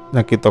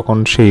নাকি তখন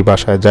সেই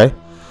বাসায় যায়,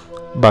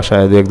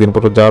 বাসায় 2-1 দিন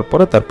পর যাওয়ার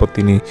পরে তারপর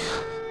তিনি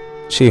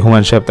সেই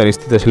হুমায়ুন সাহেব তার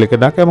স্ত্রী ছেলেকে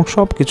ডাকে এবং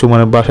সব কিছু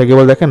মানে বাসায় গিয়ে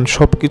বলে দেখেন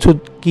সব কিছু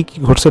কী কী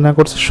ঘটছে না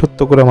ঘটছে সত্য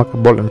করে আমাকে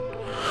বলেন।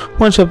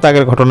 হুমায়ুন সাহেব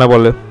আগের ঘটনা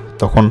বলে।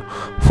 তখন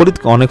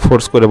ফরিদকে অনেক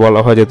ফোর্স করে বলা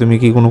হয় যে তুমি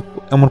কি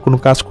এমন কোনো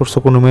কাজ করছো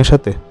কোনো মেয়ের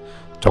সাথে?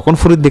 যখন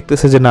ফরিদ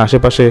দেখতেছে যে না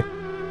আশেপাশে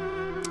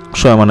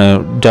মানে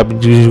যা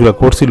জিনিসগুলো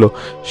করছিল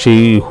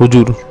সেই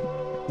হুজুর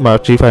বা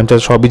সেই ফাহিম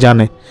চাচা সবই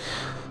জানে,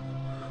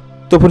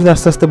 তো ফরিদ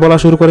আস্তে আস্তে বলা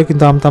শুরু করে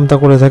কিন্তু আমতা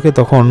করে থাকে।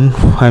 তখন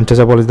ফাহিম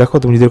চাচা বলে দেখো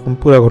তুমি যদি এরকম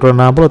পুরো ঘটনা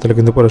না বলো তাহলে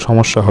কিন্তু পরে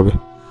সমস্যা হবে।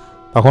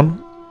 তখন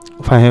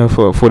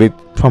ফরিদ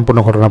সম্পূর্ণ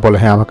ঘটনা বলে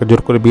হ্যাঁ আমাকে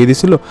জোর করে বিয়ে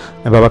দিয়েছিল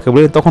বাবাকে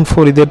বলে। তখন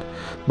ফরিদের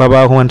বাবা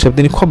হুমায়ুন সাহেব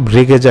তিনি খুব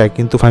রেগে যায়,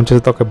 কিন্তু ফাহিম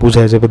চাচা তাকে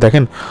বুঝায় যাবে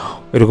দেখেন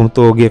এরকম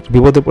তো গিয়ে একটা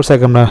বিপদে পড়ছে,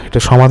 আগে আমরা এটা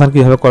সমাধান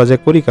কীভাবে করা যায়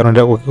করি, কারণ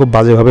এটা ওকে খুব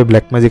বাজেভাবে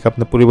ব্ল্যাক ম্যাজিক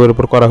আপনার পরিবারের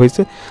উপর করা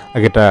হয়েছে,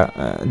 আগে এটা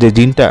যে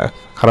জিনটা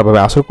খারাপভাবে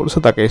আসর করেছে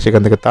তাকে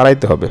সেখান থেকে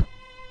তাড়াইতে হবে।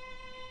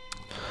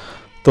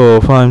 তো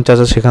ফাহিম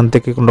চাচা সেখান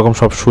থেকে কোনোরকম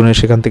সব শুনে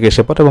সেখান থেকে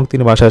এসে পড়ে এবং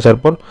তিনি বাসায় আসার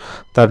পর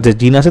তার যে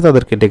জিন আছে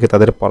তাদেরকে ডেকে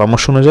তাদের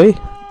পরামর্শ অনুযায়ী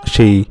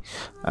সেই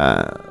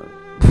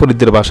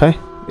ফরিদদের বাসায়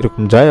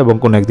এরকম যায় এবং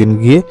কোনো একদিন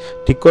গিয়ে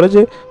ঠিক করে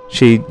যে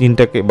সেই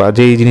জিনটাকে বা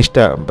যেই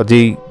জিনিসটা বা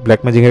যেই ব্ল্যাক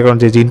ম্যাজিকের কারণে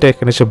যে জিনটা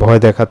এখানে সে ভয়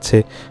দেখাচ্ছে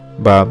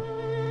বা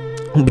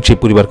সেই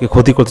পরিবারকে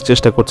ক্ষতি করতে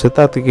চেষ্টা করছে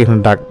তা থেকে এখানে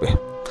ডাকবে।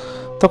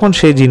 তখন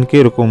সেই জিনকে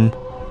এরকম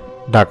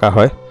ডাকা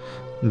হয়,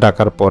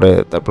 ডাকার পরে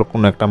তারপর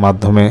কোনো একটা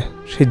মাধ্যমে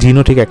সেই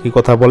জিনও ঠিক একই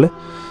কথা বলে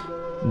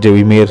যে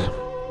ওই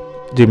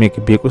যে মেয়েকে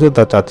বিয়ে করছে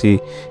তার চাচি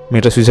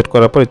মেয়েটা সুইসাইড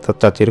করার পরে তার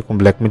চাচি এরকম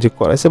ব্ল্যাক ম্যাজিক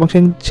করাইছে এবং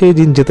সেই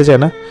জিন যেতে চায়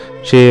না,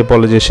 সে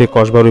বলে যে সে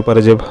কসবার ওই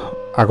পারে যে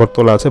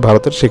আগরতলা আছে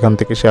ভারতের সেখান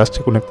থেকে সে আসছে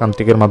কোনো এক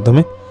তান্ত্রিকের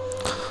মাধ্যমে।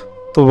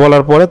 তো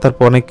বলার পরে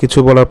তারপর অনেক কিছু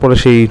বলার পরে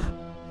সেই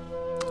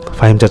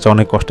ফাহিম চাচা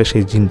অনেক কষ্টে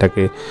সেই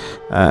জিনটাকে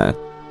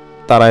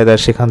তাড়ায় দেয়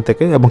সেখান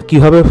থেকে। এবং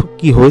কীভাবে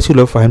কী হয়েছিল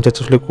ফাহিম চাচা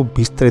আসলে খুব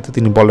বিস্তারিত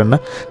তিনি বলেন না,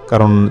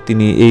 কারণ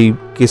তিনি এই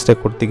কেসটা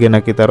করতে গিয়ে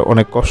নাকি তার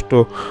অনেক কষ্ট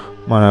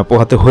মানে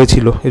পোহাতে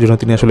হয়েছিল, এই জন্য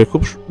তিনি আসলে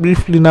খুব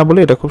ব্রিফলি না বলে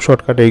এটা খুব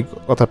শর্টকাটে এই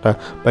কথাটা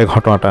বা এই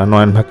ঘটনাটা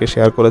নয়ন ভাইকে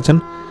শেয়ার করেছেন।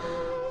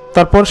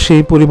 তারপর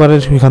সেই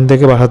পরিবারের এখান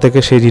থেকে বাসা থেকে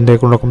সেই জিনটাকে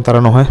কোনো রকম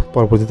তাড়ানো হয়।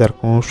 পরবর্তীতে আর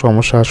কোনো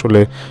সমস্যা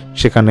আসলে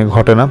সেখানে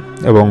ঘটে না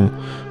এবং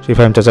সেই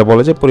ফাহিম চাচা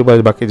বলে যে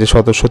পরিবারের বাকি যে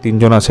সদস্য 3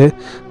 জন আছে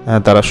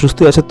তারা সুস্থ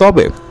আছে।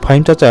 তবে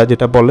ফাহিম চাচা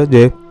যেটা বলে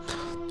যে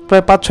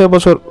প্রায় 5-6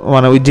 বছর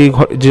মানে ওই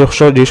যে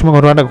সময়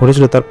ঘটনাটা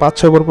ঘটেছিল তার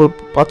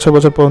 5-6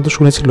 বছর পর্যন্ত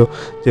শুনেছিল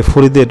যে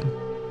ফরিদের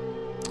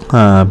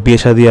বিয়ে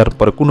শাদী আর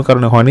পরে কোনো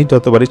কারণে হয়নি,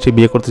 যতবারই সে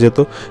বিয়ে করতে যেত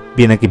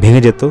বিয়ে নাকি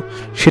ভেঙে যেত।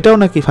 সেটাও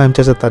নাকি ফাহিম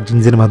চাচা তার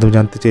জিনজের মাধ্যমে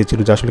জানতে চেয়েছিল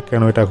যে আসলে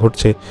কেন এটা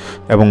ঘটছে।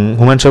 এবং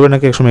হুমায়ুন সাহেবের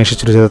নাকি একসময়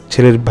এসেছিল যে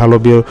ছেলের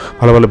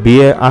ভালো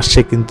বিয়ে আসছে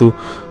কিন্তু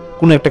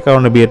কোনো একটা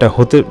কারণে বিয়েটা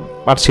হতে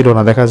পারছিল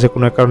না। দেখা যাচ্ছে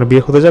কোনো এক কারণে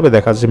বিয়ে হতে যাবে,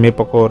 দেখা যাচ্ছে মেয়ে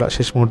পক্ষ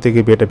শেষ মুহূর্তে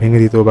গিয়ে বিয়েটা ভেঙে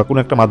দিত বা কোনো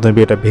একটা মাধ্যমে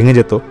বিয়েটা ভেঙে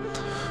যেত।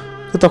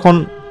 তো তখন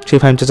সেই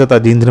ফাহিম চাচা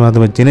তার জিনদের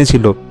মাধ্যমে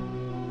জেনেছিল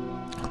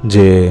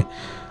যে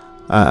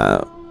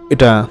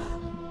এটা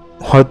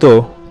হয়তো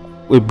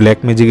ওই ব্ল্যাক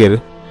ম্যাজিকের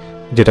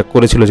যেটা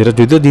করেছিল, যেটা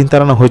যদিও দিন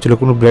তাড়ানো হয়েছিল,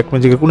 কোনো ব্ল্যাক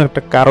ম্যাজিকের কোনো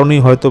একটা কারণেই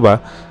হয়তো বা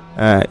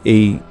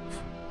এই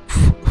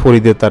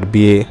ফরিদে তার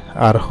বিয়ে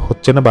আর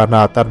হচ্ছে না বা না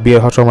তার বিয়ে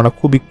হওয়ার সম্ভাবনা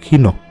খুবই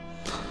ক্ষীণ।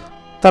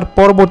 তার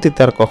পরবর্তীতে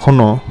আর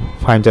কখনো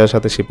ফাহিম চাচার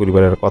সাথে সেই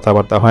পরিবারের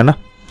কথাবার্তা হয় না।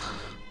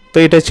 তো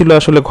এটাই ছিল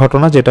আসলে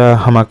ঘটনা যেটা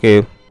আমাকে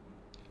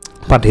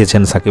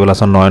পাঠিয়েছেন সাকিবুল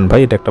হাসান নয়ন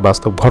ভাই। এটা একটা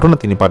বাস্তব ঘটনা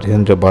তিনি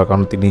পাঠিয়েছেন,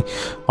 কারণ তিনি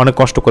অনেক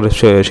কষ্ট করে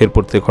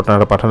শেরপুর থেকে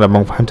ঘটনাটা পাঠান এবং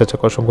ফাহিম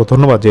চাচাকে অসংখ্য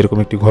ধন্যবাদ যে এরকম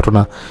একটি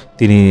ঘটনা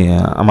তিনি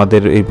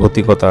আমাদের এই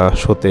ভৌতিকতা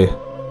শোতে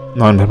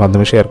নয়ন ভাইয়ের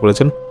মাধ্যমে শেয়ার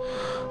করেছেন।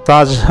 তো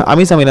আজ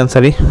আমি সামির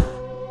আনসারি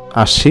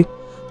আসছি,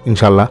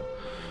 ইনশাল্লাহ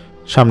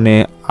সামনে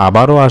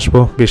আবারও আসবো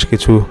বেশ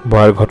কিছু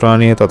ভয়ের ঘটনা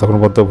নিয়ে। ততক্ষণ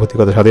পর্যন্ত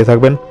ভৌতিকতার সাথেই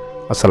থাকবেন।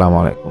 আসসালামু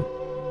আলাইকুম।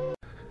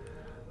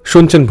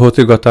 শুনছেন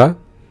ভৌতিকতা।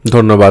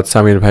 ধন্যবাদ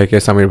সামির ভাইকে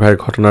সামির ভাইয়ের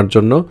ঘটনার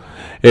জন্য।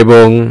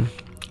 এবং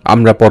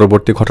আমরা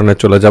পরবর্তী ঘটনায়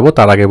চলে যাব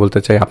তার আগে বলতে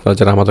চাই আপনারা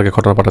যারা আমাদেরকে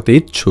ঘটনা পাঠাতে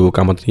ইচ্ছুক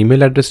আমাদের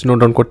ইমেল অ্যাড্রেস নোট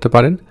ডাউন করতে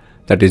পারেন।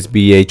 দ্যাট ইজ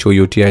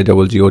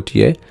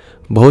BHOUTIGOTA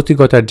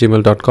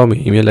ভৌতিকতা@gmail.com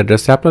ইমেল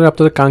অ্যাড্রেসে আপনারা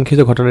আপনাদের কাঙ্ক্ষিত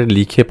ঘটনাটি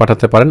লিখে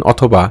পাঠাতে পারেন,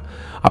 অথবা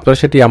আপনারা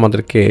সেটি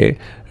আমাদেরকে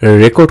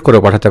রেকর্ড করে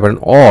পাঠাতে পারেন।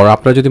 অর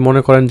আপনারা যদি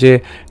মনে করেন যে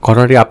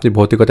ঘটনাটি আপনি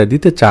ভৌতিকতায়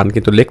দিতে চান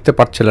কিন্তু লিখতে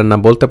পারছিলেন না,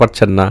 বলতে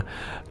পারছেন না,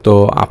 তো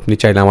আপনি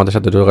চাইলে আমাদের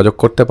সাথে যোগাযোগ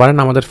করতে পারেন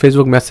আমাদের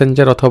ফেসবুক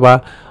মেসেঞ্জার, অথবা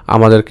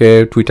আমাদেরকে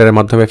টুইটারের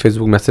মাধ্যমে,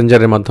 ফেসবুক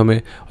মেসেঞ্জারের মাধ্যমে,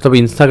 অথবা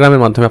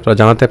ইনস্টাগ্রামের মাধ্যমে আপনারা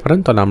জানাতে পারেন।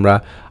 তাহলে আমরা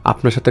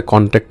আপনার সাথে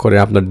কন্ট্যাক্ট করে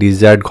আপনার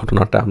ডিজায়ার্ড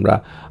ঘটনাটা আমরা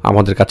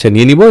আমাদের কাছে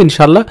নিয়ে নিব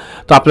ইনশাল্লাহ।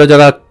 তো আপনারা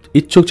যারা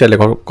ইচ্ছুক চাইলে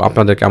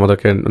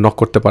আমাদেরকে নক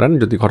করতে পারেন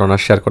যদি ঘটনা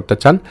শেয়ার করতে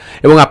চান।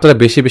 এবং আপনারা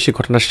বেশি বেশি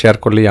ঘটনা শেয়ার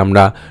করলেই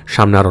আমরা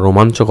সামনে আরও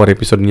রোমাঞ্চকর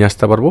এপিসোড নিয়ে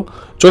আসতে পারবো।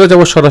 চলে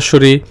যাব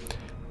সরাসরি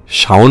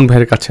শাওন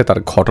ভাইয়ের কাছে, তার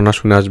ঘটনা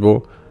শুনে আসবো।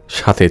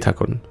 সাথেই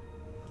থাকুন।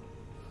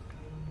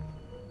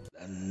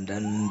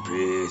 London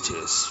Bridge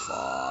is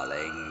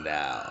falling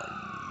down,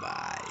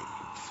 my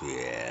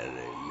fair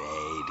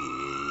lady.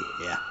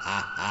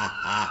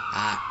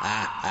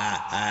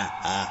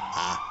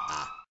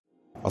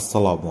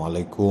 আসসালামু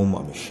আলাইকুম,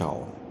 আমি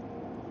শাওন।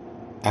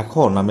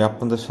 এখন আমি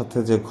আপনাদের সাথে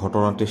যে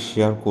ঘটনাটি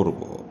শেয়ার করব,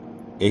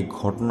 এই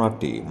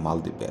ঘটনাটি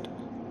মালদ্বীপের।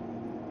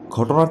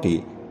 ঘটনাটি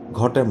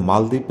ঘটে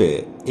মালদ্বীপে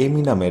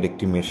এমি নামের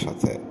একটি মেয়ের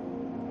সাথে।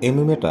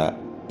 এমি মেয়েটা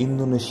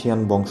ইন্দোনেশিয়ান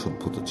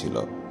বংশোদ্ভূত ছিল।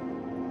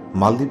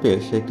 মালদ্বীপে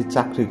সে একটি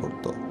চাকরি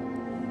করত।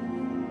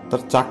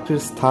 তার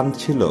চাকরির স্থান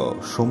ছিল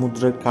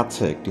সমুদ্রের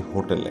কাছে একটি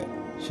হোটেলে।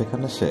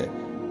 সেখানে সে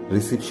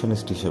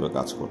রিসিপশনিস্ট হিসেবে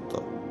কাজ করত।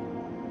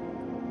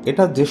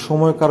 এটা যে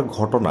সময়কার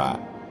ঘটনা,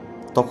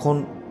 তখন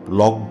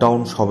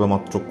লকডাউন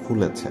সবেমাত্র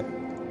খুলেছে।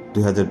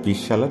 2020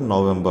 সালের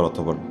নভেম্বর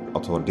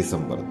অথবা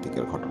ডিসেম্বরের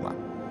দিকের ঘটনা।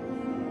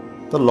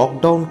 তো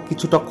লকডাউন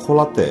কিছুটা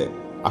খোলাতে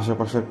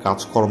আশেপাশের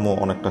কাজকর্ম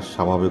অনেকটা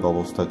স্বাভাবিক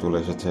অবস্থায় চলে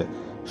এসেছে।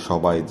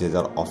 সবাই যে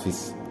যার অফিস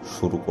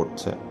শুরু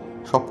করছে,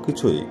 সব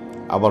কিছুই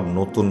আবার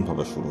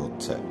নতুনভাবে শুরু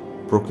হচ্ছে।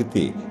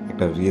 প্রকৃতি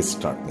একটা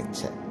রিস্টার্ট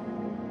নিচ্ছে।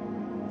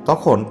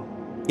 তখন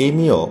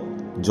এমিও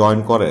জয়েন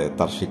করে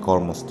তার সেই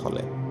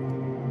কর্মস্থলে।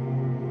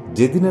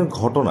 যেদিনের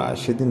ঘটনা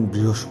সেদিন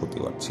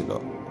বৃহস্পতিবার ছিল।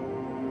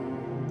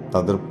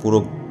 তাদের পুরো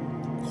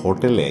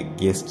হোটেলে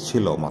গেস্ট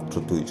ছিল মাত্র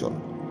 2 জন।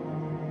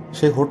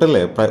 সেই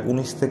হোটেলে প্রায়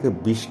 19 থেকে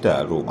 20টা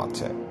রুম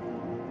আছে,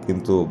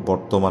 কিন্তু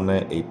বর্তমানে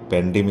এই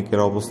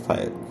প্যান্ডেমিকের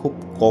অবস্থায় খুব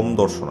কম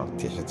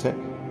দর্শনার্থী এসেছে।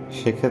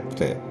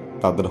 সেক্ষেত্রে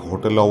তাদের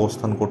হোটেলে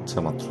অবস্থান করছে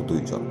মাত্র 2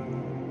 জন।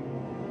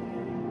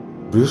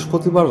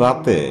 বৃহস্পতিবার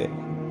রাতে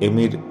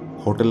এমির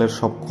হোটেলের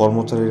সব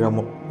কর্মচারীরা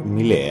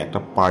মিলে একটা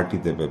পার্টি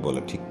দেবে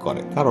বলে ঠিক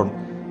করে, কারণ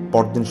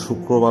পরদিন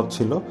শুক্রবার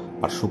ছিল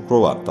আর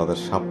শুক্রবার তাদের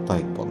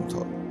সাপ্তাহিক বন্ধ।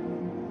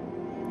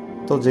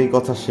 তো যেই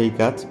কথা সেই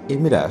কাজ,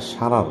 এমিরা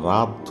সারা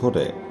রাত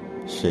ধরে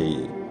সেই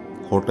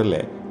হোটেলে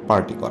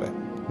পার্টি করে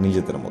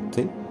নিজেদের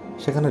মধ্যেই।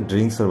 সেখানে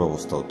ড্রিঙ্কসের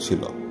ব্যবস্থাও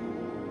ছিল।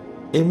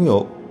 এমিও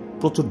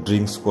প্রচুর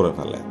ড্রিঙ্কস করে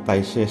ফেলে, তাই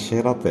সে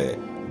রাতে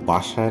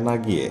বাসায় না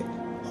গিয়ে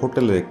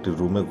হোটেলের একটি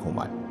রুমে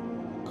ঘুমায়,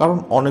 কারণ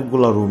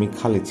অনেকগুলো রুমই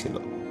খালি ছিল।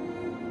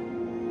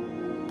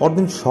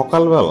 পরদিন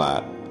সকালবেলা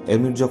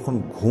এমির যখন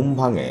ঘুম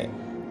ভাঙে,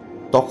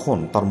 তখন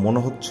তার মনে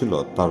হচ্ছিল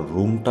তার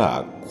রুমটা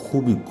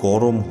খুবই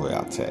গরম হয়ে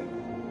আছে।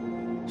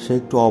 সে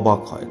একটু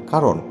অবাক হয়,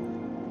 কারণ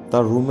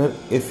তার রুমের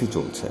এসি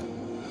চলছে।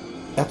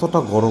 এতটা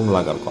গরম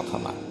লাগার কথা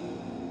না।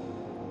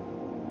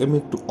 এমনি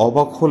একটু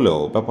অবাক হলেও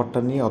ব্যাপারটা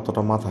নিয়ে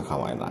অতটা মাথা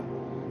ঘামায় না।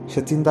 সে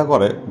চিন্তা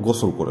করে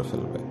গোসল করে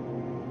ফেলবে।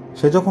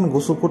 সে যখন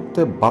গোসল করতে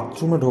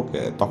বাথরুমে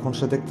ঢোকে তখন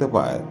সে দেখতে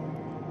পায়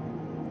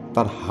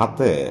তার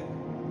হাতে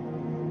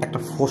একটা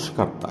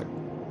ফোস্কার দাগ।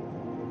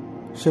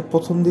 সে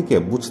প্রথম দিকে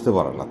বুঝতে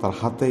পারে না তার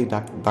হাতে এই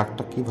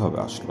দাগটা কিভাবে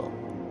আসলো।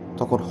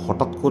 তখন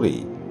হঠাৎ করেই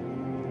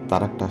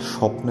তার একটা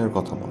স্বপ্নের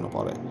কথা মনে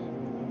পড়ে।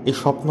 এই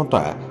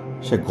স্বপ্নটা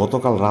সে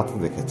গতকাল রাতে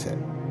দেখেছে।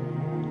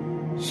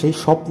 সেই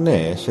স্বপ্নে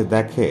সে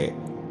দেখে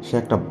সে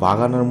একটা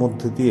বাগানের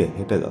মধ্যে দিয়ে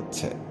হেঁটে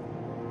যাচ্ছে।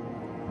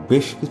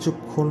 বেশ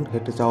কিছুক্ষণ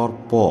হেঁটে যাওয়ার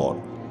পর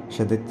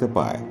সে দেখতে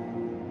পায়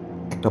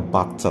একটা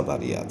বাচ্চা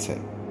দাঁড়িয়ে আছে।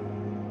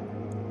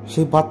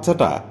 সেই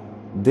বাচ্চাটা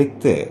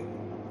দেখতে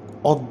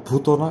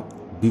অদ্ভুত না,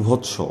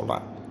 বিভৎস না।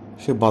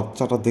 সে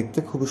বাচ্চাটা দেখতে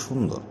খুবই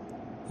সুন্দর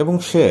এবং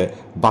সে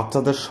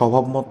বাচ্চাদের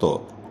স্বভাব মতো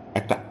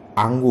একটা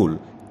আঙ্গুল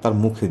তার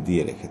মুখে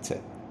দিয়ে রেখেছে।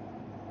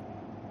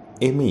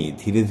 এমি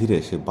ধীরে ধীরে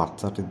সে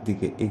বাচ্চাটির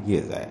দিকে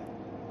এগিয়ে যায়।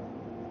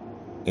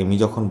 এমি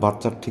যখন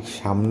বাচ্চার ঠিক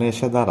সামনে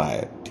এসে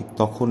দাঁড়ায় ঠিক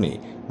তখনই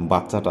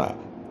বাচ্চাটা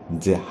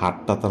যে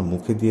হাতটা তার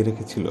মুখে দিয়ে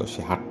রেখেছিল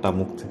সে হাতটা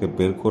মুখ থেকে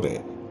বের করে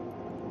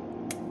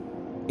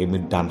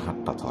এমির ডান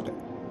হাতটা ধরে।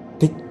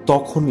 ঠিক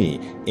তখনই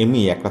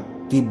এমি একটা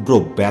তীব্র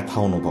ব্যথা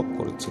অনুভব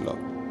করেছিল।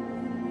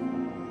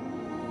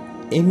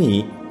 এমি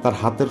তার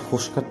হাতের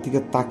ফোস্কার দিকে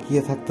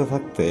তাকিয়ে থাকতে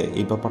থাকতে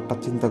এই ব্যাপারটা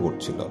চিন্তা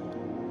করছিল,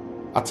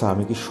 আচ্ছা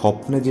আমি কি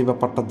স্বপ্নে যে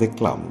ব্যাপারটা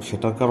দেখলাম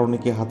সেটার কারণে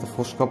কি হাতে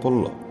ফোস্কা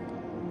পড়ল?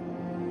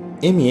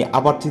 এমি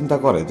আবার চিন্তা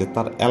করে যে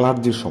তার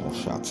অ্যালার্জির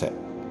সমস্যা আছে,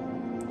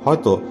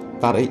 হয়তো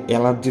তার এই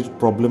অ্যালার্জির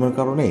প্রবলেমের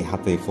কারণেই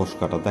হাতে এই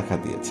ফোস্কাটা দেখা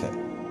দিয়েছে।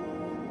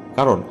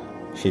 কারণ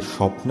সেই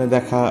স্বপ্নে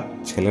দেখা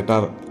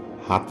ছেলেটার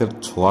হাতের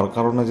ছোঁয়ার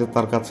কারণে যে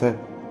তার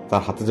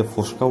হাতে যে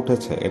ফোস্কা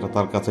উঠেছে এটা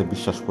তার কাছে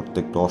বিশ্বাস করতে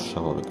একটু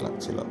অস্বাভাবিক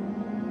লাগছিল।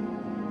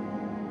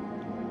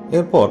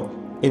 এরপর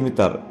এমি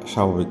তার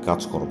স্বাভাবিক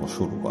কাজকর্ম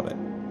শুরু করে।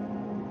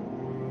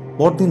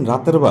 পরদিন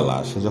রাতের বেলা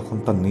সে যখন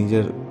তার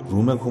নিজের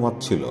রুমে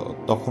ঘুমাচ্ছিল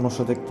তখনও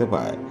সে দেখতে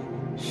পায়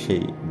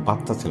সেই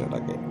বাচ্চা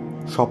ছেলেটাকে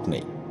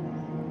স্বপ্নেই,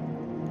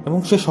 এবং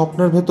সে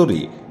স্বপ্নের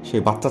ভেতরই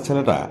সেই বাচ্চা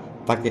ছেলেটা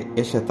তাকে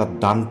এসে তার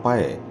ডান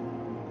পায়ে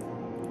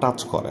টাচ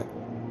করে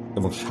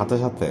এবং সাথে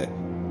সাথে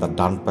তার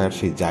ডান পায়ের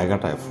সেই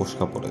জায়গাটায়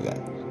ফোস্কা পড়ে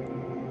যায়।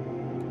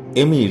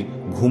 এমির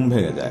ঘুম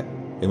ভেঙে যায়।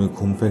 এমি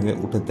ঘুম ভেঙে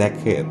উঠে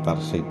দেখে তার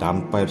সেই ডান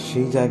পায়ের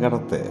সেই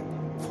জায়গাটাতে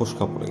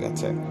ফোস্কা পড়ে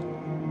গেছে।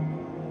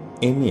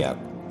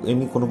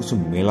 এমি কোনো কিছু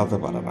মেলাতে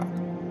পারে না।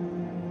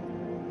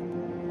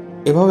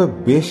 এভাবে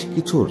বেশ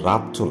কিছু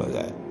রাত চলে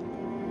যায়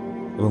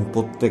এবং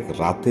প্রত্যেক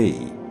রাতেই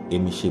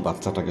এমি সেই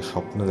বাচ্চাটাকে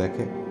স্বপ্নে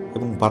দেখে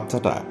এবং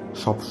বাচ্চাটা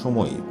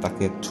সবসময়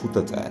তাকে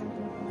ছুতে চায়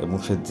এবং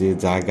সে যে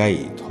জায়গায়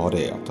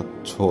ধরে অর্থাৎ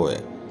ছোঁয়ে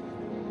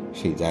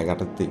সেই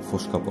জায়গাটাতেই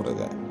ফোস্কা পড়ে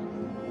যায়।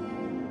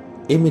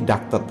 এমি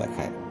ডাক্তার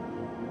দেখায়।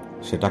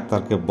 সে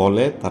ডাক্তারকে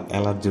বলে তার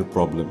অ্যালার্জির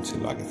প্রবলেম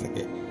ছিল আগে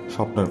থেকে,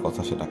 স্বপ্নের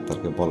কথা সে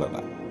ডাক্তারকে বলে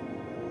না।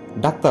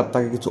 ডাক্তার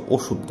তাকে কিছু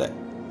ওষুধ দেয়,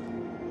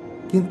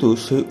 কিন্তু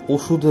সেই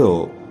ওষুধেও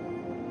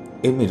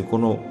এমির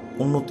কোনো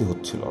উন্নতি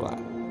হচ্ছিল না।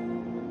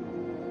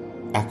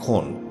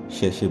 এখন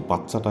সে সেই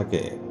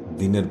বাচ্চাটাকে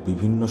দিনের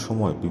বিভিন্ন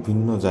সময়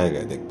বিভিন্ন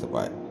জায়গায় দেখতে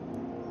পায়,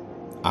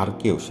 আর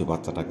কেউ সে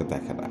বাচ্চাটাকে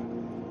দেখে না।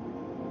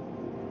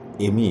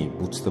 এমি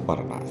বুঝতে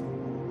পারে না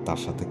তার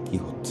সাথে কি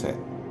হচ্ছে।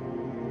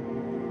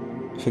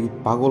 সে কি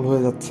পাগল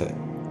হয়ে যাচ্ছে?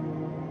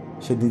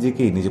 সে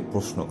নিজেকেই নিজে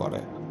প্রশ্ন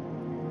করে।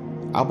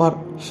 আবার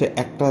সে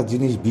একটা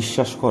জিনিস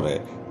বিশ্বাস করে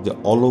যে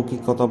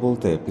অলৌকিকতা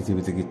বলতে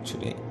পৃথিবীতে কিচ্ছু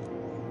নেই,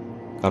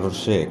 কারণ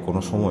সে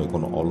কোনো সময়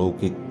কোনো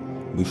অলৌকিক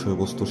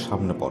বিষয়বস্তুর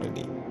সামনে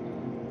পড়েনি।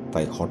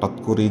 তাই হঠাৎ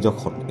করেই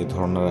যখন এ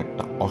ধরনের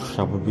একটা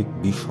অস্বাভাবিক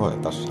বিষয়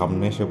তার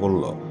সামনে এসে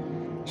পড়ল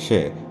সে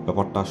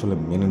ব্যাপারটা আসলে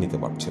মেনে নিতে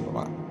পারছিল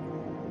না।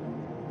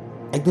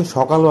 একদিন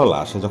সকালবেলা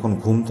সে যখন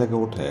ঘুম থেকে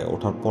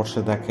ওঠার পর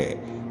সে দেখে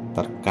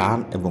তার কান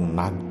এবং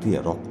নাক দিয়ে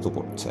রক্ত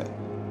পড়ছে।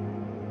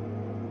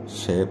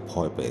 সে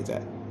ভয় পেয়ে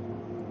যায়।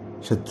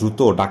 সে দ্রুত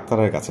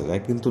ডাক্তারের কাছে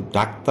যায়, কিন্তু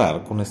ডাক্তার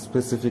কোনো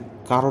স্পেসিফিক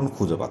কারণ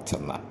খুঁজে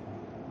পাচ্ছেন না।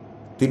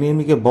 তিনি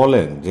এমিকে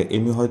বলেন যে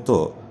এমি হয়তো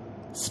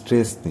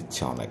স্ট্রেস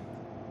নিচ্ছে অনেক,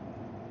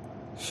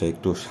 সে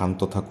একটু শান্ত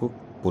থাকুক,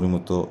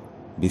 পরিমিত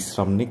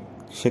বিশ্রাম নিক,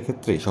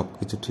 সেক্ষেত্রেই সব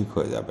কিছু ঠিক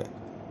হয়ে যাবে।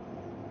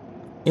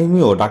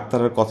 এমিও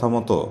ডাক্তারের কথা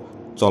মতো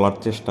চলার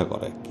চেষ্টা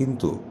করে,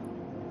 কিন্তু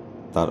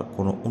তার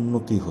কোনো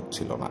উন্নতি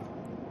হচ্ছিল না।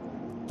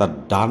 তার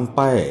ডান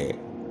পায়ে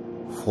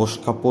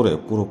ফোস্কা পড়ে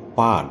পুরো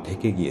পা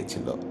ঢেকে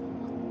গিয়েছিল,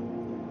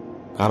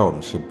 কারণ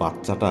সে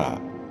বাচ্চাটা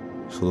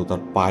শুধু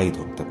তার পাই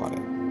ধরতে পারে,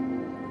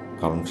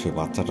 কারণ সে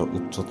বাচ্চাটার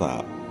উচ্চতা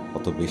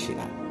অত বেশি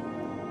না,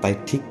 তাই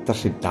ঠিক তার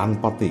সে ডান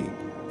পাতেই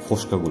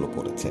ফোস্কাগুলো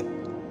পড়েছে।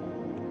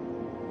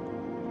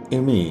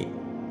 এমি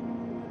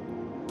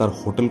তার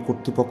হোটেল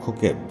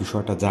কর্তৃপক্ষকে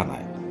বিষয়টা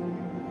জানায়।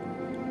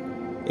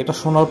 এটা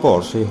শোনার পর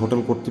সেই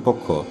হোটেল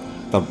কর্তৃপক্ষ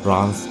তার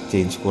ব্রাঞ্চ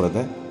চেঞ্জ করে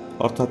দেয়,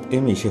 অর্থাৎ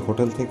এমি সে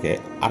হোটেল থেকে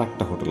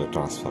আরেকটা হোটেলে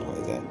ট্রান্সফার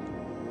হয়ে যায়।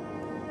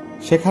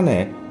 সেখানে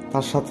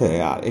তার সাথে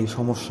আর এই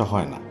সমস্যা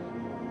হয় না,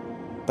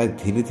 তাই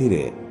ধীরে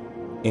ধীরে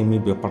এমি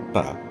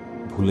ব্যাপারটা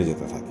ভুলে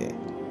যেতে থাকে।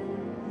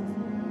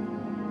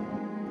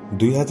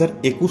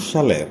 2021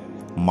 সালের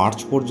মার্চ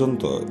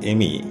পর্যন্ত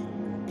এমি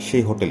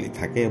সেই হোটেলেই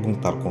থাকে এবং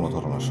তার কোনো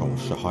ধরনের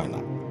সমস্যা হয়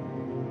না।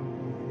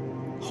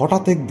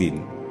 হঠাৎ একদিন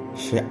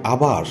সে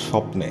আবার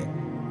স্বপ্নে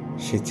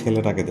সেই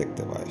ছেলেটাকে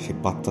দেখতে পায়, সেই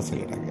বাচ্চা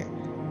ছেলেটাকে,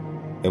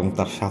 এবং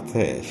তার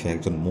সাথে সে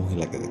একজন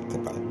মহিলাকে দেখতে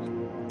পায়।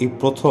 এই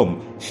প্রথম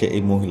সে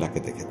এই মহিলাকে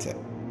দেখেছে।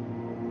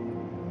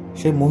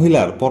 সেই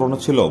মহিলার পরনে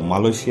ছিল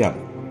মালয়েশিয়ান,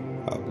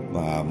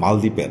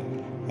 মালদ্বীপের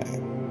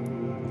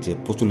যে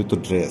প্রচলিত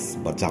ড্রেস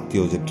বা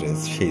জাতীয় যে ড্রেস,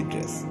 সেই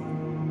ড্রেস।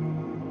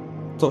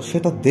 তো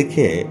সেটা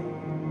দেখে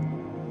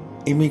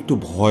এমনি একটু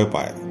ভয়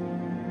পায়।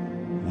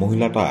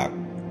 মহিলাটা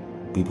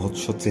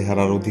বিভৎস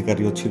চেহারার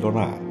অধিকারীও ছিল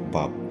না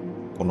বা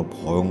কোনো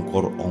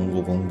ভয়ঙ্কর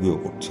অঙ্গভঙ্গিও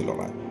করছিল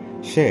না,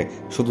 সে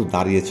শুধু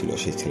দাঁড়িয়েছিল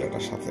সেই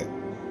ছেলেটার সাথে।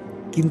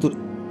 কিন্তু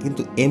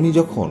কিন্তু এমি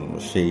যখন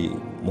সেই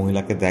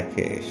মহিলাকে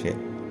দেখে, সে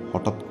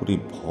হঠাৎ করে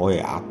ভয়ে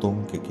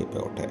আতঙ্কে কেঁপে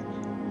ওঠে।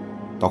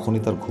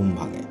 তখনই তার ঘুম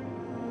ভাঙে,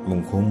 এবং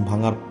ঘুম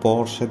ভাঙার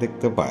পর সে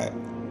দেখতে পায়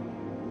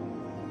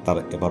তার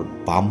এবার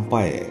বাম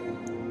পায়ে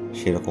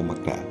সেরকম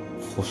একটা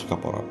ফোসকা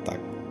পড়ার দাগ,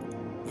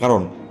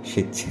 কারণ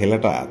সেই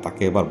ছেলেটা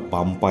তাকে এবার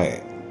বাম পায়ে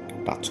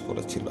টাচ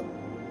করেছিল।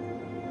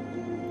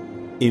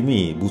 এমি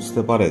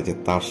বুঝতে পারে যে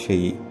তার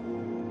সেই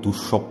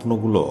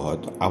দুঃস্বপ্নগুলো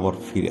হয়তো আবার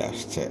ফিরে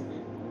আসছে।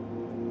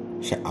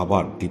 সে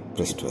আবার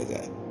ডিপ্রেসড হয়ে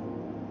যায়।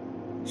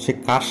 সে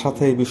কার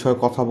সাথে এই বিষয়ে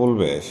কথা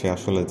বলবে সে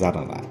আসলে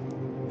জানে না।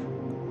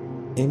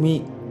 এমি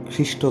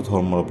খ্রিস্ট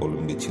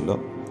ধর্মাবলম্বী ছিল,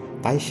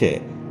 তাই সে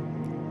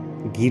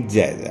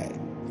গির্জায় যায়,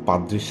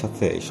 পাদ্রির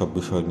সাথে এইসব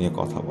বিষয় নিয়ে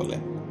কথা বলে।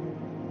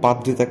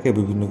 পাদ্রি তাকে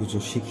বিভিন্ন কিছু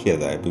শিখিয়ে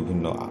দেয়,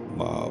 বিভিন্ন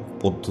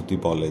পদ্ধতি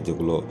বলে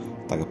যেগুলো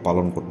তাকে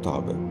পালন করতে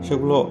হবে।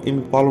 সেগুলো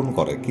এমি পালন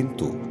করে,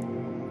 কিন্তু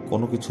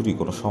কোনো কিছুরই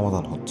কোনো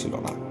সমাধান হচ্ছিল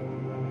না।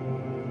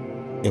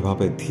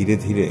 এভাবে ধীরে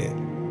ধীরে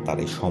তার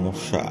এই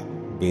সমস্যা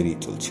বেড়েই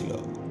চলছিল।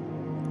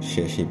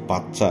 সে সেই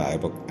বাচ্চা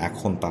এবং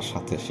এখন তার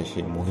সাথে সে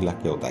সেই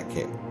মহিলাকেও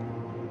দেখে।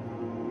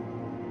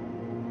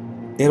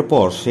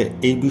 এরপর সে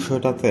এই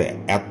বিষয়টাতে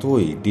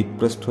এতই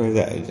ডিপ্রেসড হয়ে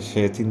যায় যে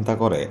সে চিন্তা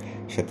করে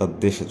সে তার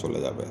দেশে চলে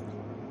যাবে।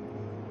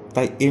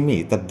 তাই এমি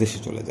তার দেশে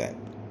চলে যায়।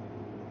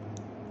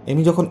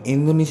 এমি যখন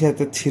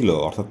ইন্দোনেশিয়াতে ছিল,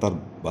 অর্থাৎ তার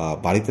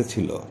বাড়িতে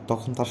ছিল,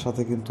 তখন তার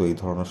সাথে কিন্তু এই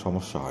ধরনের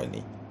সমস্যা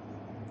হয়নি।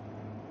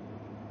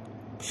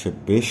 সে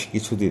বেশ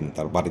কিছুদিন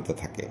তার বাড়িতে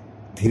থাকে।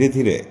 ধীরে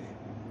ধীরে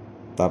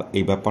তার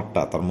এই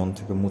ব্যাপারটা তার মন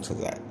থেকে মুছে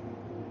যায়।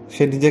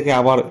 সে নিজেকে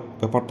আবার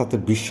ব্যাপারটাতে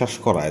বিশ্বাস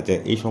করায় যে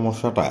এই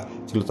সমস্যাটা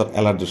ছিল তার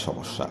অ্যালার্জির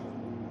সমস্যা,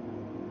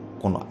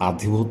 কোনো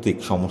আধিভৌতিক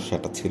সমস্যা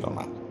এটা ছিল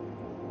না।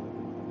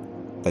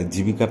 তাই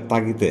জীবিকার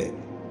তাগিদে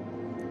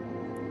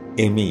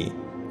এমি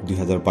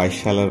 2022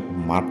 সালের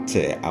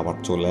মার্চে আবার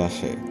চলে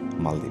আসে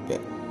মালদ্বীপে,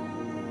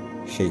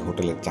 সেই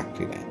হোটেলের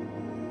চাকরি নেয়।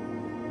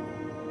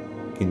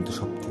 কিন্তু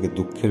সব থেকে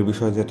দুঃখের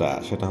বিষয় যেটা,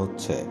 সেটা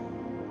হচ্ছে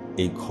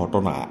এই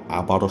ঘটনা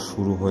আবারও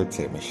শুরু হয়েছে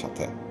এমির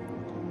সাথে।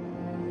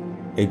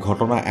 এই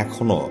ঘটনা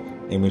এখনো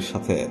এমির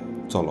সাথে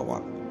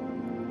চলমান।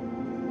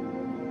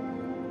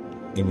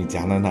 এমি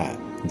জানে না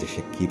যে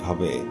সে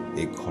কিভাবে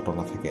এই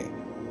ঘটনা থেকে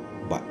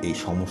বা এই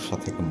সমস্যা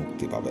থেকে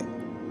মুক্তি পাবে।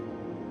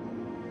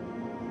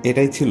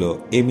 এটাই ছিল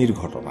এমির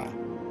ঘটনা।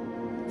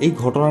 এই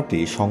ঘটনাটি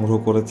সংগ্রহ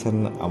করেছেন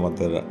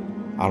আমাদের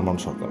আরমান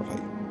সরকার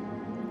ভাই।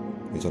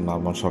 এই জন্য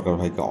আরমান সরকার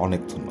ভাইকে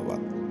অনেক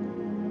ধন্যবাদ।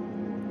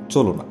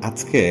 চলুন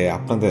আজকে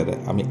আপনাদের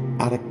আমি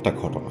আরেকটা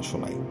ঘটনা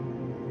শোনাই।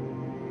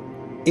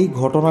 এই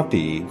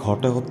ঘটনাটি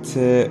ঘটে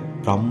হচ্ছে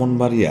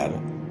ব্রাহ্মণবাড়িয়ার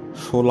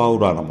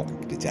সোলাউড়া নামক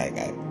একটি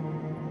জায়গায়।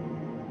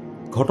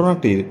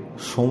 ঘটনাটির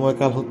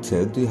সময়কাল হচ্ছে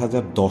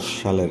 2010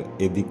 সালের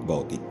এদিক বা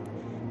ওদিক,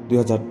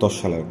 2010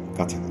 সালের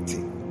কাছাকাছি।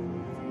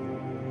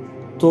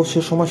 তো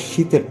সে সময়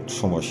শীতের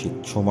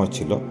সময়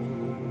ছিল।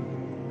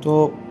 তো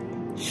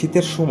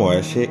শীতের সময়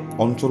সে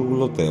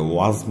অঞ্চলগুলোতে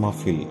ওয়াজ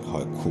মাহফিল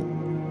হয় খুব।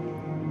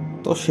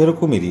 তো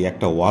সেরকমই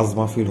একটা ওয়াজ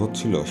মাহফিল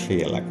হচ্ছিল সেই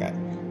এলাকায়।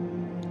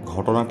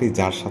 ঘটনাটি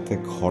যার সাথে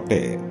ঘটে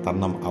তার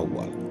নাম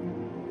আউয়াল।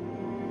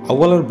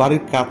 আউয়ালের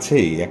বাড়ির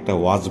কাছেই একটা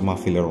ওয়াজ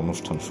মাহফিলের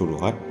অনুষ্ঠান শুরু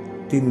হয়।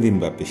 3 দিন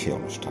ব্যাপী সেই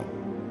অনুষ্ঠান।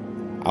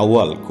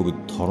 আউয়াল খুবই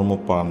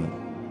ধর্মপ্রাণ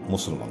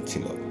মুসলমান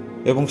ছিল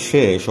এবং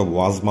সে সব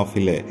ওয়াজ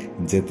মাহফিলে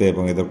যেতে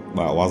এবং এদের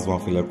ওয়াজ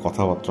মাহফিলের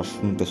কথাবার্তা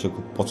শুনতে সে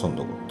খুব পছন্দ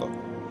করত।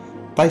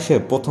 তাই সে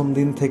প্রথম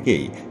দিন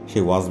থেকেই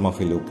সেই ওয়াজ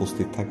মাহফিলে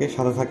উপস্থিত থাকে।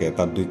 সাথে থাকে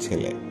তার 2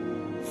 ছেলে,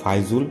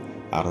 ফাইজুল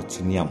আর হচ্ছে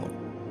নিয়ামত।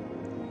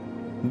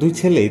 2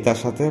 ছেলেই তার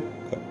সাথে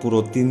পুরো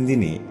 3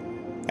 দিনই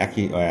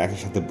একই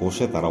সাথে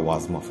বসে তারা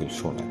ওয়াজ মাহফিল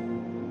শোনে।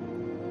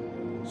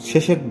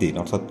 শেষের দিন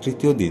অর্থাৎ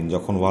 3য় দিন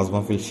যখন ওয়াজ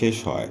মাহফিল শেষ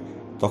হয়,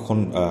 তখন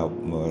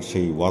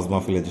সেই ওয়াজ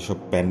মাহফিলে যেসব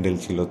প্যান্ডেল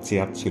ছিল,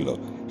 চেয়ার ছিল,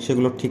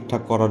 সেগুলো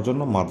ঠিকঠাক করার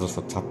জন্য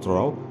মাদ্রাসার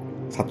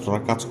ছাত্ররা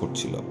কাজ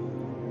করছিল।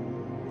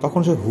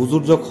 তখন সে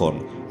হুজুর যখন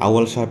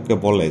আউয়াল সাহেবকে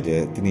বলে যে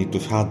তিনি একটু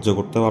সাহায্য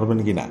করতে পারবেন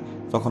কিনা,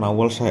 তখন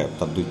আউয়াল সাহেব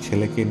তার 2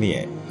 ছেলেকে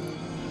নিয়ে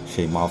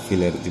সেই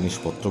মাহফিলের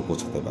জিনিসপত্র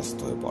গোছাতে ব্যস্ত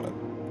হয়ে পড়েন।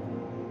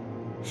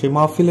 সেই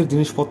মাহফিলের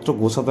জিনিসপত্র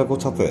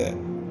গোছাতে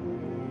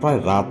প্রায়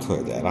রাত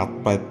হয়ে যায়। রাত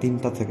প্রায়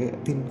 3টা থেকে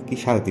 3 কি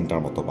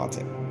 3:30টার মতো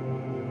বাজে।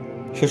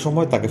 সে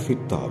সময় তাকে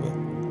ফিরতে হবে।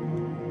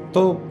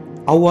 তো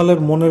আউয়ালের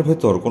মনের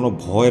ভেতর কোনো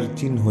ভয়ের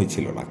চিহ্নই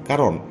ছিল না,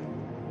 কারণ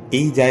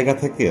এই জায়গা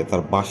থেকে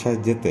তার বাসায়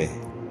যেতে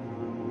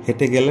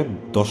হেঁটে গেলে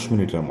 10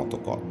 মিনিটের মতো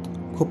পথ,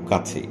 খুব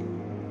কাছেই।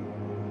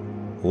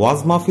 ওয়াজ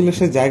মাহফিলের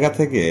সে জায়গা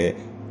থেকে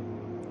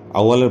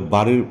আউয়ালের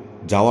বাড়ির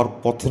যাওয়ার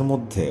পথের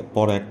মধ্যে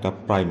পরে একটা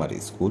প্রাইমারি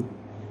স্কুল।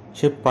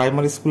 সেই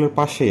প্রাইমারি স্কুলের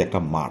পাশেই একটা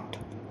মাঠ,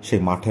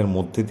 সেই মাঠের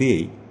মধ্যে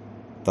দিয়েই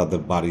তাদের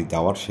বাড়ি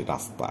যাওয়ার সেই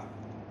রাস্তা।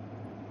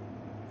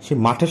 সেই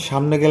মাঠের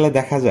সামনে গেলে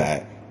দেখা যায়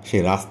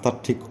সেই রাস্তার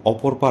ঠিক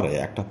অপর পারে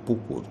একটা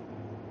পুকুর,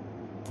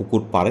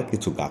 পুকুর পারে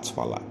কিছু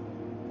গাছপালা।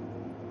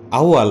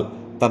 আউয়াল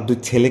তার দুই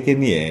ছেলেকে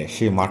নিয়ে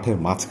সেই মাঠের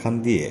মাঝখান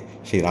দিয়ে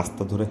সেই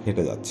রাস্তা ধরে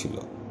হেঁটে যাচ্ছিল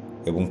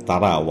এবং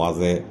তারা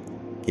ওয়াজে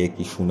কে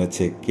কি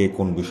শুনেছে, কে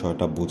কোন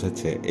বিষয়টা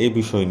বুঝেছে, এই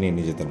বিষয় নিয়ে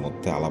নিজেদের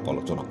মধ্যে আলাপ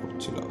আলোচনা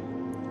করছিল।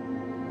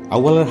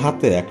 আউয়ালের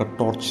হাতে একটা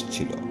টর্চ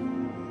ছিল।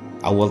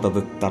 আউয়াল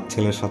তার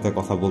ছেলের সাথে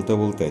কথা বলতে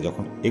বলতে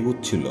যখন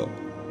এগুচ্ছিল,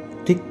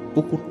 ঠিক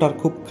পুকুরটার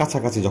খুব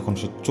কাছাকাছি যখন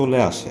সে চলে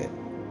আসে,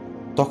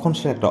 তখন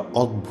সে একটা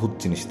অদ্ভুত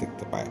জিনিস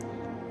দেখতে পায়।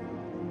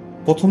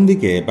 প্রথম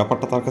দিকে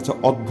ব্যাপারটা তার কাছে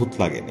অদ্ভুত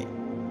লাগেনি,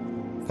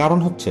 কারণ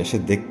হচ্ছে সে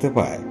দেখতে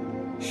পায়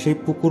সেই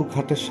পুকুর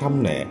ঘাটের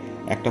সামনে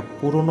একটা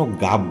পুরনো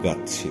গাব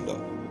গাছ ছিল।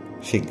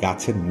 সেই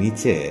গাছের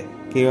নিচে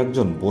কেউ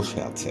একজন বসে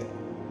আছে।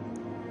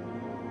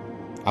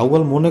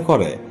 আউয়াল মনে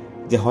করে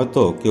যে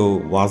হয়তো কেউ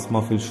ওয়াজ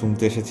মাহফিল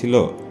শুনতে এসেছিল,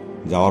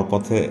 যাওয়ার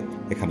পথে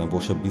এখানে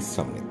বসে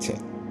বিশ্রাম নিচ্ছে,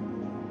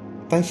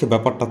 তাই সে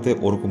ব্যাপারটাতে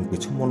ওরকম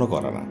কিছু মনে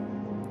করে না।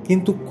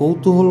 কিন্তু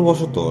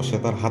কৌতূহলবশত সে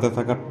তার হাতে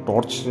থাকা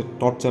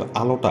টর্চের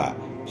আলোটা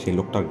সেই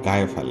লোকটার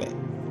গায়ে ফেলে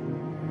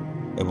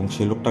এবং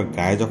সেই লোকটার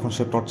গায়ে যখন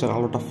সে টর্চের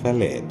আলোটা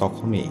ফেলে,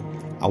 তখনই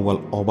আউয়াল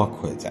অবাক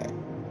হয়ে যায়।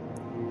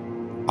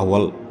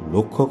 আউয়াল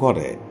লক্ষ্য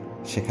করে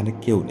সেখানে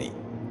কেউ নেই।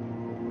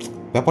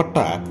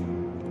 ব্যাপারটা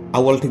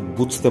আউয়াল ঠিক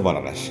বুঝতে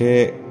পারে না, সে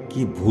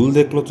কি ভুল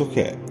দেখলো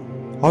চোখে,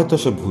 হয়তো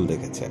সে ভুল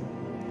দেখেছে।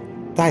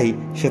 তাই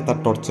সে তার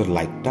টর্চের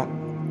লাইটটা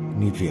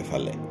নিভিয়ে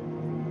ফেলে।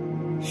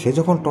 সে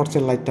যখন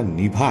টর্চের লাইটটা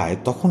নিভায়,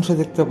 তখন সে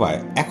দেখতে পায়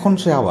এখন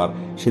সে আবার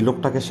সেই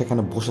লোকটাকে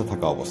সেখানে বসে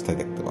থাকা অবস্থায়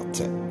দেখতে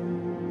পাচ্ছে।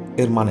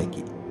 এর মানে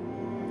কি?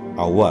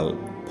 আউয়াল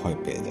ভয়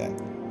পেয়ে যায়,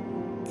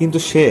 কিন্তু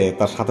সে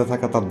তার সাথে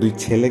থাকা তার দুই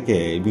ছেলেকে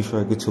এই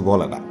বিষয়ে কিছু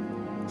বলে না।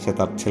 সে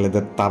তার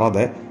ছেলেদের তাড়া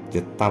দেয় যে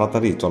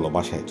তাড়াতাড়ি চলো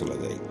বাসায় চলে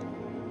যাই।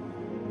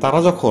 তারা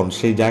যখন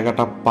সেই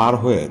জায়গাটা পার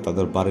হয়ে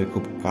তাদের বাড়ির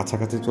খুব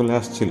কাছাকাছি চলে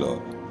আসছিল,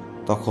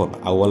 তখন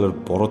আউয়ালের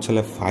বড়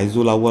ছেলে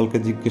ফাইজুল আউয়ালকে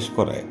জিজ্ঞেস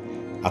করে,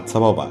 আচ্ছা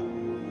বাবা,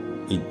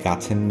 এই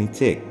গাছের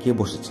নিচে কে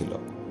বসেছিল?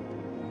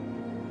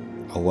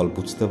 আউয়াল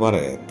বুঝতে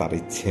পারে তার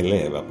এই ছেলে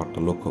ব্যাপারটা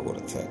লক্ষ্য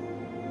করেছে,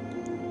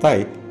 তাই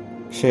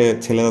সে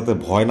ছেলে যাতে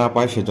ভয় না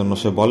পায় সেজন্য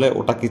সে বলে,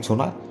 ওটা কিছু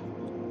না,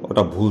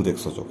 ওটা ভুল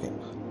দেখছো চোখে।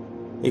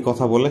 এই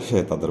কথা বলে সে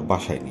তাদের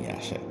বাসায় নিয়ে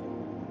আসে।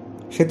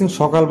 সেদিন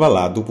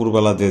সকালবেলা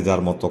দুপুরবেলা যে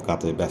যার মতো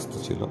কাজে ব্যস্ত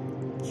ছিল,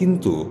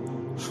 কিন্তু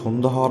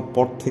সন্ধ্যা হওয়ার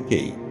পর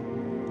থেকেই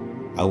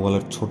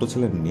আউয়ালের ছোট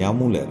ছেলে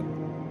নিয়ামুলের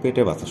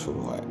পেটে ব্যথা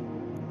শুরু হয়,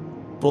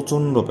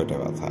 প্রচণ্ড পেটে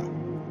ব্যথা।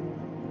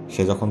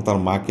 সে যখন তার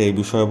মাকে এই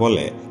বিষয়ে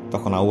বলে,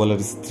 তখন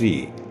আউয়ালের স্ত্রী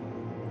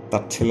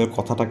তার ছেলের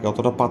কথাটাকে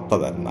অতটা পাত্তা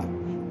দেন না।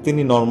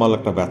 তিনি নর্মাল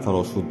একটা ব্যথার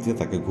ওষুধ দিয়ে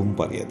তাকে ঘুম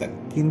পাড়িয়ে দেন,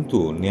 কিন্তু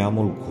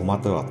নিয়ামুল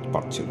ঘুমাতে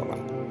পারছিল না।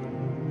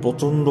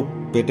 প্রচণ্ড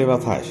পেটে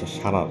ব্যথায় সে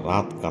সারা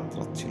রাত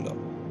কাতরাচ্ছিল।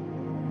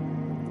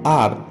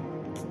 আর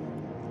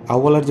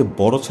আউয়ালের যে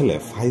বড় ছেলে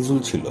ফাইজুল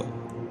ছিল,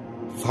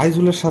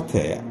 ফাইজুলের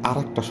সাথে আর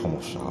একটা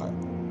সমস্যা হয়।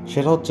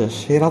 সেটা হচ্ছে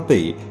সে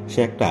রাতেই সে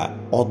একটা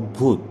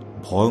অদ্ভুত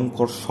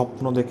ভয়ঙ্কর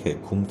স্বপ্ন দেখে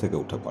ঘুম থেকে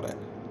উঠে পড়ে।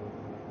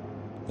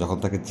 যখন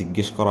তাকে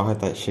জিজ্ঞেস করা হয়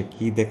তাই সে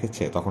কি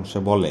দেখেছে, তখন সে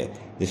বলে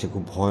যে সে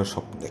খুব ভয়ের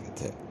স্বপ্ন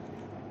দেখেছে।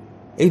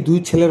 এই দুই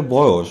ছেলের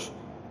বয়স,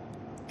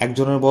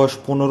 একজনের বয়স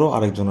 15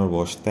 আর একজনের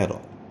বয়স 13।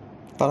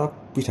 তারা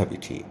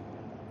পিঠাপিঠি।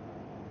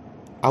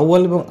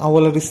 আউয়াল এবং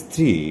আউয়ালের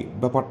স্ত্রী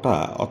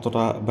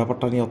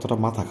ব্যাপারটা নিয়ে অতটা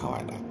মাথা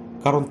খাওয়ায় না,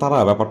 কারণ তারা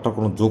ব্যাপারটা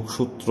কোনো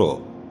যোগসূত্র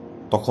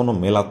তখনও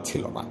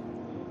মেলাচ্ছিল না,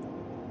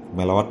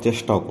 মেলাবার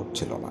চেষ্টাও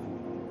করছিল না।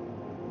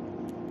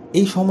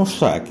 এই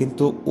সমস্যা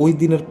কিন্তু ওই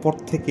দিনের পর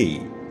থেকেই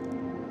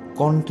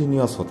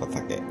কন্টিনিউয়াস হতে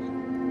থাকে।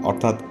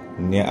 অর্থাৎ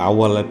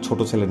আউয়ালের ছোট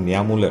ছেলে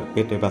নিয়ামুলের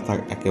পেটে ব্যথা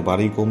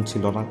একেবারেই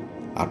কমছিল না,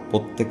 আর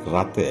প্রত্যেক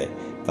রাতে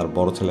তার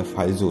বড় ছেলে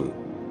ফাইজুল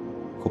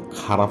খুব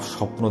খারাপ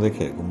স্বপ্ন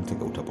দেখে ঘুম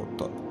থেকে উঠে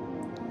পড়ত।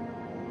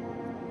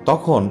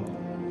 তখন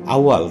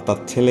আউয়াল তার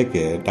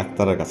ছেলেকে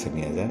ডাক্তারের কাছে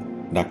নিয়ে যায়,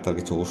 ডাক্তার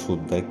কিছু ওষুধ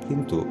দেয়,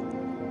 কিন্তু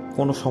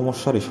কোনো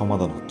সমস্যারই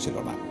সমাধান হচ্ছিল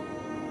না।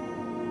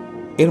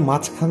 এর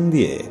মাঝখান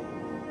দিয়ে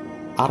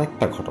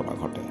আরেকটা ঘটনা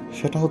ঘটে।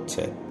 সেটা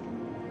হচ্ছে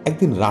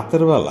একদিন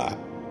রাতের বেলা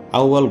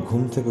আউয়াল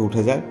ঘুম থেকে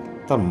উঠে যায়,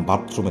 তার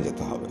বাথরুমে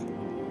যেতে হবে।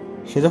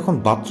 সে যখন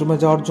বাথরুমে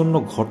যাওয়ার জন্য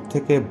ঘর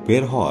থেকে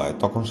বের হয়,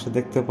 তখন সে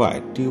দেখতে পায়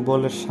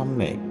টিউবওয়েলের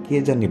সামনে কে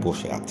জানি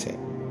বসে আছে।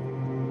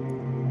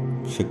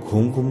 সে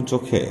ঘুম ঘুম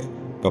চোখে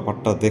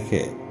ব্যাপারটা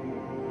দেখে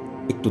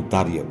একটু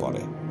দাঁড়িয়ে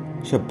পড়ে।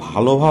 সে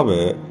ভালোভাবে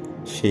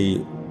সেই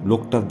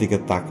লোকটার দিকে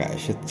তাকায়,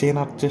 সে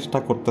চেনার চেষ্টা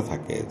করতে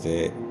থাকে যে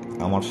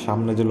আমার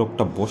সামনে যে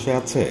লোকটা বসে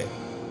আছে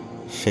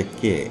সে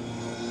কে।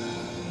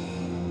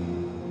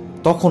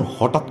 তখন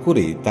হঠাৎ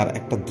করেই তার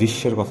একটা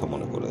দৃশ্যের কথা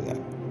মনে পড়ে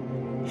যায়।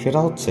 সেটা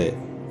হচ্ছে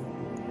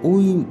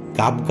ওই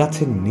গাব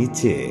গাছের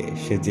নিচে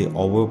সে যে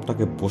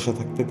অবয়বটাকে বসে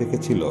থাকতে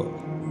দেখেছিল,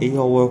 এই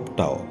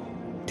অবয়বটাও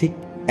ঠিক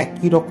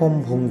একই রকম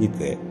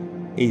ভঙ্গিতে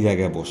এই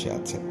জায়গায় বসে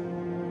আছে।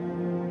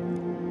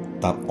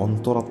 তার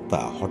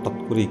অন্তরাত্মা হঠাৎ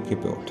করেই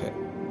কেঁপে ওঠে।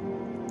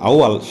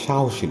 আউয়াল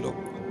সাহসী লোক,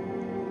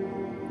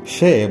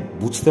 সে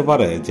বুঝতে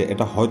পারে যে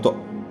এটা হয়তো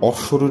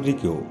অশরীরী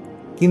কেউ,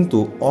 কিন্তু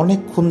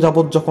অনেকক্ষণ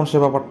যাবৎ যখন সে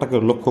ব্যাপারটাকে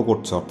লক্ষ্য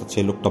করছে, অর্থাৎ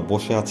সেই লোকটা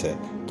বসে আছে,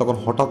 তখন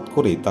হঠাৎ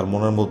করেই তার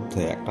মনের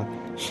মধ্যে একটা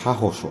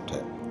সাহস ওঠে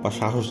বা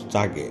সাহস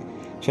জাগে।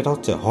 সেটা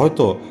হচ্ছে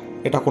হয়তো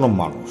এটা কোনো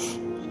মানুষ,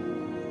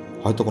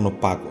 হয়তো কোনো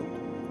পাগল।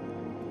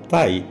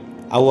 তাই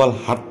আউয়াল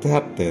হাঁটতে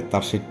হাঁটতে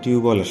তার সেই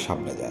টিউবওয়েলের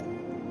সামনে যায়।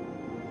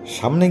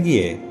 সামনে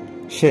গিয়ে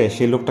সে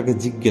সেই লোকটাকে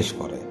জিজ্ঞেস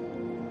করে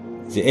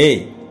যে এই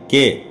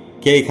কে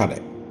কে এখানে?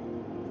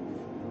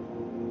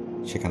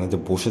 সেখানে যে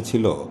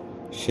বসেছিল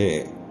সে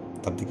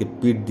তার দিকে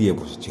পিঠ দিয়ে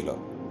বসেছিল,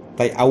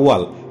 তাই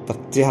আউয়াল তার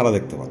চেহারা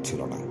দেখতে পাচ্ছিল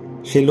না।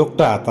 সেই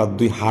লোকটা তার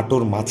দুই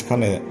হাঁটুর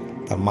মাঝখানে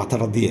তার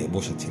মাথাটা দিয়ে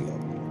বসেছিল।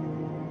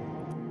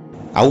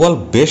 আউয়াল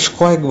বেশ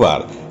কয়েকবার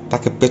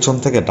তাকে পেছন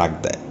থেকে ডাক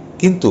দেয়,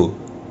 কিন্তু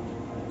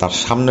তার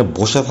সামনে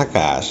বসে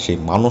থাকা সেই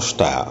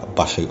মানুষটা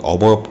বা সেই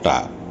অবয়বটা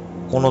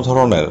কোনো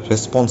ধরনের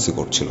রেসপন্সই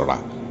করছিল না।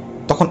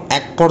 তখন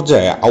এক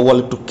পর্যায়ে আউয়াল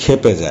একটু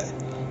ক্ষেপে যায়।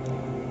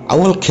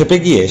 আউয়াল ক্ষেপে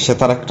গিয়ে সে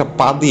তার একটা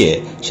পা দিয়ে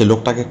সে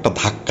লোকটাকে একটা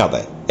ধাক্কা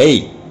দেয়। এই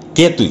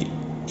কে তুই?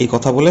 এই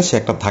কথা বলে সে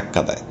একটা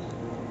ধাক্কা দেয়।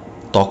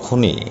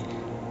 তখনই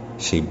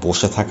সেই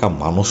বসে থাকা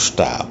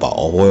মানুষটা বা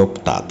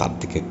অবয়বটা তার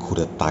দিকে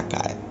ঘুরে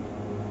তাকায়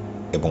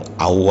এবং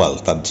আউয়াল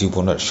তার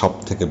জীবনের সব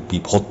থেকে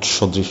বিভৎস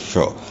দৃশ্য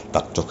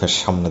তার চোখের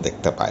সামনে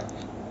দেখতে পায়।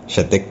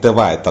 সে দেখতে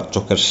পায় তার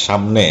চোখের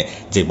সামনে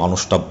যে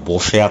মানুষটা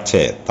বসে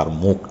আছে তার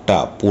মুখটা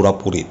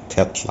পুরাপুরি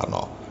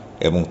থেতলানো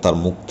এবং তার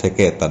মুখ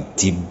থেকে তার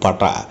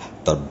জিহ্বাটা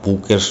তার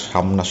বুকের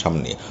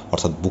সামনাসামনি,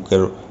 অর্থাৎ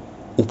বুকের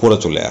উপরে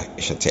চলে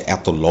এসেছে,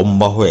 এত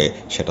লম্বা হয়ে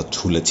সেটা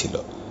ঝুলেছিল।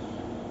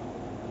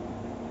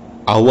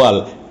 আউয়াল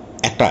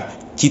একটা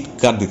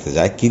চিৎকার দিতে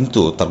যায়,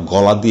 কিন্তু তার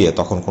গলা দিয়ে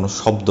তখন কোনো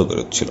শব্দ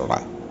বেরোচ্ছিল না।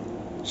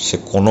 সে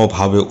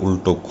কোনোভাবে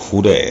উল্টো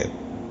ঘুরে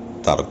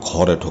তার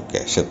ঘরে ঢোকে।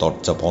 সে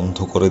দরজা বন্ধ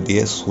করে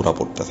দিয়ে সূরা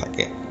পড়তে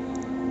থাকে,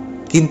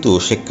 কিন্তু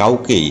সে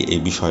কাউকেই এই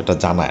বিষয়টা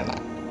জানায় না।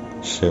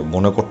 সে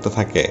মনে করতে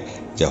থাকে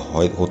যে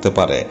হতে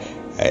পারে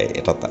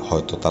এটা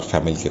হয়তো তার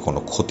ফ্যামিলিকে কোনো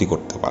ক্ষতি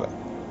করতে পারে।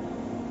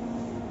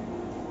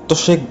 তো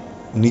সে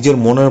নিজের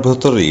মনের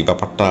ভেতরেই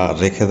ব্যাপারটা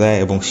রেখে দেয়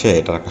এবং সে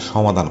এটার একটা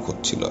সমাধান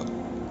খুঁজছিল।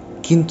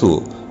 কিন্তু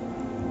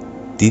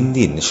দিন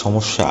দিন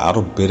সমস্যা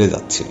আরো বেড়ে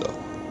যাচ্ছিল।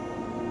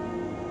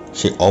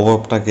 সেই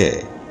অবয়বটাকে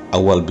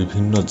আউয়াল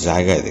বিভিন্ন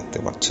জায়গায় দেখতে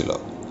পাচ্ছিল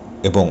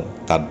এবং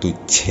তার দুই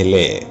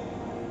ছেলে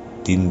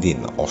দিন দিন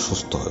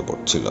অসুস্থ হয়ে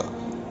পড়ছিল।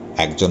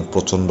 একজন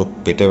প্রচন্ড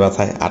পেটে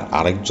ব্যথায় আর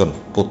আরেকজন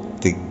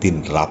প্রত্যেক দিন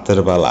রাতের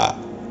বেলা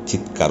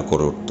চিৎকার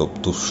করে উঠত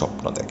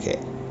দুঃস্বপ্ন দেখে।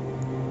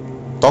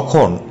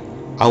 তখন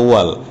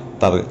আউয়াল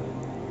তার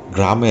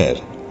গ্রামের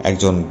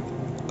একজন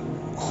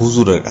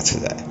হুজুরের কাছে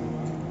যায়।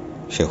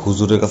 সে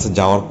হুজুরের কাছে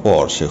যাওয়ার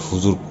পর সে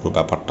হুজুর পুরো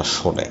ব্যাপারটা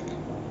শোনে।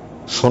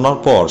 শোনার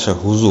পর সে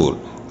হুজুর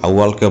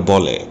আউয়ালকে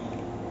বলে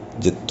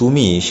যে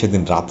তুমি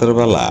সেদিন রাতের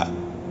বেলা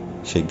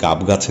সেই গাব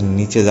গাছের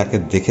নিচে যাকে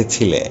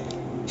দেখেছিলে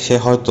সে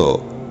হয়তো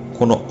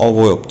কোনো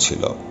অবয়ব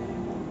ছিল,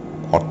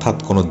 অর্থাৎ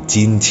কোনো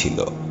জিন ছিল।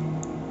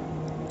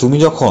 তুমি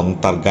যখন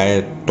তার গায়ে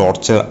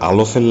টর্চের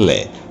আলো ফেললে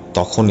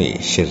তখনই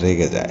সে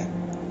রেগে যায়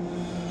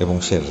এবং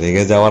সে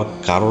রেগে যাওয়ার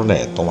কারণে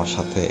তোমার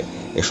সাথে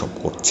এসব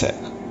করছে।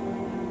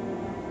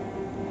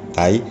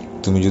 তাই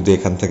তুমি যদি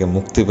এখান থেকে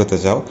মুক্তি পেতে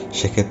চাও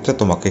সেক্ষেত্রে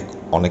তোমাকে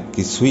অনেক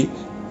কিছুই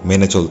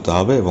মেনে চলতে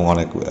হবে এবং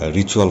অনেক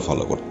রিচুয়াল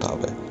ফলো করতে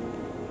হবে।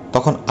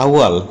 তখন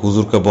আউয়াল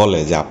হুজুরকে বলে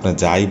যে আপনি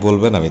যাই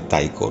বলবেন আমি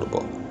তাই করব।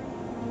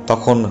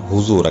 তখন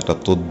হুজুর একটা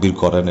তদবির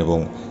করেন এবং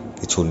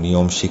কিছু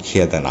নিয়ম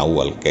শিখিয়ে দেন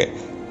আউয়ালকে,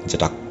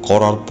 যেটা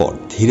করার পর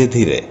ধীরে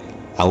ধীরে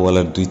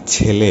আউয়ালের দুই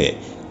ছেলে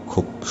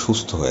খুব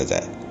সুস্থ হয়ে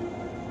যায়।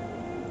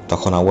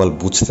 তখন আউয়াল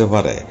বুঝতে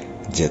পারে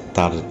যে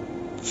তার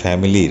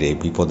ফ্যামিলির এই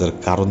বিপদের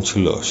কারণ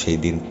ছিল সেই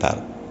দিন তার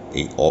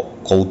এই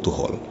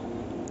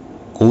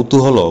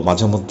কৌতূহল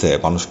মাঝে মধ্যে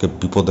মানুষকে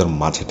বিপদের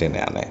মাঝে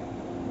টেনে আনে।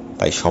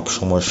 তাই সব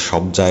সময়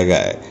সব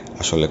জায়গায়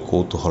আসলে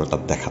কৌতূহলটা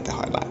দেখাতে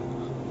হয় না।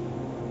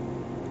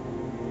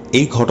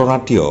 এই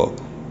ঘটনাটিও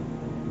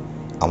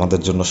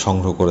আমাদের জন্য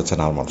সংগ্রহ করেছেন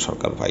আরমান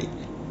সরকার ভাই।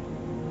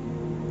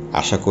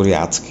 আশা করি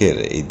আজকের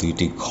এই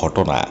দুইটি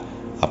ঘটনা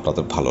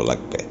আপনাদের ভালো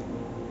লাগবে।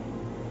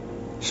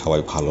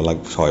 সবাই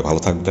ভালো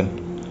থাকবেন।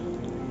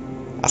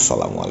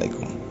 আসসালামু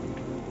আলাইকুম।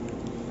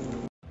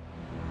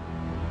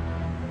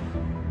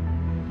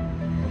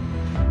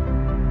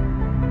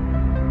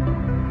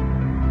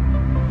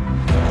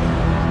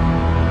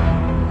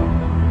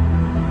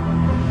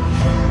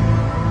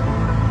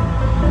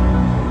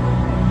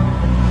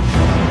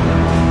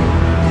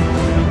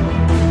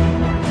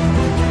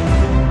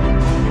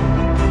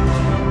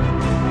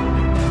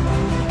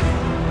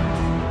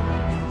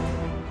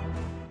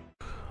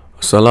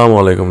 আসসালামু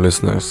আলাইকুম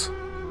লিসনার্স,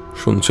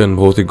 শুনছেন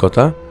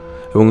ভৌতিকতা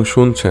এবং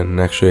শুনছেন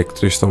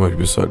 131তম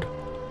এপিসোড।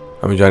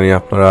 আমি জানি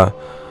আপনারা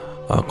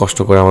কষ্ট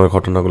করে আমাদের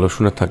ঘটনাগুলো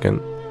শুনে থাকেন।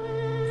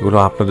 এগুলো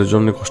আপনাদের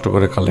জন্য কষ্ট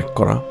করে কালেক্ট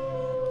করা,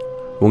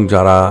 এবং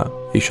যারা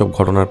এইসব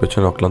ঘটনার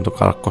পেছনে অক্লান্ত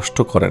কষ্ট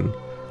করেন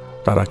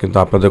তারা কিন্তু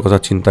আপনাদের কথা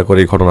চিন্তা করে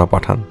এই ঘটনা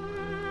পাঠান।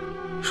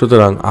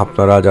 সুতরাং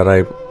আপনারা যারা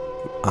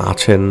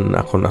আছেন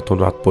এখন এত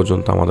রাত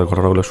পর্যন্ত আমাদের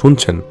ঘটনাগুলো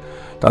শুনছেন,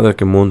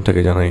 তাদেরকে মন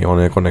থেকে জানাই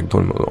অনেক অনেক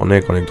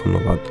অনেক অনেক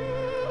ধন্যবাদ।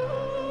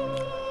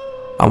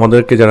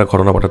 আমাদেরকে যারা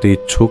ঘটনা পাঠাতে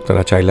ইচ্ছুক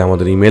তারা চাইলে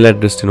আমাদের ইমেল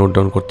অ্যাড্রেসটি নোট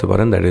ডাউন করতে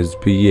পারেন, দ্যাট ইজ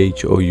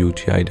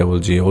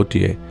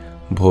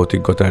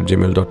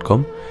bhoutiggota@gmail.com।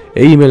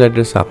 এই ইমেল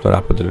অ্যাড্রেসে আপনারা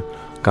আপনাদের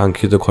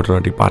কাঙ্ক্ষিত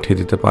ঘটনাটি পাঠিয়ে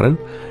দিতে পারেন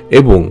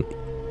এবং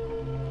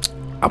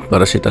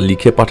আপনারা সেটা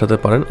লিখে পাঠাতে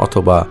পারেন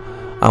অথবা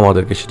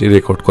আমাদেরকে সেটি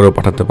রেকর্ড করেও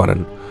পাঠাতে পারেন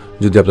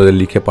যদি আপনাদের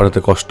লিখে পাঠাতে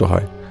কষ্ট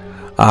হয়।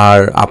 আর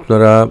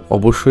আপনারা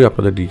অবশ্যই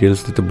আপনাদের ডিটেলস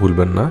দিতে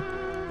ভুলবেন না,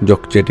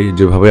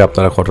 যেভাবে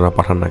আপনারা ঘটনা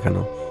পাঠান না কেন।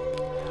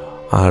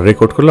 আর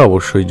রেকর্ড করলে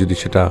অবশ্যই যদি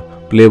সেটা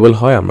প্লেবল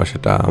হয় আমরা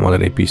সেটা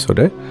আমাদের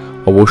এপিসোডে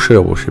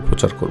অবশ্যই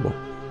প্রচার করব।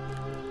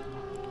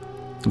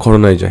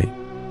 ঘটনায় যাই।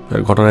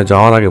 ঘটনায়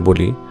যাওয়ার আগে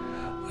বলি,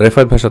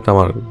 রেফাত ভাইয়ের সাথে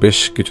আমার বেশ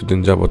কিছুদিন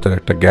যাবতের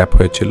একটা গ্যাপ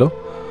হয়েছিল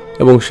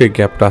এবং সেই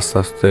গ্যাপটা আস্তে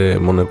আস্তে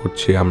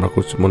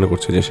মনে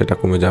করছি যে সেটা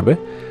কমে যাবে,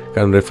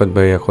 কারণ রেফাত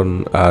ভাই এখন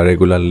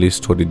রেগুলারলি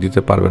স্টোরি দিতে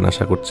পারবেন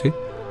আশা করছি।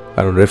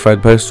 কারণ রেফাত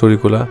ভাইয়ের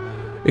স্টোরিগুলো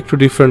একটু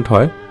ডিফারেন্ট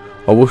হয়,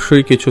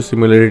 অবশ্যই কিছু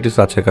সিমিলারিটিস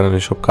আছে, কারণ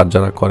এসব কাজ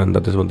যারা করেন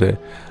তাদের মধ্যে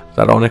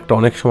তারা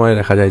অনেক সময়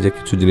দেখা যায় যে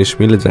কিছু জিনিস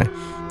মিলে যায়।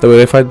 তবে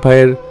রেফাত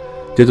ভাইয়ের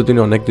যেহেতু তিনি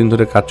অনেক দিন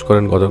ধরে কাজ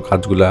করেন গত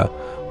কাজগুলা,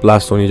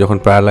 প্লাস উনি যখন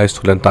প্যারালাইজড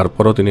হলেন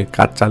তারপরও তিনি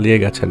কাজ চালিয়ে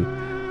গেছেন,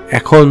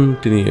 এখন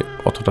তিনি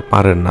অতটা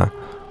পারেন না।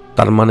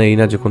 তার মানে এই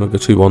না যে কোনো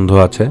কিছুই বন্ধ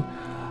আছে।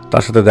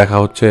 তার সাথে দেখা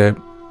হচ্ছে,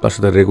 তার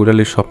সাথে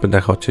রেগুলারলি স্বপ্নে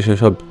দেখা হচ্ছে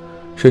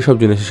সেসব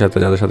জিনিসের সাথে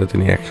যাদের সাথে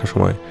তিনি একটা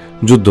সময়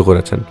যুদ্ধ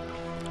করেছেন।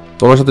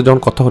 তো ওনার সাথে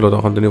যখন কথা হলো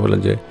তখন তিনি বলেন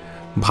যে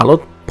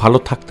ভালো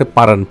থাকতে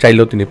পারেন,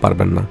 চাইলেও তিনি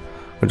পারবেন না,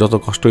 যত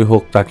কষ্টই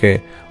হোক তাকে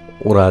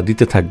ওরা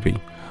দিতে থাকবেই।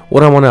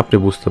 ওরা মানে আপনি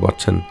বুঝতে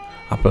পারছেন,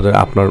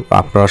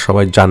 আপনারা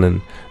সবাই জানেন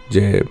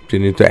যে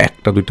তিনি তো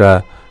একটা দুইটা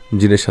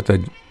জিনিসের সাথে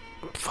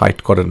ফাইট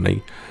করেন নাই,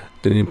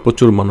 তিনি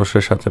প্রচুর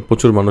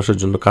মানুষের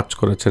জন্য কাজ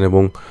করেছেন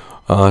এবং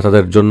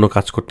তাদের জন্য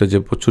কাজ করতে যে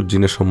প্রচুর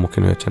জিনের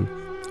সম্মুখীন হয়েছেন,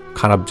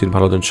 খারাপ জিন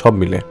ভালো জিন সব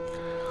মিলে।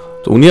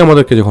 তো উনি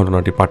আমাদেরকে যে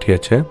ঘটনাটি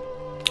পাঠিয়েছে,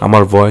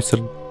 আমার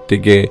ভয়েসের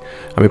দিকে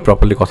আমি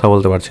প্রপারলি কথা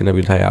বলতে পারছি না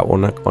বিধায়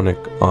অনেক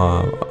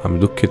আমি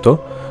দুঃখিত,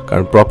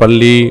 কারণ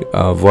প্রপারলি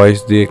ভয়েস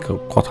দিয়ে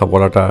কথা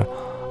বলাটা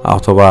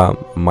অথবা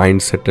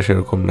মাইন্ডসেটটা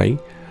সেরকম নাই,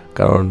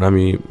 কারণ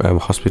আমি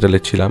হসপিটালে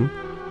ছিলাম।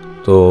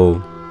 তো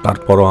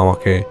তারপরও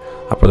আমাকে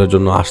আপনাদের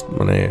জন্য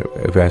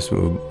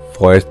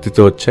ভয়েস দিতে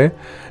হচ্ছে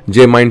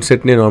যে মাইন্ডসেট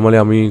নিয়ে নর্মালি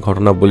আমি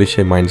ঘটনা বলি,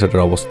 সেই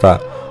মাইন্ডসেটের অবস্থা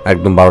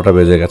একদম 12টা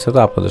বেজে গেছে। তো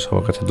আপনাদের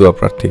সবার কাছে দোয়া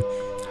প্রার্থী।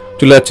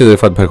 চলে যাচ্ছে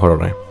রেফাত ভাইয়ের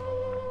ঘটনায়।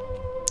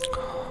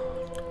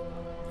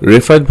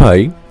 রেফাত ভাই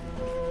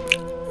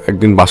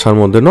একদিন বাসার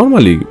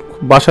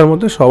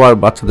মধ্যে সবার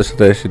বাচ্চাদের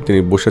সাথে এসে তিনি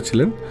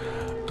বসেছিলেন।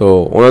 তো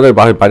ওনাদের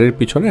বাড়ির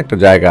পিছনে একটা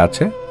জায়গা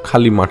আছে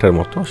খালি মাঠের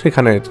মতো,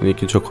 সেখানে তিনি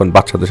কিছুক্ষণ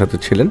বাচ্চাদের সাথে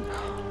ছিলেন।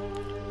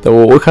 তো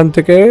ওইখান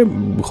থেকে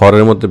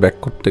ঘরের মধ্যে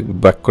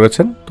ব্যাক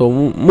করেছেন। তো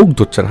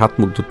হাত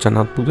মুখ ধুচ্ছেন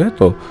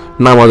তো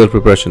নামাজের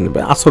প্রিপারেশন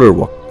নেবে, আসরের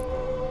ওয়াক্ত।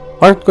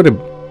 হঠাৎ করে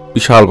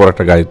বিশাল বড়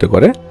একটা গাড়িতে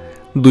করে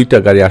 2টা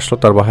গাড়ি আসলো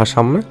তার বাসার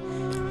সামনে।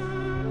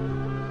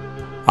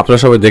 আপনারা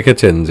সবাই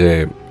দেখেছেন যে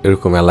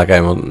এরকম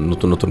এলাকায়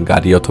নতুন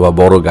গাড়ি অথবা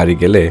বড় গাড়ি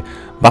গেলে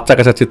বাচ্চা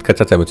কাচ্চা চিৎকার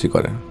চেঁচামেচি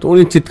করে। তো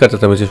উনি চিৎকার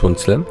চেঁচামেচি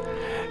শুনছিলেন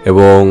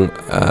এবং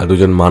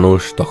 2জন মানুষ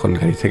তখন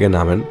গাড়ি থেকে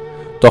নামেন।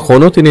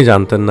 তখনও তিনি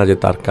জানতেন না যে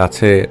তার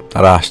কাছে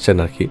তারা আসছেন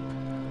আর কি।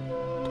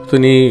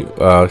 তিনি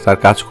তার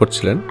কাজ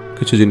করছিলেন,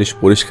 কিছু জিনিস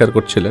পরিষ্কার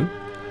করছিলেন।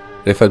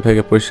 রেফাত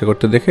ভাইকে পরিষ্কার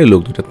করতে দেখে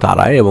লোক 2টা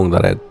দাঁড়ায়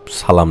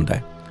সালাম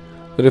দেয়।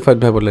 তো রেফাত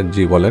ভাই বললেন,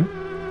 জি বলেন।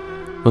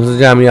 বলছে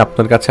যে আমি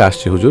আপনার কাছে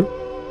আসছি হুজুর।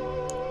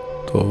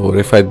 তো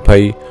রেফাত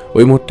ভাই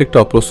ওই মুহূর্তে একটু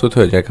অপ্রস্তুত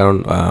হয়ে যায়, কারণ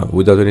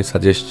উইদাউট এনি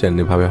সাজেশন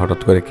এভাবে হঠাৎ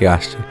করে কে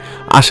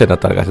আসে না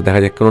তার কাছে, দেখা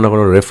যায় কোনো না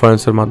কোনো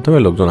রেফারেন্সের মাধ্যমে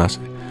লোকজন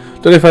আসে।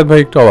 তো রেফাত ভাই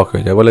একটু অবাক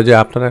হয়ে যায়, বলে যে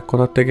আপনারা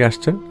কোথা থেকে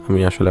আসছেন, আমি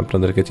আসলে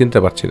আপনাদেরকে চিনতে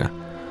পারছি না,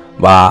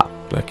 বা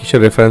কিসের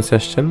রেফারেন্সে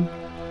আসছেন।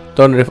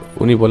 তখন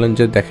উনি বলেন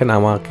যে দেখেন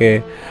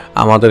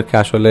আমাদেরকে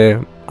আসলে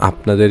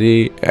আপনাদেরই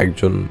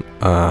একজন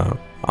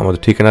আমাদের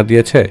ঠিকানা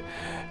দিয়েছে,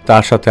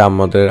 তার সাথে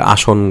আমাদের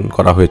আসন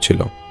করা হয়েছিল।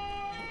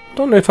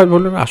 তখন রেফাত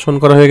বললেন আসন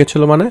করা হয়ে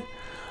গেছিলো মানে?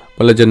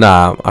 বলে যে না,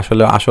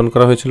 আসলে আসন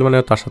করা হয়েছিল মানে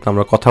তার সাথে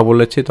আমরা কথা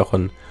বলেছি,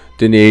 তখন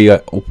তিনি এই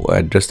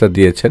অ্যাড্রেসটা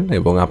দিয়েছেন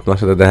এবং আপনার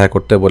সাথে দেখা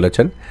করতে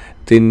বলেছেন।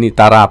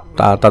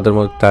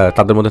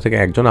 তাদের মধ্যে থেকে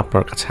একজন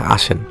আপনার কাছে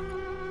আসেন।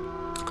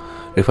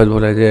 রেফাত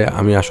বলে যে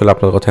আমি আসলে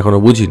আপনার কথা এখনো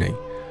বুঝি নাই।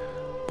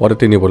 পরে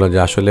তিনি বললেন যে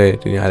আসলে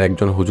তিনি আর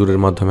একজন হুজুরের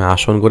মাধ্যমে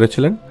আসন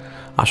করেছিলেন।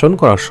 আসন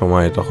করার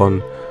সময় তখন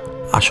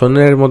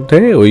আসনের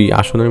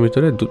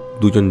ভিতরে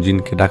 2জন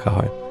জিনকে ডাকা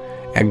হয়।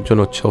 একজন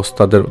হচ্ছে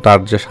তার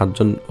যে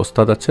 7জন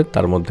ওস্তাদ আছে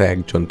তার মধ্যে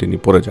একজন তিনি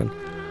পড়ে যান,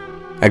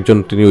 একজন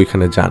তিনি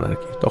ওইখানে যান আর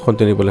কি। তখন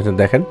তিনি বলেছেন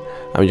দেখেন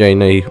আমি জানি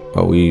না,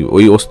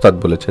 ওই ওস্তাদ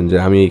বলেছেন যে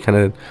আমি এখানে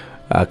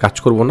কাজ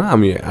করব না,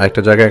 আমি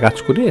আরেকটা জায়গায় কাজ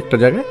করি, একটা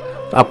জায়গায়,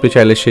 তো আপনি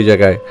চাইলে সেই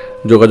জায়গায়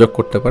যোগাযোগ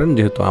করতে পারেন,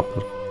 যেহেতু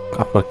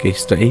আপনার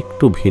কেসটা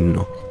একটু ভিন্ন।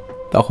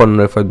 তখন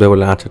রেফাত ভাই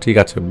বলে আচ্ছা ঠিক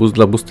আছে,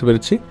 বুঝতে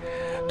পেরেছি।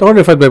 তখন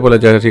রেফাত ভাই বলে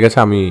যে ঠিক আছে,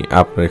 আমি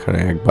আপনার এখানে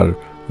একবার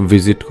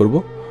ভিজিট করব,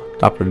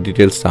 তো আপনার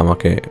ডিটেলসটা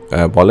আমাকে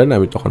বলেন,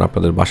 আমি তখন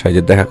আপনাদের বাসায়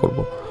যে দেখা করব।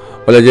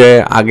 বলে যে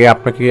আগে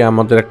আপনাকে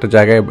আমাদের একটা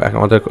জায়গায়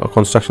আমাদের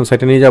কনস্ট্রাকশন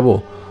সাইটে নিয়ে যাব,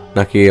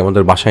 নাকি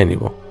আমাদের বাসায়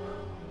নিব?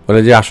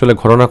 বলে যে আসলে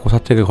ঘটনা কোথা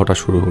থেকে ঘটা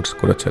শুরু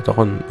করেছে।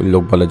 তখন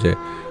লোক বলে যে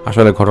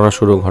আসলে ঘটনা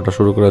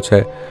শুরু করেছে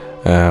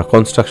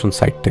কনস্ট্রাকশন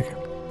সাইট থেকে।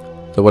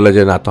 তো বলে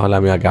যে না, তাহলে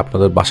আমি আগে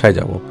আপনাদের বাসায়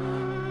যাব,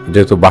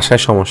 যেহেতু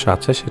বাসায় সমস্যা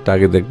আছে সেটা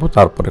আগে দেখবো,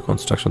 তারপরে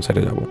কনস্ট্রাকশন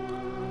সাইটে যাব।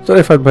 তো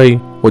রিফাত ভাই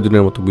ওই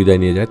দিনের মতো বিদায়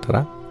নিয়ে যায়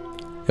তারা,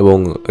 এবং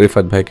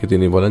রিফাত ভাইকে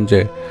তিনি বলেন যে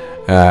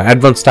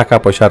অ্যাডভান্স টাকা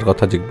পয়সার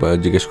কথা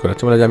জিজ্ঞেস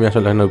করেছে। মানে যে আমি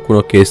আসলে কোনো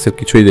কেসের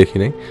কিছুই দেখি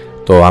নাই,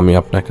 তো আমি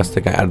আপনার কাছ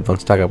থেকে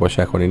অ্যাডভান্স টাকা পয়সা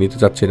এখনই নিতে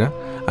চাচ্ছি না।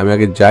 আমি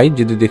আগে যাই,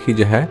 যদি দেখি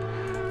যে হ্যাঁ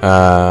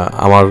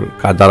আমার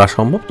দ্বারা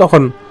সম্ভব,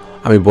 তখন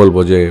আমি বলবো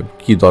যে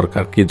কি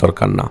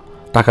দরকার না।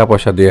 টাকা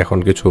পয়সা দিয়ে এখন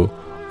কিছু,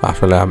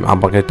 আসলে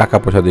আমাকে টাকা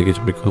পয়সা দিয়ে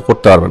কিছু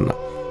করতে পারবেন না।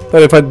 তো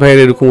রিফাত ভাইয়ের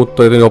এরকম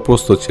উত্তরে তিনি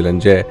অপ্রস্তুত ছিলেন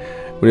যে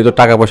উনি তো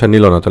টাকা পয়সা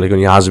নিল না, তাহলে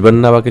উনি আসবেন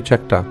না বা কিছু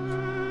একটা।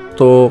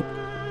 তো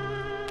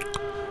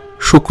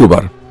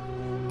শুক্রবার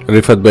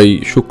রিফাত ভাই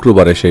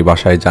শুক্রবারে সেই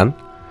বাসায় যান,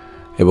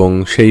 এবং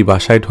সেই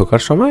বাসায়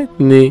ঢোকার সময়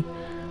তিনি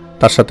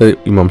তার সাথে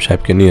ইমাম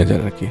সাহেবকে নিয়ে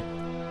যান আর কি।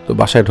 তো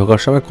বাসায়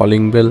ঢোকার সময়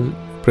কলিং বেল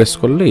প্রেস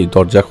করলেই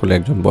দরজা খুলে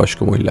একজন বয়স্ক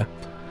মহিলা।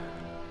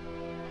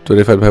 তো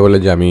রিফাত ভাই বলে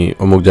যে আমি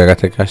অমুক জায়গা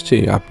থেকে আসছি,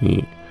 আপনি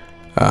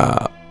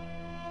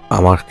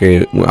আমাকে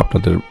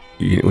আপনাদের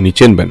উনি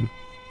চিনবেন।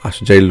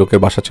 যে লোকের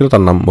বাসা ছিল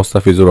তার নাম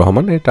মোস্তাফিজুর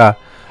রহমান, এটা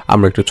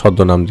আমরা একটু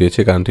ছদ্মনাম দিয়েছি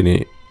কারণ তিনি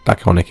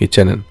তাকে অনেকেই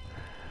চেনেন।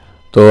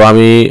 তো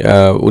আমি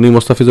উনি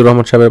মোস্তাফিজুর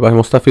রহমান সাহেবের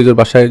মোস্তাফিজুর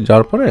বাসায়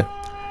যাওয়ার পরে,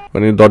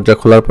 মানে দরজা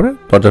খোলার পরে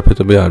দরজার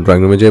ভেতরে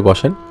ড্রয়িং রুমে যেয়ে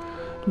বসেন।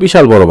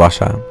 বিশাল বড়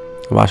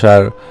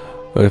বাসার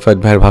রিফাত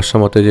ভাইয়ের ভাষ্য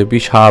মতে যে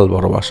বিশাল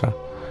বড় বাসা,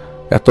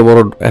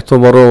 এত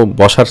বড়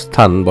বসার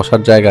স্থান,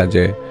 বসার জায়গা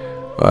যে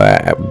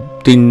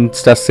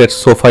 3টা সেট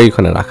সোফাই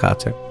ওখানে রাখা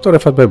আছে। তো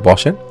রিফাত ভাই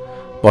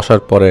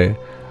বসার পরে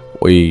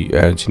ওই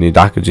যিনি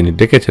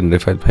ডেকেছেন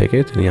রিফাত ভাইকে,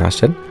 তিনি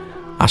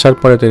আসার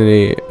পরে তিনি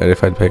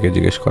রিফাত ভাইকে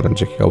জিজ্ঞেস করেন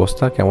যে কী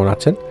অবস্থা, কেমন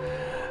আছেন,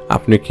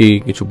 আপনি কি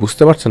কিছু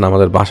বুঝতে পারছেন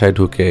আমাদের বাসায়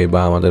ঢুকে বা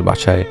আমাদের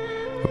বাসায়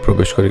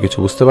প্রবেশ করে কিছু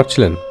বুঝতে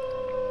পারছিলেন?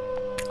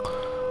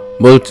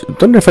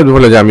 তো রিফাত ভাই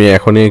বলে যে আমি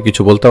এখনই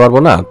কিছু বলতে পারবো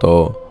না, তো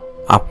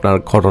আপনার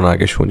ঘটনা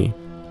আগে শুনি।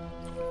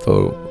 তো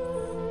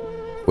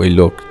ওই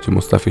লোক যে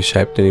মুস্তাফিজ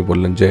সাহেব, তিনি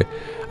বললেন যে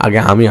আগে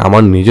আমি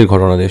আমার নিজের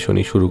ঘটনা দিয়ে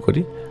শুরু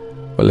করি।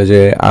 বলে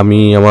যে আমি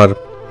আমার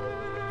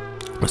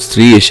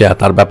স্ত্রী এসে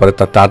তার ব্যাপারে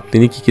তার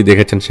তিনি কি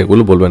দেখেছেন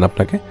সেগুলো বলবেন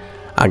আপনাকে,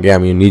 আগে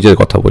আমি নিজের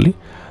কথা বলি।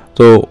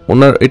 তো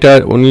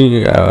উনি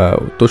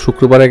তো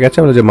শুক্রবারে গেছে,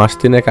 মানে যে মাস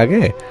 3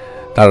 আগে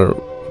তার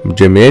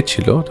যে মেয়ে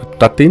ছিল,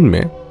 তার 3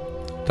 মেয়ে,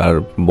 তার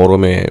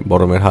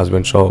বড় মেয়ের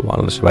হাজব্যান্ড সহ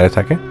বাংলাদেশের বাইরে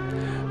থাকে,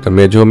 তার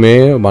মেজো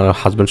মেয়ে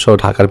হাজব্যান্ড সহ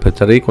ঢাকার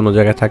ভেতরেই কোনো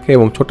জায়গায় থাকে,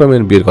 এবং ছোট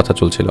মেয়ের বিয়ের কথা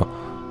চলছিল।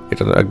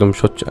 এটা একদম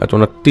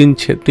ওনার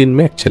 3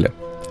 মেয়ে 1 ছেলে।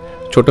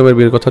 ছোট মেয়ের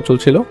বিয়ের কথা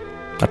চলছিল,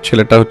 আর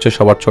ছেলেটা হচ্ছে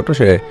সবার ছোট,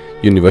 সে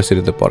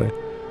ইউনিভার্সিটিতে পড়ে,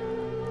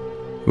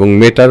 এবং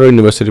মেয়েটারও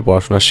ইউনিভার্সিটি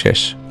পড়াশোনা শেষ,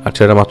 আর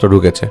ছেলেটা মাত্র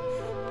ঢুকেছে।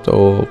 তো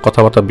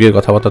বিয়ের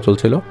কথাবার্তা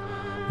চলছিল।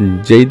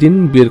 যেই দিন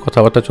বিয়ের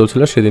কথাবার্তা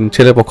চলছিল সেদিন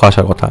ছেলে পক্ষ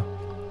আসার কথা।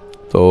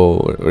 তো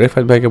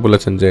রিফাত ভাইকে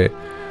বলেছেন যে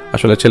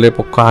আসলে ছেলে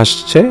পক্ষ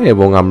আসছে,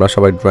 এবং আমরা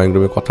সবাই ড্রয়িং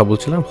রুমে কথা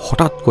বলছিলাম,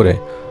 হঠাৎ করে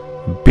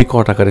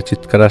বিকট আকারে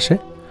চিৎকার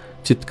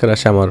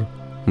আসে আমার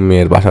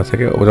মেয়ের বাসা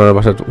থেকে।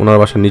 ওনার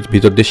বাসার নিচ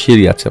ভিতর দিয়ে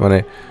সিঁড়ি আছে, মানে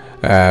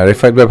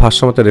রিফাত ভাই ভাষ্য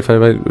মতো রিফাত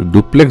ভাই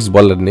ডুপ্লেক্স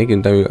বলেন নেই,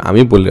 কিন্তু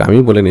আমি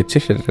বলে নিচ্ছি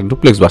সেটা একটা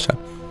ডুপ্লেক্স বাসা।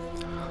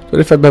 তো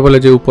রিফাত ভাই বলে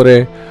যে উপরে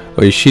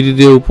ওই সিঁড়ি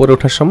দিয়ে উপরে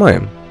ওঠার সময়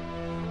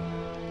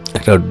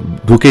একটা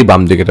ঢুকেই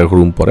বাম দিকে একটা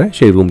রুম পড়ে,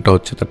 সেই রুমটা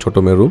হচ্ছে তার ছোট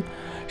মেয়ের রুম।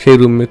 সেই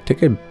রুমের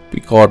থেকে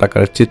বিকট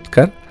আকারের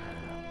চিৎকার।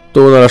 তো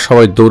ওনারা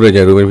সবাই দৌড়ে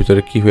যায় রুমের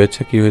ভিতরে, কি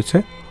হয়েছে।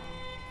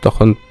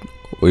 তখন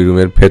ওই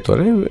রুমের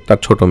ভেতরে তার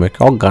ছোট মেয়েকে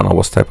অজ্ঞান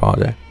অবস্থায় পাওয়া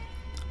যায়।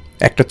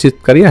 একটা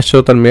চিৎকারই আসছিল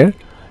তার মেয়ের,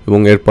 এবং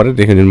এরপরে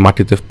দেখে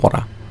মাটিতে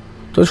পড়া।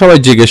 তো সবাই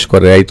জিজ্ঞেস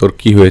করে, এই তোর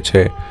কি হয়েছে,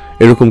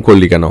 এরকম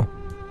করলি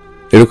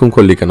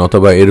কেন,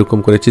 অথবা এরকম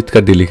করে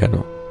চিৎকার দিলি কেন?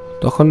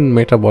 তখন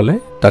মেয়েটা বলে,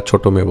 তার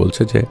ছোট মেয়ে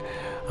বলছে যে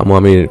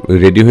আমি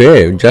রেডি হয়ে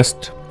জাস্ট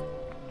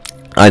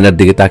আয়নার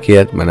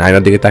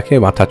দিকে তাকিয়ে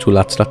মাথা চুল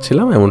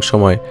আঁচড়াচ্ছিলাম, এমন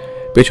সময়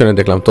পেছনে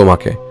দেখলাম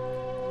তোমাকে।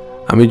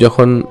 আমি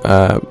যখন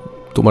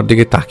তোমার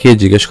দিকে তাকিয়ে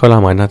জিজ্ঞেস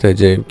করলাম আয়নাতে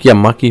যে কি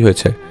আম্মা, কি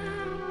হয়েছে,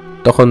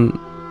 তখন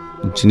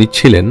যিনি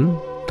ছিলেন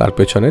তার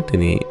পেছনে,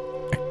 তিনি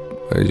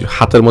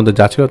হাতের মধ্যে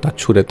যা ছিল তার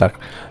ছুঁড়ে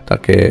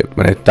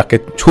তাকে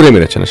ছুঁড়ে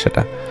মেরেছেন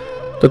সেটা।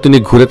 তো তিনি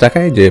ঘুরে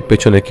তাকায় যে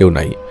পেছনে কেউ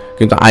নাই,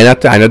 কিন্তু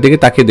আয়নার দিকে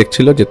তাকিয়ে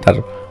দেখছিল যে তার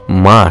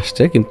মা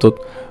আসছে, কিন্তু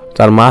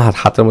তার মা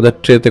হাতের মধ্যে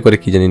ট্রেতে করে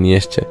কি জানি নিয়ে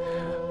এসছে।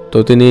 তো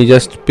তিনি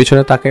জাস্ট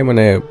পিছনে তাকায়,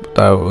 মানে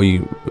তার ওই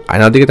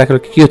আয়নার দিকে তাকে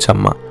কি হচ্ছে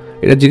আম্মা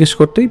এটা জিজ্ঞেস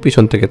করতেই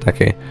পিছন থেকে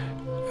তাকে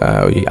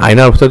ওই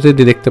আয়নার ভেতর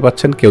দিয়ে দেখতে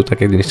পাচ্ছেন কেউ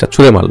তাকে জিনিসটা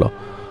ছুঁড়ে মারলো।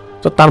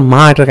 তো তার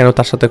মা এটা কেন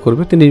তার সাথে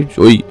করবে, তিনি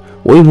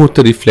ওই মুহূর্তে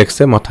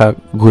রিফ্লেক্সে মাথা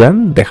ঘুরান,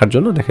 দেখার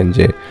জন্য দেখেন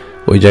যে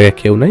ওই জায়গায়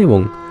কেউ নাই, এবং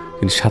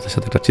তিনি সাথে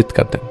সাথে একটা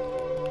চিৎকার দেন।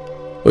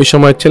 ওই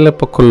সময় ছেলে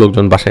পক্ষের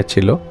লোকজন বাসায়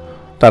ছিল,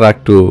 তারা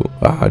একটু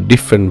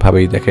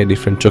ডিফারেন্টভাবেই দেখে,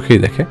 ডিফারেন্ট চোখেই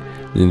দেখে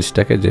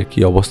জিনিসটাকে, যে কি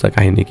অবস্থা,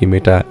 কাহিনী কি,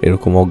 মেয়েটা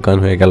এরকম অজ্ঞান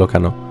হয়ে গেল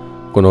কেন,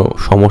 কোনো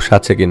সমস্যা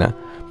আছে কিনা,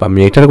 বা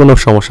মেয়েটার কোনো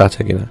সমস্যা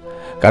আছে কিনা।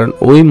 কারণ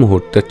ওই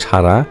মুহূর্তে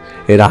ছাড়া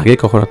এর আগে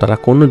কখনো তারা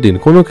কোনো দিন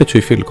কোনো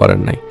কিছুই ফিল করেন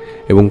নাই,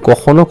 এবং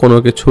কখনো কোনো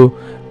কিছু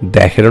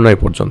দেখেরও নয়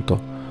পর্যন্ত।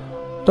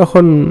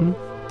 তখন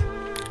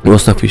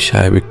মোস্তাফিজ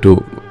সাহেব একটু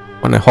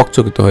মানে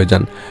হকচকিত হয়ে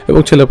যান এবং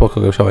ছেলের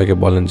পক্ষকে সবাইকে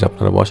বলেন যে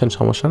আপনারা বসেন,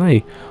 সমস্যা নাই।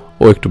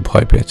 ও একটু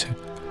ভয় পেয়েছে।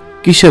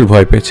 কিসের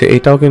ভয় পেয়েছে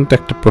এটাও কিন্তু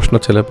একটা প্রশ্ন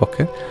ছেলের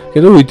পক্ষে,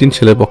 কিন্তু ওই দিন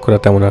ছেলের পক্ষরা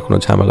তেমন আর কোনো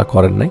ঝামেলা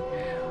করেন নাই।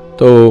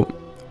 তো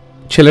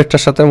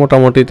ছেলেটার সাথে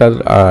মোটামুটি তার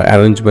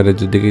অ্যারেঞ্জ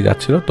ম্যারেজের দিকেই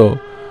যাচ্ছিল। তো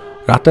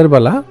রাতের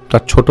বেলা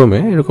তার ছোট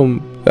মেয়ে এরকম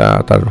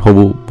তার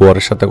হবু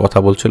বরের সাথে কথা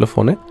বলছিল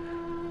ফোনে।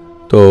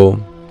 তো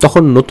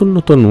তখন নতুন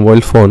নতুন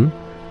মোবাইল ফোন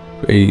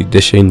এই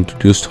দেশে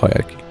ইন্ট্রোডিউসড হয়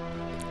আর কি,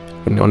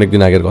 মানে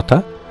অনেকদিন আগের কথা।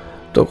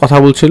 তো কথা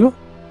বলছিল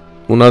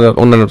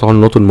ওনারা তখন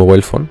নতুন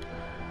মোবাইল ফোন,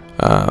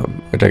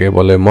 এটাকে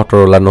বলে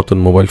মোটরোলার নতুন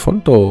মোবাইল ফোন।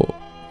 তো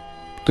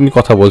তিনি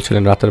কথা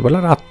বলছিলেন রাতের বেলা,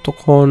 রাত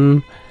তখন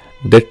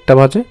 1:30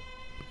 বাজে।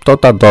 তো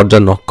তার দরজা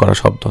নক করা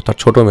শব্দ, তার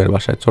ছোটো মেয়ের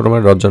বাসায় ছোটো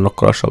মেয়ের দরজা নক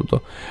করার শব্দ।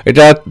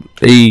 এটা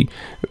এই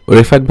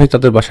রেফাত ভাই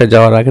তাদের বাসায়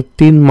যাওয়ার আগে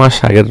 3 মাস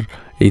আগের,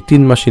 এই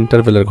 3 মাস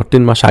ইন্টারভেলের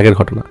 3 মাস আগের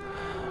ঘটনা।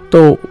 তো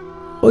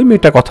ওই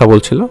মেয়েটা কথা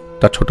বলছিল,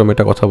 তার ছোটো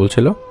মেয়েটা কথা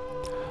বলছিল,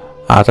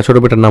 আর তার ছোটো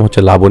মেয়েটার নাম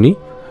হচ্ছে লাবণী।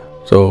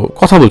 তো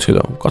কথা বলছিল,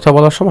 কথা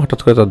বলার সময় হঠাৎ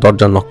করে তার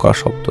দরজা নক করার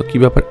শব্দ। কী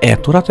ব্যাপার,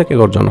 এত রাতে কে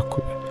দরজা নক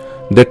করবে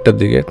 1:30টার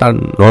দিকে? তার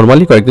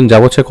নর্মালি কয়েকদিন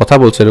যাবত সে কথা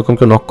বলছে, এরকম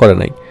কেউ নক করে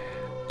নাই।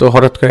 তো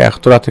হঠাৎ করে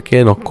এত রাতে কে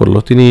নক করলো,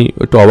 তিনি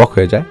একটু অবাক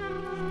হয়ে যায়।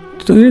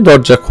 তো তিনি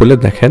দরজা খুলে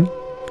দেখেন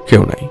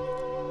কেউ নাই,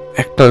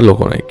 একটা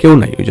লোকও নাই, কেউ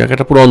নাই। ওই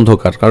জায়গাটা পুরো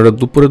অন্ধকার, কারণ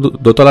দুপুরে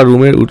দোতলা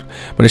রুমের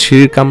মানে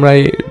সিঁড়ির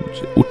কামরায়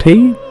উঠেই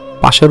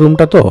পাশের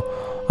রুমটা তো,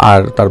 আর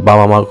তার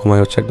বাবা মা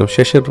ঘুমায় হচ্ছে একদম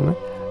শেষের রুমে।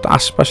 তো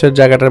আশপাশের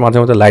জায়গাটার মাঝে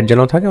মাঝে লাইট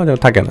জ্বালানো থাকে, মাঝে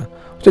থাকে না।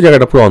 তো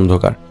জায়গাটা পুরো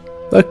অন্ধকার।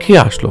 কে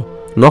আসলো,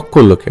 নক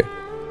করলো কে?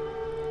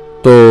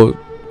 তো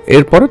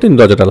এরপরে তিনি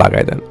দরজাটা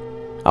লাগাই দেন,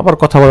 আবার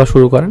কথা বলা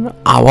শুরু করেন।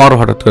 আবার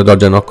হঠাৎ করে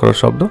দরজা নক করার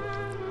শব্দ।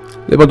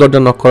 এবার দরজা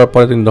নক করার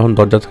পরে তিনি যখন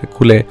দরজা থেকে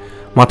খুলে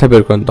মাথা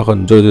বের করেন, তখন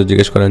জোরে জোরে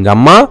জিজ্ঞেস করেন যে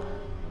আম্মা,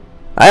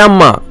 আয়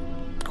আম্মা।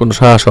 কোনো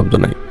সারা শব্দ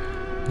নাই,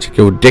 যে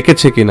কেউ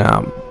ডেকেছে কিনা,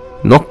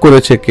 নক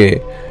করেছে কে,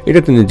 এটা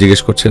তিনি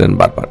জিজ্ঞেস করছিলেন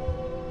বারবার,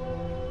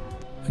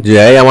 যে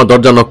এই আমার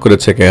দরজা নক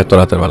করেছে কে এত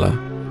রাতের বেলা,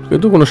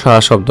 কিন্তু কোনো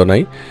সারা শব্দ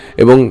নাই।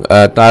 এবং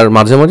তার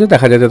মাঝে মাঝে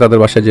দেখা যায় যে তাদের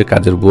বাসায় যে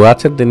কাজের বুয়া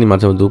আছে, তিনি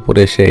মাঝে মধ্যে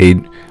উপরে এসে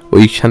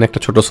ওইখানে একটা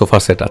ছোট সোফা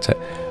সেট আছে,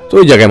 তো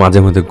ওই জায়গায় মাঝে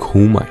মধ্যে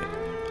ঘুমায়।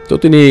 তো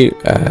তিনি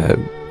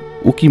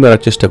উকি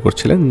মারার চেষ্টা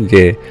করছিলেন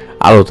যে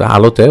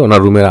আলোতে ওনার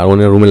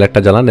রুমের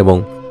লাইটটা জ্বালান, এবং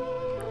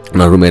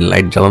ওনার রুমের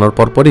লাইট জ্বালানোর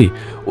পরপরই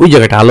ওই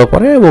জায়গাটা আলো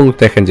পড়ে এবং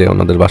দেখেন যে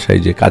ওনাদের বাসায়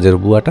যে কাজের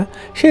বুয়াটা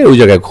সে ওই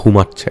জায়গায়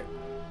ঘুমাচ্ছে।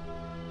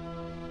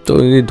 তো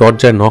উনি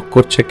দরজায় নক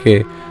করছে কে,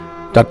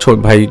 তার ছোট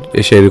ভাই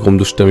এসে এরকম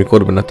দুষ্টামি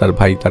করবে না, তার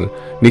ভাই তার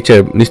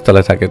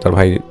নিচতলায় থাকে, তার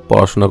ভাই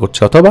পড়াশোনা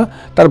করছে, অথবা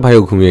তার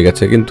ভাইও ঘুমিয়ে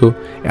গেছে, কিন্তু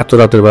এত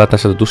রাতের বেলা তার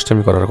সাথে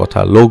দুষ্টামি করার কথা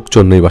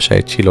লোকজনই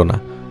বাসায় ছিল না।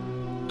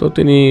 তো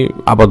তিনি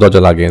আবার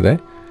দরজা লাগিয়ে দেয়।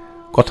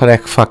 কথার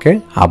এক ফাঁকে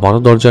আবারও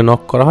দরজায়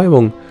নক করা হয়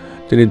এবং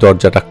তিনি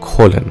দরজাটা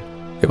খোলেন।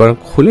 এবার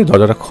খুলে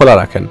দরজাটা খোলা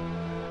রাখেন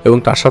এবং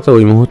তার সাথে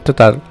ওই মুহূর্তে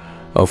তার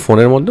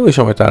ফোনের মধ্যে ওই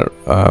সময় তার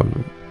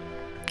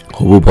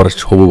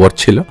হবু বর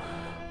ছিল।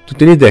 তো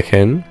তিনি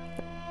দেখেন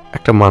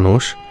একটা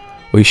মানুষ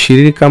ওই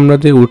সিঁড়ির কামরা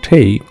দিয়ে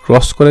উঠেই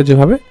ক্রস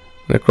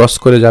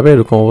করে যাবে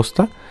এরকম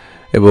অবস্থা,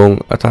 এবং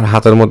তার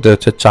হাতের মধ্যে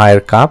হচ্ছে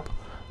চায়ের কাপ,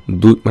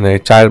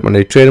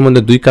 ট্রের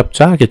মধ্যে 2 কাপ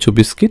চা, কিছু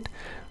বিস্কিট।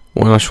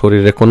 ওনার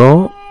শরীরে কোনো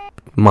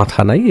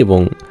মাথা নাই এবং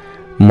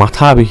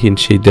মাথাবিহীন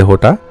সেই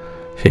দেহটা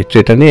সেই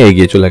ট্রেটা নিয়ে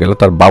এগিয়ে চলে গেল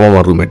তার বাবা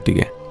মার রুমের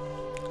দিকে।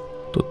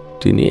 তো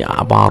তিনি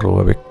আবারও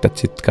একটা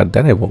চিৎকার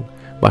দেন এবং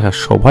বাসার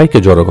সবাইকে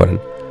জড়ো করেন।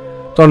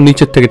 তখন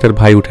নিচের থেকে তার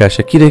ভাই উঠে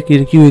আসে, কিরে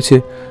কি হয়েছে,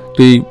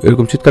 তুই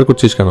এরকম চিৎকার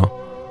করছিস কেন?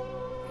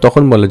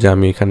 তখন বলে যে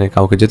আমি এখানে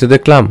কাউকে যেতে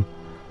দেখলাম,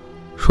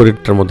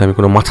 শরীরটার মধ্যে আমি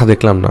কোনো মাথা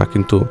দেখলাম না,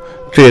 কিন্তু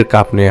ট্রের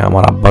কাপ নিয়ে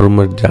আমার আব্বার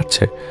রুমে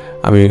যাচ্ছে।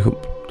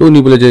 তো উনি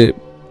বলে যে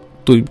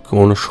তুই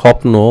কোনো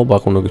স্বপ্ন বা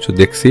কোনো কিছু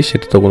দেখছিস,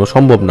 সেটা তো কোনো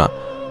সম্ভব না।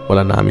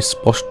 বলে না, আমি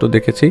স্পষ্ট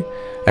দেখেছি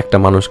একটা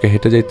মানুষকে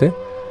হেঁটে যেতে,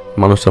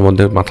 মানুষটার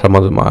মধ্যে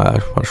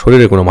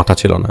শরীরে কোনো মাথা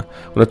ছিল না,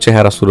 কোনো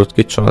চেহারা সুরত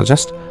কিচ্ছু না,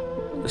 জাস্ট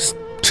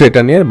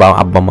ট্রেটা নিয়ে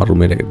আব্বা আমার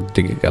রুমের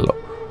দিকে গেল।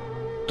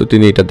 তো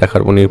তিনি এটা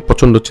দেখার উনি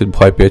প্রচণ্ড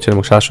ভয় পেয়েছেন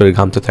এবং সারা শরীর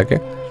ঘামতে থাকে।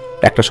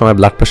 একটা সময়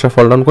ব্লাড প্রেশার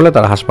ফল ডাউন করলে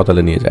তারা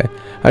হাসপাতালে নিয়ে যায়।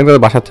 আর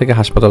তাদের বাসা থেকে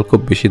হাসপাতাল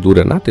খুব বেশি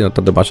দূরে না,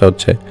 তাদের বাসা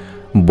হচ্ছে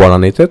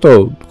বনানীতে, তো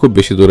খুব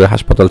বেশি দূরে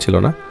হাসপাতাল ছিল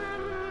না।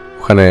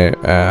 ওখানে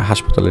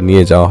হাসপাতালে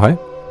নিয়ে যাওয়া হয়।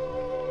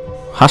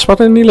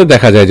 হাসপাতালে নিলে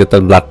দেখা যায় যে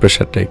তার ব্লাড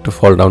প্রেশারটা একটু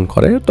ফল ডাউন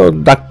করে, তো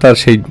ডাক্তার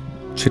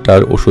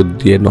সেটার ওষুধ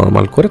দিয়ে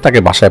নর্মাল করে তাকে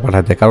বাসায়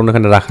পাঠায় দেয়, কারণ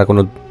এখানে রাখার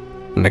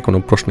কোনো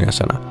প্রশ্নই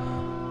আসে না।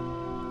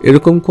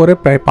 এরকম করে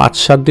প্রায়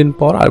 5-7 দিন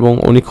পর, এবং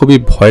উনি খুবই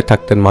ভয়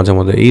থাকতেন মাঝে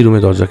মধ্যে, এই রুমে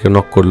দরজাকে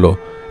নক করলো,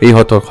 এই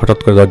হয়তো হঠাৎ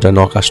করে দরজায়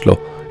নক আসলো,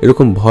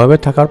 এরকম ভয়ে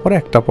থাকার পরে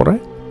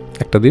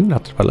একটা দিন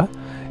রাত্রবেলা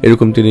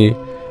এরকম তিনি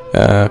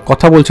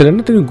কথা বলছিলেন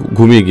না, তিনি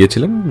ঘুমিয়ে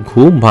গিয়েছিলেন।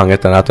 ঘুম ভাঙে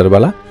তার রাতের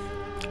বেলা।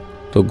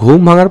 তো ঘুম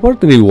ভাঙার পর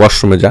তিনি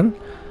ওয়াশরুমে যান,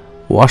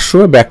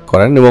 ওয়াশরুমে ব্যাক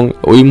করেন, এবং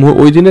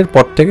ওই দিনের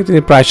পর থেকে তিনি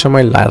প্রায়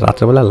সময়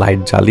রাত্রেবেলা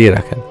লাইট জ্বালিয়ে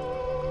রাখেন।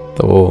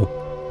 তো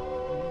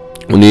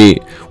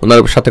ওনার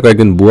সাথে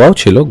কয়েকদিন বুয়াও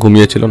ছিল,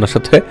 ঘুমিয়েছিল ওনার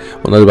সাথে,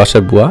 ওনার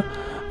বাসায় বুয়া।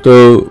 তো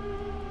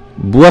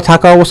বুয়া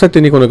থাকা অবস্থায়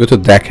তিনি কোনো কিছু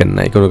দেখেন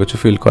নাই, কোনো কিছু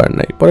ফিল করেন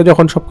নাই। পরে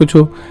যখন সব কিছু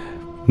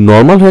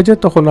নর্মাল হয়ে যায়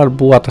তখন আর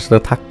বুয়া তার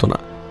সাথে থাকতো না।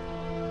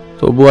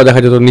 তো বুয়া দেখা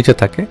যেত নিচে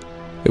থাকে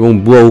এবং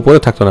বুয়া উপরে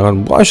থাকতো না, কারণ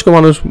বয়স্ক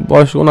মানুষ,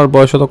 ওনার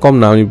বয়স তো কম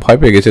না, উনি ভয়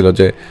পেয়ে গেছিল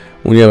যে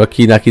উনি আবার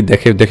কি না কি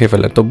দেখে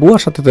ফেলে। তো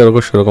বুয়ার সাথে তো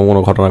এরকম সেরকম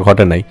কোনো ঘটনা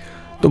ঘটে নাই।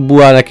 তো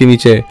বুয়া নাকি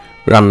নিচে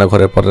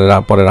রান্নাঘরে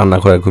পরে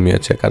রান্নাঘরে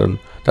ঘুমিয়েছে, কারণ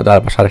তাদের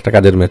বাসার একটা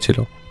কাজের মেয়ে ছিল।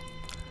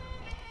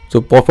 তো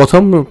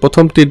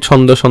প্রথম তীর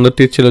সন্দেহ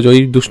তীর ছিল যে ওই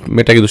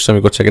মেয়েটাকে দুষ্টামি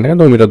করছে কিনা,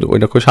 কিন্তু ওই মেয়েটা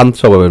ওইটা খুব শান্ত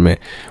স্বভাবের মেয়ে,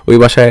 ওই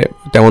বাসায়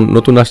তেমন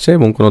নতুন আসছে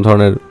এবং কোনো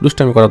ধরনের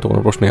দুষ্টামি করার তো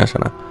কোনো প্রশ্নই আসে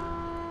না।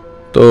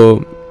 তো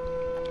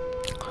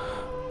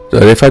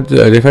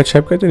রেফাত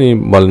সাহেবকে তিনি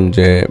বলেন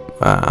যে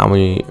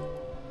আমি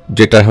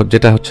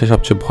যেটা হচ্ছে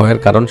সবচেয়ে ভয়ের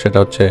কারণ সেটা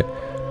হচ্ছে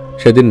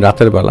সেদিন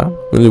রাতের বেলা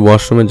উনি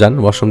ওয়াশরুমে যান,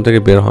 ওয়াশরুম থেকে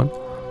বের হন।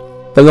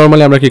 তাহলে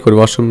নর্মালি আমরা কী করি,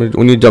 ওয়াশরুমে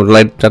উনি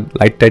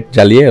লাইট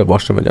জ্বালিয়ে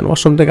ওয়াশরুমে যান,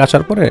 ওয়াশরুম থেকে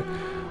আসার পরে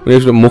উনি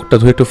মুখটা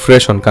ধুয়ে একটু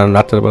ফ্রেশ হন, কারণ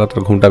রাতের বেলা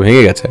তার ঘুমটা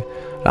ভেঙে গেছে,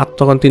 রাত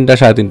তখন 3টা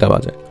সাড়ে 3টা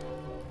বাজে।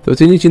 তো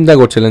তিনি চিন্তা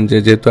করছিলেন যে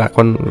যেহেতু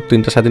এখন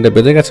 3টা সাড়ে 3টা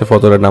বেজে গেছে,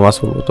 ফজরের নামাজ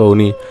পড়ব, তো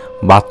উনি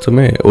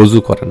বাথরুমে অজু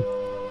করেন।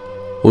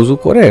 অজু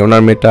করে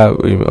ওনার মেয়েটা,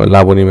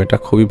 লাবণী মেয়েটা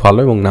খুবই ভালো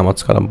এবং নামাজ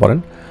কালাম পড়েন।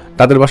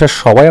 তাদের বাসায়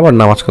সবাই আবার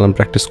নামাজ কালাম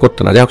প্র্যাকটিস করতে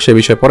না, যাই হোক সে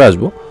বিষয়ে পরে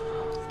আসবো।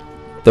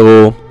 তো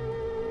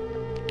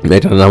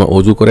মেয়েটার নাম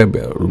অজু করে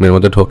রুমের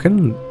মধ্যে ঢোকেন,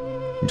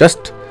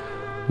 জাস্ট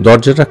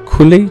দরজাটা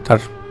খুলেই তার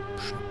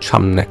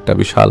সামনে একটা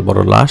বিশাল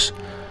বড় লাশ।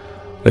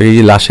 এই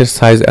লাশের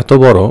সাইজ এত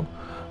বড়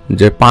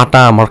যে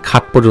পাটা আমার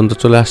খাট পর্যন্ত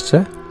চলে আসছে,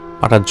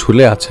 পাটা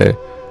ঝুলে আছে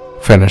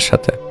ফ্যানের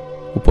সাথে।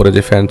 উপরে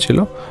যে ফ্যান ছিল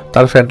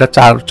তার ফ্যানটা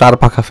চার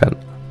পাখা ফ্যান,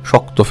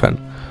 শক্ত ফ্যান।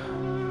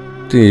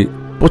 তিনি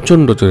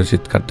প্রচণ্ড জোরে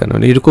চিৎকার দেন।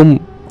 মানে এরকম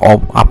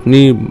আপনি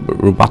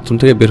বাথরুম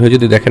থেকে বের হয়ে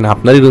যদি দেখেন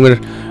আপনারই রুমের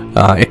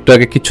একটু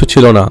আগে কিচ্ছু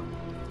ছিল না,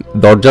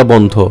 দরজা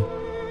বন্ধ,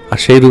 আর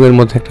সেই রুমের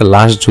মধ্যে একটা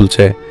লাশ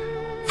ঝুলছে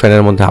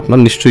ফ্যানের মধ্যে, আপনার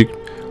নিশ্চয়ই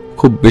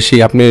খুব বেশি,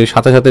 আপনি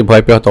সাথে সাথে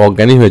ভয় পেয়ে হয়তো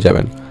অজ্ঞানী হয়ে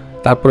যাবেন।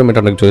 তারপরে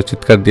মেয়েটা অনেক জোরে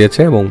চিৎকার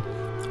দিয়েছে এবং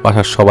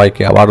বাসার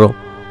সবাইকে আবারও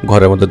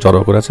ঘরের মধ্যে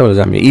জড়ো করেছে, বলে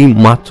যে আমি এই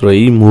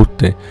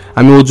মুহূর্তে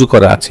আমি উজু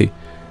করে আছি,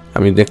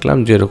 আমি দেখলাম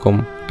যে এরকম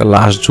একটা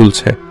লাশ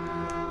ঝুলছে,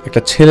 একটা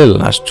ছেলের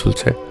লাশ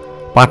ঝুলছে,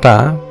 পাটা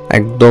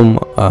একদম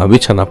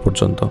বিছানা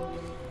পর্যন্ত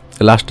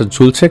লাশটা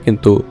ঝুলছে।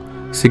 কিন্তু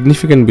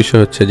সিগনিফিক্যান্ট বিষয়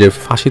হচ্ছে যে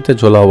ফাঁসিতে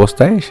ঝোলা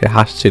অবস্থায় সে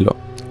হাসছিল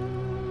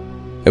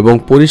এবং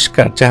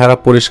পরিষ্কার চেহারা,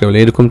 পরিষ্কার,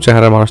 এরকম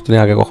চেহারা মানুষ তিনি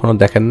আগে কখনো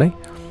দেখেন নাই।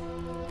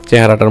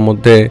 চেহারাটার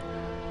মধ্যে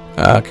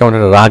কেমন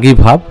একটা রাগী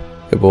ভাব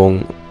এবং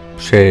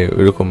সে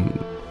এরকম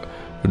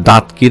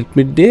দাঁত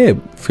কিরমিট দিয়ে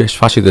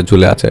ফাঁসিতে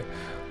ঝুলে আছে,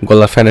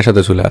 গলার ফ্যানের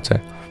সাথে ঝুলে আছে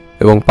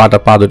এবং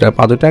পা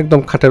দুটা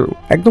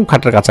একদম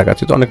খাটের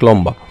কাছাকাছি, তো অনেক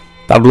লম্বা।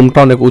 তার রুমটা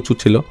অনেক উঁচু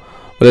ছিল,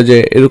 বলে যে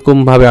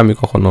এরকমভাবে আমি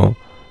কখনো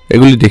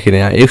এগুলি দেখিনি,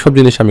 এইসব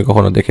জিনিস আমি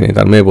কখনো দেখিনি,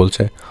 তার মেয়ে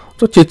বলছে।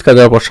 তো চিৎকার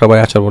দেওয়ার পর সবাই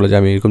আসার বলে যে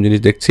আমি এরকম জিনিস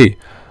দেখছি,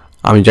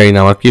 আমি জানি না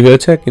আমার কী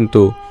হয়েছে,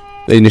 কিন্তু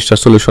এই জিনিসটার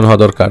সলিউশন হওয়া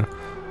দরকার,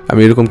 আমি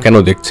এরকম কেন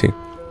দেখছি।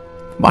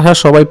 বাসার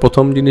সবাই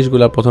প্রথম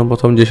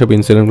যেসব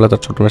ইনসিডেন্টগুলো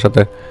তার ছোট মেয়ের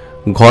সাথে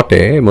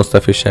ঘটে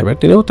মোস্তাফিজ সাহেবের,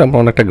 তিনিও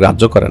তেমন একটা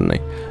গ্রাহ্য করেন নাই,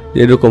 যে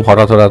এরকম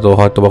হঠাৎ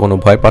হয়তো বা কোনো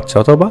ভয় পাচ্ছে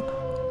অথবা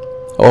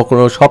ও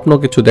কোনো স্বপ্ন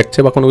কিছু দেখছে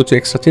বা কোনো কিছু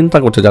এক্সট্রা চিন্তা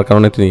করছে, যার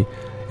কারণে তিনি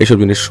এসব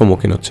জিনিসের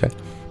সম্মুখীন হচ্ছে।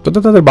 তো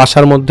তাদের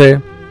বাসার মধ্যে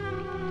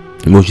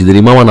মসজিদের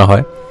ইমাম আনা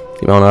হয়,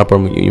 ইমাম আনার পর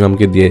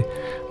ইমামকে দিয়ে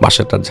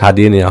বাসাটা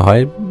ঝাড়িয়ে নেওয়া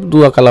হয়,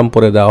 দুয়া কালাম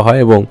পরে দেওয়া হয়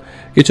এবং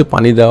কিছু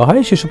পানি দেওয়া হয়।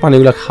 সেসব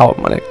পানিগুলো খাওয়া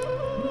মানে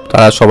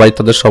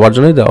তাদের সবার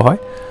জন্যই দেওয়া হয়,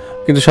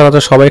 কিন্তু সাধারণত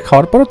সবাই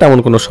খাওয়ার পরে তেমন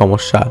কোনো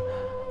সমস্যা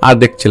আর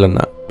দেখছিলেন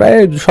না, প্রায়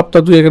সপ্তাহ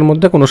 2-1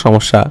 মধ্যে কোনো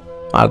সমস্যা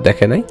আর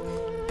দেখে নাই।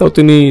 তো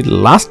তিনি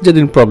লাস্ট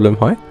যেদিন প্রবলেম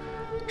হয়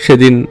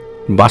সেদিন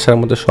বাসার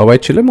মধ্যে সবাই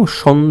ছিল এবং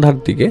সন্ধ্যার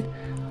দিকে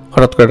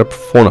হঠাৎ করে একটা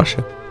ফোন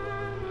আসে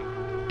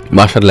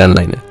বাসার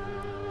ল্যান্ডলাইনে।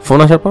 ফোন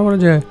আসার পর বলে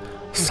যে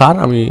স্যার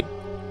আমি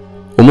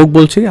অমুক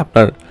বলছি,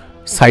 আপনার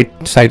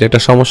সাইটে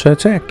একটা সমস্যা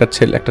হয়েছে, একটা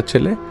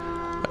ছেলে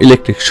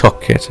ইলেকট্রিক শক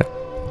খেয়েছে,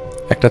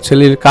 একটা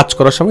ছেলের কাজ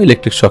করার সময়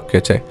ইলেকট্রিক শক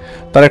খেয়েছে।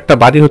 তার একটা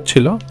বাড়ি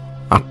হচ্ছিল,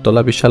 8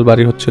 তলা বিশাল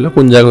বাড়ি হচ্ছিল,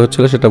 কোন জায়গায়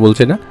হচ্ছিল সেটা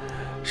বলছি না।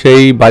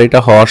 সেই বাড়িটা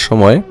হওয়ার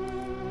সময়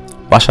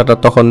বাসাটা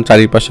তখন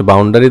চারিপাশে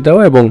বাউন্ডারি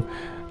দেওয়া এবং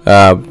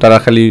তারা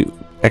খালি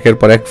একের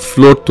পর এক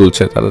ফ্লোর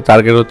তুলছে। তাদের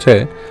টার্গেট হচ্ছে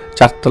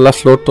 4 তলা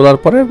ফ্লোর তোলার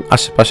পরে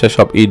আশেপাশে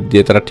সব ইট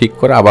দিয়ে তারা ঠিক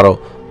করে আবারও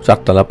 4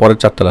 তলা, পরের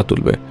 4 তলা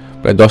তুলবে,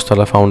 প্রায় 10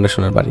 তলা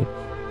ফাউন্ডেশনের বাড়ি।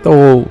 তো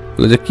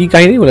বলে যে কী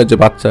কাহিনী, বলে যে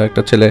বাচ্চা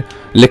একটা ছেলে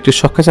ইলেকট্রিক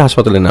শক খেয়েছে,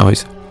 হাসপাতালে নেওয়া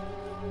হয়েছে,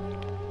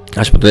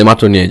 হাসপাতালে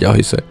মাত্র নিয়ে যাওয়া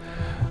হয়েছে।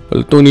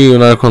 তো উনি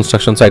ওনার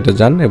কনস্ট্রাকশন সাইটে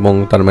যান এবং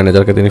তার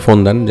ম্যানেজারকে তিনি ফোন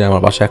দেন যে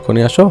আমার বাসায়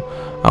এখনই আসো,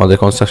 আমাদের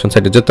কনস্ট্রাকশন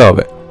সাইটে যেতে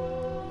হবে।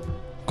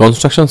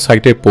 কনস্ট্রাকশন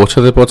সাইটে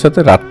পৌঁছাতে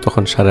রাত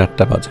তখন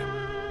 8:30 বাজে।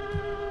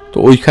 তো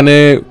ওইখানে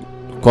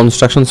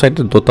কনস্ট্রাকশন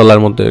সাইটের দোতলার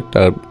মধ্যে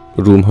একটা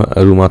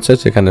রুম আছে,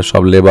 যেখানে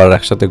সব লেবার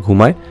একসাথে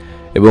ঘুমায়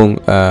এবং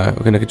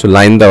ওখানে কিছু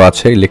লাইন দেওয়া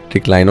আছে,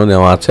 ইলেকট্রিক লাইনও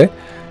নেওয়া আছে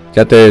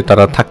যাতে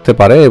তারা থাকতে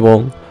পারে এবং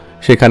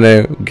সেখানে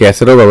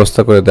গ্যাসেরও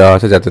ব্যবস্থা করে দেওয়া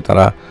আছে যাতে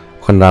তারা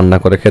ওখানে রান্না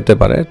করে খেতে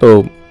পারে। তো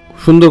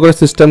সুন্দর করে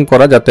সিস্টেম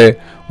করা যাতে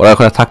ওরা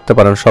ওখানে থাকতে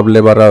পারেন। সব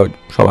লেবাররা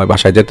সবাই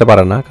বাসায় যেতে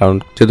পারে না, কারণ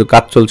যেহেতু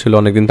কাজ চলছিল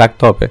অনেকদিন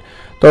থাকতে হবে।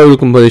 তো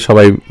ওইরকমভাবেই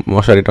সবাই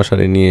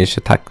মশারি নিয়ে এসে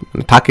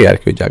থাকে আর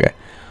কি ওই জায়গায়।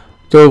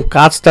 তো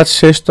কাজ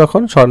শেষ,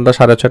 তখন সন্ধ্যা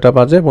 6:30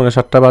 বাজে,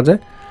 6:45 বাজে।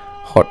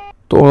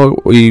 তো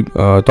ওই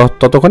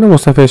ততক্ষণে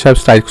মোস্তাফিজ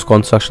সাহেব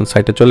কনস্ট্রাকশন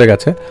সাইটে চলে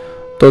গেছে।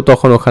 তো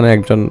তখন ওখানে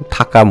একজন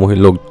থাকা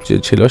লোক যে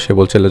ছিল সে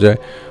বলছিল যে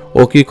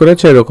ও কী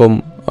করেছে, এরকম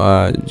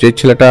যে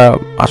ছেলেটা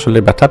আসলে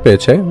ব্যথা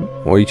পেয়েছে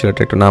ওই ছেলেটা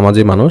একটু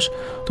নামাজি মানুষ,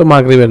 তো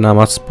মাগরিবের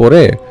নামাজ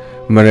পড়ে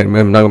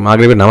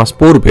মাগরিবের নামাজ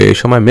পড়বে এই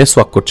সময়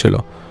মেসওয়াক করছিল।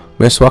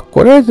 মেসওয়াক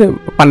করে যে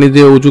পানি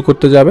দিয়ে উজু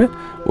করতে যাবে,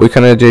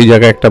 ওইখানে যেই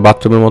জায়গায় একটা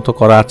বাথরুমের মতো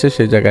করা আছে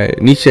সেই জায়গায়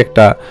নিচে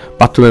একটা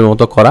বাথরুমের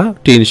মতো করা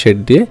টিন শেড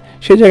দিয়ে,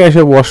 সেই জায়গায়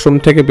সে ওয়াশরুম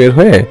থেকে বের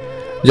হয়ে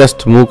জাস্ট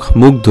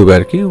মুখ ধুবে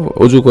আর কি,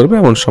 উজু করবে।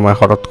 এমন সময়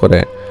হঠাৎ করে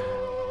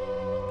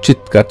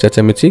চিৎকার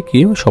চেঁচামেচি কি,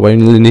 সবাই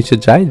নিচে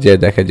যায়, যে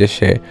দেখে যে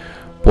সে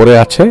পড়ে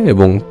আছে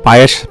এবং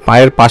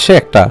পায়ের পাশে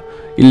একটা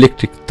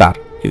ইলেকট্রিক তার।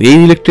 এই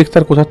ইলেকট্রিক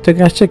তার কোথা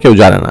থেকে আসছে কেউ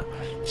জানে না।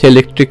 সে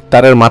ইলেকট্রিক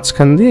তারের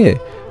মাঝখান দিয়ে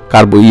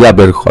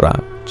বের করা,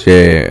 যে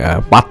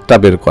পাতটা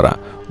বের করা,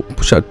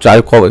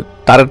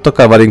 তারের তো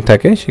কাভারিং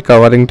থাকে, সেই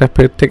কাভারিংটা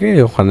থেকে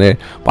ওখানে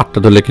পাতটা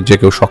ধরলে কি যে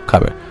কেউ শক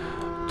খাবে।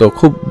 তো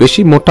খুব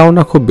বেশি মোটাও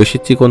না, খুব বেশি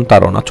চিকন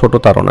তারও না, ছোট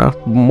তারও না,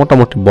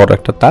 মোটামুটি বড়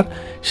একটা তার।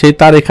 সেই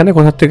তার এখানে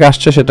কোথা থেকে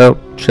আসছে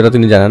সেটা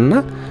তিনি জানেন না,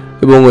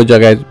 এবং ওই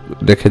জায়গায়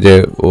দেখে যে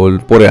ও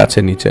পড়ে আছে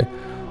নিচে।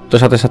 তো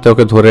সাথে সাথে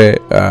ওকে ধরে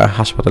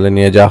হাসপাতালে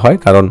নিয়ে যাওয়া হয়,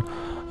 কারণ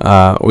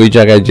ওই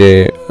জায়গায় যে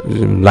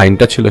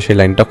লাইনটা ছিল সেই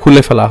লাইনটা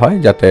খুলে ফেলা হয়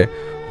যাতে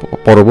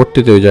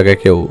পরবর্তীতে ওই জায়গায়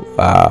কেউ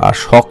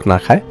শক না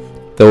খায়।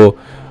 তো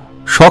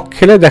শক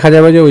খেলে দেখা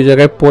যাবে যে ওই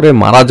জায়গায় পড়ে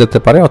মারা যেতে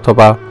পারে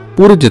অথবা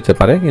পুড়ে যেতে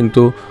পারে,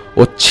 কিন্তু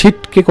ও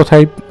ছিটকে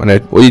কোথায়, মানে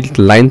ওই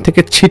লাইন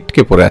থেকে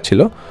ছিটকে পড়ে আছিল।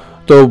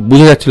 তো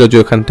বুঝে যাচ্ছিল যে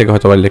ওখান থেকে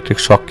হয়তো ইলেকট্রিক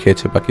শক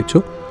খেয়েছে বা কিছু।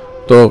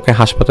 তো ওকে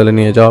হাসপাতালে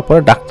নিয়ে যাওয়ার পরে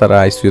ডাক্তাররা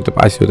আইসিইউতে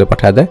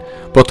পাঠিয়ে দেয়।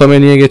 প্রথমে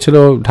নিয়ে গেছিল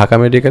ঢাকা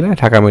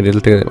মেডিকেল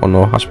থেকে অন্য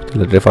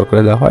হাসপাতালে রেফার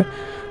করে দেওয়া হয়।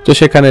 তো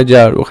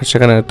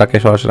সেখানে তাকে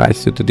সরাসরি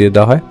আইসিইউতে দিয়ে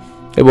দেওয়া হয়,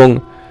 এবং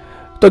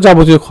তো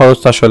যাবতীয়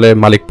খরচ আসলে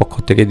মালিক পক্ষ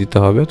থেকে দিতে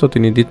হবে, তো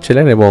তিনি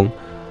দিচ্ছিলেন। এবং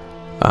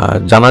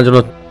জানার জন্য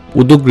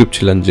উদ্গ্রীব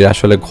ছিলেন যে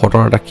আসলে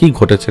ঘটনাটা কি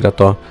ঘটেছে, এটা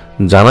তো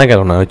জানা গেল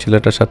না ওই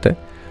ছেলেটার সাথে।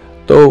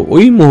 তো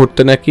ওই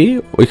মুহূর্তে নাকি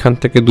ওইখান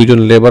থেকে দুজন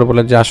লেবার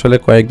বলে যে আসলে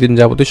কয়েকদিন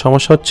যাবতীয়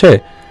সমস্যা হচ্ছে,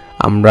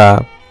 আমরা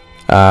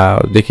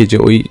দেখি যে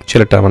ওই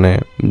ছেলেটা, মানে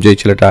যেই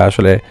ছেলেটা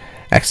আসলে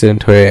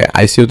অ্যাক্সিডেন্ট হয়ে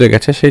আইসিইউতে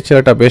গেছে, সেই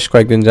ছেলেটা বেশ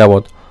কয়েকদিন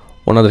যাবৎ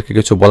ওনাদেরকে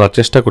কিছু বলার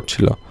চেষ্টা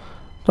করছিল।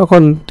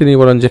 তখন তিনি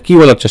বলেন যে কী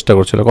বলার চেষ্টা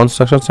করছিল,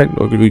 কনস্ট্রাকশন সাইট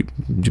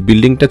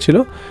বিল্ডিংটা ছিল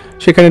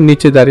সেখানে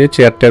নিচে দাঁড়িয়ে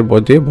চেয়ার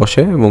দিয়ে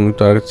বসে, এবং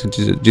তার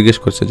জিজ্ঞেস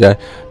করছে যে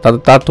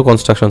তার তো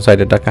কনস্ট্রাকশন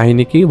সাইটের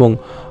কাহিনী কী, এবং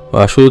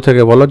শুরু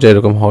থেকে বলো যে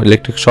এরকম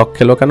ইলেকট্রিক শক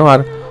খেলো কেন, আর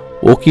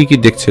ও কী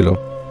দেখছিল।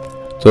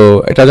 তো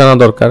এটা জানা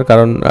দরকার,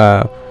 কারণ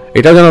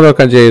এটা জানা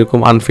দরকার যে এরকম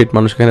আনফিট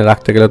মানুষকে এখানে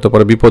রাখতে গেলে তো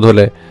পরে বিপদ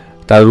হলে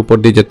তার উপর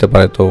দিয়ে যেতে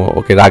পারে, তো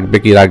ওকে রাখবে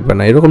কি রাখবে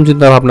না, এরকম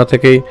চিন্তা ভাবনা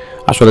থেকেই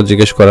আসলে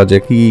জিজ্ঞেস করা যে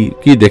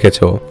কি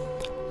দেখেছে ও।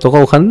 তখন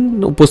ওখানে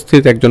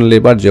উপস্থিত একজন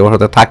লেবার যে ওর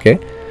সাথে থাকে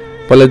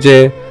বলে যে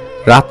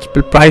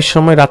প্রায়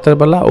সময় রাতের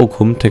বেলা ও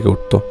ঘুম থেকে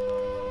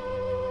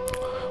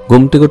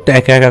উঠতে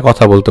একা একা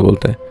কথা বলতে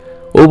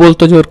ও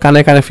বলতো যে ওর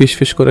কানে কানে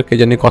ফিস করে কে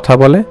জানি কথা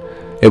বলে,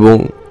 এবং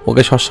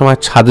ওকে সবসময়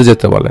ছাদে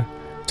যেতে বলে,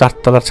 4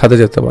 তলার ছাদে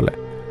যেতে বলে।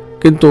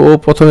 কিন্তু ও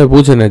প্রথমে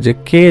বুঝে না যে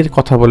কে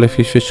কথা বলে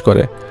ফিস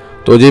করে।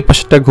 তো যেই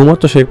পাশটা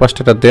ঘুমাতো সেই পাশটা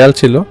একটা দেয়াল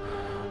ছিল,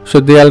 সে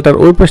দেয়ালটার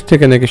ওই পাশ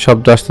থেকে নাকি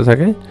শব্দ আসতে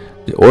থাকে,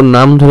 যে ওর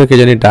নাম ধরে কে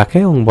জানি ডাকে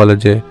এবং বলে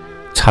যে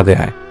ছাদে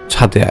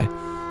আয়।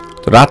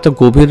 তো রাত,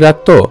 গভীর রাত,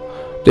 তো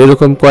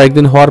এরকম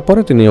কয়েকদিন হওয়ার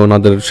পরে তিনি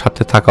ওনাদের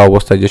সাথে থাকা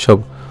অবস্থায় যেসব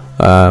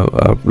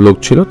লোক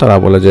ছিল তারা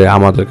বলে যে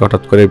আমাদেরকে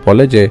হঠাৎ করে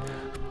বলে যে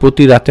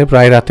প্রতি রাতে,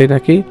 প্রায় রাতে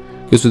নাকি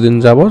কিছুদিন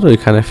যাবত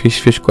ওইখানে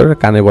ফিস করে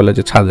কানে বলে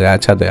যে ছাদে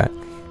আয়।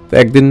 তো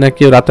একদিন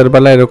নাকি রাতের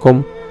বেলা এরকম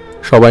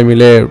সবাই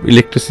মিলে,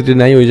 ইলেকট্রিসিটি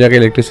নাই ওই জায়গায়,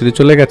 ইলেকট্রিসিটি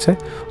চলে গেছে,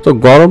 তো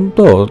গরম,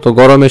 তো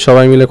গরমে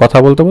সবাই মিলে কথা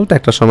বলতে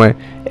একটা সময়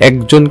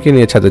একজনকে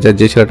নিয়ে ছাদে যায়,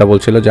 যে ছেলেটা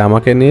বলছিল যে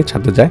আমাকে নিয়ে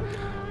ছাদে যায়।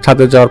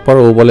 ছাদে যাওয়ার পর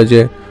ও বলে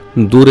যে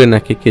দূরে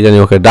নাকি কে জানি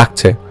ওকে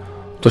ডাকছে,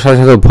 তো সাথে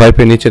সাথে ভয়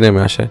পেয়ে নিচে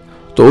নেমে আসে।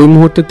 তো ওই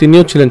মুহূর্তে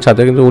তিনিও ছিলেন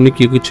ছাদে, কিন্তু উনি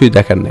কিছুই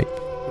দেখেন নাই।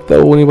 তো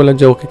উনি বলেন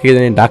যে ওকে কে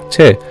জানি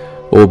ডাকছে,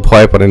 ও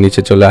ভয় পরে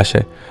নিচে চলে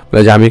আসে,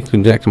 বলে যে আমি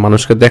একটা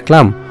মানুষকে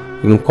দেখলাম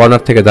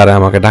কর্নার থেকে দাঁড়ায়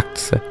আমাকে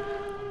ডাকতেছে।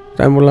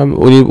 আমি বললাম,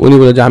 উনি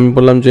বলে যে আমি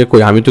বললাম যে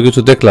কই, আমি তো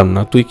কিছু দেখলাম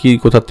না, তুই কি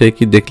কোথা থেকে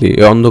কি দেখলি,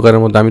 এই অন্ধকারের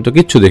মধ্যে আমি তো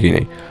কিচ্ছু দেখি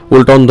নাই,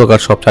 উল্টো অন্ধকার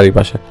সব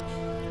চারিপাশে।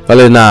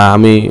 তাহলে না,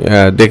 আমি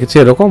দেখেছি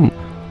এরকম।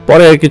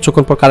 পরে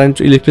কিছুক্ষণ পর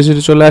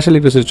ইলেকট্রিসিটি চলে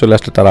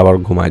আসলে তারা আবার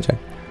ঘুমায় যায়।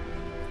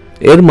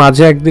 এর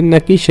মাঝে একদিন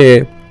নাকি সে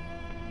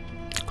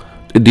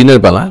দিনের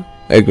বেলা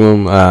একদম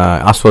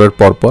আসরের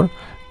পর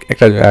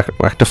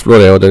একটা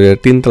ফ্লোরে, ওদের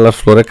 3 তলার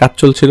ফ্লোরে কাজ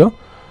চলছিল।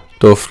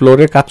 তো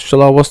ফ্লোরে কাজ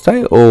চলা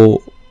অবস্থায় ও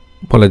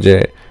বলে যে,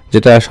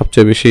 যেটা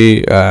সবচেয়ে বেশি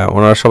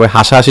ওনারা সবাই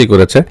হাসাহাসি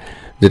করেছে,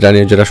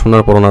 যেটা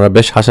শোনার পর ওনারা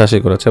বেশ হাসাহাসি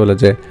করেছে, বলে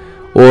যে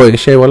ও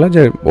এসে বলে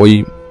যে ওই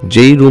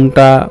যেই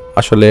রুমটা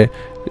আসলে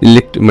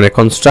মানে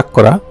কনস্ট্রাক্ট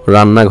করা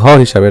রান্নাঘর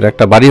হিসাবে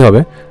একটা বাড়ি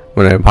হবে,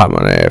 মানে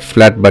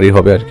ফ্ল্যাট বাড়ি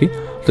হবে আর কি।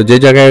 তো যে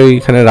জায়গায়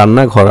ওইখানে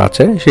রান্নাঘর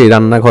আছে, সেই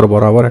রান্নাঘর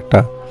বরাবর একটা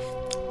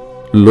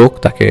লোক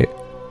তাকে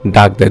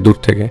ডাক দেয় দূর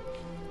থেকে।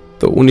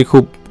 তো উনি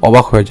খুব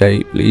অবাক হয়ে যায়,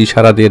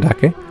 ইশারা দিয়ে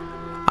ডাকে।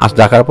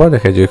 ডাকার পর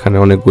দেখে যে ওইখানে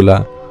অনেকগুলা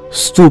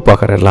স্তূপ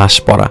আকারে লাশ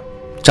পড়া,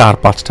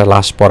 4-5টা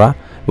লাশ পড়া,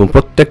 এবং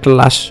প্রত্যেকটা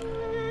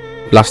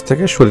লাশ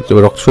থেকে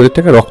শরীর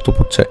থেকে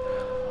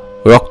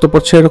রক্ত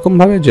পড়ছে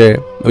এরকমভাবে যে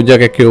ওই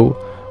জায়গায় কেউ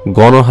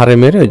গণহারে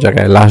মেরে ওই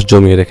জায়গায় লাশ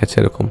জমিয়ে রেখেছে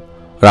এরকম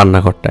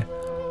রান্নাঘরটায়।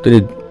 তিনি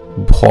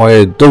ভয়ে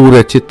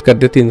দৌড়ে চিৎকার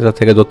দিয়ে 3তলা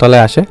থেকে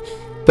 2তলায় আসে।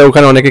 তো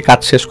ওখানে অনেকে কাজ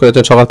শেষ করেছে,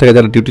 সকাল থেকে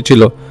যারা ডিউটি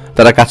ছিল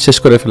তারা কাজ শেষ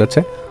করে ফেলেছে।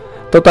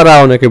 তো তারা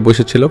অনেকে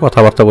বসেছিল,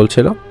 কথাবার্তা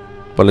বলছিল,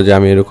 বলে যে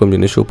আমি এরকম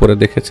জিনিস উপরে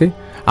দেখেছি,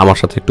 আমার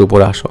সাথে একটু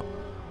উপরে আসো।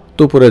 তো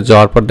উপরে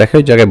যাওয়ার পর দেখে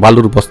ওই জায়গায়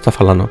বালুর বস্তা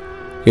ফেলানো,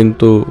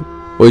 কিন্তু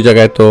ওই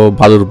জায়গায় তো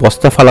বালুর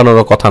বস্তা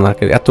ফেলানোরও কথা না,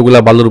 এতগুলা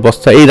বালুর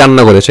বস্তা এই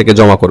রান্নাঘরে সেকে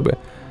জমা করবে।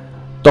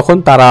 তখন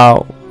তারা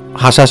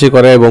হাসাহাসি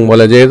করে এবং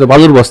বলে যে এই তো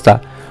বালুর বস্তা।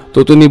 তো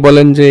তিনি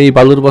বলেন যে এই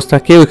বালুর বস্তা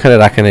কেউ এখানে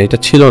রাখে না, এটা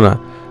ছিল না,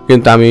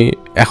 কিন্তু আমি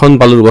এখন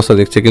বালুর বস্তা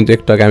দেখছি, কিন্তু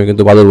একটু আগে আমি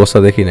কিন্তু বালুর বস্তা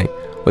দেখি নাই।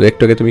 বলে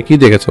একটু আগে তুমি কি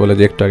দেখেছো? বলে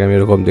যে একটু আগে আমি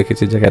এরকম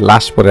দেখেছি জায়গায়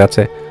লাশ পড়ে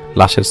আছে,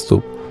 লাশের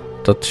স্তূপ।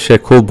 তো সে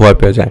খুব ভয়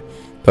পেয়ে যায়,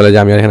 বলে যে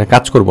আমি আর এখানে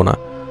কাজ করব না।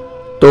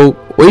 তো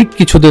ওই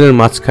কিছুদিনের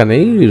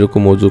মাঝখানেই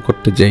এরকম অজু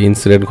করতে যে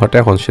ইনসিডেন্ট ঘটে,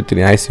 এখন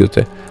তিনি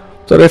আইসিইউতে।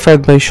 তো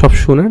রেফায়েত ভাই সব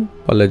শুনেন,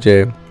 বলে যে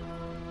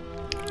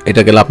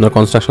এটা গেলে আপনার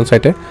কনস্ট্রাকশন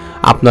সাইটে,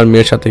 আপনার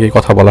মেয়ের সাথে কি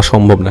কথা বলা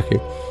সম্ভব নাকি?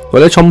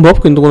 বলে সম্ভব,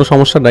 কিন্তু কোনো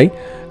সমস্যা নাই,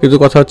 কিন্তু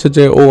কথা হচ্ছে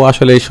যে ও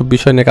আসলে এইসব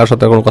বিষয় নিয়ে কারোর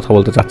সাথে কোনো কথা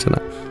বলতে চাচ্ছে না।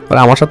 বলে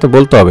আমার সাথে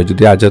বলতে হবে,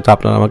 যদি আজ যেহেতু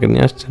আপনারা আমাকে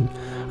নিয়ে আসছেন,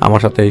 আমার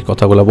সাথে এই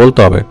কথাগুলো বলতে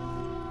হবে।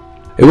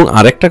 এবং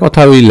আরেকটা কথা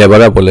ওই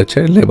লেবাররা বলেছে,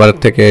 লেবার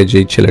থেকে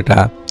যেই ছেলেটা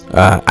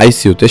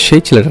আইসিইউতে,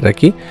 সেই ছেলেটা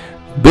কি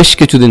বেশ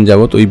কিছুদিন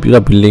যাবত ওই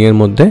বিল্ডিংয়ের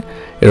মধ্যে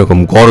এরকম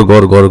গড়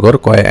গড় গড় গড়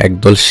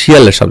একদল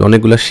শিয়ালের শব্দ,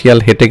 অনেকগুলো শিয়াল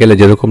হেঁটে গেলে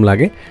যেরকম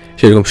লাগে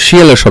সেরকম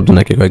শিয়ালের শব্দ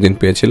নাকি কয়েকদিন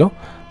পেয়েছিল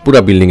পুরা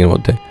বিল্ডিংয়ের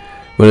মধ্যে।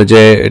 মানে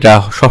যে এটা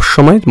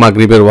সবসময়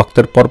মাগরিবের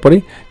ওয়াক্তের পরপরই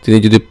তিনি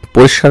যদি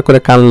পরিষ্কার করে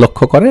কান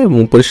লক্ষ্য করে এবং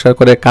পরিষ্কার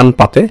করে কান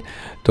পাতে,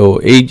 তো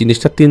এই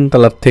জিনিসটা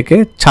 3তলার থেকে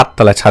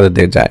 4তলায় ছাদে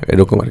দিয়ে যায়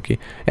এরকম আর কি।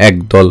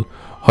 একদল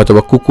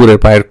হয়তোবা কুকুরের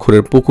পায়ের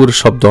খুরের পুকুর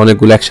শব্দ,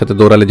 অনেকগুলো একসাথে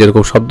দৌড়ালে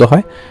যেরকম শব্দ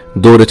হয়,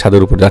 দৌড়ে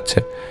ছাদের উপর যাচ্ছে।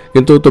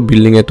 কিন্তু তো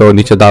বিল্ডিংয়ে তো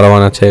নিচে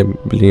দারোয়ান আছে,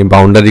 বিল্ডিংয়ে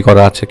বাউন্ডারি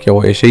করা আছে, কেউ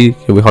এসেই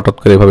কেউ হঠাৎ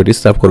করে এভাবে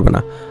ডিস্টার্ব করবে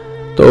না।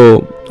 তো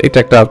এটা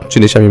একটা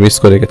জিনিস আমি মিস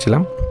করে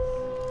গেছিলাম।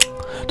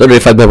 তো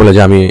রেফাত ভাই বলে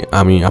যে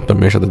আমি আপনার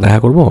মেয়ের সাথে দেখা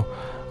করব,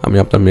 আমি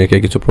আপনার মেয়েকে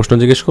কিছু প্রশ্ন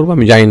জিজ্ঞেস করবো,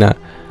 আমি জানি না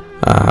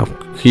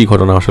কী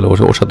ঘটনা আসলে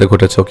ওর সাথে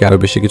ঘটেছে, ওকে আরও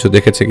বেশি কিছু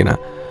দেখেছে কিনা,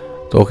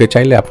 তো ওকে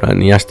চাইলে আপনারা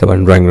নিয়ে আসতে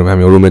পারেন ড্রয়িং রুমে,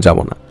 আমি ওর রুমে যাব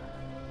না।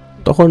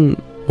 তখন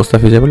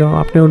মুস্তাফিজ বলে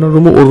আপনি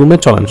ওর রুমে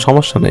চলেন,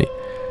 সমস্যা নেই।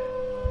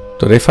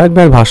 তো রেফায়েত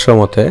ভাইয়ের ভাষ্য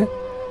মতে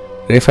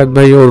রেফায়েত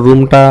ভাই ওর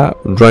রুমটা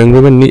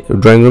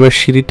ড্রয়িং রুমের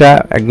সিঁড়িটা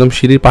একদম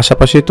সিঁড়ির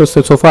পাশাপাশি তো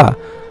সোফা।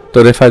 তো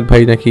রেফায়েত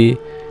ভাই নাকি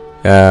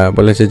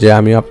বলেছে যে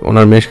আমি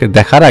ওনার মেয়েকে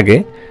দেখার আগে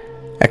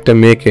একটা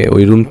মেয়েকে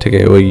ওই রুম থেকে,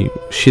 ওই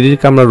সিঁড়ির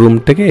কামরার রুম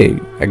থেকে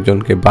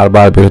একজনকে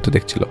বারবার বের হতে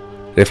দেখছিল।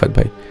 রেফায়েত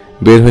ভাই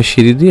বের হয়ে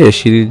সিঁড়ি দিয়ে,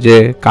 সিঁড়ির যে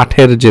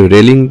কাঠের যে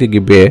রেলিং দিকে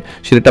বেয়ে,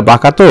 সিঁড়িটা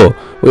বাঁকা তো,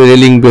 ওই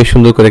রেলিং বেয়ে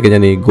সুন্দর করে কে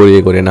জানি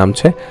গড়িয়ে গড়িয়ে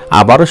নামছে,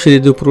 আবারও সিঁড়ি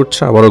দিয়ে উপর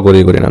উঠছে, আবারও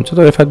গড়িয়ে গড়িয়ে নামছে।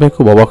 তো রেফায়েত ভাই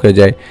খুব অবাক হয়ে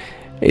যায়,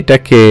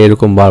 এটাকে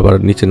এরকম বারবার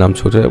নিচে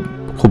নামছে,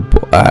 খুব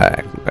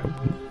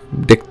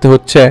দেখতে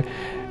হচ্ছে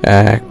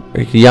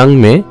ইয়াং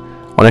মেয়ে,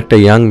 অনেকটা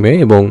ইয়াং মেয়ে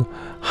এবং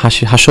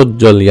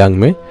হাস্যোজ্জ্বল ইয়াং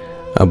মেয়ে,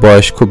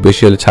 বয়স খুব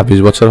বেশি হলে 26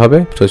 বছর হবে,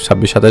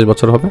 26-27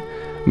 বছর হবে।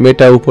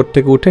 মেয়েটা উপর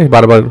থেকে উঠে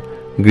বারবার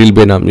গ্রিল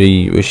বে নাম, এই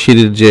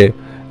সিঁড়ির যে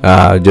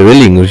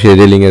রেলিং, সেই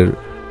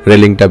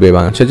রেলিংটা বে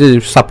বানাচ্ছে, যে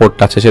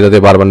সাপোর্টটা আছে সেটাতে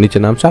বারবার নিচে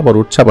নামছে, আবার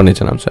উঠছে, আবার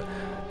নিচে নামছে।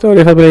 তো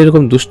রেফাত ভাই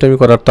এরকম দুষ্টামি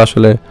করার তো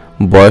আসলে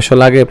বয়সও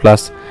লাগে,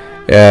 প্লাস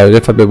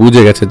রেফাত ভাই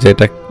বুঝে গেছে যে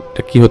এটা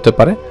কি হতে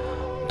পারে।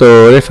 তো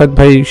রেফাত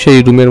ভাই সেই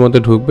রুমের মধ্যে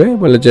ঢুকবে,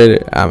 বলে যে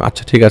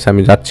আচ্ছা ঠিক আছে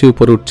আমি যাচ্ছি,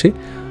 উপরে উঠছি।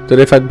 তো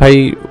রেফাত ভাই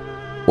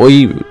ওই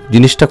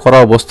জিনিসটা করা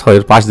অবস্থায়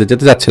পাশ দিয়ে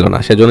যেতে যাচ্ছিল না,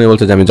 সেজন্যই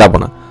বলছে যে আমি যাব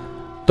না।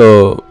 তো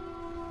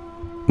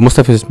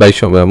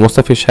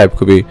মুস্তাফিজ সাহেব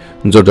খুবই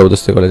জোর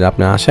জবরদস্তি করে যে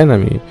আপনি আসেন,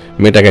 আমি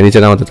মেয়েটাকে নিচে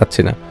নামাতে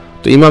চাচ্ছি না।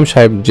 তো ইমাম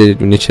সাহেব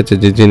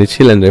যিনি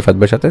ছিলেন রেফাত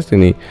ভাইয়ের সাথে,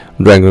 তিনি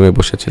ড্রয়িং রুমে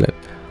বসেছিলেন।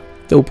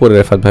 তো উপরে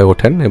রেফাত ভাই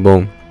ওঠেন এবং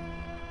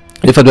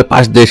রেফাত ভাই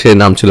পাশ দিয়ে সে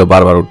নাম ছিল,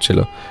 বারবার উঠছিল।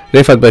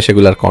 রেফাত ভাই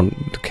সেগুলো আর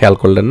খেয়াল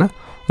করলেন না।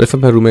 রেফাত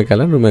ভাই রুমে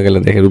গেলে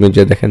রুমে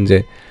যেয়ে দেখেন যে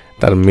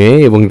তার মেয়ে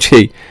এবং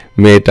যেই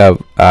মেয়েটা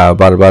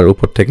বারবার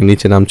উপর থেকে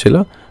নিচে নামছিল,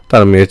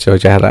 তার মেয়ের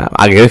চেহারা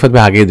আগে রেফাত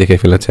ভাই আগেই দেখে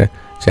ফেলেছে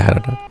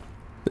চেহারাটা।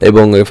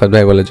 এবং রেফাত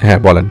ভাই বলে যে হ্যাঁ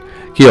বলেন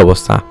কী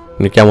অবস্থা,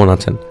 আপনি কেমন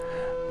আছেন?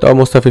 তো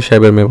মুস্তাফিজ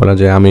সাহেবের মেয়ে বলে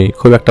যে আমি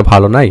খুব একটা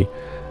ভালো নাই,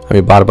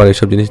 আমি বারবার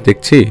এইসব জিনিস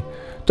দেখছি।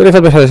 তো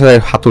রেফাত ভাই সাথে সাথে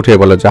হাত উঠিয়ে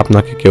বলে যে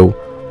আপনাকে কেউ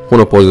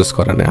কোনো পজেস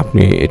করে না,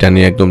 আপনি এটা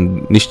নিয়ে একদম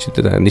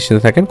নিশ্চিত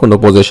থাকেন, কোনো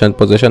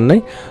পজেশন নেই।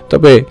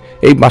 তবে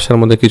এই বাসার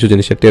মধ্যে কিছু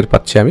জিনিসের টের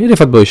পাচ্ছি আমি।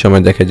 রেফাত ভাই ওই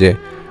সময় দেখে যে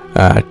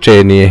ট্রে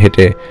নিয়ে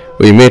হেঁটে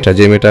ওই মেয়েটা,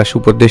 যে মেয়েটা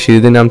সুপর দিয়ে সিঁড়ি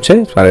দিয়ে নামছে,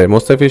 আর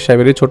মুস্তাফিজ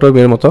সাহেবেরই ছোটো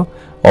মেয়ের মতো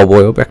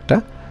অবয়ব একটা,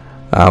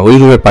 ওই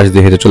রুমের পাশ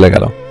দিয়ে হেঁটে চলে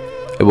গেল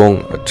এবং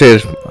ট্রের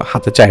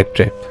হাতে চায়ের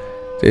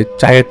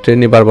ট্রে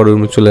নিয়ে বারবার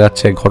রুমে চলে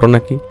যাচ্ছে। ঘটনা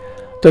কি?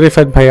 তো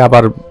রেফাত ভাই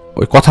আবার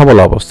ওই কথা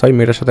বলা অবস্থায়,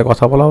 মেয়েটার সাথে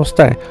কথা বলা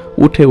অবস্থায়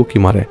উঠে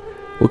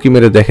উকি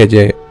মেরে দেখে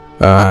যে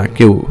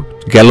কেউ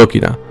গেল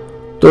কিনা।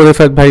 তো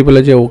রেফাত ভাই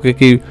বলে যে ওকে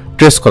কি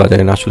ট্রেস করা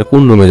যায় না আসলে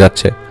কোন রুমে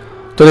যাচ্ছে।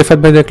 তো রেফাত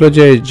ভাই দেখলো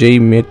যে যেই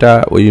মেয়েটা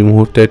ওই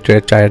মুহূর্তে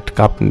চায়ের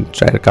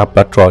কাপ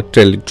বা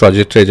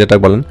ট্রে যেটা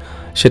বলেন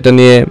সেটা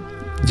নিয়ে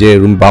যে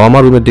রুম বাবা মা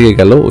রুমের দিকে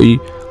গেল ওই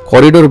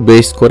করিডোর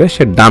বেস করে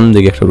সে ডান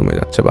দিকে একটা রুমে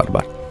যাচ্ছে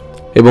বারবার,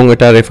 এবং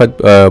এটা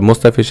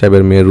মোস্তাফিজ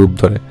সাহেবের মেয়ের রূপ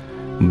ধরে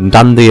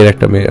ডান দিকের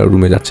একটা মেয়ে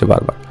রুমে যাচ্ছে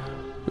বারবার।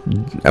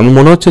 এমন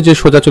মনে হচ্ছে যে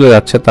সোজা চলে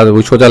যাচ্ছে তার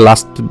ওই সোজা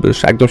লাস্ট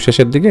একদম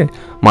শেষের দিকে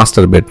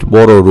মাস্টার বেড,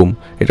 বড় রুম,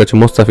 এটা হচ্ছে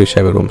মোস্তাফিজ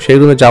সাহেবের রুম। সেই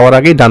রুমে যাওয়ার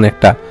আগেই ডানে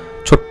একটা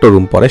ছোট্ট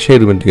রুম পড়ে, সেই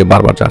রুমের দিকে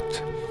বারবার যাচ্ছে।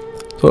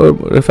 তো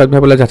রেফাত ভাই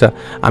বলে চাচা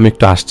আমি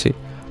একটু আসছি।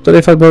 তো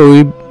রেফাত ভাই ওই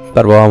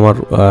তার বাবা আমার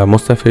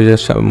মোস্তাফিজ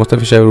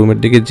সাহেবের রুমের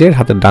দিকে যে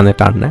হাতের ডানে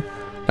টান নেয়,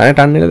 ডানে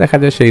টান নিলে দেখা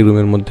যায় সেই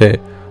রুমের মধ্যে,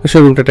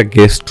 সেই রুমটা একটা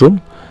গেস্ট রুম,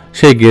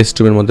 সেই গেস্ট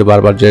রুমের মধ্যে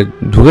বারবার যে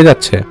ঢুকে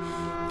যাচ্ছে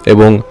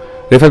এবং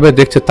রেফাত ভাই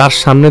দেখছে তার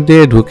সামনে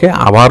দিয়ে ঢুকে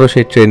আবারও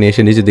সেই ট্রেনে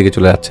এসে নিচের দিকে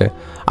চলে যাচ্ছে।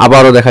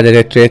 আবারও দেখা যায়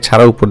ট্রেন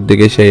ছাড়া উপর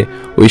দিকে সে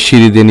ওই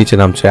সিঁড়ি দিয়ে নিচে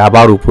নামছে,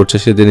 আবার উপর হচ্ছে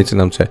সিঁড়ি দিয়ে নিচে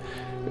নামছে।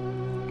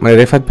 মানে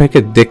রেফাত ভাইকে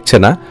দেখছে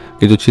না,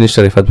 কিন্তু জিনিসটা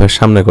রেফাত ভাইয়ের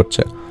সামনে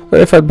করছে।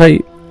 রেফাত ভাই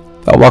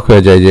অবাক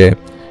হয়ে যায় যে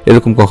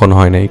এরকম কখনো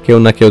হয় নাই। কেউ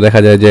না কেউ দেখা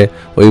যায় যে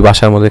ওই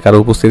বাসার মধ্যে কারো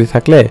উপস্থিতি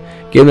থাকলে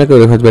কেউ না কেউ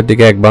রেফাত ভাইয়ের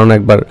দিকে একবার না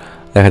একবার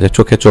দেখা যায়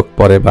চোখে চোখ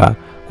পড়ে, বা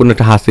কোনো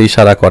একটা হাতে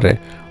ইশারা করে,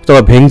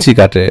 অথবা ভেঙচি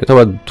কাটে,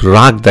 অথবা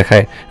রাগ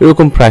দেখায়,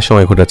 এরকম প্রায়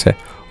সময় ঘটেছে।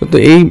 তো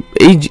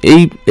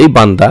এই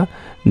বান্দা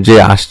যে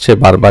আসছে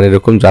বারবার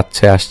এরকম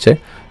যাচ্ছে আসছে,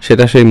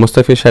 সেটা সেই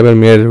মোস্তাফিজ সাহেবের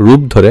মেয়ের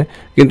রূপ ধরে,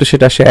 কিন্তু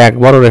সেটা সে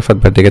একবারও রেফাত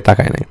ভাইয়ের দিকে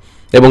তাকায় নাই।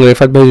 এবং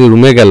রেফাত ভাই যে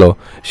রুমে গেল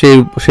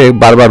সে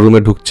বারবার রুমে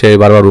ঢুকছে,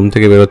 বারবার রুম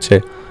থেকে বেরোচ্ছে,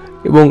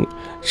 এবং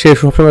সে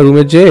সবসময়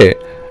রুমে যেয়ে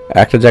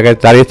একটা জায়গায়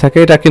দাঁড়িয়ে থাকে।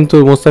 এটা কিন্তু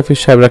মোস্তাফিজ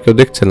সাহেবরা কেউ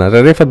দেখছে না,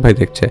 রেফাত ভাই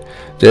দেখছে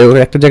যে ও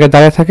একটা জায়গায়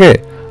দাঁড়িয়ে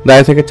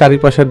থেকে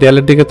চারিপাশের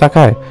দেয়ালের দিকে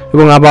তাকায়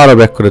এবং আবারও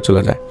ব্যাক করে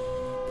চলে যায়।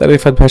 তার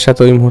রেফাত ভাইয়ের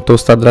সাথে ওই মুহূর্তে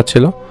ওস্তাদরা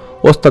ছিল,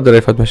 ওস্তাদ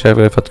রেফাত ভাই সাহেব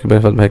রেফাত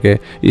ভাইকে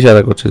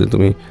ইশারা করছে যে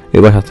তুমি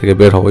এই বাসা থেকে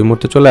বের হও। ওই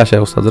মুহূর্তে চলে আসে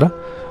ওস্তাদরা।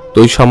 তো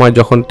ওই সময়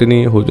যখন তিনি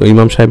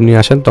ইমাম সাহেব নিয়ে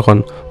আসেন তখন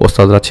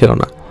ওস্তাদরা ছিল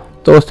না।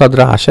 তো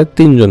ওস্তাদরা আসে,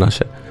 তিনজন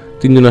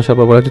আসার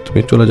পর বলে যে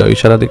তুমি চলে যাও,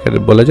 ইশারা দিকে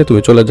বলে যে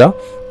তুমি চলে যাও,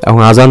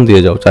 এখন আজান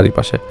দিয়ে যাও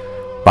চারিপাশে,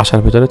 বাসার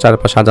ভেতরে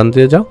চারপাশে আজান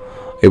দিয়ে যাও,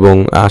 এবং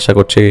আশা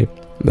করছি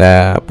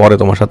পরে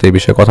তোমার সাথে এই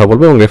বিষয়ে কথা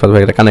বলবো। এবং রেফাত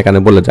ভাই এটা কানে কানে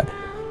বলে যায়।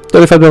 তো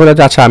রেফাত ভাই বলে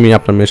যে আচ্ছা আমি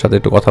আপনার মেয়ের সাথে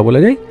একটু কথা বলে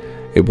যাই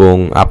এবং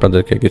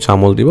আপনাদেরকে কিছু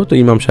আমল দিব। তো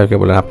ইমাম সাহেবকে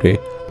বলেন আপনি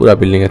পুরা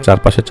বিল্ডিংয়ের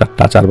চারপাশে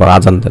চারবার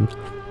আজান দেন।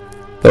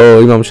 তো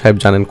ইমাম সাহেব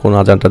জানেন কোন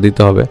আজানটা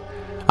দিতে হবে,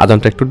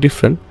 আজানটা একটু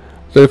ডিফারেন্ট।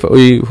 তো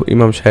ওই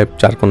ইমাম সাহেব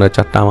চার কোনায়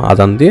চারটা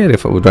আজান দিয়ে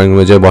ড্রয়িং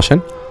রুমে যেয়ে বসেন।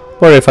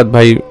 পরে রেফাত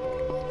ভাই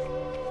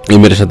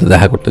ইমের সাথে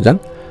দেখা করতে যান।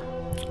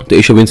 তো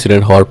এইসব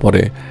ইনসিডেন্ট হওয়ার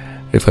পরে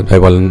রেফাত ভাই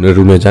বলেন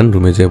রুমে যান,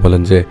 রুমে যেয়ে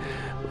বলেন যে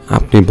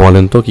আপনি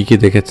বলেন তো কি কি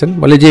দেখেছেন।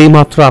 বলে যে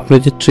এইমাত্র আপনি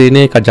যে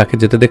ট্রেনে যাকে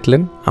যেতে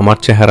দেখলেন আমার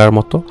চেহারার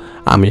মতো,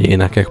 আমি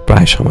এনাকে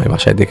প্রায় সময়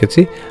বাসায়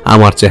দেখেছি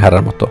আমার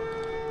চেহারার মতো।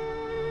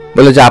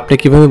 বলে যে আপনি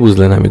কিভাবে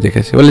বুঝলেন আমি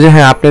দেখেছি। বলে যে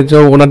হ্যাঁ আপনি যে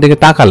ওনার দিকে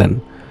তাকালেন,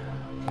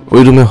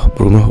 ওই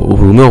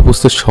রুমে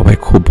উপস্থিত সবাই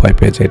খুব ভয়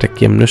পেয়ে যায়, এটা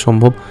কেমনে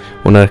সম্ভব,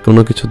 ওনার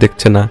কোনো কিছু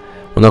দেখছে না,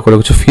 ওনার কোনো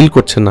কিছু ফিল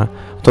করছে না,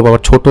 অথবা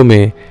আবার ছোটো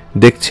মেয়ে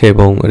দেখছে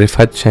এবং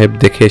রেফাত সাহেব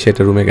দেখে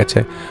সেটা রুমে গেছে।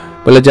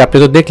 বলে যে আপনি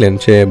তো দেখলেন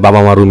সে বাবা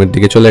মা রুমের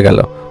দিকে চলে গেল,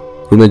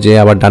 রুমে যেয়ে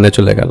আবার ডানে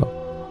চলে গেল।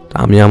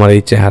 আমি আমার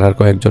এই চেহারার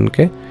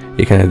কয়েকজনকে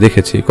এখানে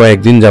দেখেছি,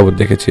 কয়েকদিন যাবত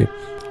দেখেছি,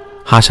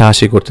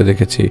 হাসাহাসি করতে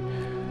দেখেছি,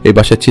 এই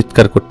বাসায়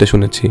চিৎকার করতে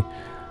শুনেছি,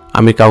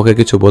 আমি কাউকে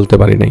কিছু বলতে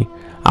পারি নাই।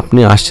 আপনি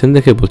আসছেন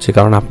দেখে বলছি,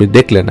 কারণ আপনি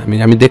দেখলেন,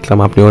 আমি দেখলাম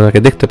আপনি ওনাকে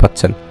দেখতে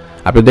পাচ্ছেন।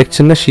 আপনি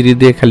দেখছেন না সিঁড়ি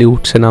দিয়ে খালি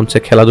উঠছে নামছে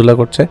খেলাধুলা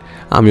করছে,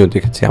 আমিও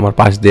দেখেছি আমার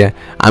পাশ দিয়ে,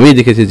 আমি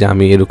দেখেছি যে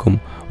আমি এরকম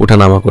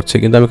উঠানামা করছে,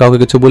 কিন্তু আমি কাউকে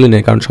কিছু বলি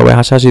নাই কারণ সবাই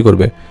হাসাহাসি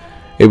করবে।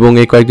 এবং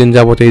এই কয়েকদিন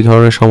যাবত এই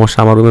ধরনের সমস্যা,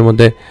 আমার রুমের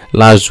মধ্যে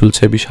লাশ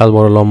ঝুলছে, বিশাল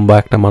বড় লম্বা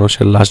একটা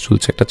মানুষের লাশ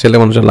ঝুলছে, একটা ছেলে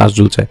মানুষের লাশ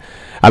ঝুলছে।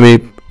 আমি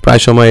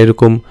প্রায় সময়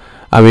এরকম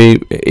আমি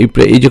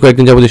এই যে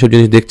কয়েকদিন যাবত এইসব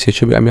জিনিস দেখছি,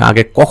 এসবই আমি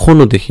আগে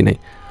কখনো দেখি নাই।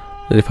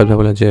 রিফাত ভাই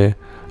বলে যে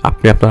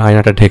আপনি আপনার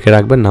আয়নাটা ঢেকে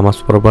রাখবেন নামাজ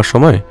পড়ার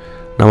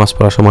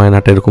সময়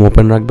আয়নাটা এরকম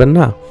ওপেন রাখবেন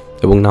না,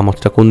 এবং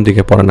নামাজটা কোন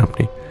দিকে পড়েন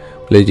আপনি,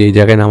 বলে যে এই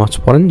জায়গায় নামাজ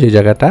পড়েন, এই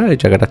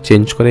জায়গাটা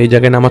চেঞ্জ করে এই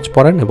জায়গায় নামাজ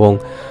পড়েন, এবং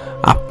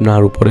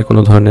আপনার উপরে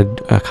কোনো ধরনের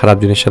খারাপ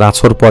জিনিসের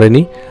আছর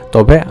পড়েনি,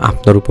 তবে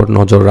আপনার উপর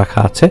নজর রাখা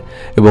আছে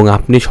এবং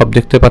আপনি সব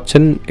দেখতে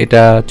পাচ্ছেন,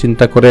 এটা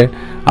চিন্তা করে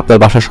আপনার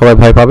বাসার সবাই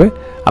ভয় পাবে,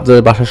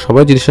 আপনাদের বাসার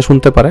সবাই জিনিসটা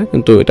শুনতে পারে।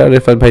 কিন্তু এটা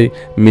রেফাত ভাই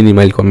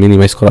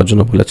মিনিমাইজ করার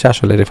জন্য বলেছে।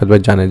 আসলে রেফাত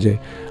ভাই জানে যে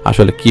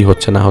আসলে কি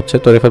হচ্ছে না হচ্ছে।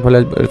 তো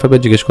রেফাত ভাই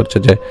জিজ্ঞেস করছে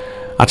যে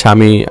আচ্ছা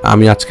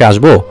আমি আজকে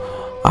আসবো,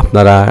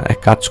 আপনারা এক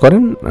কাজ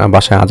করেন,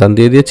 বাসায় আজান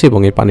দিয়ে দিয়েছি এবং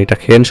এই পানিটা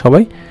খেয়েন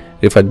সবাই।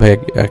 রিফাত ভাই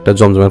একটা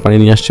জমজমের পানি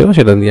নিয়ে আসছিল,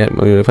 সেটা নিয়ে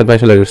রিফাত ভাই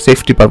আসলে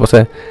সেফটি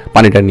পারপাসে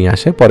পানিটা নিয়ে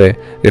আসে। পরে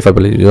রিফাত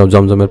ভাই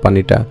জমজমের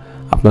পানিটা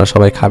আপনারা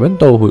সবাই খাবেন।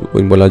 তো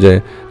ওই বলল যে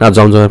না,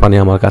 জমজমের পানি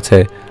আমার কাছে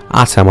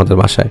আছে আমাদের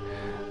বাসায়,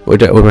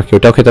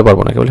 ওইটাও খেতে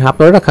পারবো না। বলে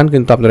আপনারা এটা খান,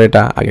 কিন্তু আপনারা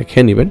এটা আগে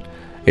খেয়ে নেবেন,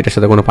 এটার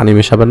সাথে কোনো পানি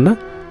মেশাবেন না,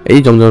 এই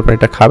জমজমের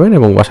পানিটা খাবেন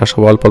এবং বাসার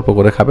সবাই অল্প অল্প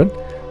করে খাবেন,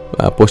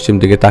 পশ্চিম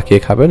দিকে তাকিয়ে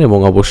খাবেন, এবং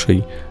অবশ্যই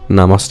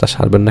নামাজটা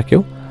সারবেন না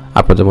কেউ,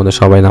 আপনাদের মধ্যে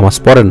সবাই নামাজ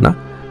পড়েন না,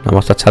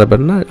 নামাজটা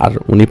ছাড়বেন না। আর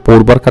উনি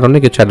পড়বার কারণে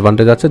কিছু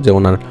অ্যাডভান্টেজ আছে যে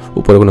ওনার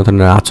উপরে কোনো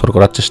ধরনের আছর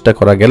করার চেষ্টা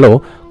করা গেলেও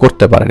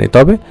করতে পারেনি।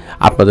 তবে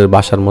আপনাদের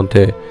বাসার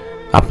মধ্যে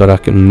আপনারা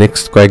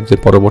নেক্সট যে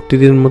পরবর্তী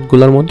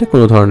দিনগুলোর মধ্যে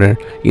কোনো ধরনের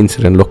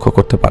ইনসিডেন্ট লক্ষ্য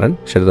করতে পারেন,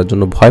 সেটার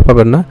জন্য ভয়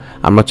পাবেন না।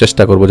 আমরা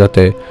চেষ্টা করব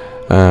যাতে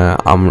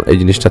এই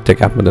জিনিসটা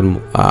থেকে আপনাদের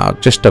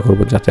চেষ্টা করব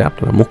যাতে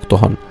আপনারা মুক্ত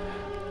হন।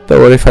 তো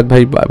রেফাত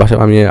ভাই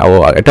আমি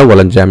এটাও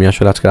বলেন যে আমি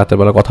আসলে আজকে রাতের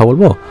বেলা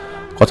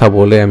কথা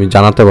বলে আমি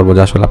জানাতে পারবো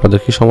যে আসলে আপনাদের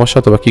কী সমস্যা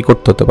অথবা কী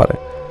করতে হতে পারে।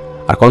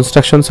 আর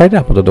কনস্ট্রাকশন সাইটে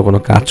আপাতত কোনো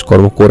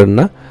কাজকর্ম করেন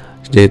না,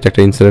 যেহেতু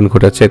একটা ইনসিডেন্ট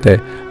ঘটেছে, এতে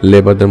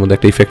লেবারদের মধ্যে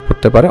একটা ইফেক্ট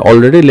পড়তে পারে।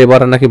 অলরেডি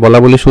লেবাররা নাকি বলা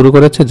শুরু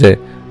করেছে যে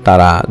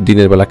তারা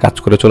দিনের বেলা কাজ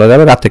করে চলে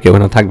যাবে, রাতে কেউ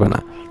এখানে থাকবে না।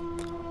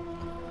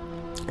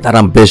 তারা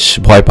বেশ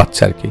ভয়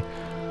পাচ্ছে আর কি।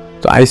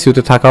 তো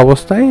আইসিইউতে থাকা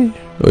অবস্থায়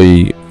ওই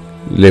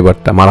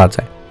লেবারটা মারা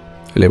যায়,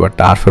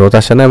 লেবারটা আর ফেরত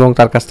আসে না এবং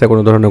তার কাছ থেকে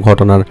কোনো ধরনের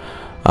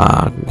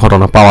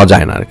ঘটনা পাওয়া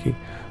যায় না আর কি।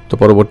 তো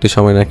পরবর্তী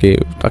সময় নাকি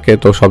তাকে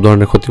তো সব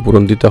ধরনের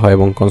ক্ষতিপূরণ দিতে হয়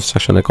এবং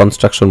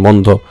কনস্ট্রাকশন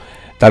বন্ধ,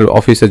 তার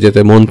অফিসে যেতে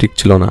মন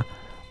টিকছিল না।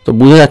 তো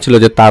বোঝা যাচ্ছিল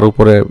যে তার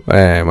উপরে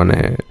মানে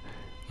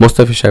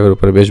মোস্তাফিজ সাহেবের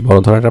উপরে বেশ বড়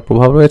ধরনের একটা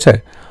প্রভাব রয়েছে।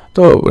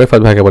 তো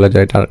রেফাত ভাইকে বলে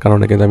যায় এটার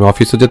কারণে কিন্তু আমি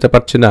অফিসে যেতে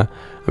পারছি না,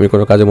 আমি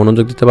কোনো কাজে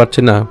মনোযোগ দিতে পারছি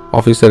না,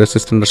 অফিসের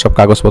অ্যাসিস্ট্যান্টরা সব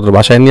কাগজপত্র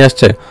বাসায় নিয়ে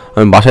আসছে,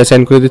 আমি বাসায়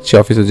সাইন করে দিচ্ছি,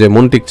 অফিসে যে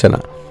মন টিকছে না,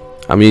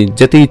 আমি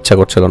যেতেই ইচ্ছা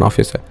করছিল না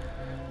অফিসে।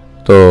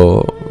 তো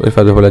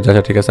রেফাত ভাই বলে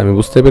আচ্ছা ঠিক আছে, আমি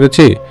বুঝতে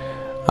পেরেছি,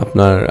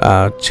 আপনার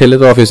ছেলে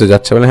তো অফিসে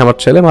যাচ্ছে। মানে আমার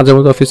ছেলে মাঝে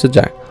মধ্যে অফিসে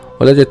যায়।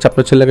 বলে যে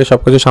আপনার ছেলেকে সব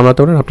কিছু সামলাতে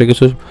পারেন,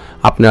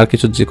 আপনি আর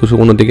কিছু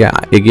অন্যদিকে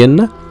এগিয়েন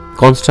না,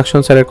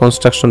 কনস্ট্রাকশন সাইডের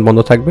কনস্ট্রাকশন বন্ধ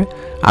থাকবে,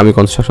 আমি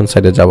কনস্ট্রাকশন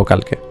সাইডে যাব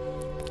কালকে।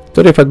 তো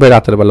রেফাত ভাই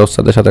রাতের বেলা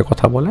ওস্তাদের সাথে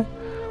কথা বলে,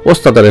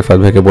 ওস্তাদ রেফাত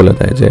ভাইকে বলে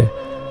দেয় যে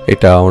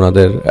এটা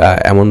ওনাদের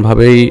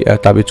এমনভাবেই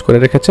তাবিজ করে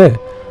রেখেছে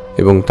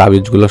এবং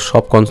তাবিজগুলো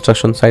সব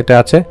কনস্ট্রাকশন সাইটে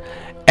আছে।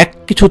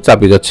 কিছু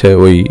তাবিজ আছে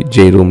ওই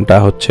যে রুমটা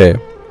হচ্ছে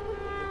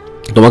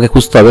তোমাকে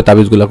খুঁজতে হবে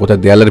তাবিজগুলো কোথায়,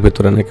 দেয়ালের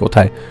ভেতরে নাকি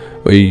কোথায়,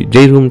 ওই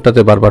যেই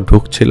রুমটাতে বারবার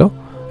ঢুকছিল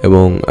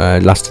এবং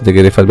লাস্টের দিকে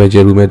রেফাত ভাই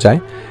যে রুমে যায়,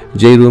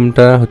 যেই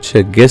রুমটা হচ্ছে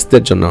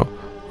গেস্টদের জন্য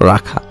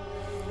রাখা।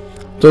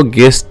 তো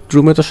গেস্ট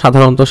রুমে তো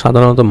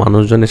সাধারণত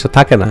মানুষজন এসে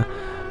থাকে না।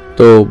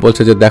 তো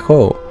বলছে যে দেখো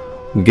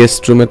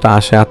গেস্ট রুমে তো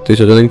আসে আত্মীয়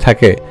স্বজনই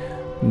থাকে,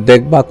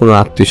 দেখবা কোনো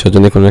আত্মীয়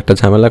স্বজনে কোনো একটা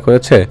ঝামেলা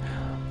করেছে,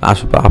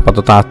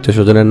 আপাতত আত্মীয়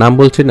স্বজনের নাম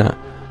বলছি না,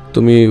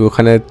 তুমি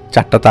ওখানে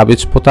 4টা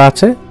তাবিজ পোতা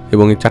আছে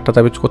এবং এই 4টা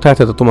তাবিজ কোথায়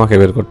আছে তো তোমাকে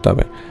বের করতে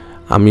হবে।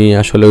 আমি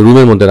আসলে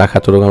রুমের মধ্যে রাখা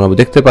তো আমরা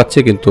দেখতে পাচ্ছি,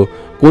 কিন্তু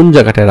কোন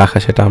জায়গাটায় রাখা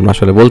সেটা আমরা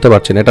আসলে বলতে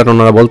পারছি না, এটা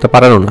ওনারা বলতে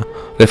পারেনও না,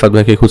 রেফাত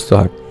ভাইকে খুঁজতে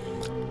হয়।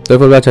 তো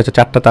বলবে আচ্ছা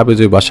 4টা তাবিজ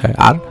ওই বাসায়,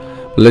 আর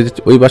বলে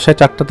ওই বাসায়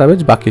 4টা তাবিজ,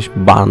 বাকি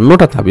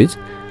 52টা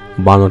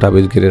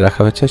তাবিজ ঘিরে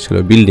রাখা হয়েছে ছিল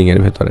বিল্ডিংয়ের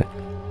ভেতরে,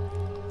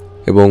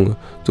 এবং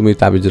তুমি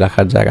তাবিজ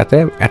রাখার জায়গাতে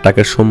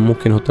অ্যাটাকের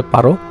সম্মুখীন হতে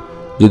পারো।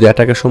 যদি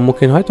অ্যাটাকের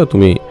সম্মুখীন হয় তো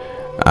তুমি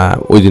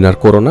ওই দিন আর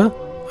করো না,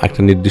 একটা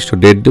নির্দিষ্ট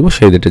ডেট দেবো,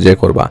 সেই ডেটে যেয়ে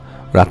করবা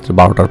রাত্রে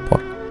 12টার পর।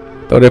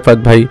 তো রেফাত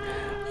ভাই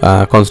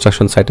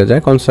কনস্ট্রাকশন সাইটে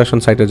যায়। কনস্ট্রাকশন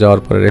সাইটে যাওয়ার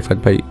পরে রেফাত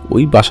ভাই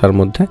ওই বাসার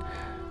মধ্যে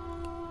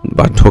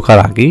বা ঢোকার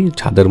আগেই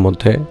ছাদের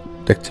মধ্যে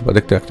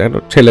দেখতে একটা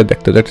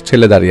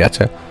ছেলে দাঁড়িয়ে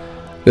আছে।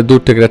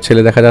 দূর থেকে একটা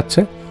ছেলে দেখা যাচ্ছে,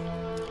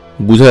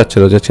 বোঝা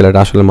যাচ্ছিল যে ছেলেটা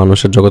আসলে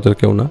মানুষের জগতের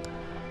কেউ না।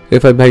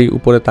 রেফাত ভাই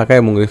উপরে তাকায়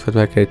এবং রেফাত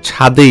ভাইকে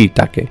ছাদেই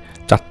ডাকে,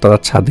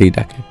 4তলার ছাদেই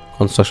ডাকে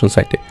কনস্ট্রাকশন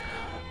সাইটে।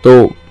 তো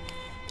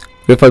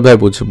রেফাত ভাই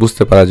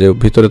বুঝতে পারা যে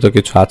ভিতরে তো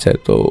কিছু আছে।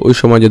 তো ওই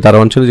সময় যে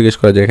দারোয়ান ছিল জিজ্ঞেস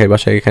করে যে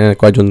বাসায় এখানে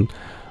কয়জন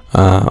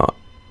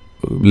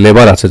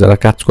লেবার আছে যারা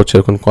কাজ করছে,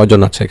 এরকম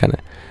কয়জন আছে এখানে?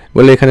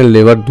 বলে এখানে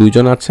লেবার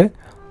 2জন আছে,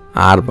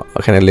 আর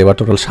এখানে লেবার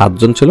টোটাল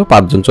 7জন ছিল,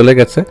 5জন চলে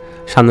গেছে,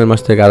 সামনের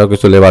মাস থেকে আরও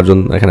কিছু লেবারজন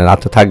এখানে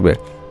রাতে থাকবে।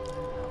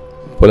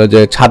 বলে যে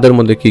ছাদের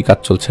মধ্যে কি কাজ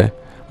চলছে?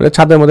 বলে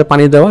ছাদের মধ্যে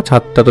পানি দেওয়া,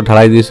 ছাদটা তো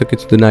ঢালাই দিয়েছে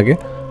কিছুদিন আগে,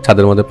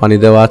 ছাদের মধ্যে পানি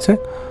দেওয়া আছে।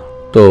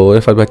 তো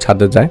রেফাত ভাই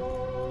ছাদে যায়,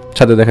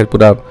 ছাদে দেখে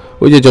পুরো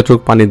ওই যে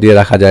যতটুকু পানি দিয়ে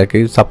রাখা যায় কি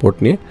সাপোর্ট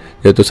নিয়ে,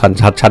 যেহেতু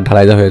ছাদ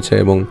ঢালাই দেওয়া হয়েছে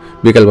এবং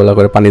বিকেলবেলা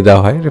করে পানি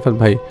দেওয়া হয়। রেফাত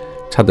ভাই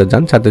ছাদে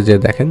যান, ছাদে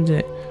যেয়ে দেখেন যে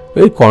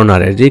ওই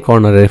যেই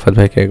কর্নারে রেফাত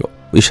ভাইকে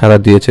ইশারা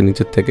দিয়েছে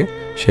নিচের থেকে,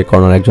 সেই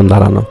কর্নারে একজন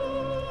দাঁড়ানো।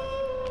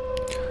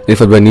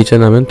 রেফাত ভাই নিচে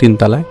নামেন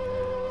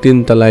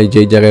 3তলায়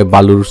যেই জায়গায়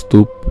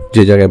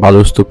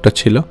বালুর স্তূপটা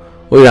ছিল,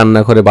 ওই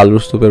রান্নাঘরে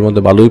বালুর স্তূপের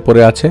মধ্যে বালুই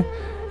পড়ে আছে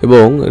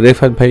এবং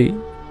রেফাত ভাই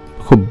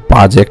খুব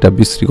বাজে একটা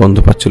বিশ্রী গন্ধ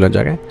পাচ্ছিল,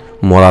 জায়গায়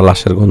মরা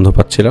লাশের গন্ধ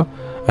পাচ্ছিল।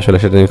 আসলে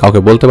সেটা কাউকে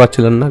বলতে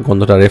পারছিলেন না,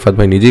 গন্ধটা রেফাত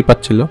ভাই নিজেই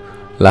পাচ্ছিল,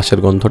 লাশের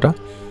গন্ধটা।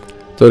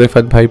 তো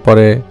রেফাত ভাই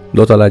পরে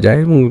দোতলা যায়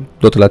এবং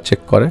দোতলা চেক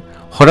করে,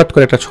 হঠাৎ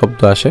করে একটা শব্দ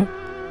আসে।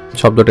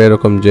 শব্দটা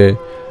এরকম যে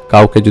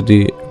কাউকে যদি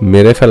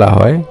মেরে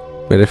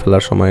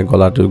ফেলার সময়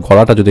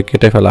গলাটা যদি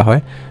কেটে ফেলা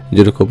হয়,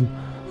 যেরকম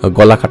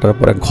গলা কাটার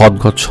পরে ঘট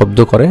ঘট শব্দ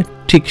করে,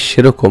 ঠিক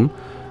সেরকম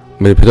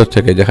ভেতর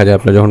থেকে দেখা যায়।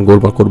 আপনি যখন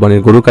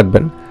কোরবানির গরু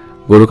কাটবেন,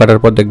 গরু কাটার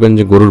পর দেখবেন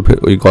যে গরুর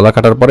ওই গলা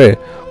কাটার পরে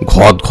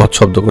ঘট ঘট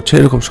শব্দ করছে,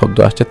 এরকম শব্দ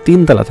আসছে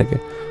 3তলা থেকে।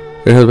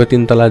 রেফাত ভাই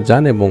 3তলায়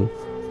যান এবং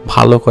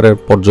ভালো করে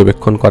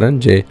পর্যবেক্ষণ করেন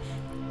যে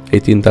এই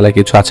 3তলায়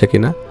কিছু আছে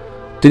কিনা।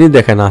 তিনি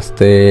দেখেন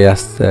আস্তে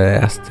আস্তে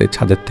আস্তে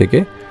ছাদের থেকে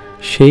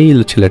সেই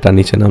ছেলেটা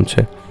নিচে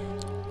নামছে।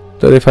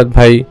 তো রেফাত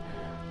ভাই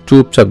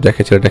চুপচাপ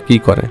দেখে ছেলেটা কি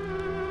করে।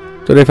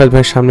 তো রেফাত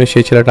ভাইয়ের সামনে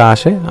সেই ছেলেটা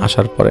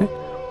আসার পরে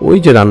ওই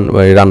যে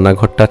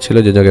রান্নাঘরটা ছিল,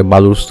 যে জায়গায়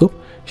বালুর স্তূপ,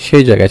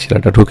 সেই জায়গায়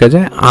ছেলেটা ঢুকে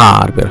যায়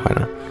আর বের হয়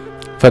না।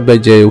 রিফাত ভাই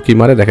যে উকি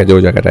মারে দেখা যায়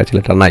ওই জায়গাটায়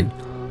ছেলেটা নাই।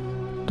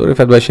 তো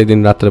রিফাত ভাই সেদিন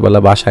রাত্রেবেলা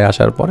বাসায়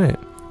আসার পরে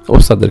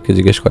ওস্তাদদেরকে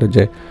জিজ্ঞেস করে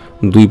যে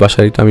 2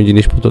 বাসারই তো আমি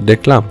জিনিসপত্র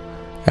দেখলাম,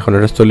 এখন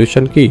একটা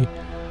সলিউশন কি?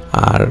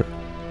 আর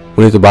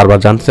উনি তো বারবার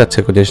জানতে চাচ্ছে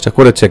জিনিসটা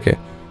করেছে কে,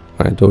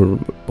 মানে তো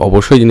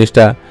অবশ্যই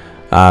জিনিসটা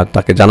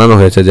তাকে জানানো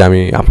হয়েছে যে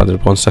আমি আপনাদের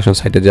কনস্ট্রাকশন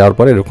সাইটে যাওয়ার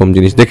পরে এরকম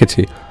জিনিস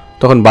দেখেছি,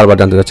 তখন বারবার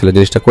জানতে চাচ্ছিল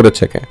জিনিসটা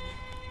করেছে কে।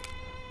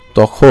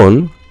 তখন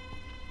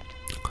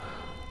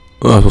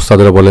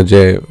ওস্তাদরা বলে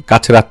যে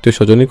কাছের আত্মীয়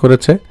স্বজনই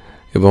করেছে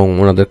এবং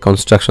ওনাদের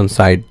কনস্ট্রাকশন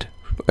সাইট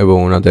এবং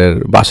ওনাদের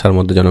বাসার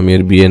মধ্যে যেন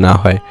মেয়ের বিয়ে না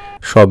হয়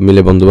সব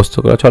মিলে বন্দোবস্ত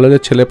করা চলে, যে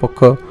ছেলে পক্ষ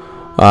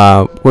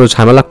কোনো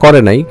ঝামেলা করে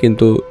নাই,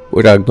 কিন্তু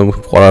ওইটা একদম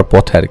করার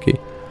পথে আর কি।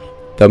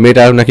 তা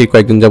মেয়েটা নাকি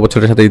কয়েকদিন যাবো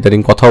ছেলের সাথে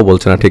ইদানিং কথাও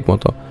বলছে না ঠিক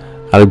মতো,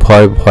 আর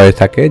ভয়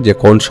থাকে যে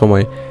কোন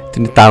সময়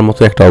তিনি তার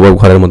মতো একটা অভাব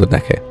ঘরের মধ্যে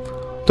দেখে।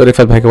 তো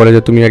রিফাত ভাইকে বলে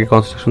যে তুমি আগে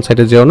কনস্ট্রাকশন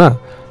সাইটে যেও না,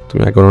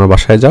 তুমি আগে ওনার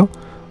বাসায় যাও,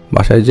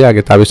 বাসায় যেয়ে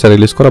আগে তাবিজটা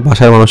রিলিজ করো,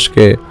 বাসার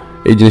মানুষকে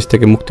এই জিনিস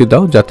থেকে মুক্তি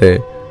দাও যাতে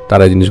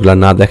তারা এই জিনিসগুলো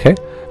না দেখে,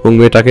 এবং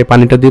মেয়েটাকে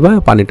পানিটা দিবা,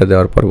 পানিটা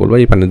দেওয়ার পর বলবা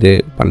এই পানি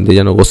দিয়ে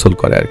যেন গোসল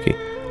করে আর কি।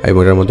 এই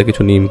মেয়েটার মধ্যে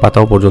কিছু নিম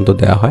পাতাও পর্যন্ত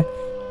দেওয়া হয়।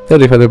 তো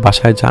রিফাতের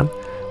বাসায় যান,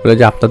 বলে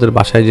যে আপনাদের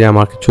বাসায় যে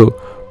আমার কিছু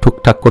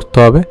টুকটাক করতে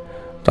হবে,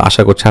 তো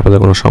আশা করছি আপনাদের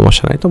কোনো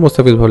সমস্যা নাই। তো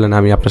মোস্তাফিজ বললেন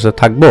আমি আপনার সাথে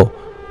থাকবো,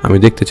 আমি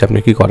দেখতেছি আপনি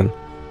কী করেন।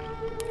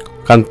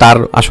 কারণ তার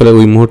আসলে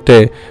ওই মুহূর্তে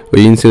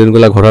ওই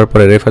ইনসিডেন্টগুলো ঘটার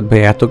পরে রেফাত ভাই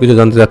এত কিছু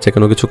জানতে যাচ্ছে,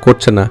 কোনো কিছু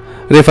করছে না,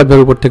 রেফাত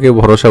ভাইয়ের উপর থেকে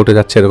ভরসা উঠে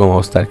যাচ্ছে এরকম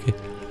অবস্থা আর কি।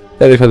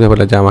 তাই রেফাত ভাই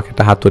বলে যে আমাকে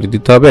একটা হাতুড়ি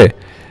দিতে হবে।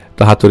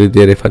 তো হাতুড়ি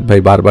দিয়ে রেফাত ভাই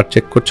বারবার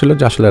চেক করছিল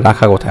যে আসলে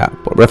রাখা কোথায়।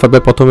 রেফাত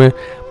ভাই প্রথমে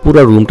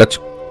পুরো রুমটা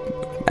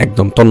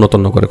একদম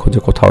তন্ন করে খুঁজে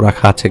কোথাও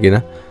রাখা আছে কিনা।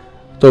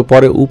 তো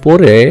পরে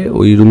উপরে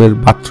ওই রুমের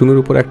বাথরুমের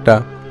উপরে একটা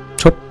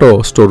ছোট্ট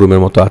স্টোর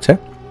রুমের মতো আছে,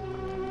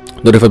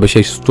 তো রেফাত ভাই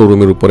সেই স্টোর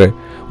রুমের উপরে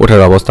ওঠার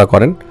ব্যবস্থা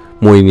করেন,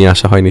 মই নিয়ে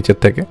আসা হয় নিচের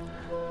থেকে।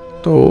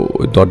 তো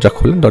ওই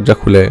দরজা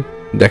খুলে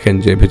দেখেন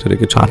যে ভেতরে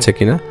কিছু আছে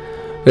কিনা।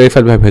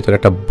 রেফাত ভাই ভেতরে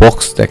একটা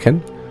বক্স দেখেন,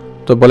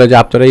 তো বলে যে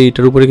আপনারা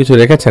এইটার উপরে কিছু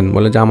রেখেছেন?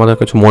 বলে যে আমাদের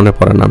কিছু মনে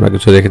পড়ে না আমরা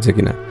কিছু রেখেছি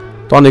কিনা,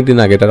 তো অনেকদিন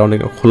আগে, এটা অনেক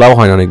খোলাও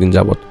হয় না অনেকদিন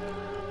যাবত।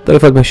 তো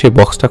রেফাত ভাই সেই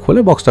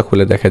বক্সটা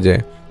খুলে দেখে যে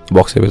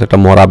বক্সের ভেতরে একটা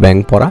মরা ব্যাঙ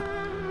পরা,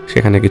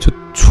 সেখানে কিছু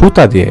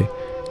ছুতা দিয়ে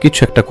কিছু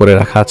একটা করে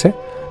রাখা আছে।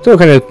 তো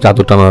ওখানে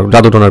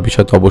জাদু টানার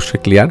বিষয় তো অবশ্যই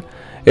ক্লিয়ার,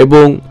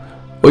 এবং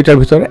ওইটার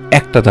ভিতরে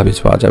একটা তাবিজ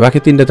পাওয়া যায়, বাকি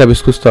 3টা তাবিজ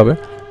খুঁজতে হবে।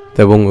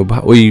 এবং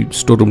ওই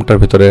স্টোর রুমটার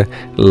ভিতরে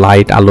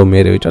লাইট আলো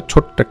মেরে, ওইটা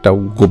ছোট্ট একটা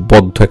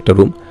বদ্ধ একটা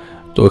রুম,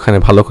 তো ওখানে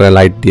ভালো করে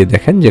লাইট দিয়ে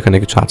দেখেন যেখানে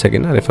কিছু আছে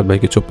কিনা। রেফাত ভাই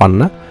কিছু পান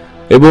না,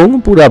 এবং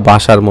পুরা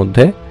বাসার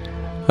মধ্যে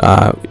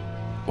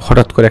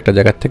হঠাৎ করে একটা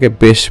জায়গার থেকে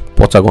বেশ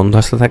পচা গন্ধ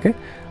আসতে থাকে,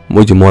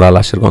 ওই যে মরা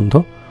লাশের গন্ধ।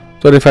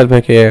 তো রেফাত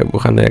ভাইকে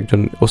ওখানে একজন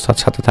ওস্তাদ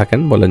সাথে থাকেন,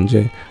 বলেন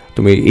যে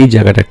তুমি এই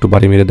জায়গাটা একটু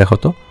বাড়ি মেরে দেখো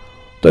তো।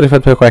 তো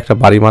রেফাত ভাই কয়েকটা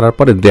বাড়ি মারার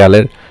পরে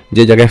দেয়ালের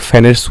যে জায়গায়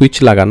ফ্যানের সুইচ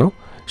লাগানো,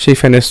 সেই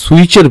ফ্যানের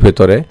সুইচের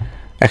ভেতরে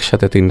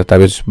একসাথে 3টা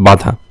তাবিজ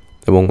বাঁধা,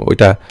 এবং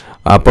ওইটা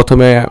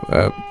প্রথমে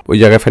ওই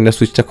জায়গায় ফ্যানের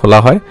সুইচটা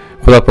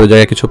খোলার পরে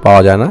জায়গায় কিছু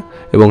পাওয়া যায় না,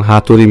 এবং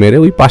হাতুড়ি মেরে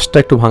ওই পাশটা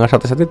একটু ভাঙার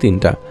সাথে সাথে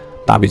 3টা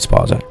তাবিজ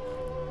পাওয়া যায়।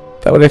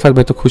 তারপর রেফাত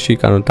ভাই তো খুশি,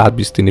 কারণ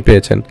তাবিজ তিনি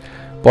পেয়েছেন।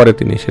 পরে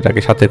তিনি সেটাকে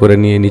সাথে করে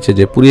নিয়ে নিচে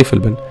যে পুড়িয়ে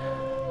ফেলবেন,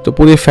 তো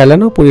পুড়িয়ে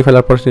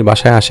ফেলার পর তিনি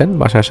বাসায়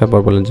আসার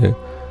পর বলেন যে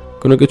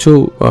কোনো কিছু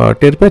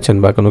টের পেয়েছেন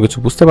বা কোনো কিছু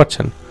বুঝতে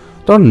পারছেন?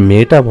 তখন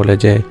মেয়েটা বলে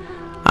যে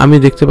আমি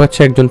দেখতে পাচ্ছি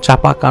একজন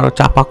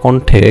চাপা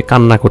কণ্ঠে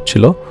কান্না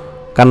করছিল,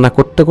 কান্না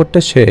করতে করতে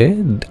সে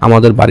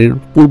আমাদের বাড়ির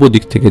পূর্ব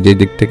দিক থেকে, যে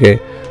দিক থেকে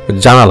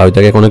জানালা, ওই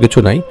জায়গায় কোনো কিছু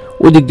নাই,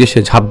 ওই দিক দিয়ে সে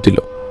ঝাঁপ দিল।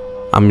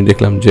 আমি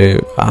দেখলাম যে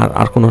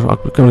আর কোনো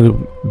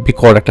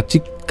বিকট একটা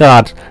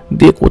চিৎকার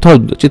দিয়ে কোথাও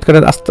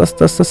চিৎকারের আস্তে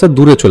আস্তে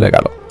দূরে চলে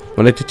গেল,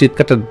 মানে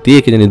চিৎকারটা দিয়ে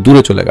কি জানি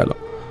দূরে চলে গেল।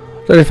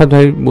 তো রেফাত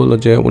ভাই বললো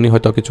যে উনি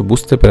হয়তো কিছু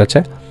বুঝতে পেরেছে,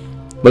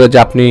 বলে যে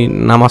আপনি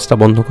নামাজটা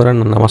বন্ধ করেন,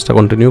 নামাজটা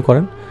কন্টিনিউ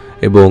করেন,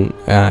 এবং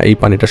এই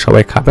পানিটা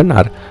সবাই খাবেন,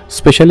 আর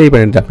স্পেশালি এই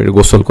পানিটা আপনি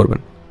গোসল করবেন।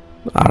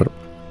 আর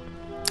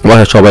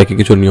বাসায় সবাইকে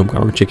কিছু নিয়ম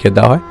কানুন শিখিয়ে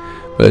দেওয়া হয়,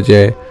 বলে যে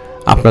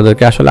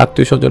আপনাদেরকে আসলে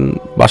আত্মীয় স্বজন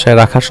বাসায়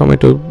রাখার সময়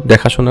একটু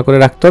দেখাশোনা করে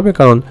রাখতে হবে,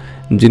 কারণ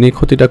যিনি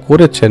ক্ষতিটা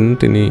করেছেন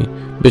তিনি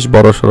বেশ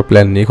বড়সড়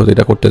প্ল্যান নিয়ে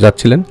ক্ষতিটা করতে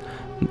যাচ্ছিলেন।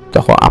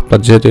 তখন আপনার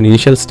যেহেতু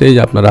ইনিশিয়াল স্টেজ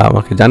আপনারা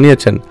আমাকে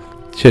জানিয়েছেন,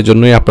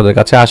 সেজন্যই আপনাদের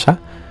কাছে আসা।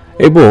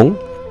 এবং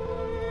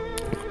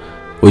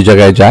ওই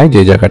জায়গায় যায়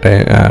যে জায়গাটায়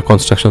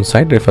কনস্ট্রাকশন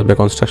সাইট, রেফাত ভাই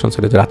কনস্ট্রাকশন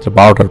সাইটে রাত্রে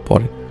 12টার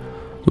পরে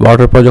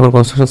যখন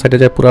কনস্ট্রাকশন সাইটে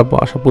যায়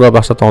পুরো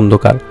বাসা তো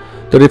অন্ধকার।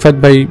 তো রেফাত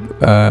ভাই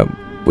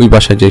ওই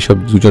বাসায় যেসব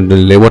 2জন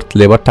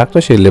লেবার থাকতো,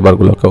 সেই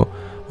লেবারগুলোকেও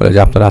বলে যে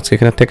আপনারা আজকে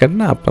এখানে থাকেন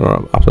না, আপনারা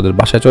আপনাদের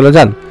বাসায় চলে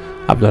যান,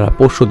 আপনারা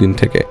পরশু দিন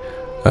থেকে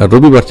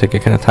রবিবার থেকে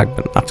এখানে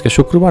থাকবেন, আজকে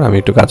শুক্রবার আমি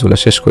একটু কাজগুলো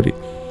শেষ করি।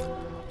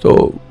 তো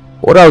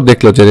ওরাও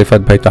দেখলো যে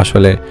রেফাত ভাই তো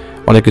আসলে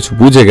অনেক কিছু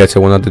বুঝে গেছে,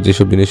 ওনাদের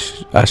যেসব জিনিস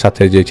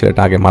সাথে যে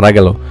ছেলেটা আগে মারা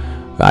গেল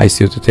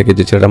আইসিইউতে থেকে,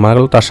 যে ছেলেটা মারা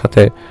গেল তার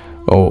সাথে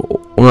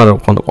ওনার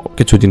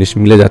কিছু জিনিস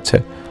মিলে যাচ্ছে।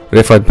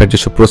 রেফাত ভাইয়ের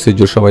যেসব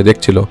প্রসিডিউর সবাই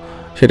দেখছিল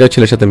সেটাও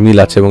ছেলের সাথে মিল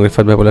আছে, এবং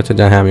রেফাত ভাই বলেছে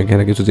যে হ্যাঁ আমি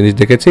এখানে কিছু জিনিস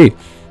দেখেছি,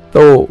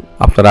 তো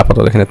আপনারা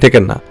আপাতত এখানে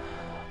থেকেন না,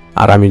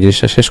 আর আমি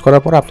জিনিসটা শেষ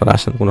করার পর আপনারা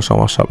আসেন, কোনো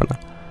সমস্যা হবে না।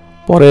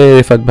 পরে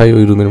রেফাত ভাই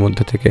ওই রুমের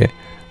মধ্যে থেকে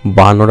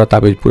 52টা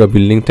তাবিজ, পুরো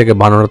বিল্ডিং থেকে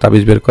 52টা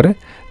তাবিজ বের করে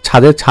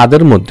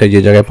ছাদের মধ্যে যে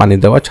জায়গায় পানি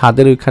দেওয়া,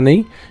 ছাদের ওইখানেই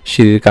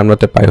সিঁড়ির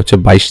কামরাতে পায় হচ্ছে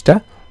 22টা,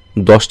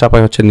 10টা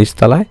পায় হচ্ছে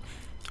নিচতলায়,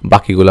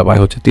 বাকিগুলো পায়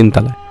হচ্ছে 3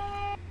 তলায়।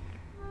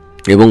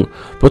 এবং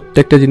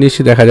প্রত্যেকটা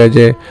জিনিসই দেখা যায়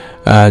যে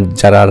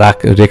যারা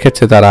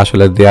রেখেছে তারা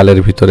আসলে দেয়ালের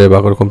ভিতরে বা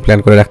ওরকম প্ল্যান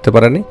করে রাখতে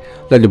পারেনি,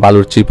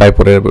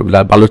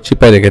 বালুর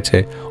চিপায় রেখেছে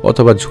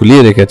অথবা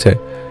ঝুলিয়ে রেখেছে,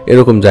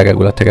 এরকম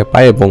জায়গাগুলো থেকে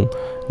পায়। এবং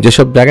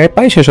যেসব জায়গায়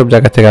পায় সেসব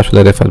জায়গা থেকে আসলে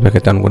রেফাত ভাইকে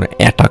তেমন কোনো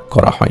অ্যাটাক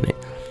করা হয়নি।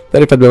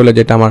 রেফাত ভাই বলে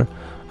যেটা আমার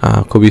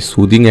খুবই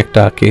সুদিং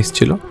একটা কেস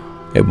ছিল,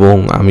 এবং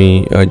আমি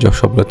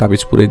সবগুলো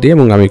তাবিজ পুরে দিই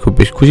এবং আমি খুব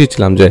বেশি খুশি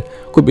ছিলাম যে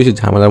খুব বেশি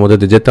ঝামেলার মধ্যে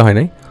দিয়ে যেতে হয়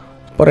নাই।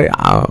 পরে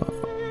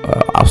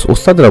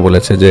ওস্তাদরা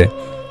বলেছে যে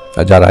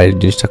যারা এই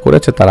জিনিসটা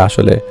করেছে তারা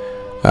আসলে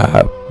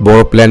বড়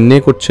প্ল্যান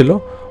নিয়ে করছিল,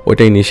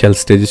 ওইটা ইনিশিয়াল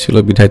স্টেজে ছিল,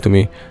 বিধায়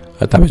তুমি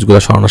তাবিজগুলো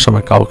সরানোর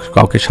সময়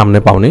কাউকে সামনে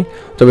পাওনি।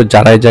 তবে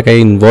যারা এই জায়গায়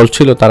ইনভলভ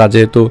ছিল তারা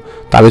যেহেতু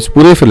তাবিজ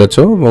পুড়ে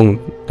ফেলেছো এবং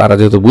তারা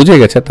যেহেতু বুঝে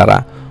গেছে, তারা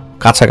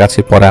কাছাকাছি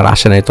পরে আর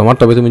আসে নাই তোমার।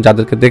 তবে তুমি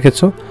যাদেরকে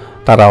দেখেছো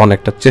তারা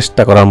অনেকটা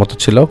চেষ্টা করার মতো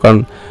ছিল, কারণ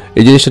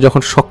এই জিনিসটা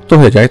যখন শক্ত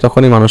হয়ে যায়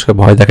তখনই মানুষকে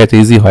ভয় দেখাতে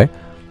ইজি হয়।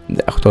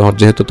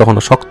 যেহেতু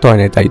তখনও শক্ত হয়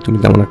নাই তাই তুমি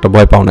তেমন একটা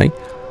ভয় পাও নাই।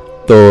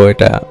 তো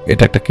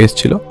এটা একটা কেস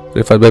ছিল।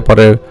 রেফাত ভাই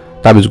পরে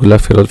তাবিজগুলো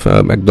ফেরত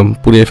একদম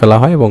পুড়িয়ে ফেলা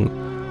হয় এবং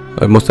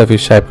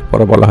মুস্তাফিজ সাহেব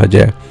পরে বলা হয়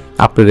যে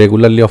আপনি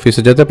রেগুলারলি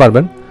অফিসে যেতে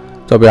পারবেন,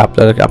 তবে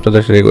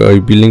আপনাদের ওই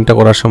বিল্ডিংটা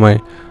করার সময়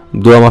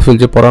দোয়া মাহফিল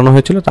যে পড়ানো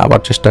হয়েছিল তা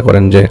আবার চেষ্টা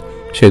করেন যে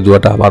সেই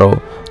দোয়াটা আবারও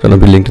যেন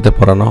বিল্ডিংটাতে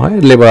পড়ানো হয়।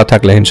 লেবাররা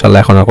থাকলে ইনশাল্লাহ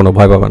এখন আর কোনো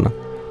ভয় পাবে না।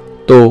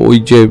 তো ওই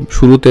যে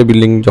শুরুতে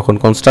বিল্ডিং যখন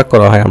কনস্ট্রাক্ট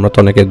করা হয় আমরা তো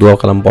অনেকে দোয়া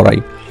কালাম পড়াই,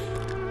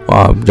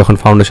 যখন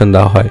ফাউন্ডেশন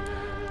দেওয়া হয়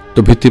তো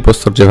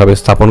ভিত্তিপ্রস্তর যেভাবে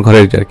স্থাপন ঘরে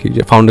আর কি,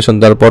 যে ফাউন্ডেশন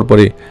দেওয়ার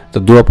পরই তো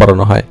দোয়া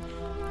পড়ানো হয়।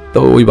 তো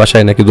ওই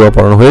বাসায় নাকি দোয়া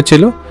পড়ানো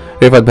হয়েছিল।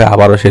 রেফাত ভাই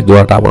আবারও সেই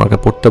দোয়াটা আপনাকে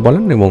পড়তে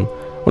বলেন এবং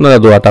ওনারা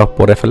দোয়াটা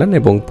পড়ে ফেলেন,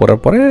 এবং পড়ার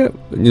পরে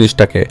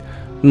জিনিসটাকে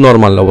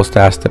নর্মাল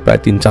অবস্থায় আসতে প্রায়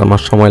 3-4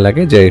 মাস সময়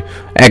লাগে, যে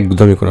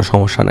একদমই কোনো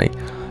সমস্যা নাই।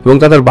 এবং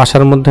তাদের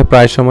বাসার মধ্যে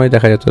প্রায় সময়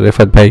দেখা যেত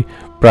রেফাত ভাই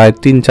প্রায়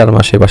 3-4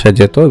 মাসে বাসায়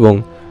যেত এবং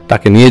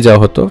তাকে নিয়ে যাওয়া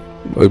হতো,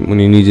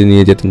 উনি নিজে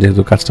নিয়ে যেতেন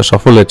যেহেতু কাজটা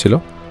সফল হয়েছিল।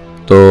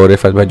 তো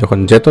রেফাত ভাই যখন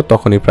যেত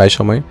তখনই প্রায়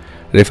সময়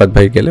রেফাত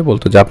ভাই গেলে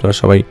বলতো যে আপনারা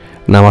সবাই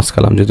নামাজ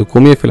কালাম যেহেতু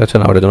কমিয়ে ফেলেছেন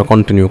ওরা যেন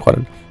কন্টিনিউ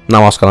করেন,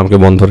 নামাজ কালামকে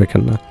বন্ধ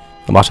রেখেন না।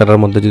 বাসাটার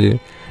মধ্যে যদি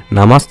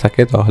নামাজ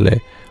থাকে তাহলে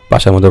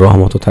বাসার মধ্যে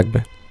রহমতও থাকবে।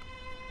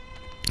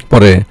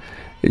 পরে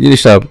এই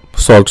জিনিসটা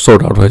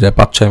সর্ট আউট হয়ে যায়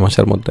 5-6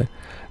 মাসের মধ্যে।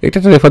 এটা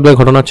একটা রেফাত ভাই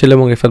ঘটনা ছিল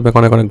এবং রেফাত ভাইকে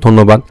অনেক অনেক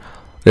ধন্যবাদ।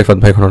 রেফাত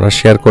ভাই ঘটনাটা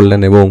শেয়ার করলেন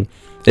এবং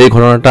এই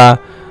ঘটনাটা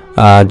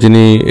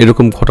যিনি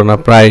এরকম ঘটনা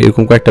প্রায়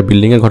এরকম কয়েকটা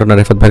বিল্ডিংয়ের ঘটনা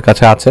রেফাত ভাইয়ের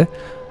কাছে আছে।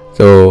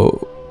 তো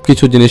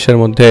কিছু জিনিসের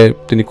মধ্যে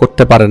তিনি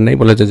করতে পারেন নাই,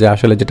 বলেছে যে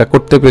আসলে যেটা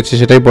করতে পেরেছি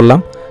সেটাই বললাম,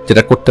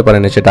 যেটা করতে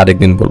পারেন সেটা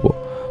আরেকদিন বলবো।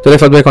 তো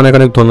রেফাত ভাইকে অনেক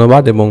অনেক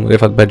ধন্যবাদ এবং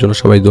রেফাত ভাইয়ের জন্য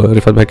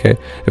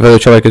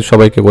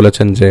সবাইকে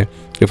বলেছেন যে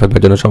রেফাত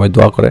ভাইয়ের জন্য সবাই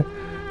দোয়া করে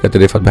যাতে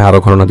রেফাত ভাই আরও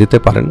ঘটনা দিতে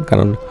পারেন,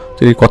 কারণ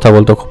তিনি কথা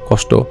বলতে খুব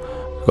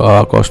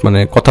মানে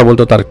কথা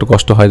বলতে তার একটু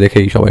কষ্ট হয়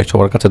দেখেই সবাই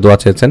সবার কাছে দোয়া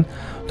চেয়েছেন।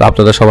 তো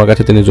আপনাদের সবার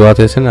কাছে তিনি দোয়া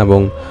চেয়েছেন এবং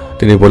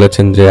তিনি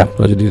বলেছেন যে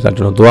আপনারা যদি তার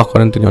জন্য দোয়া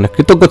করেন তিনি অনেক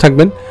কৃতজ্ঞ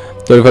থাকবেন।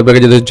 তো রেফাত ভাইকে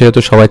যেহেতু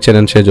সবাই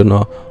চেনেন সেই জন্য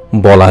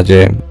বলা যে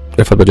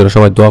রেফাত ভাইয়ের জন্য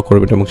সবাই দোয়া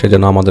করবেন এবং সেই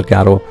জন্য আমাদেরকে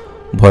আরও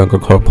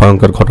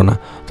ভয়ঙ্কর ঘটনা,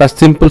 তার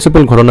সিম্পল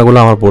ঘটনাগুলো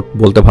আমার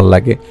বলতে ভালো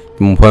লাগে,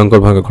 ভয়ঙ্কর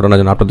ঘটনা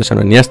যেন আপনাদের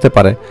সামনে নিয়ে আসতে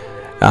পারে,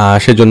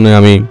 সেজন্য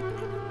আমি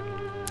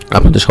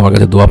আপনাদের সবার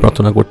কাছে দোয়া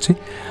প্রার্থনা করছি।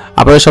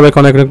 আপনাদের সবাইকে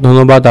অনেক অনেক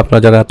ধন্যবাদ। আপনারা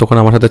যারা এতক্ষণ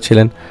আমার সাথে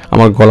ছিলেন,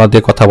 আমার গলা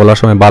দিয়ে কথা বলার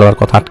সময় বারবার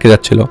কথা আটকে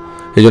যাচ্ছিল,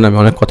 এই জন্য আমি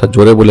অনেক কথা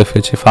জোরে বলে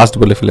ফেলেছি, ফাস্ট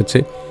বলে ফেলেছি,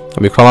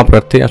 আমি ক্ষমা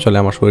প্রার্থী। আসলে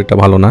আমার শরীরটা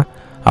ভালো না,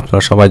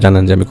 আপনারা সবাই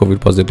জানেন যে আমি কোভিড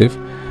পজিটিভ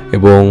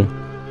এবং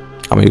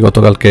আমি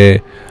গতকালকে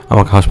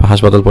আমাকে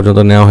হাসপাতাল পর্যন্ত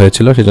নেওয়া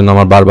হয়েছিল, সেই জন্য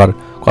আমার বারবার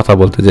কথা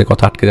বলতে যে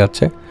কথা আটকে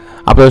যাচ্ছে।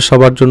 আপনাদের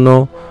সবার জন্য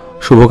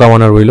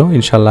শুভকামনা রইল।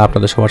 ইনশাল্লাহ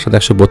আপনাদের সবার সাথে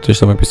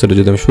 132তম এপিসোডে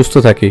যদি আমি সুস্থ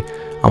থাকি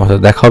আমার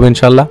সাথে দেখা হবে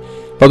ইনশাল্লাহ।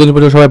 ততদিন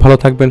পর্যন্ত সবাই ভালো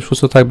থাকবেন,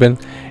 সুস্থ থাকবেন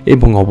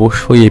এবং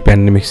অবশ্যই এই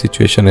প্যান্ডেমিক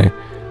সিচুয়েশনে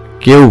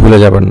কেউ ভুলে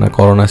যাবেন না,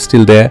 করোনা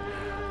স্টিল দেয়।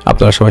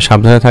 আপনারা সবাই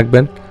সাবধানে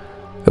থাকবেন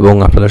এবং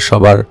আপনাদের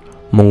সবার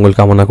মঙ্গল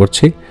কামনা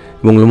করছি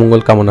এবং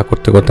মঙ্গল কামনা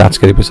করতে করতে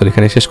আজকের এপিসোড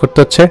এখানে শেষ করতে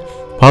হচ্ছে।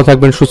 ভালো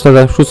থাকবেন,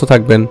 সুস্থ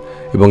থাকবেন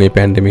এবং এই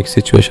প্যান্ডেমিক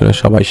সিচুয়েশনে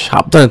সবাই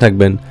সাবধানে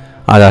থাকবেন।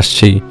 আজ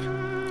আসছি,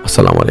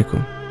 আসসালামু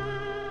আলাইকুম।